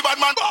now do the bad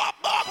man.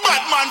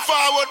 Bad man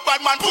forward,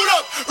 bad man pull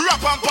up. Rap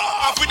and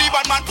pop off with the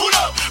bad man pull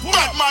up.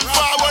 Bad man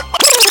forward.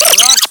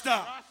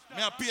 Rasta.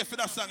 May I pay for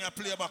that song and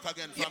play back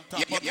again from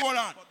top. But hold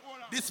on.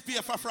 This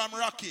paper from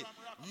Rocky.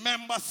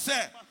 Member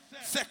say,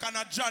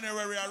 2nd of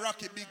January, I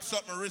rock it big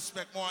something,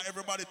 respect more.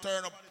 Everybody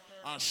turn up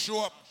and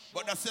show up.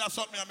 But that's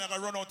something I'm going to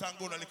run out and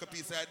go on a little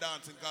piece of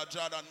dancing because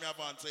Jordan me have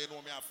on say, you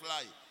know, me I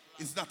fly.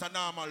 It's not a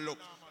normal look.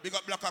 Big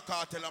up Black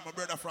Cartel, I'm a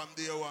brother from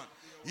day one.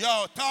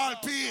 Yo, Tall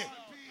P,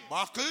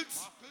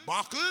 Buckles,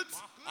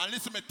 and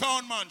listen me,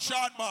 Town Man,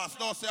 Short Boss,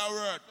 don't say a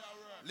word.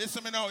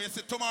 Listen me now, you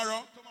see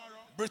tomorrow,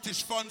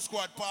 British Fun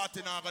Squad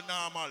party now go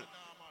normal.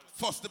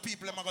 First the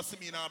people I'm going to see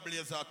me in a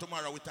blazer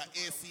tomorrow with an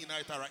AC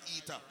night or a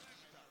heater.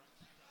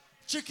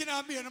 Chicken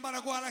and beer, no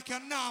matter go like a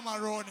normal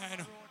road, you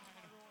know.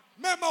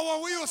 Remember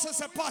when we used to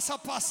say passa,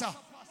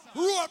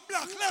 road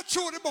block, let's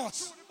show the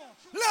bus.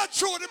 Let's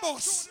show the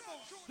bus.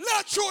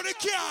 Let's show the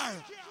car.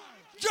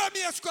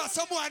 Jamaica Squad,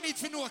 someone need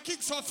to know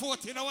Kings of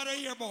 14, I want to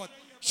hear about.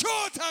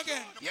 Show it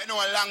again. You know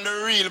along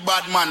the real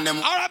bad man them.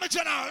 All right, my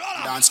general,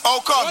 dance. How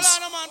comes?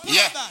 Hold on, man.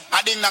 Yeah,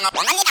 I ding dang.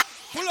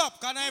 Pull up,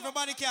 because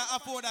everybody can't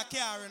afford a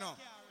car, you know.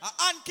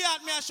 And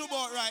can't me a show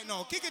about right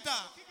now. Kick it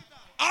off.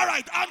 All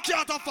right, I'm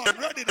can't afford.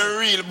 Ready now. The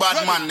real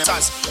bad man them.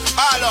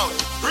 All out,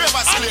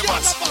 ravers,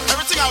 slavers,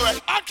 everything I wear.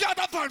 I'm can't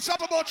afford.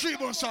 Stop about 3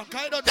 more songs.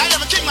 I don't know. Yeah,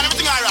 I'm a king man,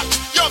 everything I rock.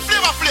 Yo,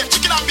 flavor flame,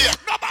 chicken and beer.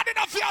 Nobody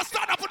not fear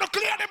stand up with the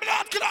clear them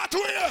blood clot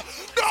here.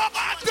 No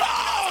man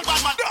down. Bad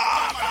man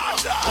down.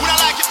 Who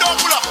don't like it, don't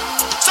pull up.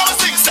 Some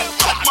things say,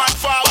 bad man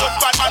forward,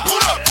 bad man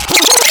pull up.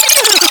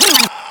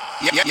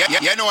 Yeah,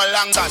 you know a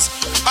long dance.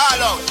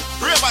 All out,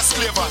 ravers,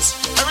 slavers,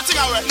 everything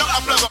I wear, not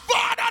a plug up.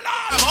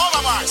 I'm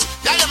over Mars.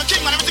 Yeah, I'm a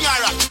king man, everything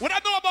I rock. What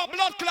I know about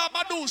blood clot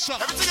Medusa.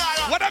 Everything I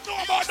rock. What I know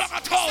about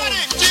Dr. Town.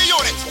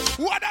 G-Unit.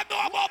 What I know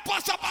about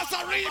Passa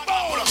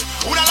Rebound.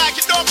 Who don't like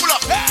it, don't pull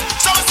up.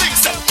 Some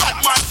things say, bad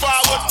man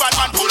forward, bad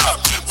man pull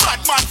up.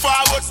 Bad man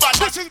forward, bad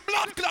man. This is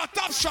blood clot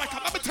top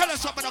striker. Let me tell you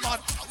something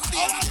about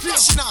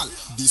National.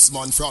 This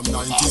man from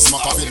 90s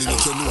Machiavelli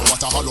make you know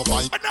what a hollow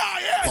pint.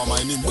 For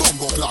my name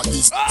Gumbo Clot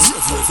this.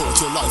 Zero out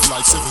your life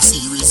like 7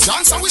 series.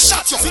 Dance and we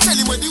shot you, fi tell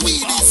him where the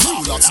weed is. You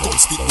lads don't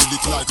spit with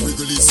it like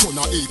Wrigley's. Son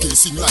of AK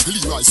sing like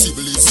Leroy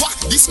Sibbles. What?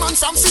 This man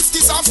from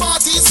 50s and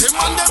 40s. Them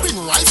man they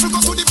bring rifle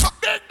go to the pop.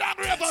 Big Dog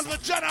Ravens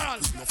with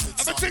General.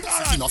 Everything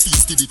alright. In a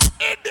feast did it.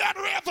 Indian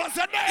Ravens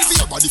and there. If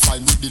your body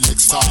fine with the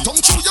legs tie.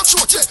 Don't chew your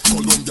throat yet.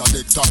 Columbia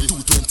leg tie.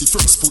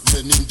 221st foot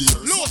men in the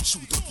air. Look.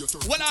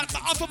 Well, I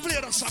have to play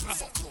the soccer.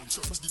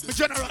 The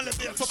general let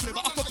me have to play,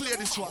 but I have to play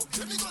this one.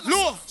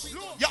 Look,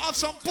 you have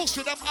some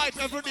pussy them hype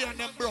every day and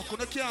them broke.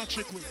 You can't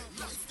trick with.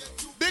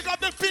 Big up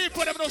the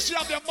people, them don't see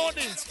have their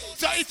money.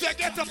 So if you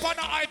get up on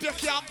the hype, you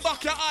can't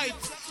back your hype.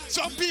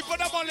 Some people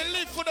them only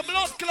live for the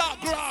blood clot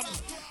gram.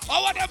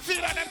 I want them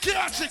feel and them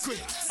can't trick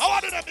with. I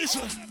want them this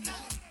way.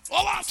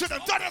 I want to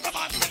them, tell them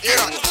man.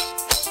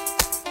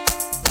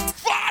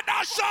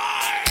 Father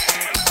shine!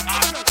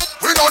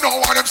 We don't know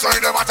what them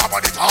saying, them at top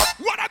of the top.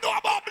 What I know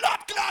about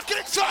blood clot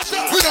King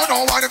Sergeant? We don't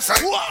know what them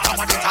saying, top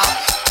of the top.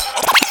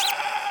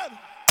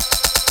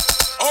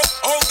 Oh,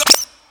 God.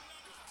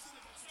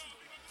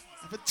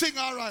 Everything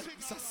all right.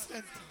 It's a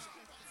center.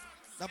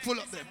 Now pull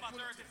up them.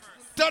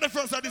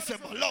 31st of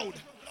December, loud.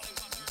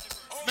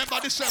 Remember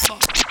December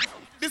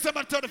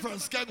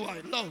 31st, gang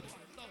wide, loud.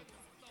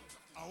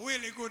 A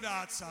really good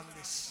art song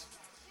this.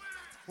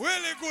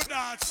 Really good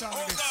art song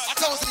this. I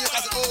told you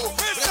guys,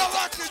 Mr.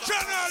 Wacky,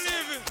 General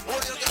Living.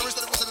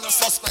 a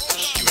suspect.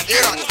 You will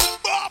hear it.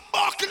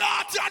 Buckler,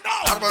 you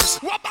know.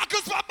 What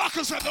buckles, we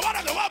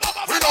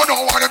don't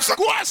know what them say.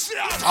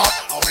 Question.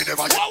 How we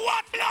never get.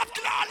 What blood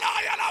clot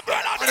lion and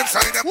brother? What them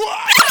say them?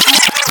 What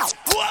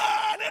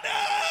in it?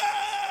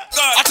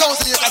 I told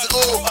you guys,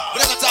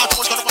 we never talk too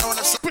much on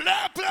them. Play.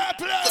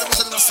 Tell them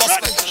a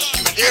suspect.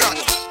 You will hear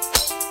it.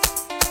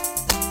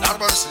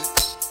 Lord mercy.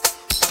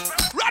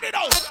 Ready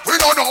now. We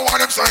don't know what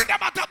them saying.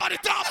 Them at the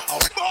top.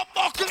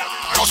 Buckler.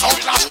 No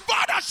sound clash.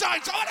 Father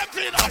shines. How them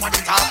feel? Top of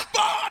the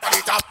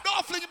top.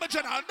 No fling in my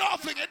general. No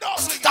fling. Top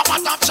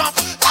of top chop.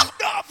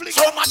 No fling.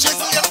 So much is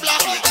the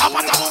black. Top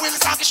of top will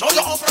start to show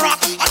you off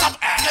rock. And I'm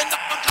end up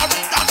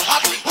carrying that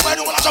hot. Who made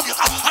the whole of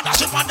Jamaica? And I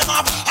should find them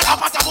up. And top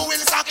of top will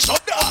start to show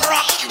you off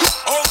rock.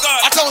 Oh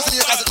God. I told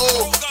you guys, we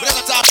never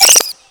talk.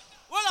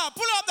 Well,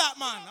 pull up that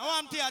man. I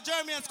want to hear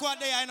Jeremy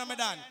squad there, I know me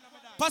done.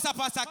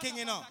 Passa king,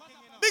 you know.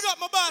 Big up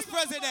my boss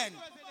president.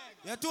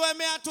 You two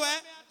me at two,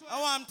 I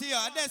want to hear.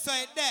 That's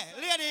right there.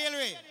 Lady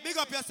Hillary, big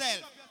up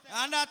yourself.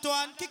 And that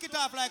one, kick it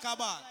off like a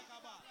ball.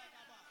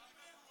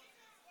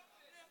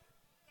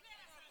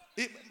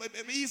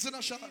 Easy in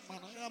a shot, man.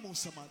 I am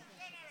also, man.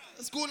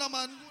 It's cool,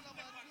 man.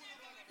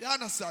 You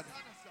understand?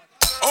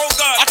 Oh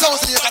God. I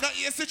told you guys.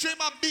 You see, three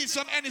man beat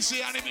some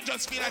energy and even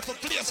just feel like for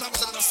play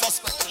something. A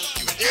suspect.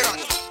 You will hear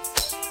it.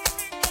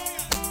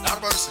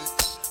 Lord mercy.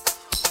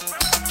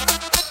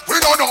 We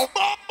don't know.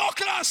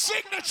 Buckler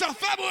signature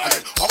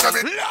February. We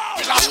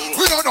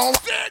don't know.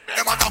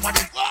 Them a top of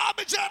it.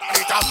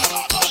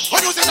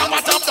 When you say top of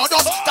top chop. Let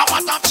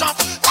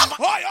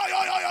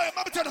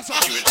me tell you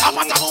something. Top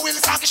of top will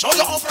start to show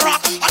you off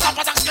rock. And top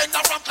of top skin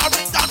from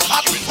carrying that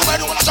hot. Who made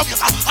the whole of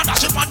Jamaica? And I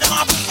should find them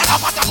up. And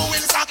top of top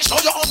will start to show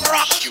you off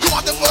rock. You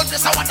want the world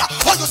place, I wonder.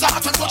 What you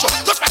start to touch?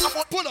 Just make a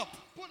foot. Pull up.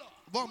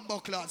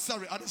 Buckler.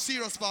 sorry, at the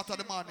serious part of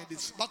the morning,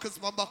 this Buckers,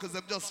 my Buckers,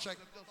 them just check.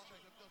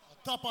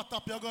 Top,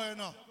 you're going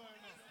now.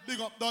 Big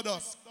up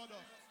Dodos.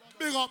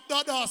 Big up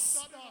Dodos.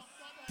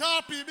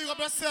 Tarpy, big up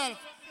yourself.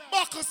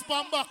 Buckers,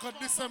 Buckers,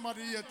 December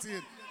the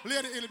 18th.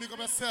 Lady Hill, big up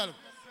yourself.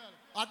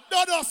 At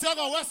Dodos, you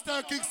go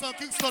Western Kingston,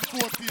 Kingston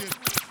 14.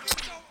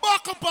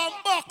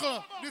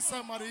 Buckle,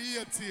 December the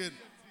 18th.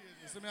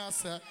 You see me, I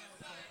say?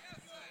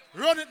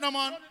 Run it now,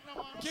 man.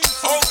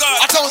 Oh God!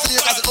 I told you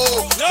guys,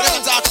 oh, we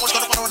don't talk much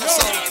going on the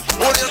sound.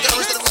 Oh, they'll get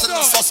arrested with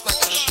the suspect.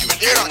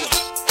 Here on it.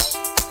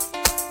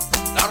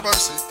 Lord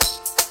mercy.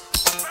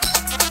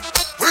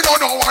 We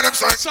don't know what I'm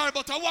saying. Sorry,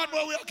 but one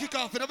more we'll kick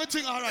off and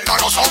everything alright.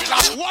 No sound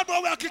clash. One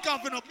more we'll kick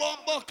off in a bomb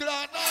buckle.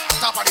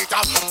 Top of the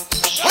top.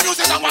 When you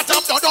say that what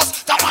top, don't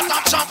dust. Top of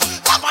top champ.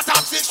 Top of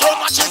top 6 so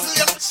much is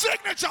late.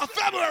 Signature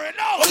February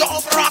now. Oh, you're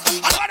over rock.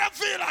 And what I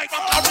feel like.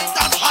 I'm ring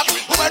that hot.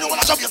 Who may do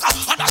what I show you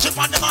and dash it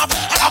on them up.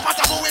 And I'm at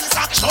the wheel is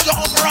like show you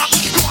over rock.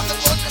 You want the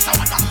world, Mr.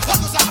 Wanda. What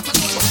you say to do?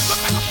 Look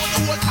like I'm on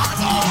the whole time.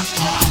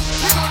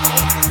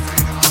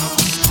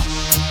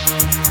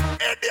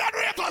 Indian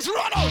Rapers,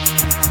 run out.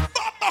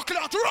 Bomb buckle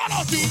out, run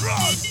out. You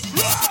run.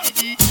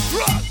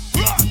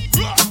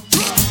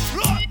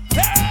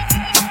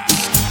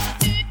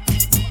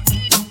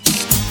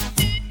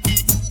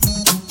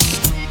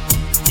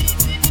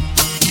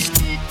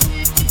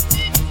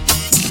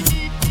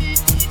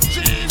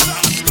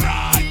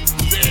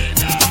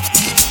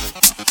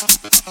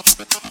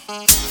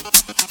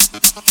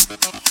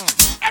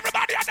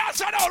 Everybody a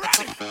dancer now,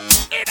 ready?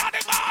 In on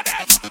the garden.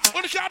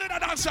 When you can't do the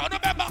dancer,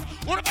 remember.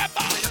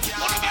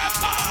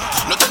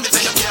 No tell me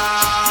say you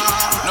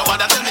can't. No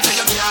other tell me say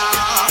you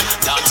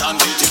can't. Dance and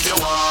do it if you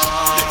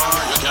want.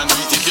 You can do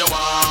it if you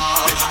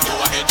want. Go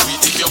ahead, do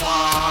it if you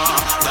want.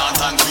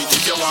 Dance and do it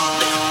if you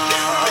want.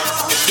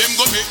 Them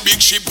go make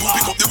big ship,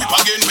 pick up the whip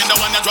again. When the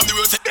one that drop the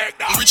wheel say,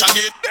 rich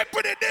again. They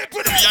put it.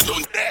 We are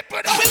done.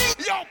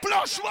 Yo,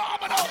 Plush,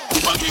 warm it up.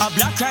 A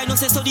black rhino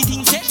says so the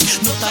thing set.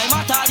 No time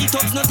at all, the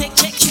thugs no take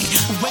check.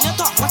 When you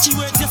talk, watch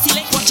your words, you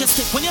select, watch your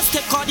step. When you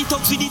step, call the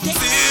thugs with the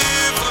text.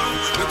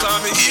 You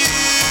call me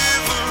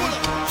evil.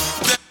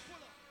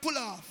 Pull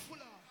off.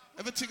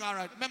 Everything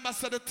alright. Remember,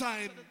 said the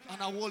time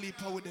and a whole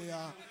heap over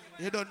there.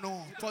 You don't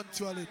know.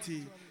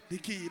 Punctuality, the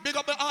key. Big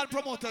up the all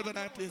promoters when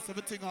I place.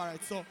 Everything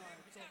alright. So,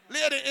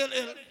 Lady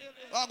Ill,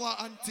 Agua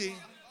Auntie.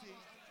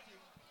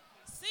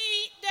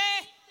 See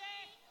there,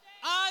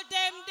 all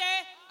them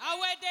there,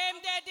 our them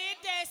there did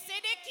there.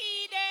 See the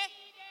key there,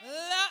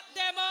 lock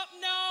them up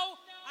now.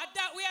 And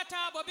that we are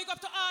talking about. Big up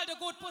to all the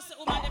good pussy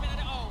women them in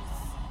the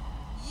house.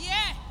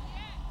 Yeah.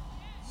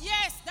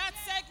 Yes, that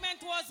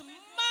segment was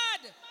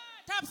mad.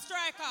 Top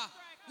striker.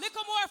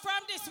 Little more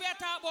from this, we are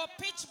talking about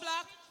Pitch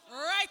Black.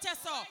 Right,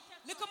 so.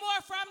 Little more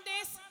from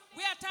this,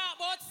 we are talking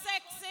about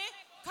Sexy.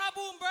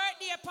 Kaboom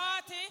birthday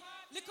party.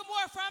 Little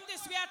more from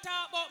this, we are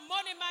talking about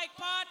Money Mike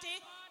party.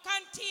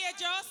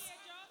 Contagious.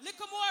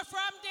 Little more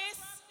from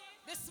this,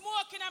 the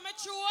smoking on my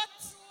throat.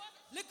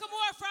 Little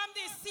more from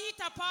this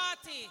Sita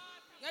party.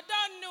 You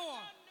don't know.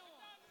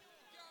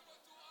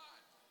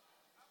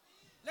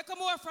 Little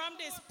more from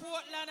this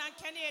Portland and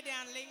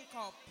Canadian link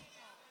up.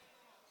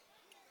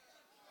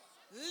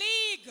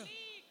 League.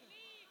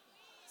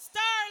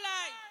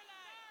 Starlight.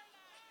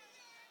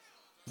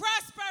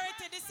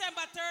 Prosperity,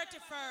 December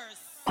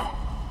 31st.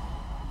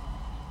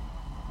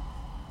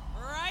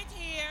 Right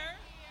here.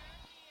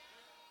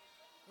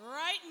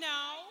 Right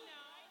now.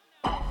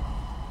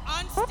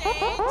 On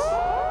stage.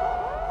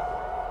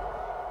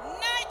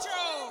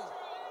 Nitro.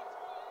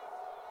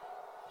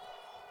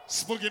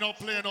 Spooky not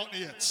playing out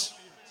yet.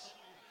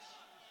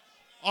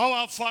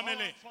 Our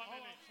family.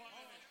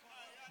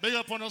 Big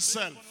up on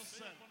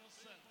yourself.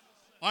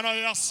 And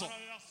our son.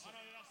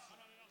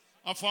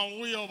 And from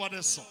way over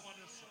there, son.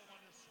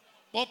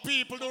 But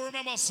people don't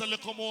remember say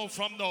come home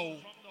from now.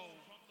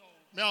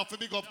 Me have to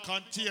big up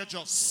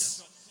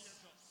Contagious.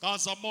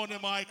 Because the Money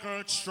Mike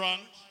hurt strong.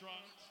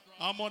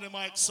 And Money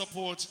Mike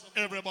support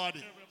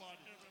everybody.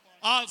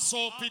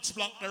 Also Pitch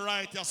Black the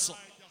right, yes, son.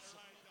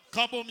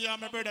 Kaboom, yeah,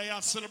 my brother,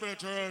 you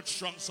celebrate hurt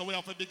strong. So we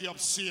have to big up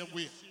same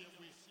way.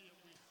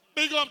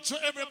 Big up to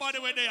everybody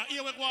where they are.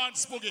 Here we go on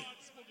Spooky.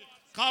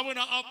 Because we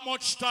don't have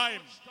much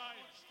time.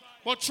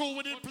 But true,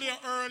 we didn't play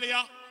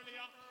earlier.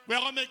 We're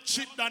going to make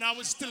chip down and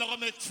we still going to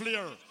make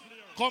flair.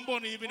 Come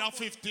on, even at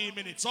 15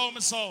 minutes. How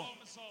me sound?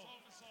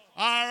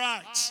 All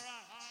right.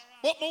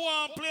 But I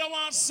want to play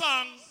one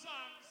song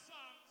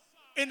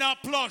in a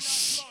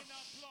Plush.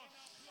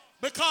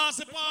 Because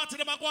the party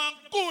them are going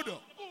good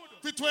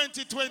for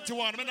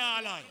 2021. I'm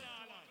not lying.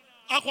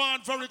 I'm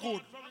going very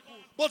good.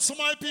 But some of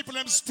my people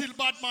them still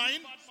bad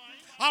mind.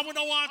 And we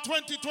don't want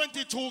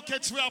 2022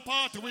 catch we a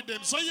party with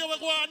them. So here we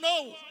go on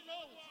now.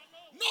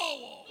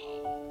 No.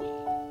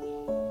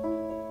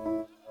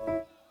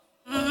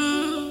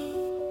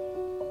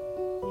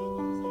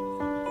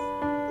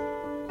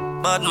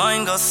 Bad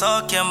mind go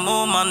suck your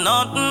move, man.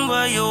 Nothing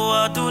where you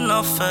are do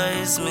not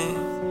face me.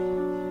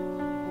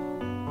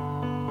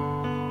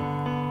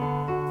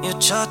 You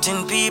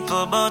chatting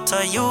people, but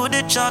are you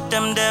the chat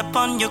them dep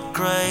on your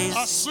craze?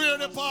 I swear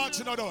the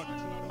party not done.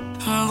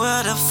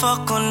 Where the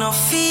fuck gonna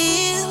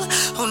feel?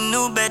 Who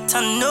knew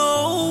better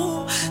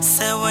know?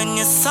 Say when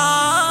you're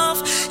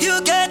soft,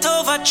 you get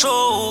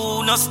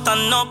overthrown. No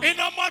stand up. In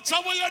no matter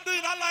what you're doing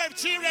in life,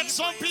 T-Rex,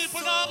 some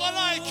people not gonna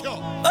like you.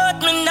 But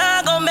me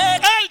not gonna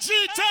make LG,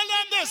 tell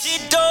them this.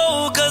 it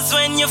do, cause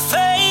when you're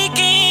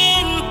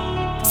faking,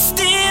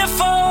 stay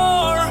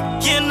for,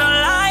 you not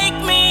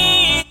like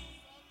me.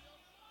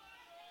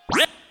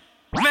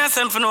 Me I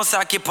send for no say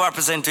I keep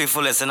representing to you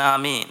fullest, you know what I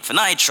mean? For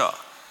Nitro.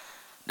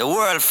 The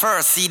world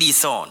first CD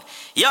sound.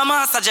 Yo,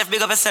 Master Jeff,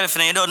 big up yourself,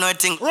 you don't know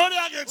anything. Ready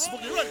again,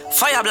 Spooky, ready.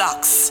 Fire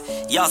Blocks,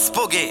 yo,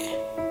 Spooky.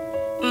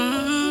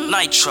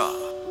 Nitro.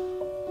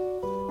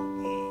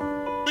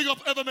 Big up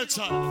Ever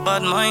Metal.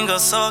 But mine go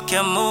suck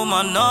your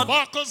mama not.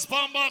 Marcus, big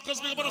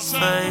up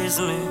yourself. Faze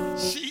me.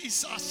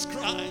 Jesus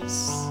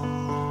Christ.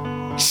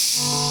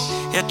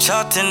 You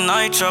chatting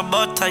Nitro,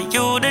 but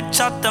you the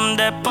chat them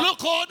there.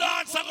 Look how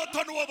dance I go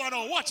turn over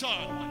now. Watch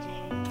out.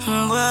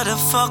 Where the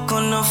fuck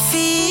gonna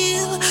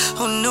feel?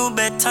 Who knew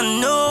better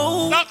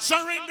know? Not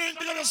surrendering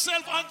to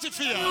yourself,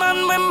 anti-fear.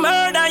 Man, we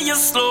murder you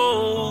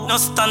slow. No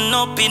stand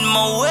up in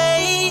my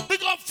way.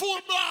 Big up full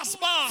blast,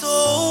 boss.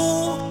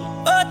 So,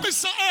 but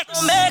Mr.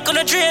 X. make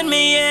gonna drain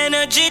me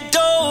energy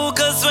though.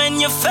 Cause when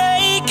you're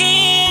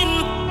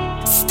faking,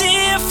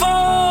 stay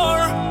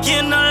for,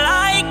 you not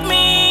like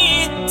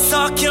me.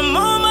 Suck your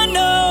mama,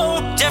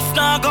 no. Jeff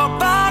now go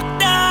back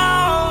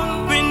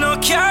down. We no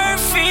care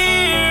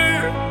fear.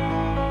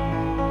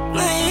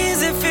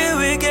 Easy feel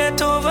we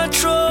get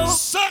overthrown.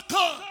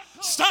 Sucker,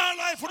 star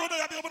life, we don't know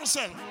able to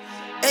sell.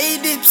 Hey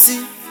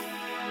Dipsy,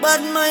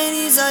 but mine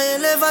is a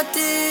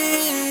elevating.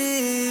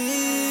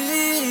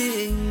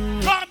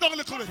 Calm down a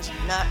little bit.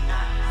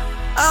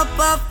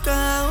 Up,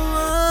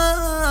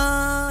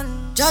 down.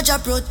 Jaja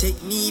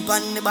protect me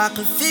on the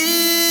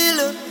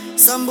battlefield.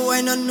 Some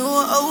boy no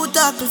know how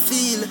tackle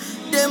feel.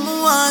 Them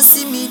want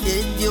see me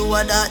dead, you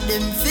what that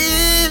them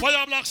feel.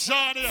 Fire Black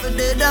Sean here. For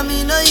dead I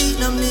me no eat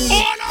no me.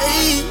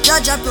 Hey,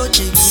 Jaja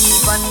protect me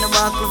on the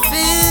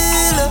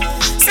battlefield.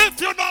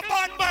 If you're not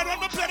bad man, when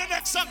we play the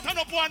next song, turn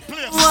up one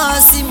place.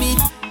 Want see me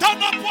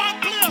turn up one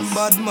place.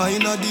 Bad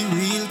mind are the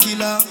real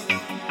killer.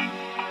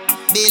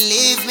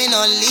 Believe me,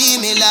 no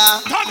leave me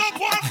la. Turn up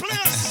one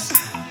place.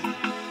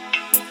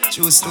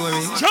 True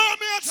story.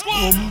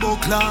 Humbo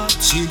clap,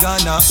 she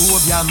gonna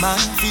hold your man.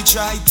 Fi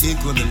try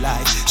take on me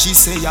life. She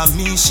say I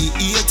me she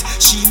hate.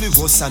 She me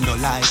was no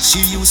like. She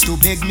used to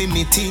beg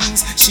me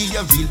things. She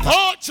a real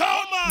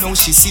now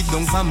she sit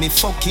down for me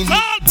fucking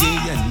day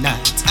and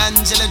night.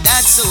 Angela,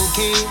 that's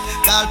okay.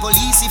 Call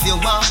police if you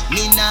want.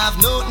 Me nah have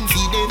nothing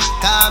for them.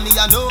 Call me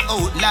a no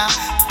outlaw.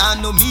 I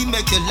know me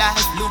make your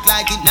life look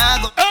like it nah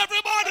go.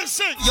 Everybody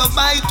sing. You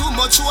buy too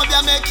much hope,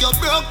 you make you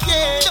broke,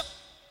 yeah.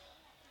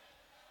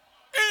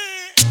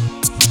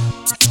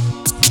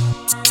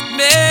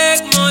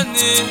 Make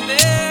money,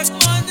 make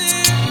money,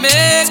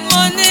 make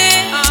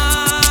money.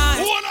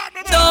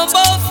 Don't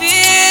both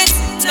it,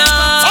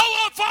 nah.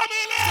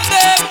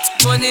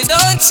 Money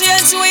don't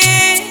change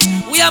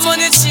we are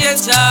money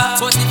changer.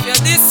 But if you're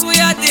this, we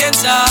are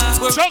danger.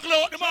 Juggle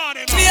out the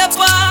money,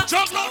 paper.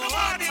 Juggle out the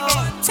money,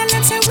 Tell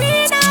them say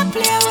we not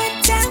play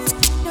with them,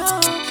 no.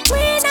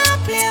 We not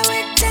play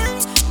with them,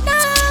 no.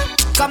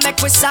 Come make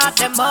we sort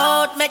them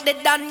out. Make the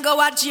done go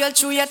a jail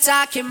through your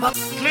talking about.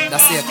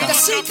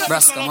 That's it,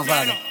 Brasco, my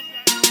father.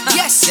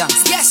 Yes,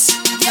 yes.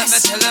 Let me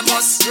tell them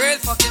us real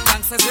fucking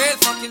gangsters, real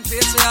fucking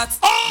patriots.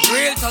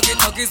 Real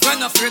tuggies, we're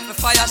not afraid to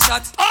fire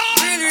shot.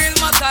 Real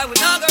matter, we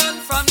not run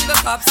from the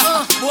cops.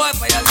 Boy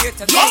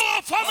violated,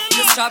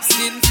 the strap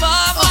skin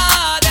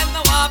farmer. Them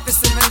no want to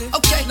see me live,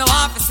 no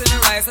want to see me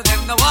rise. And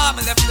them no want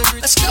me left the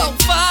bridge. Skin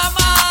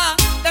farmer,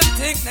 them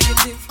think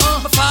negative.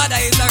 My father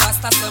is a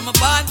rasta, so my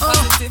band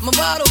positive. My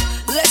motto,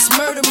 let's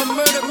murder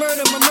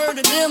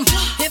them.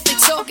 If they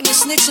talking and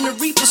snitching, the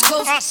reapers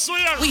close. I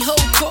swear. We hold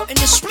court in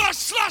the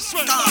Plush.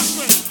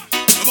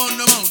 I'm on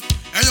the mount,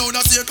 and you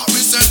that take up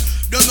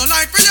myself. There's no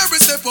like for every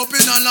step up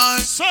in a line.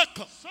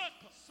 Circle.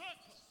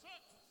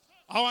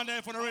 I wonder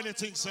if I really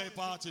think say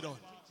party done.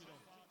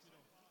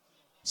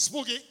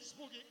 Spooky,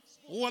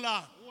 hold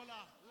on.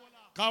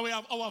 Because we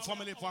have our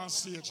family on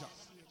stage.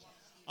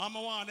 I'm the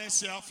one that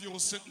say a few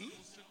sitting.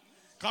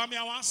 Because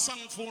I want song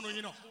for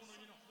you know.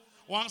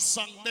 One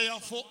song there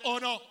for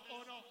honor.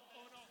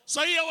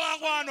 So here we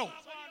go now.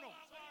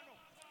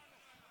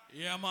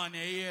 Yeah, man, you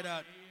hear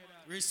that?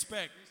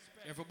 Respect.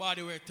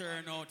 Everybody will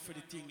turn out for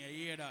the thing. You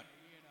hear that?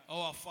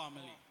 Our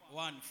family,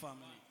 one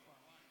family.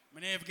 I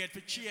never get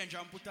to change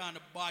and put on the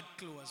bad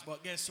clothes,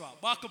 but guess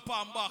what? Buckle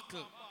upon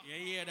buckle.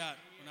 You hear that?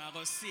 And I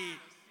go see it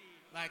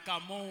like a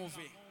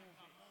movie.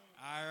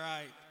 All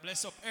right.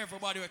 Bless up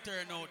everybody will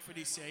turn out for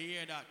this. You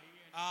hear that?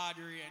 Hard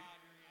rain.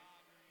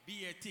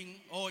 Be a thing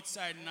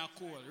outside in a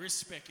cool.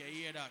 Respect. You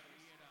hear that?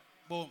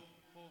 Boom.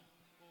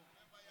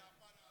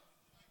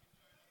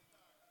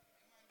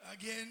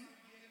 Again,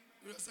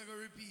 we just going to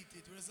repeat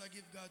it. We just going to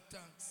give God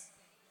thanks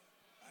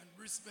and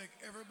respect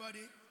everybody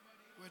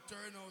who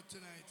turn out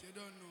tonight. You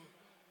don't know.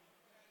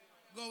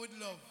 Go with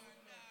love.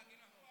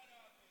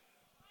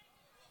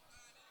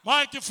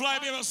 Mikey Fly,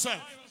 be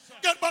yourself.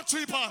 Get back to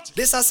your party.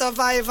 This a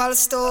survival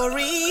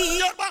story.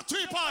 Get back to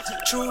your party.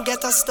 True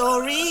get a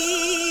story.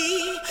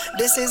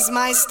 This is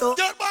my story.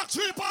 Get back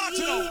to your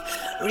party now.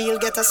 Real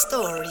get a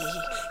story.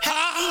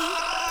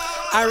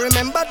 I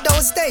remember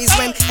those days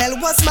when hell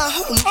was my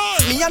home.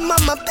 Me and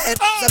mama bed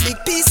was a big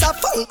piece of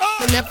foam.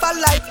 Me never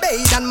like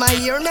bathe and my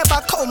ear never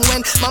come.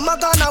 When mama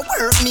gonna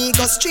work, me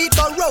go street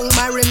or roam.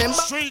 I remember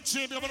street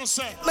team, big up on the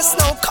side. My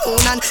snow cone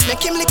and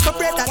make him lick a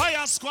bread.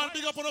 Fire squad,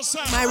 big up on the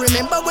side. I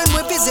remember when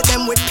we visit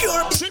them with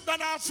pure ship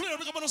and our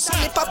flare, big up on the side.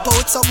 Me pop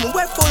out something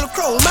we're full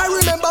chrome. I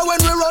remember when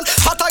we run,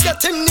 but I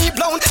get him knee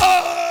blown.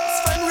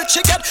 Friend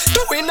Richie get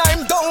doing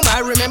I'm down.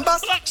 I remember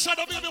Black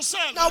Shadow, big up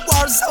yourself. Now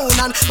war zone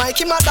and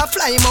Mikey mother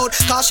fly mode.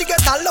 Cause she get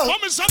alone.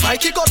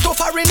 Mikey got too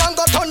foreign and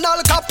got on Al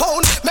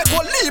Capone. Make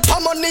one leap of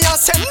money and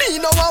send me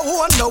no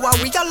one. No one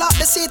we a lot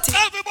the city.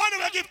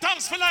 Everybody will give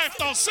thanks for life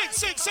though.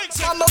 Six.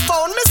 On my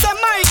phone, Mr.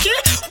 Mikey.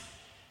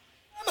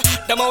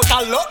 Them out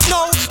of luck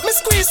now. Me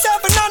squeeze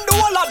 7 and the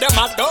whole of them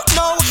I don't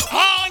know.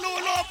 All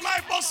who love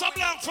life must have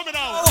blank for me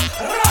now.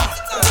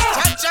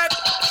 Check.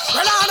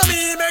 Well, I know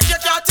me make you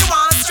cat you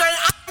one straight.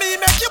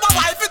 Me make you a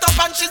wife it up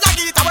and she a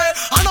get away.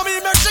 I know me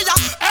make she a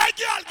hey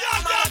girl.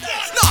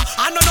 No,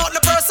 I know not the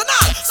personal.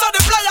 So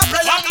the player.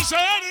 What is it?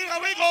 Here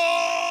we go.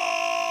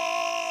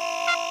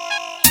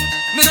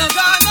 Me no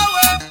gone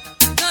nowhere.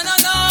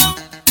 No.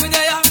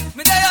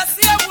 Me there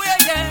same way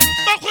again.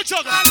 Back with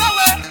you. I know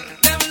where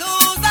them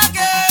lose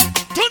again.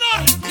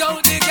 Tonight. Yo,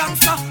 the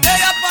gangster,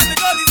 they up on the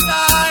gully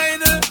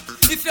side.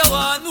 If you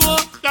want no.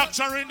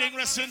 Dr. Rinding,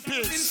 rest in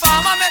peace.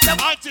 Informer met them.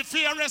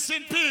 Anti-fear, rest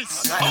in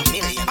peace. $1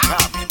 million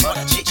problem, but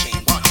a chicken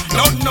one.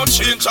 No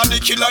change on the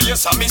killer,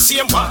 yes, I'm the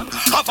same one.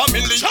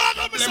 $500,000,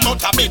 them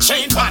out of me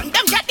chain pan.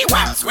 Them get the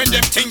worst when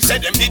them things say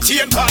them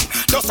detain pan.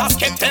 Just a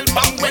skeleton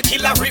bang where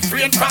killer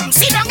refrain from.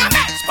 Sit down a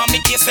mess, for me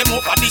case them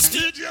over this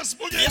DJ's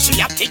boogie. She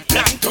a take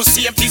plan to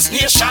save this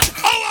nation.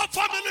 Our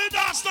family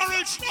dance the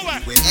rich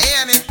nowhere. When you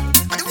hear me,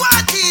 I'm the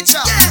one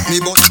teacher. Me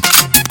but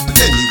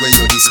anyway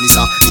you dismiss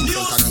her in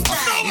front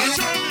of you.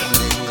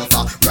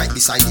 Right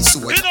beside the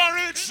sword. You don't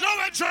reach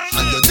nowhere,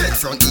 and you're dead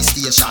from the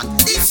station.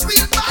 This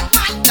real bad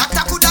man.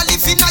 Doctor coulda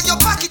live in your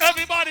pocket.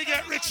 Everybody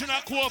get rich in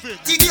that COVID.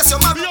 TDS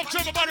your man.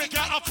 Everybody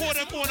can afford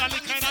them own and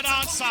kind of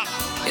dancer.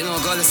 You know,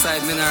 go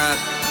side mineral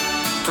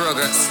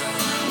progress.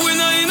 We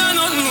know you know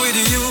nothing with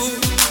you.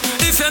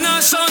 If you're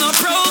not showing no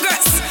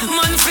progress,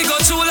 man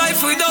figure through life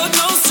without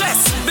no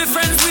stress. Be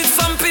friends with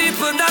some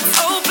people that's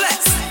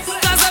hopeless.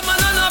 Cause them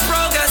man on no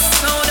progress,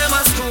 now them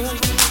a school.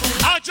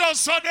 I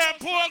just saw them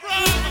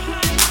program.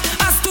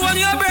 Where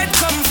your bread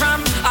come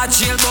from? A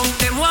jail bunk,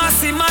 them want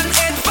see man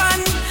head pan.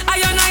 A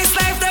your nice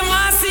life, them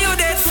want see you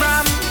dead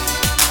from.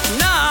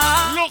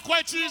 Nah. Look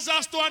where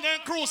Jesus to and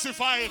then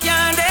crucified.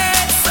 Yeah,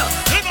 so.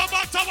 It no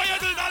matter what you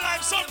do in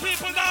life, some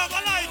people now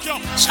gonna like you.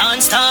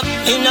 Chance stop,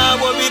 he not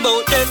worry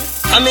about them.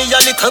 I me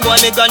a little boy,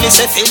 me granny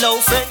say feel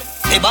out friend.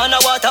 Me born a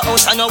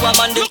Waterhouse and no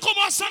woman do.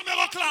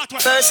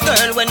 First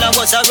girl when I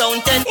was around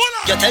 10.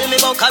 You tell me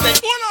about Karen.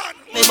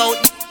 Me about.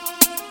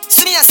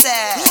 See me a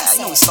say,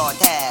 no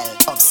hotel,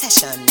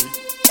 obsession,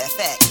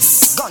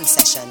 effects, gun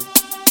session,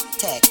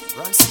 tech,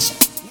 run session.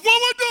 What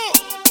we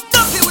do?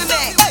 Nothing we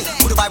make. Hey,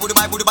 Budubai, burn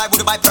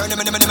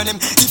them.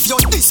 If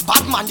you're this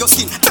bad man, your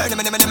skin, burn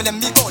them,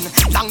 me gun.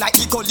 Long like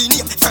equal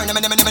name, burn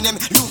them.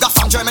 Luga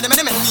from Germany,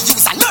 me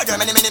use and murder,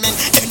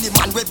 any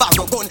man with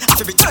barrow gun,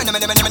 after return them,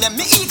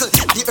 me eagle,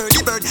 the early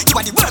bird, you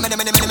are the worm, run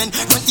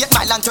 8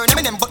 mile and turn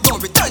them, but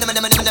don't return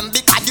them,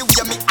 because you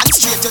hear me and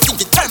straight, you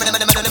think it turn them.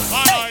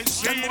 I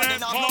see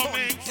them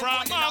coming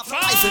from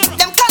afar.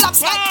 Them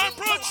collapse like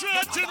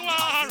perpetrating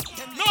war.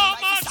 No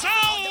matter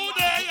who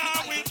they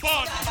are, we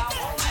born.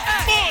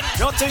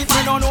 You think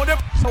me don't know the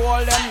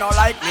all them not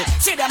like me.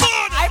 See them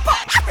I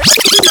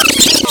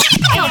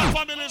Our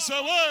family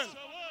say well.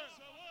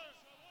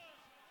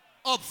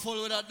 Up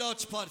full with a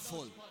Dutch pot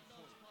full.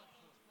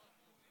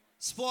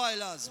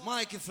 Spoilers,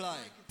 Mikey Fly,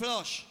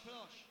 Plush,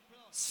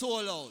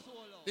 Soul Out.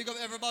 Big up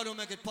everybody who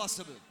make it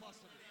possible.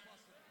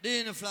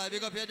 Dina Fly,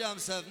 big up your damn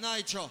self,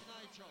 Nitro.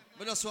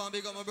 But just want to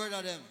big up my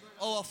brother them.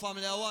 Our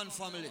family, our one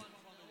family.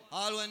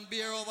 All when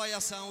beer over here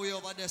and we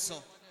over there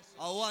so.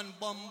 Our one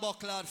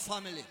bumbucklad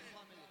family.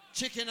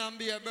 Chicken and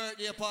beer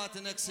birthday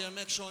party next year.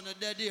 Make sure you're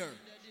dead here.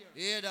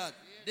 You hear that?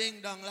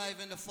 Ding dong live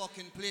in the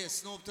fucking place.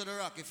 Snoop to the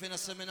rock. If you're not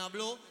see me in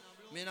blue,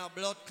 me in a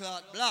blood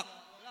clot black.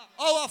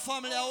 Our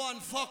family are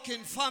one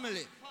fucking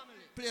family.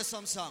 Play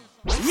some song.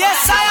 Yes,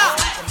 sire.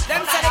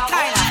 Them say the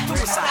kind of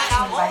two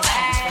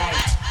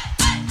sides.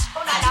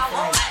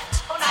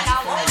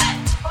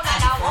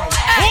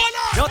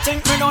 You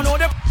think me don't know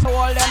the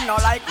all them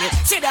not like me.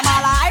 See them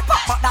all hype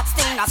up, but that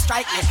still not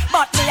strike me.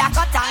 But me I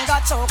got and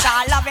got choke,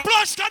 I love it.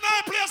 Plush, can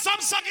I play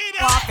some song in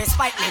there? Off is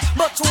spite me,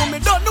 but who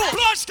me don't know.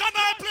 Plush, can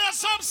I play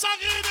some song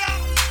in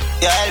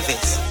there? Yo,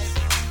 Elvis.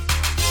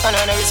 I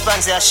know the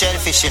response is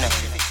shellfish, you know.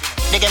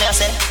 You get me I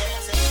say?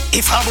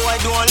 If a boy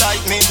don't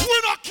like me, we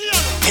not care.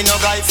 Me no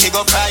guy fi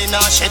go cry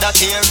nor shed a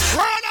tear.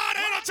 Roll out,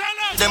 you not tell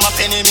them. Them a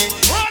penny me.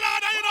 Roll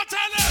out, you not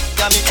tell them.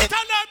 Yeah, me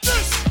tell them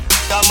this.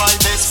 are my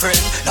best friend.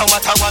 No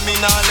matter what me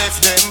nah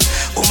left them.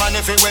 Woman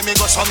everywhere me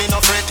go so me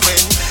no fret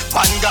when.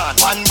 One gun,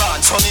 one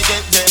band, so me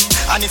get them.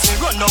 And if me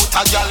run out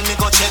a gal, me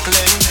go check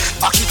them.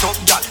 Back it up,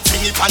 gal,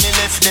 bring it on the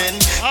left then.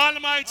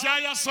 Almighty,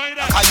 I saw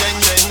that. I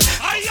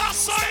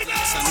saw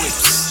that.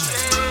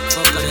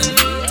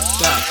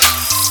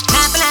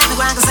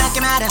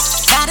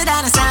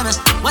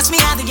 Watch me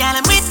out the gal,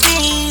 I'm with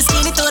me.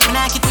 Skinny thought and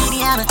I could be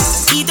the hammer.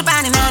 Eat the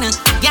banana.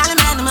 Gal,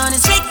 I'm on the money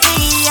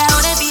strictly. I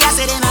wanna be, I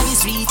said, in on the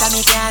street, I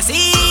make you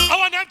see. I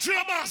want them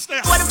three master.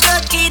 What a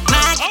blood kid,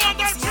 man. I want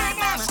them three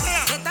master.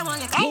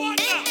 I want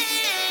them.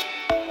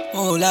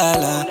 Oh la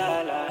la,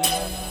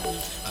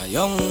 a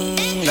young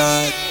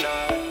lad,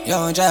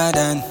 young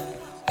Jordan,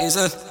 is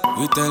a,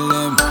 we tell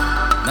them,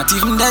 not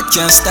even that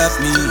can stop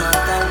me.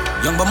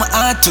 Young but my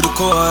heart to the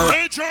core.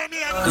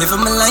 Living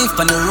my life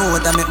on the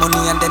road, I make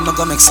money and then I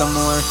go make some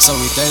more. So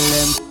we tell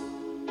them,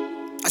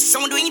 I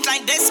sound doing it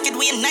like this, kid,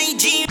 we in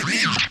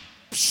Nigeria.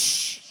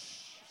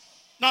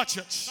 Not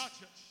yet.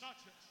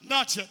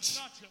 Not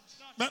yet.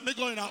 Let me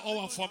go in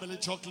our family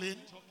juggling.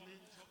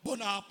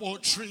 Burn up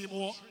about 3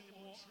 more.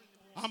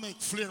 I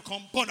make flare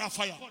come burn a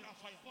fire.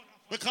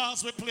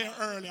 Because we play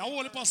early. I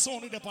only pass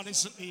on the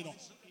police, you know.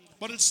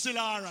 But it's still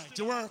alright.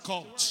 You work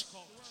out.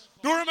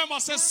 Do you remember I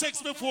said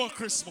 6 before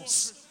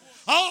Christmas?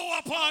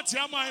 Our party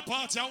and my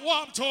party and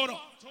warm total.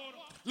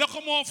 Look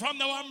more from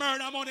the one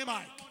murder money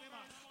mic.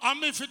 And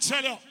me if you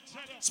tell you,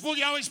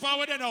 Spooky I wish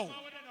power they know.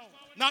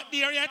 Not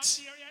there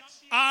yet?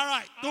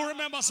 Alright. Do you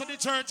remember so the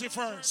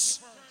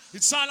 31st?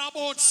 It's all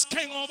about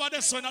king over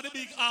this one at the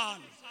big hall.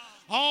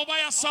 How by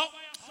yourself?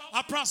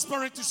 A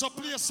prosperity, so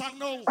play a song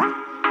now.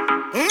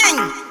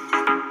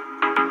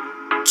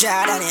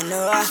 Jordan, you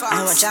know,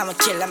 how much I'm a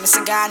killer, I'm a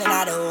cigar in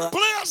the door.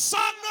 Play a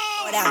song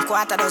now. More than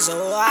quarter dozen,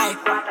 yo,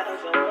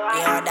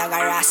 dog a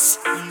ras.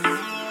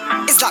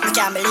 It's like me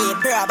can't believe,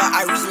 bro, but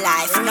a real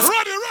life.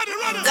 Ready.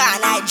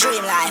 Gone, I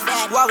dream life.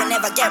 Why we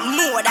never get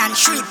more than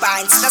 3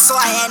 pints. That's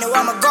why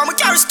anywhere I go, I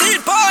carry steel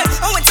pipe.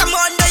 I went some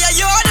under your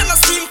yard and a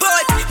steam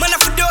pipe. Man, I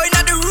for doing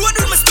at the road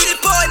with my steel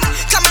pipe.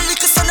 Come and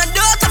lick a son and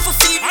daughter for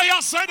feed. I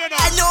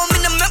know I'm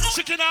in the mountain.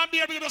 Chicken and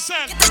baby to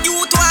sell. Get the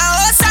youth to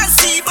our house and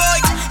see, boy.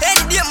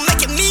 Any day I'm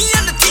making me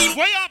and the team.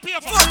 Where you up here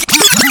for?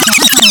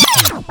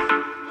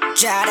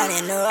 Jordan,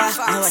 you know,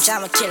 how much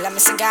I'm a killer, I'm a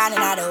cigar in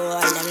the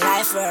world. Them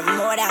life worth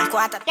more than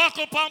quarter.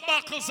 Buckle and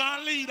buckles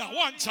and leader,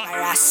 one time.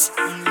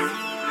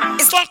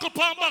 It's buckle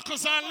and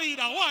buckles and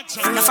leader, one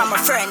time. If I'm a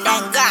friend,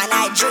 then gone,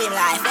 I dream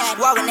life.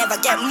 Why we never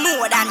get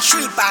more than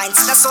 3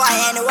 pints. That's why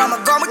anywhere I'm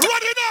going.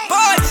 Ready now?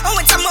 Boy, I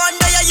went some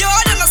under your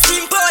yard and a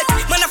steam pipe.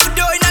 Man, I for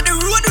doing at the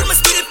road with my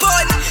steel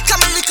pipe.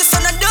 Come and lick a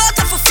son and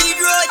daughter for feed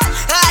road.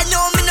 I know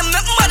I'm in the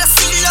mother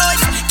see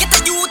life. Get the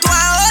youth to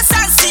our house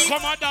and see.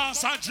 Come and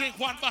dance and drink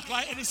one back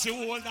like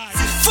anything all night.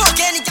 Fuck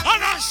any.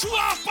 And I show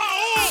up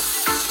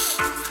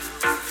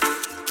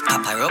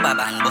Papa rubber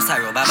band, bossa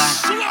rubber band.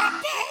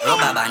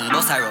 Rubber band,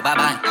 bossa rubber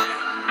band.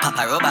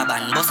 Papa rubber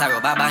band, bossa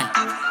rubber band.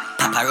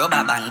 Papa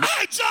rubber band,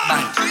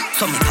 band.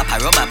 So me papa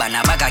rubber band,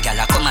 a bag a gyal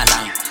a come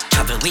along.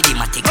 Travel with the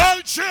matic.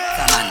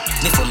 Man,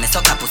 me for me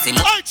suck a pussy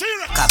mo.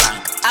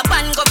 Kabank. A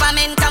ban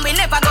government and we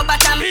never go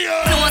bottom.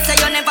 No say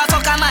you never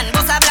fuck a man,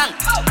 bossa blank.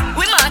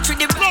 We march with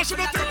the Plush. You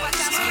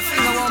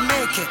won't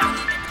make it.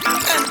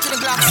 Empty the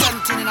Glock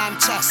 17 in my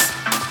chest.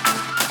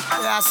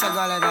 That's a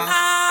girl like that.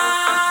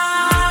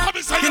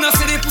 You know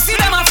see the pussy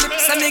them a flip.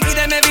 So me give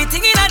them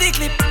everything in a the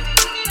clip.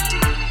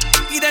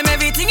 Give them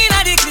everything in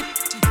a the clip.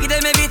 Give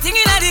them everything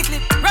in a the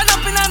clip. Run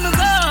up in on the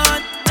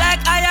gun.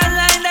 Like iron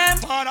line them.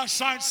 Father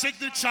shine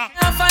signature.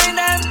 I find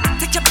them.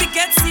 Take your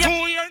pickets. 2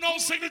 year no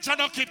signature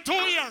no keep 2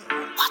 year.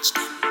 Watch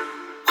them.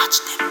 Watch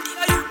them.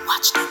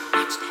 Watch them.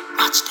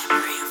 Watch them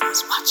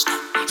ravers. Watch them.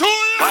 2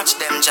 year. Watch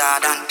them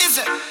Jordan. Is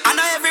it? I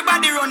know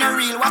everybody run a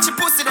reel. Watch your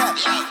pussy there.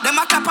 Them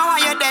a clap while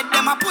you're dead.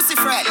 Them a pussy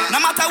fret. No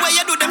matter where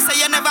you do, them say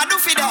you never do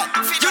for that.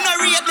 You no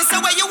rate me, say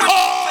where you want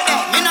for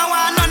that. Me no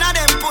want none of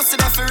them pussy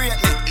there for rate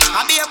me.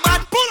 I be a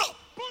bad. Pull up.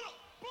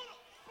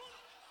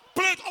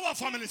 Play it our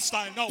family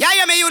style now.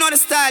 Yeah, me, you know the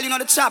style, you know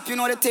the chop, you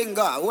know the thing,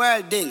 God.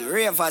 World thing,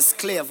 ravers,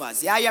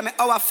 clavers. Yeah, me,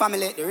 our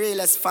family, the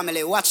realest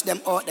family. Watch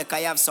them out there,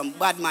 'cause you have some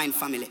bad mind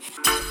family.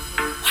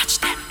 Watch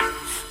them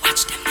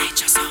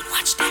nature sound,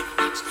 watch them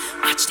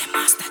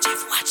Master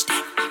Jeff, watch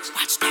them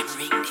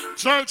ring ding.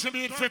 Church to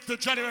be 5th of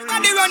January.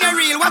 And they run a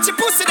reel, watch your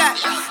pussy there.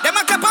 Them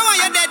a clap when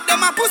you're dead,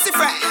 them a pussy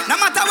fret. No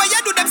matter where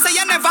you do, them say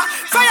you never.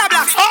 Fire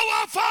black.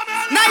 Our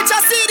family.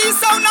 Nature CD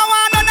sound, now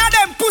none of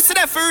them pussy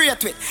there for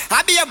rate with.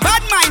 I be a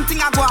bad mind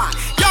thing I go on.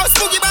 Yo,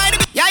 Spooky by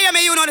the. Yeah,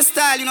 me, you know the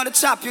style, you know the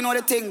chop, you know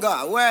the thing,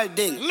 God. World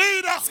thing.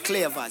 Leader.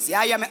 Clavers.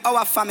 Yeah, me,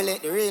 our family,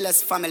 the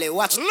realest family.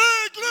 Watch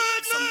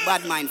some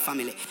bad mind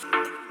family.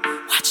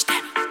 Watch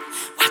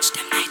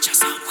them nature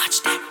sound,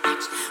 watch them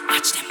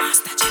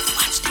Master Jeff,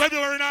 watch them.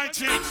 February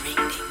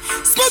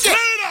 19th. Spooky.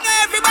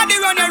 Everybody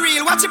run a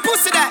reel, watch your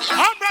pussy there.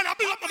 Umbrella,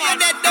 big up the man.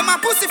 Dead, them a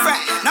pussy fret.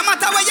 No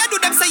matter where you do,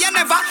 them say you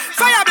never.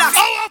 Fire black.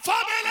 Our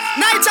family.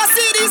 Nature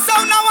CD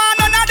sound, now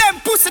none of them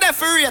pussy there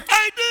for rate.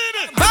 I did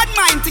it. Bad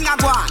mind thing I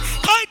go on.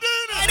 I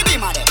did it. The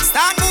beam of them.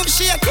 Start move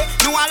shaky.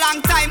 No a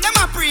long time, them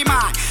a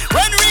pre-man.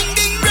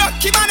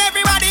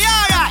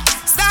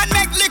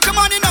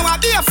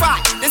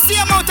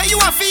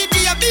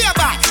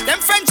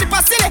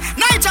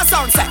 your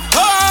sound say,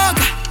 oh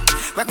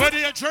God. Whether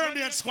you're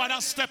German squad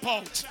and step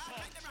out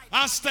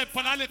and step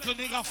on a little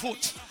nigga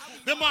foot,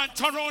 the man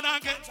turn around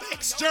and get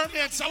next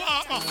German so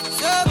what man?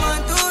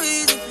 Someone too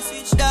easy to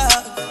switch dog.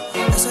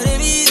 That's what they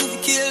easy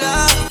to kill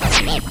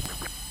dog.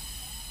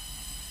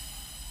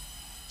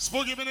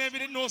 Spooky me never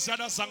didn't know say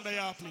that song they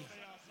are playing.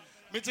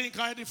 Me think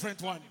I a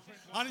different one.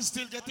 And it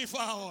still get it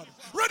forward.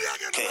 Ready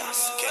again.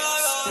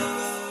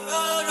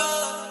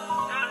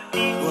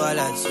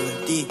 Voila,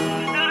 so deep.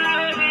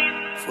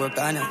 4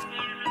 corners.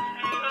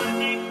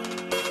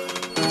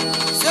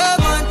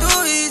 Someone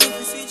too easy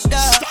to switch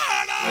dog.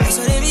 That's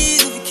what they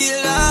easy to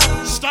kill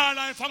dog.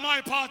 Starlight for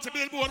my party,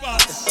 billboard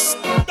boss.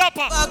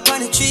 Dapper. Back on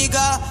the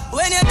trigger.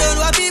 When you're done,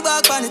 we'll be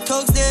back on the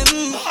thugs them.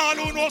 All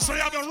who know so you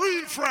have a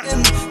real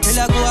friend. Tell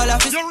her go all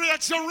of it. You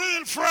react your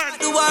real friend.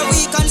 Do what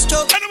we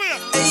construct. Anyway.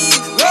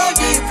 Hey, roll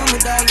deep from the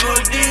dog,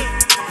 roll deep.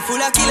 Full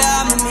of killer,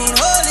 I'm a mean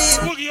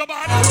holy. Spooky your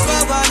body. I'm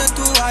going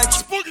to watch.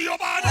 Spooky your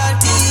body.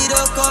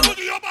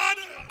 Spooky your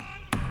body.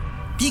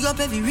 Big up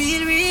every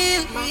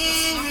real.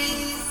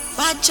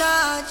 Bad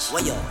charge.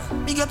 What yo?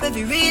 Big up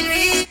every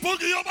real.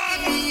 Spooky your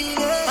body.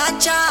 Bad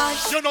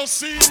charge. You know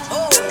see.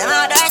 Oh, them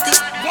all dirty.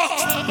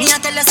 Whoa. Me a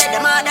tell you say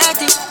them all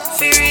dirty.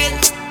 For real.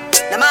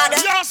 Them all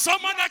dirty. You're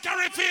someone that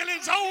carry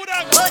feelings. How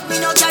them? But me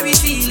no carry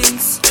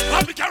feelings.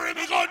 I be carry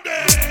me gun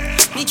there.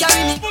 Me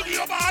carry me. Spooky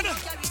your body.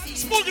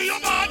 Spooky your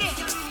body.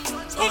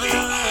 Spooky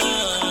your body.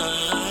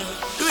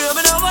 Do you ever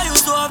know I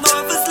used to have no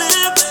one for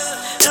sleep?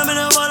 You ever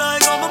know I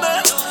like on my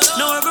bed?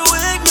 Now every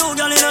week, new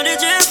girl in the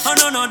gym. I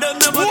know none of them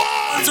never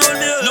told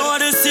me. No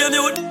one is seeing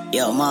you.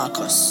 Yo,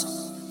 Marcus.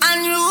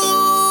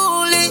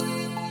 Unruly.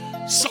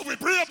 So we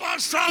pray upon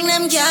strong.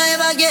 Them can't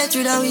ever get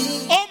rid of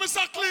me. Oh,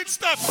 Mr. Clean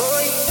Step.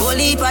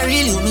 Holy for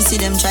real, you me see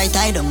them try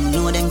tie down.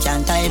 Know them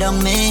can't tie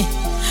down me.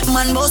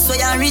 Man boss so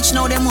you rich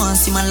now them want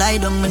see man lie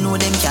down. Me know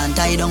them can't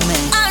tie down me.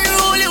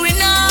 Unruly we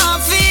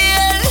not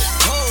feel.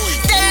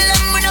 Tell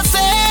them we no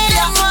fail.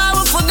 Them want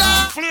we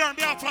forgot. Flare,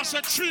 me a flash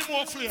at 3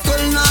 more flare.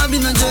 Girl now be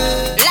no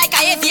jail. Like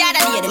I every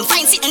other day, them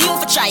find something new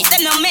for try.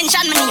 Them no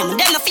mention my name,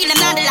 them no feel them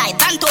not the light.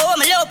 And to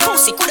home, a little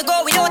pussy coulda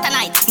go without a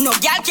night. No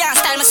girl can't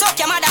style me, suck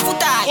your mother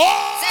foot high.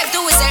 Self to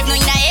self, no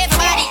inna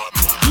everybody.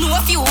 Know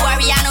a few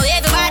warrior, know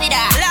everybody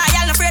that.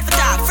 Loyal, no afraid for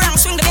talk. Frank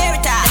swing the berry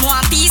top. Them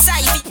want peace,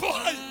 I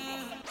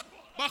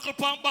Buckle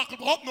pump,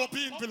 open up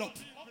the envelope.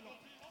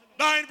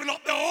 The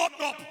envelope, they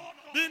open up.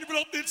 The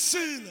envelope did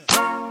seal.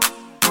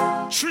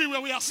 3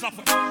 where we are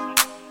stopping.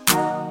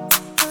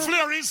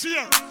 Flare is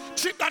here.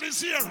 Chip that is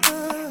here.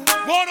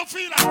 Wanna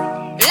feel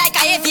it? like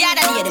I every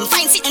other day, them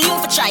find something new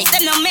for try.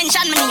 Them no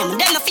mention my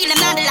name, them no feel them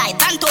not the light.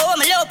 And to home,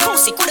 a little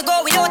pussy coulda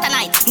go without a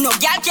night. No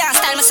girl can't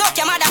style me, suck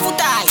your mother foot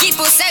high. Keep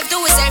yourself to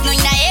yourself, no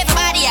inna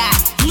everybody eye.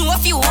 Know a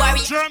few worry.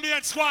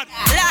 German squad.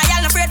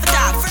 Loyal, no afraid for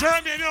talk.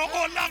 German, you know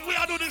how long we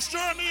are doing this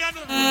German.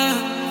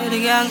 The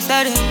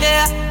gangster,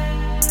 yeah.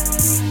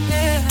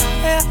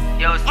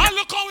 And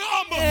look how we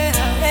humble.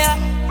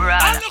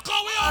 And look how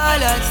we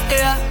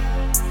humble.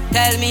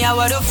 Tell me how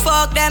the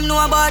fuck them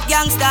know about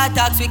gangster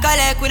tax. We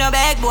collect with no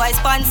big boy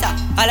sponsor.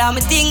 All of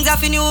my things are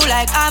for new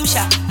like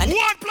Amsha. And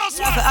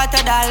 1+1 for hotter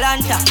than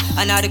Lanta.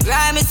 And now the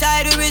grimy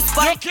side we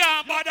respond. You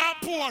can't bother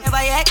poor.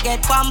 Never yet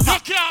get pamper.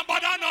 You can't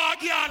bother no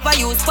again. Never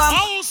use pump.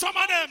 How some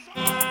of them?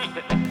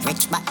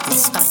 Rich but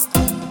disgust.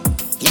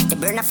 Use the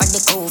burner for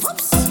the cove.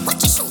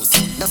 Watch your shoes.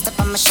 Don't step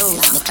on my shoes.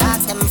 The clock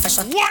them fresh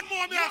out. One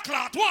more me a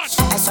clock. Watch.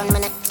 Ice on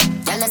minute.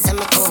 Tell us I'm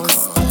cold.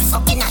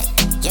 Fucking night.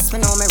 Yes, we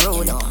know me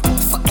road.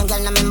 Fuck them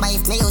girl, no member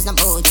if me use no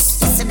boots.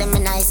 Yes, see them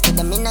in nice, get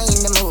them in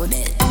the mood.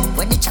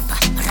 With the chopper,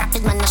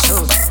 rapid man no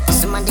shoot.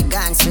 Some of the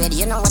guns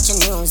ready, you know what you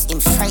news. Him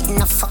frightened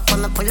the fuck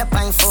when me pull up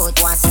on foot.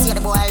 Want see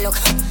the boy look.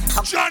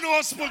 John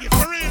was spooky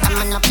for real.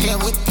 I'm gonna play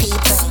with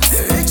people.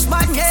 Rich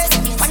man head,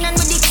 fun and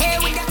with the care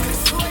with the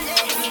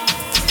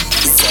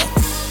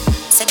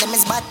say them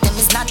is bad, them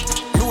is not.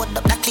 Load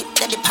up the clip,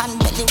 the pan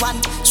belly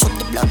one. Shoot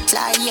the blood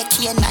fly, yeah,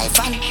 key and knife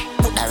and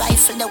put the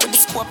rifle there with the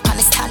scope on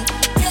the stand.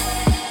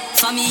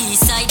 For me,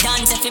 east side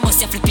dance, if you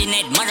bust your flipping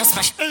head, Mara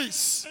splash.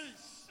 Ace.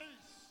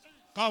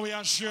 Can we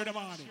share the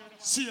money?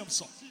 See him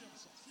so.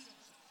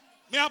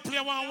 May I play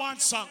one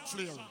song,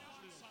 Flare?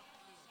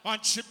 One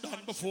chip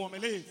done before me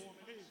leave.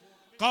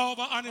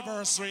 Cover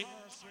anniversary.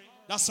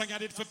 That song I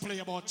did for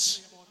play,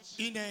 but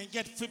he ain't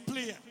get for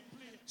play.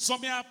 So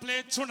may I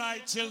play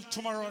tonight till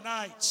tomorrow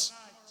night.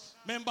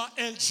 Remember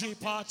LG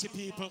party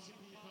people.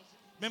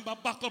 Remember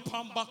buckle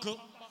pump buckle.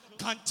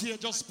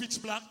 Contagious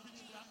pitch black.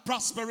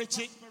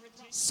 Prosperity.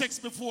 Sex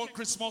before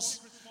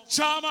Christmas.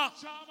 Charmer.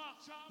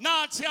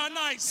 Naughty and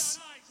nice.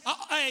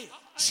 Hey,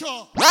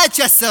 sure.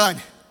 Nitro son.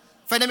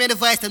 Friend of me the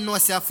voice them know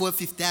say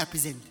 450 I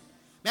present.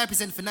 I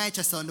present for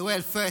Nitro son, the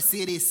world first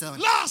CD son.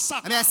 Last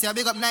I mean I say I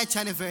big up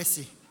Nitro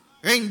anniversary.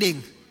 Ring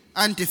ding.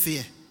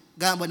 Anti-fear.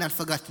 Gone but not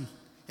forgotten.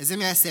 You see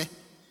me I say?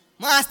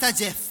 Master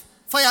Jeff.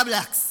 Fire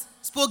Blacks.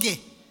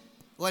 Spooky.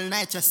 All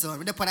Nitro son.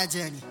 We're on a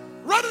journey.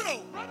 Run it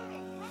out.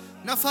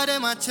 Now for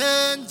them a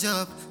change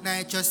up.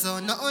 Nitro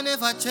son, no one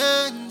ever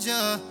change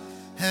up.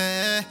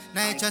 Hey,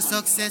 Nitro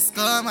success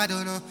come, I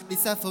don't know.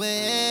 This a for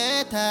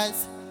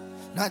haters.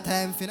 Not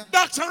time for no.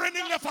 Doctor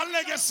Renning left a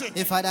legacy.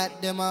 If I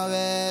that them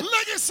away.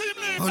 Legacy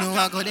me. Who know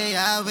I go they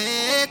are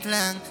wait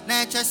long.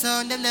 Nitro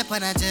sound them left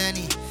on a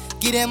journey.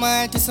 Give them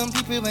all to some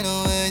people when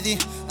not worthy.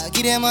 I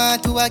give them all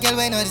to a girl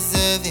when not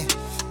deserving.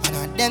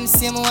 And them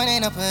same one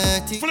in a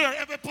party. Fleur,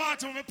 every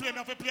party when we play,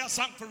 we play a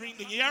song for ring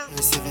the year.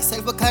 Receive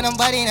yourself, but kind of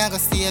body not gonna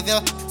save you.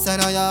 So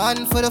now you're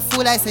on for the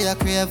fool, I say you're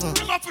craving.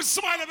 You got to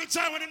smile every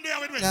time when I'm there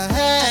with me. Now,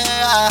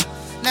 hey,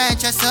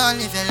 Nitro sound,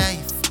 live your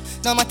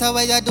life. No matter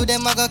what you do,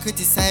 them I go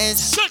criticize.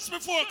 6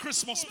 before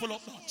Christmas, pull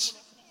up notch.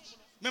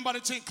 Remember the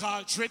thing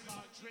called Drip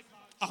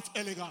of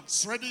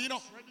Elegance. Ready, you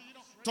know?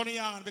 Tony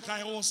Young, because I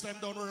host them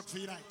don't work for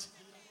you night.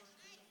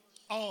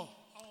 Oh,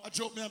 I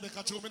joke me and make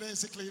a joke me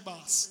basically,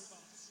 boss.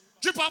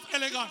 Drip of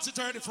Elegance, the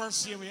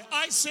 31st year.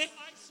 I say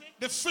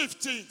the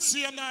 15th,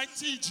 CM9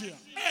 TG.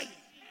 Hey!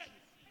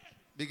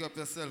 Big up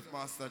yourself,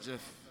 Master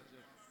Jeff.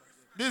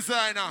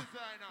 Designer,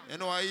 you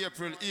know,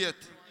 April 8th.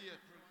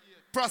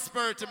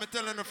 Prosperity, I'm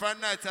telling you from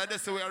night,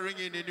 that's the way I ring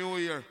in the new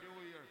year.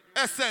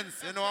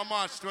 Essence, you know,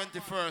 March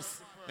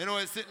 21st. You know,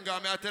 it's sitting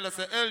down, I tell us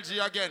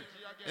LG again.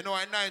 You know,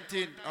 I'm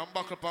 19, I'm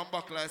buckle up and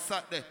buckle, I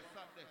sat there.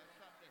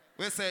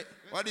 We say,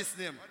 what is his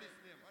name?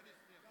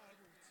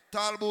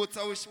 Tall Boots,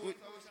 I wish.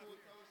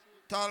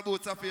 Tall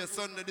Boots up here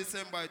Sunday,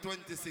 December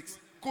 26th.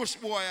 Kush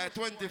Boy,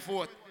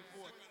 24th.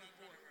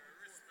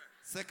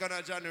 2nd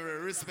of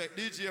January, respect.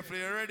 DJ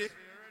play, ready?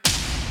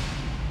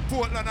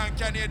 Portland and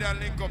Canadian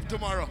link up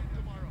tomorrow.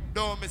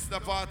 Don't miss the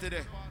party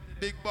there.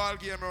 Big ball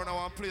game around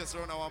our place,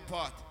 around our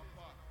part.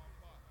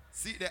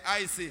 See the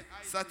icy,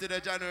 Saturday,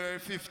 January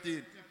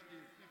 15th.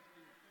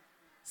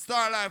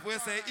 Star Life, we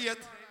say 8.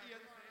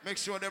 Make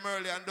sure them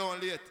early and don't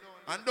late.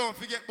 And don't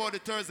forget about the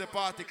Thursday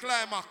party,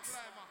 Climax.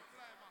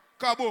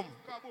 Kaboom,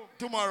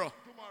 tomorrow.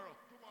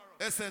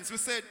 Essence, we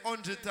said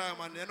 100 times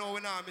and you know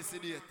we not miss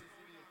it yet.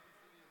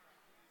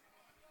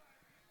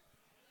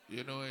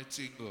 You know a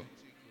thing go.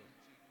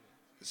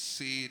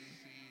 Scene.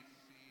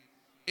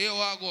 Here we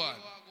go on.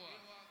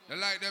 They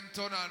like them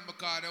turn on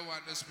because they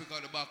want to speak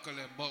on the back of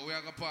them, but we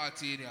have a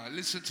party in here.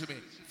 Listen to me.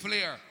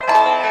 Flair.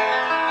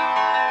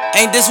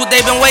 Ain't this what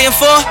they've been waiting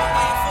for?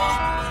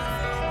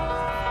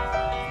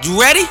 You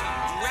ready?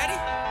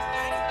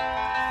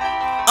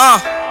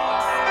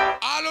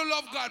 All who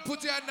love God,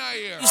 put your hand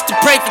here. Used to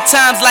pray for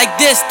times like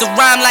this, to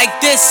rhyme like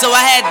this, so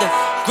I had to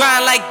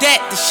grind like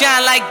that, to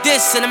shine like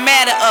this. In a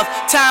matter of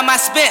time I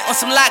spent on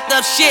some locked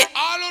up shit.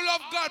 All who love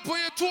God, put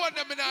your two of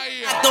them in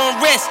here. I don't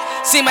risk,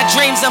 see my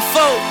dreams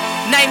unfold,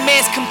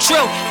 nightmares come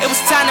true. It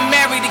was time to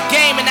marry the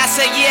game, and I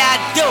said, yeah,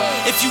 I do.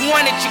 If you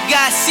want it, you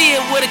gotta see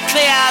it with a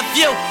clear eye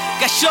view.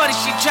 Got shorty,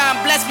 she try and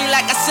bless me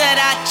like I said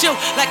I chew.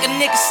 Like a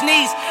nigga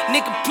sneeze,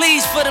 nigga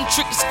please for them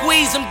trick and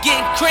squeeze. I'm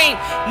getting cream,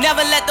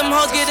 never let them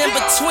hoes get in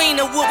between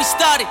of what we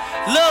started.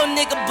 Little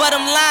nigga, but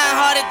I'm lying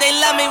hearted. They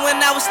love me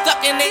when I was stuck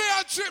in it.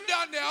 Trip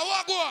down there,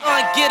 what go on?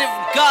 I get it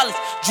regardless.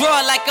 Draw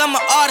it like I'm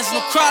an artist,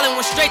 no crawling.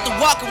 Went straight to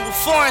walking with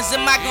foreigns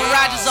in my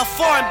garages. Are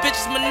foreign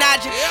bitches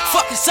menaging,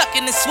 fucking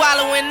sucking and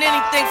swallowing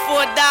anything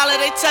for $1.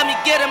 They tell me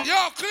get them. Yo,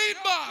 clean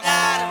boss.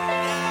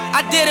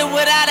 I did it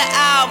without an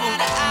album.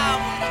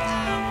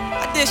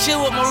 I did shit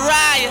with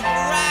Mariah.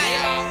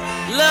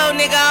 Little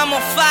nigga, I'm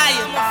on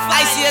fire.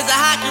 Icy as a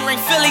hockey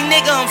ring, Philly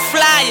nigga, I'm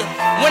flyer.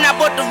 When I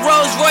bought the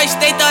Rolls Royce,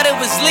 they thought it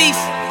was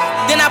lease.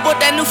 Then I bought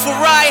that new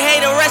Ferrari,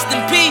 hey, to rest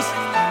in peace.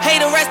 Hey,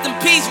 to rest in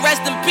peace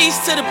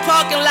to the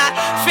parking lot.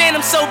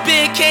 Phantom so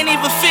big, can't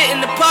even fit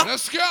in the park.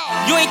 Let's go.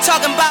 You ain't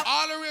talking about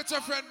all the rich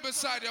friend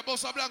beside you,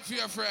 boss a blank for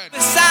your friend.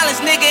 The silence,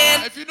 nigga.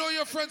 And if you know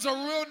your friend's a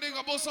real nigga,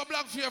 boss a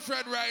blank for your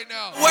friend right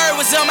now. Word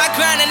was on my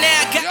grind and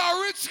now I got. Yo,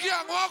 rich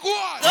gang, what go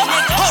on?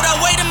 Hold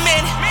up, wait a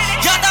minute.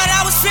 Y'all thought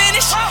I was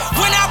finished.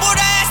 When I bought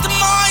the ass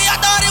tomorrow,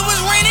 y'all thought it was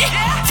rented.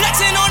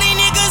 Flexing on these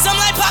niggas, I'm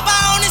like Papa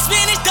on the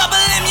spinach. Double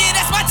M, yeah,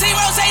 that's my team.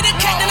 Rose, the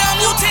captain,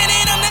 I'm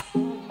lieutenant. I'm the.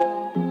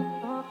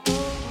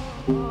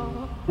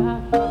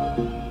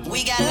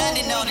 We got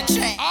London on the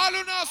train. All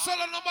who not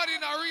selling nobody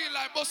in a real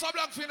life, but some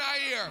black fin a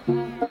ear.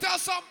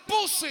 That's some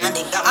pussy. I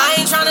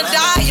ain't tryna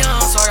die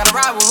young, so I gotta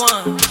ride with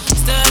one.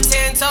 Stood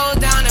 10 toes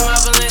down in my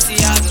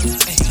Balenciaga.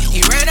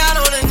 He ran out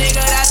on a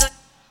nigga, that's a.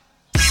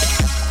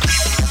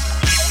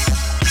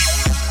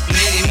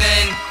 Many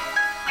men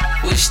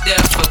wish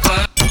death for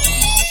fun.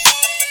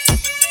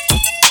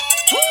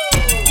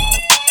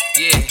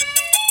 Yeah.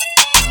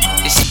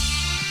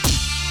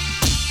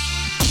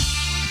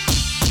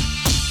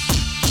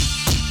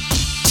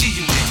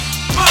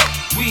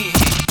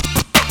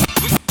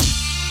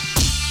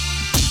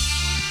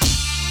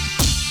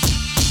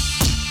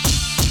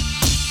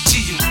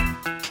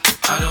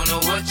 I don't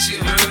know what you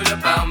heard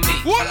about me.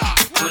 What up?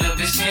 But a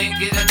bitch can't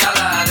get $1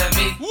 out of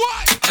me.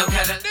 What? No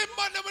kind of. Them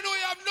man never know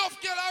you have enough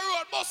girl I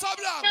road, boss a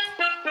blank.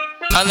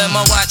 I let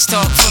my watch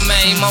talk for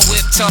me, my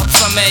whip talk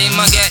for me,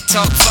 my gat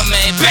talk for me.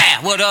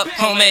 Bah! What up,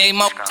 homie?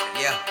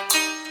 Yeah.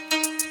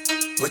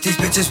 What these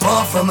bitches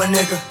want from a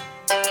nigga?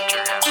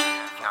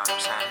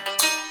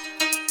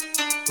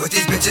 What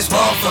these bitches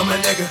want from a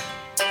nigga?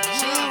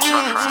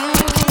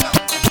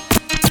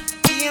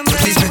 What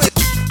these bitches.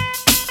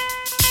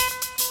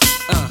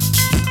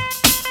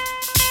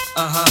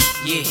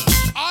 Yeah.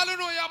 All you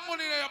know you have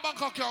money in your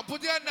bank account,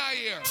 put your hand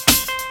here.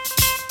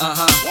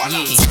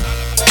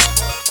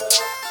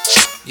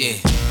 Yeah.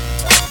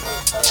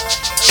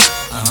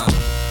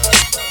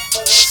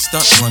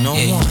 Stunt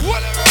 101.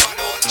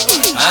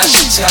 I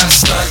just try to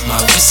start, my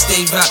wrist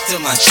stay rocked till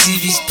my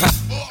TV's pop.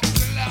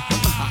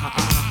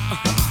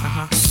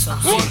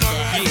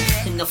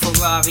 In the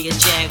Ferrari or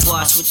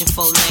Jaguar, switching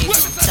 4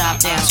 lanes on top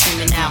down,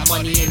 screaming out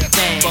money in the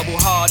bag. Bubble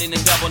hard in the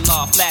double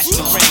law, flash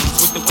the range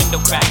with the window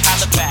crack,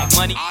 holla back,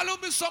 money. All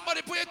of me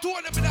somebody put your two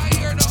of them in that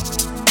ear now.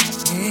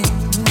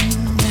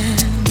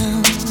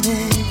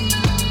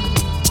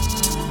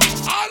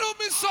 All of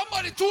me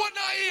somebody two in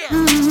that ear.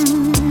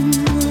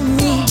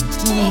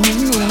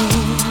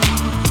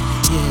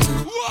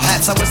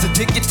 Perhaps I was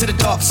addicted to the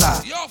dark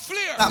side. Yo,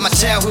 Flair. Like my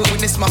childhood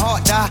when this my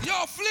heart died.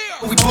 Yo, Flair.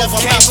 We both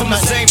came from the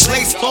same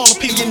place.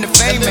 People in the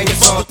fame made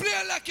us all. Play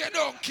like you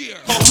don't care.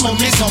 From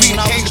misery when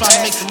I was trying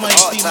to make some money,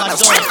 feed my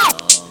dog.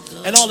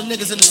 And all the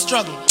niggas in the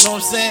struggle, you know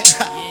what I'm saying?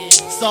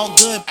 It's all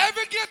good.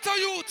 Every ghetto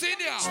youth in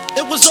here.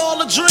 It was all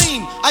a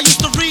dream. I used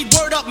to read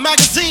Word Up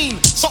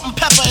magazine. Salt and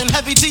Pepper and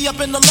Heavy D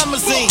up in the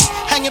limousine.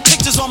 Hanging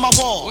pictures on my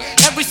wall.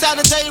 Every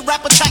Saturday,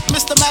 rap attack,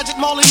 Mr. Magic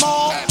Molly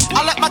Mall.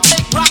 I let my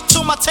tape rock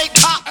till my tape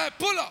pop. Hey,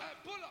 pull up.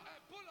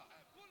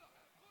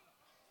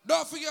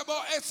 Don't forget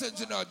about Essence,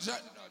 you know.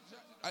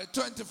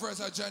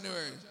 21st of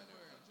January.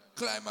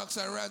 Climax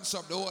and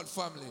Ransom, the whole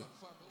family.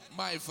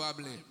 My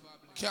family.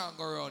 Can't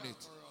go around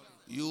it.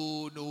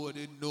 You know what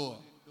they know.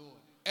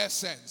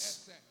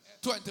 Essence.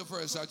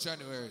 21st of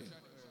January.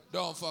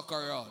 Don't fuck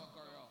around.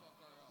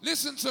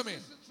 Listen to me.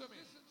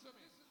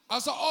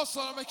 As a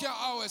hustler, I can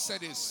always say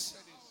this.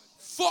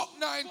 Fuck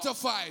 9 to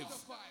 5.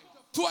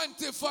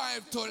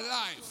 25 to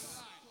life.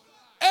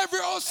 Every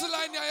hustle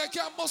line here, you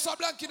can bust a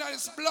blank in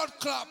this blood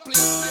clot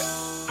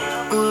place.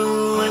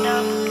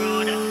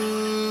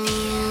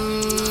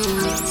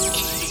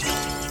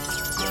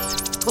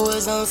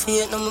 Boys on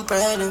feet, no more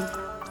problem.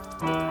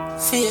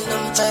 Feel no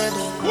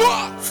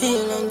problem.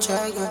 Feel no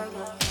dragon.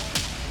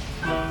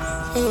 I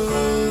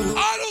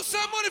lose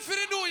some money for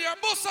the new year.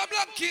 Bust a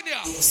blank in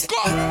here. Go.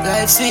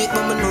 Life sweet,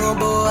 but I know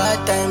about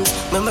hard times.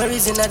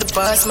 Memories in the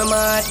past, my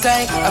heart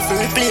cry. I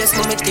feel replace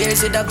my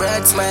tears with a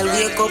bright smile.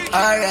 Wake up,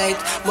 alright.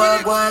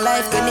 Walk one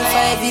life,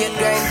 25 year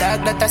grind.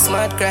 Dog, that a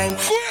smart crime.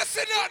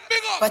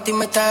 But in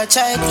my touch,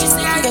 I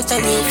get a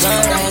new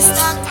grind.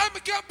 I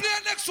can play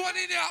next one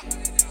in here.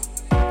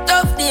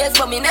 Tough days,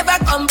 but me never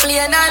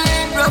complain.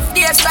 And rough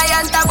days,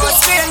 science a good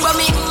screen. But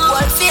me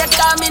whole faith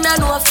coming and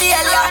no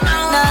failure.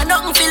 Nah,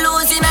 nothing for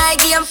losing I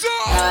game.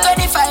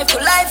 25 to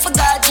life for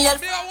God jail.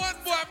 Me a one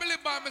boy, me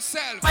live by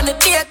myself. On the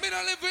date. Me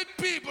don't live with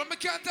people. Me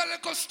can't tell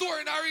like a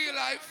story in a real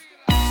life.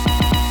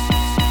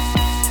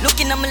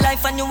 Looking at my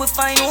life and you will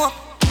find hope.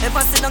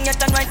 Ever sit down yet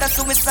and write a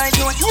suicide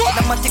note.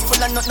 Dramatic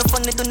full of nothing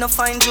funny, do not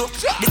find joke.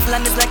 This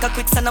land is like a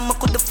quicksand and I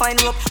could find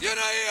rope.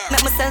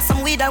 Make me sell some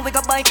weed and we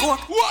got buy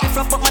coke. If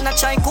rough up man I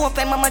try cope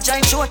and mama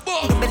giant short.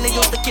 The belly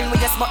used to kill me,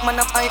 yes, but man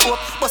have high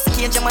hope. Bust the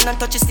cage man and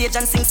touch the stage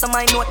and sing some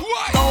high note.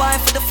 Go on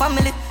for the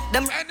family.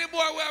 Them any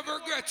more we have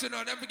regret, you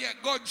know, never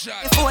get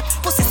gunshot.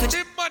 Pussy switch.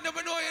 Them man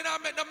never know you know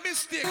make no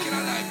mistake in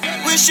a life.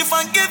 Wish you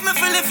forgive me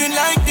for living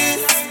like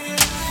this.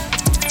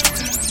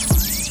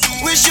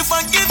 Wish you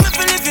forgive me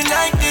for living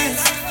like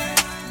this.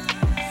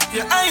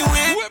 Yeah, I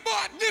win. We're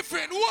born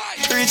different, why?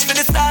 Reach for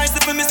the stars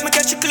if I miss me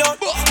catch a cloud.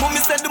 Mommy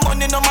said the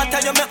money no matter,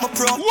 you make me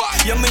proud.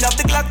 You may have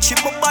the Glock chip,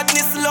 but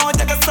badness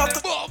loud, I got sucker.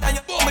 And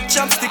you my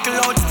chopstick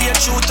loud, stay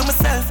true to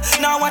myself.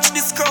 Now watch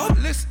this crowd.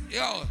 Listen,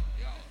 yo.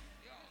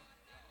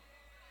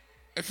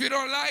 If you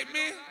don't like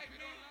me,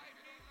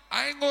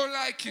 I ain't gonna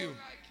like you.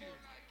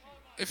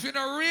 If you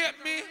don't rate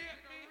me,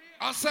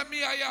 I'll say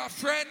me are your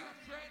friend.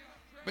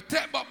 But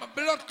take about my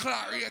blood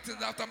clot ratings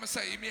after I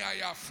say me are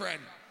your friend.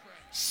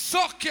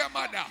 Suck your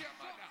mother.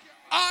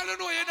 All you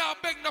know you now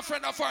beg no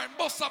friend of foreign.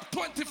 Bust up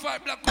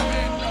 25 black women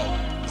now.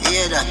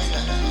 Yeah, that.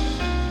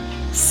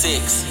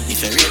 6.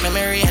 If you rate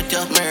me rate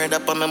you. Murder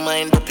up on my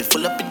mind up. You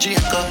full up a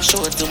Jacob.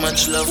 Show too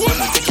much love when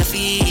you take your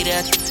feed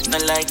at.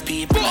 Not like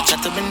people. I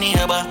chat to my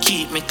neighbor.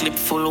 Keep me clip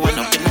full when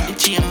up in the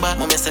chamber.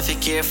 Mommy say be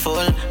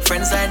careful.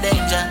 Friends are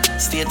danger.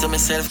 Stay to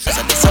myself. Cause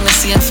I do something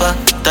safer.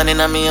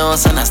 Turning on me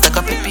house and I stack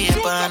up the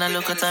paper. And I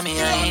look at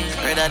me eye.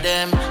 Rather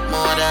them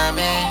more than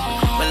me.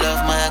 I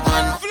love my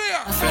gun.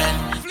 Friend.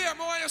 Flair, I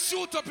want you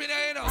shoot up in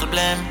there, you know. To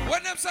blame.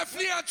 When them say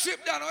Flair and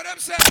Chip down, what them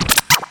say?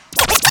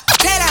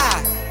 Tell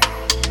her.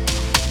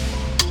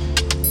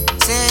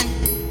 Sin.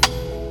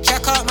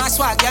 Check out my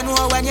swag, you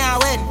know when you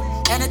win.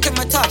 Anything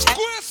I touch. Go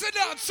and sit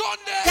down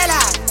Sunday. Tell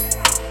her.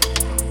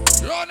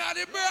 Run out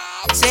the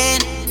brow. Sin.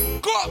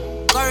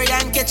 Go.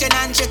 Korean kitchen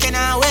and chicken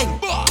and wing.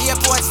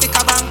 Airport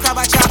sticker bank crab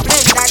a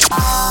chaplain. That.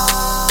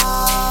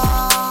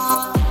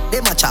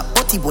 Them a chop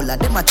butty bola,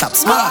 them a chop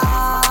smart.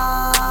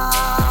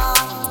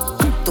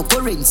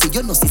 Cryptocurrency,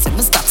 you know see some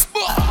stop.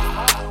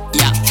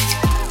 Yeah.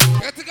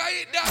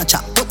 A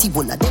chop butty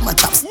bola, them a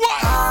chop.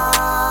 What?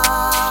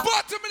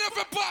 Party me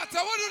never party.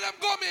 What do them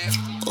go me?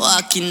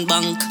 Walking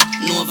bank,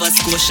 Nova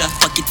Scotia.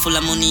 Pocket full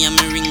of money and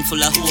me ring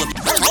full of hope.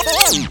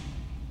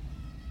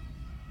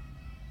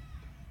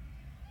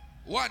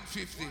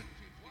 150.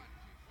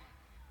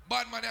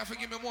 Bad man, you have to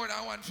give me more than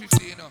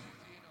 150, you know.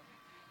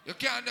 You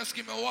can't just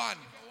give me one.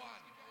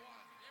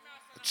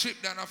 A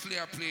chip than a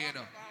flare play, you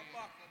know.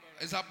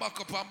 It's a back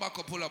up and back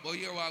up pull up, but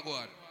here we go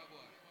on.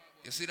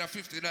 You see that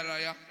 $50,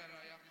 yeah?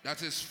 That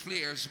is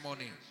flares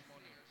money.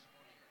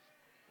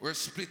 We're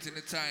splitting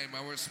the time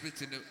and we're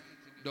splitting the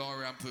down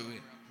ramp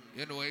away.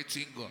 You know where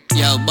you go.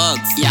 Yo,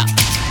 Bugs, yeah.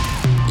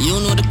 You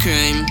know the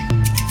crime.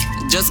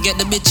 Just get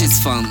the bitches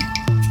from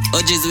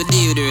Udges with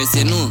deodorants,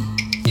 you know.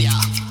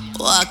 Yeah.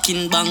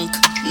 Walking bank,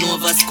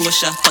 Nova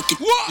Scotia. Pocket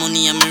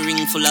money and me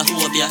ring full of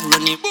hobia.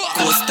 Running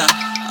coaster.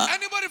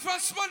 Anybody from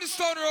Spanish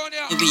Town around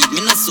here? Weed,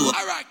 me not so.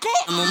 Alright, go.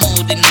 I'm a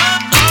mood in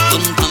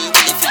gun pump.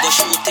 If you go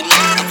shooting,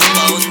 I'm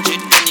about 100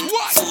 gunning.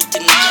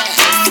 Shooting.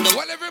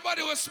 Well,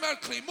 everybody will smell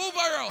clean. Move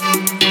around.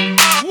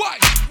 Why?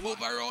 Move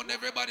around,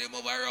 everybody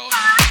move around.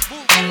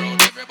 Move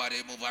around,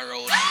 everybody move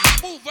around.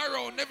 Move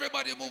around,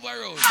 everybody move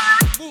around.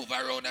 Move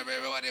around,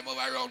 everybody move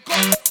around.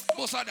 Come.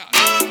 Bossa that.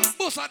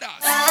 Bossa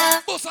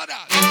that. Bossa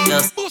that.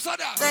 Bossa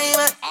that.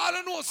 All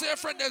I know say your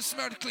friend them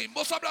smell clean.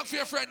 Bossa black for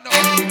your friend now.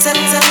 Tell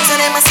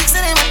them a six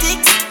and them a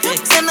ticks.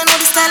 Them don't know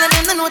the style and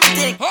them don't know what to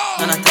take.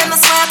 Them not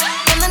smart,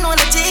 them don't know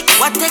the tick.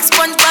 What takes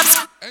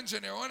SpongeBob?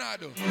 Engineer, what I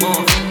do?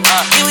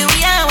 Here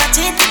we are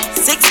watching.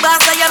 6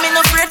 bars I am in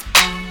no fret.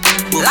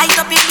 Light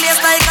up in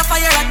place like a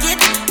fire rocket.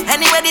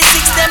 Anyway, the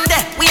 6 them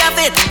there, we have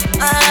it.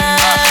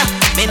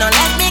 Me no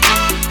like me.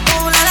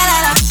 Oh la la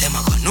la la. Them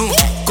a go no.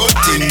 Good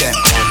thing them.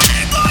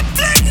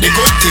 The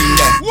good thing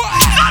them.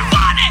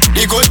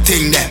 The good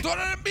thing them. Don't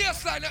let them be a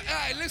sign.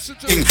 Hey, listen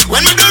to me.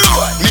 When we do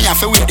road, me have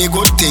to with the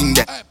good thing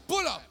them. Hey,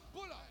 pull up.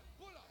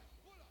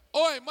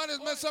 Oi, man is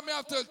messing me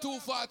after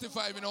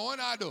 245. You know what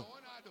I do?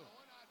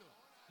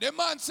 The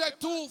man said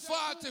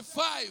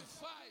 245.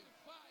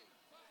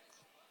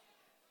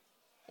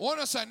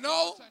 Wanna say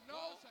no?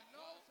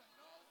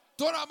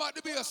 Don't know about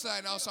the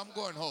baseline now, so I'm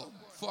going home.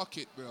 Fuck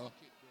it, bro.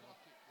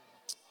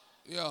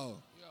 Yo.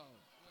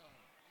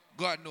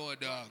 God know,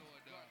 dog.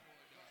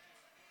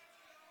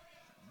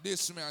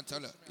 This man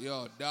tell her,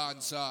 yo,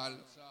 dancehall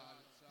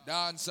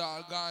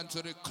gone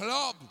to the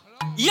club.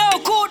 Yo,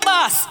 cool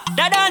boss,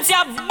 the dance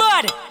ya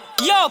bud.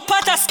 Yo,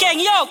 Potter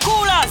Skeng, yo,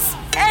 coolers,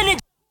 energy.